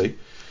 but we'll see.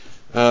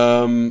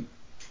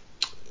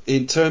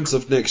 In terms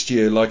of next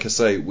year, like I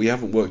say, we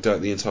haven't worked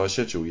out the entire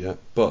schedule yet,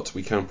 but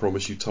we can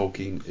promise you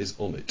Tolkien is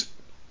on it.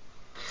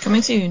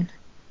 Coming soon.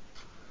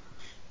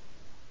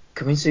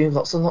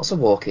 Lots and lots of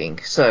walking.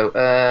 So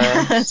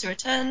to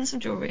return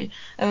some jewellery,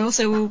 and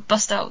also we'll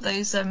bust out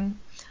those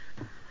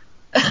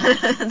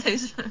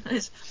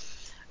those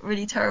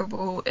really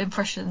terrible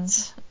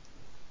impressions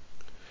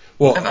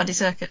of Andy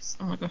Serkis.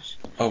 Oh my gosh.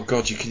 Oh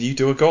god, can you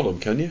do a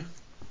Gollum? Can you?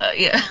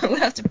 Yeah, we'll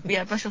have to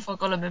brush off our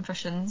Gollum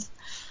impressions.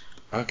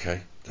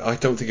 Okay, I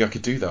don't think I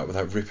could do that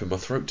without ripping my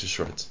throat to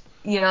shreds.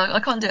 Yeah,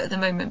 I can't do it at the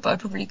moment, but I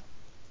probably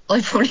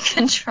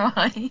can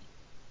try.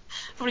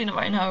 Probably not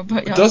right now,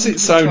 but yeah. Does it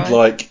sound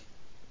like,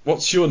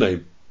 what's your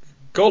name?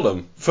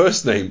 Gollum.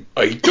 First name,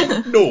 I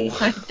don't know.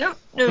 I don't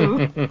No.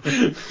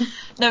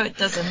 No, it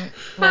doesn't. No.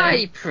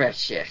 My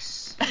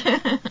precious.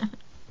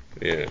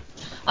 Yeah.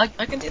 I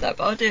can do that,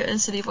 but I'll do it in a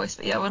silly voice.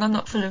 But yeah, when I'm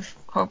not full of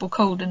horrible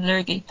cold and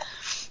lurgy,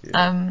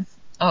 Yeah.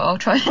 I'll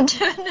try and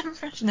do an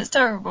impression. It's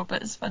terrible,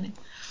 but it's funny.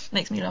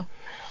 Makes me laugh.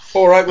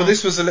 All right, well,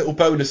 this was a little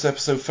bonus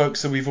episode, folks,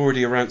 so we've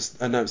already announced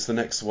the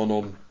next one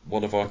on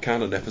one of our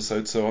canon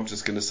episodes, so I'm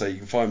just going to say you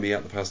can find me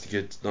at the Pasty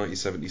Kid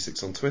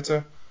 1976 on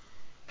Twitter.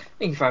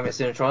 You can find me at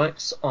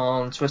Cinematronics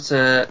on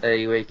Twitter, where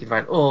you can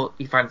find all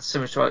find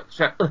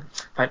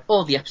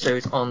all the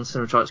episodes on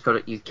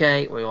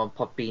cinematronics.co.uk. We're on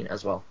Podbean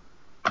as well.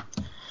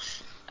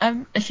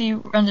 If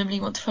you randomly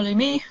want to follow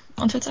me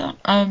on Twitter,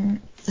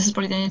 this is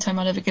probably the only time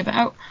I'll ever give it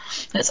out.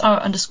 It's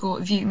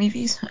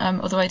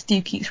 _view_movies. Although I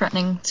do keep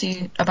threatening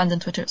to abandon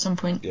Twitter at some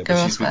point. Yeah, go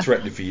but she's elsewhere. been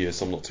threatening for years,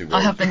 so I'm not too worried.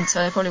 I have been,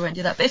 so I probably won't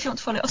do that. But if you want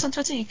to follow us on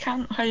Twitter, you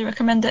can. Highly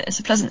recommend it. It's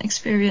a pleasant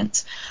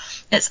experience.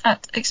 It's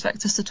at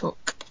Expect Us to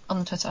Talk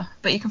on Twitter.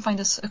 But you can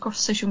find us across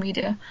social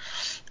media.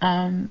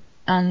 And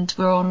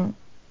we're on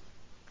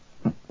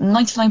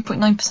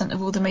 99.9%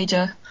 of all the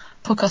major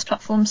podcast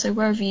platforms. So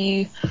wherever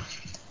you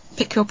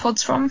pick your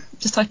pods from,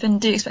 just type in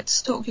Do Expect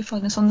Us to Talk. You'll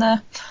find us on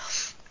there.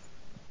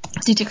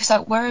 Do check us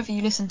out wherever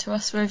you listen to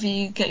us, wherever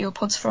you get your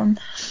pods from.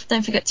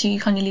 Don't forget to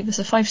kindly leave us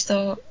a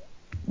 5-star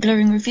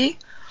glowing review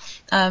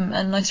and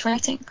a nice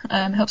rating.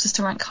 Helps us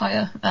to rank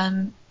higher,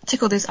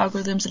 tickle those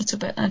algorithms a little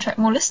bit and attract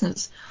more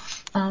listeners.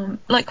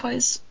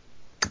 Likewise,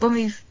 when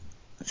we've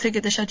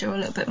figured the schedule a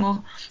little bit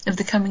more of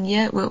the coming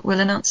year, we'll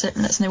announce it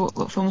and let us know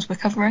what films we're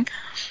covering.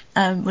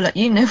 We'll let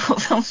you know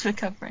what films we're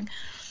covering.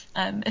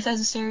 If there's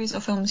a series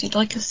of films you'd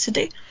like us to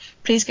do,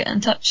 please get in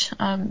touch.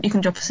 You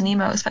can drop us an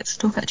email,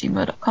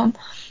 expecttotalk@gmail.com.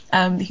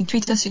 You can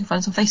tweet us, you can find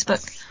us on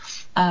Facebook.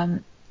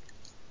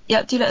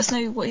 Do let us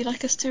know what you'd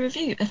like us to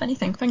review, if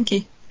anything. Thank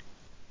you.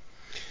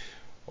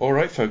 All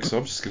right, folks, so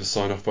I'm just going to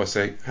sign off by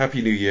saying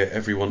Happy New Year,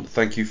 everyone.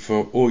 Thank you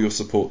for all your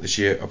support this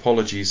year.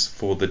 Apologies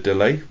for the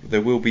delay.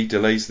 There will be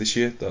delays this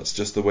year. That's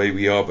just the way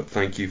we are, but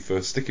thank you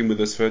for sticking with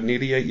us for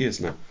nearly 8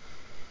 years now.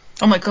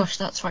 Oh my gosh,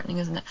 that's frightening,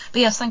 isn't it?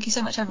 But yes, thank you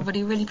so much,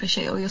 everybody. Really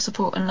appreciate all your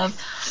support and love.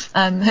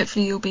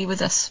 Hopefully you'll be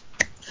with us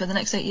for the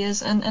next 8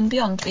 years and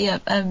beyond. But yeah,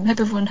 hope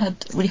everyone had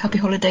really happy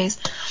holidays,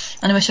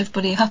 and I wish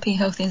everybody a happy,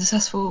 healthy and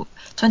successful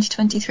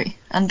 2023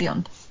 and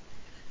beyond.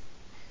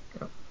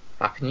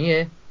 Happy New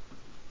Year.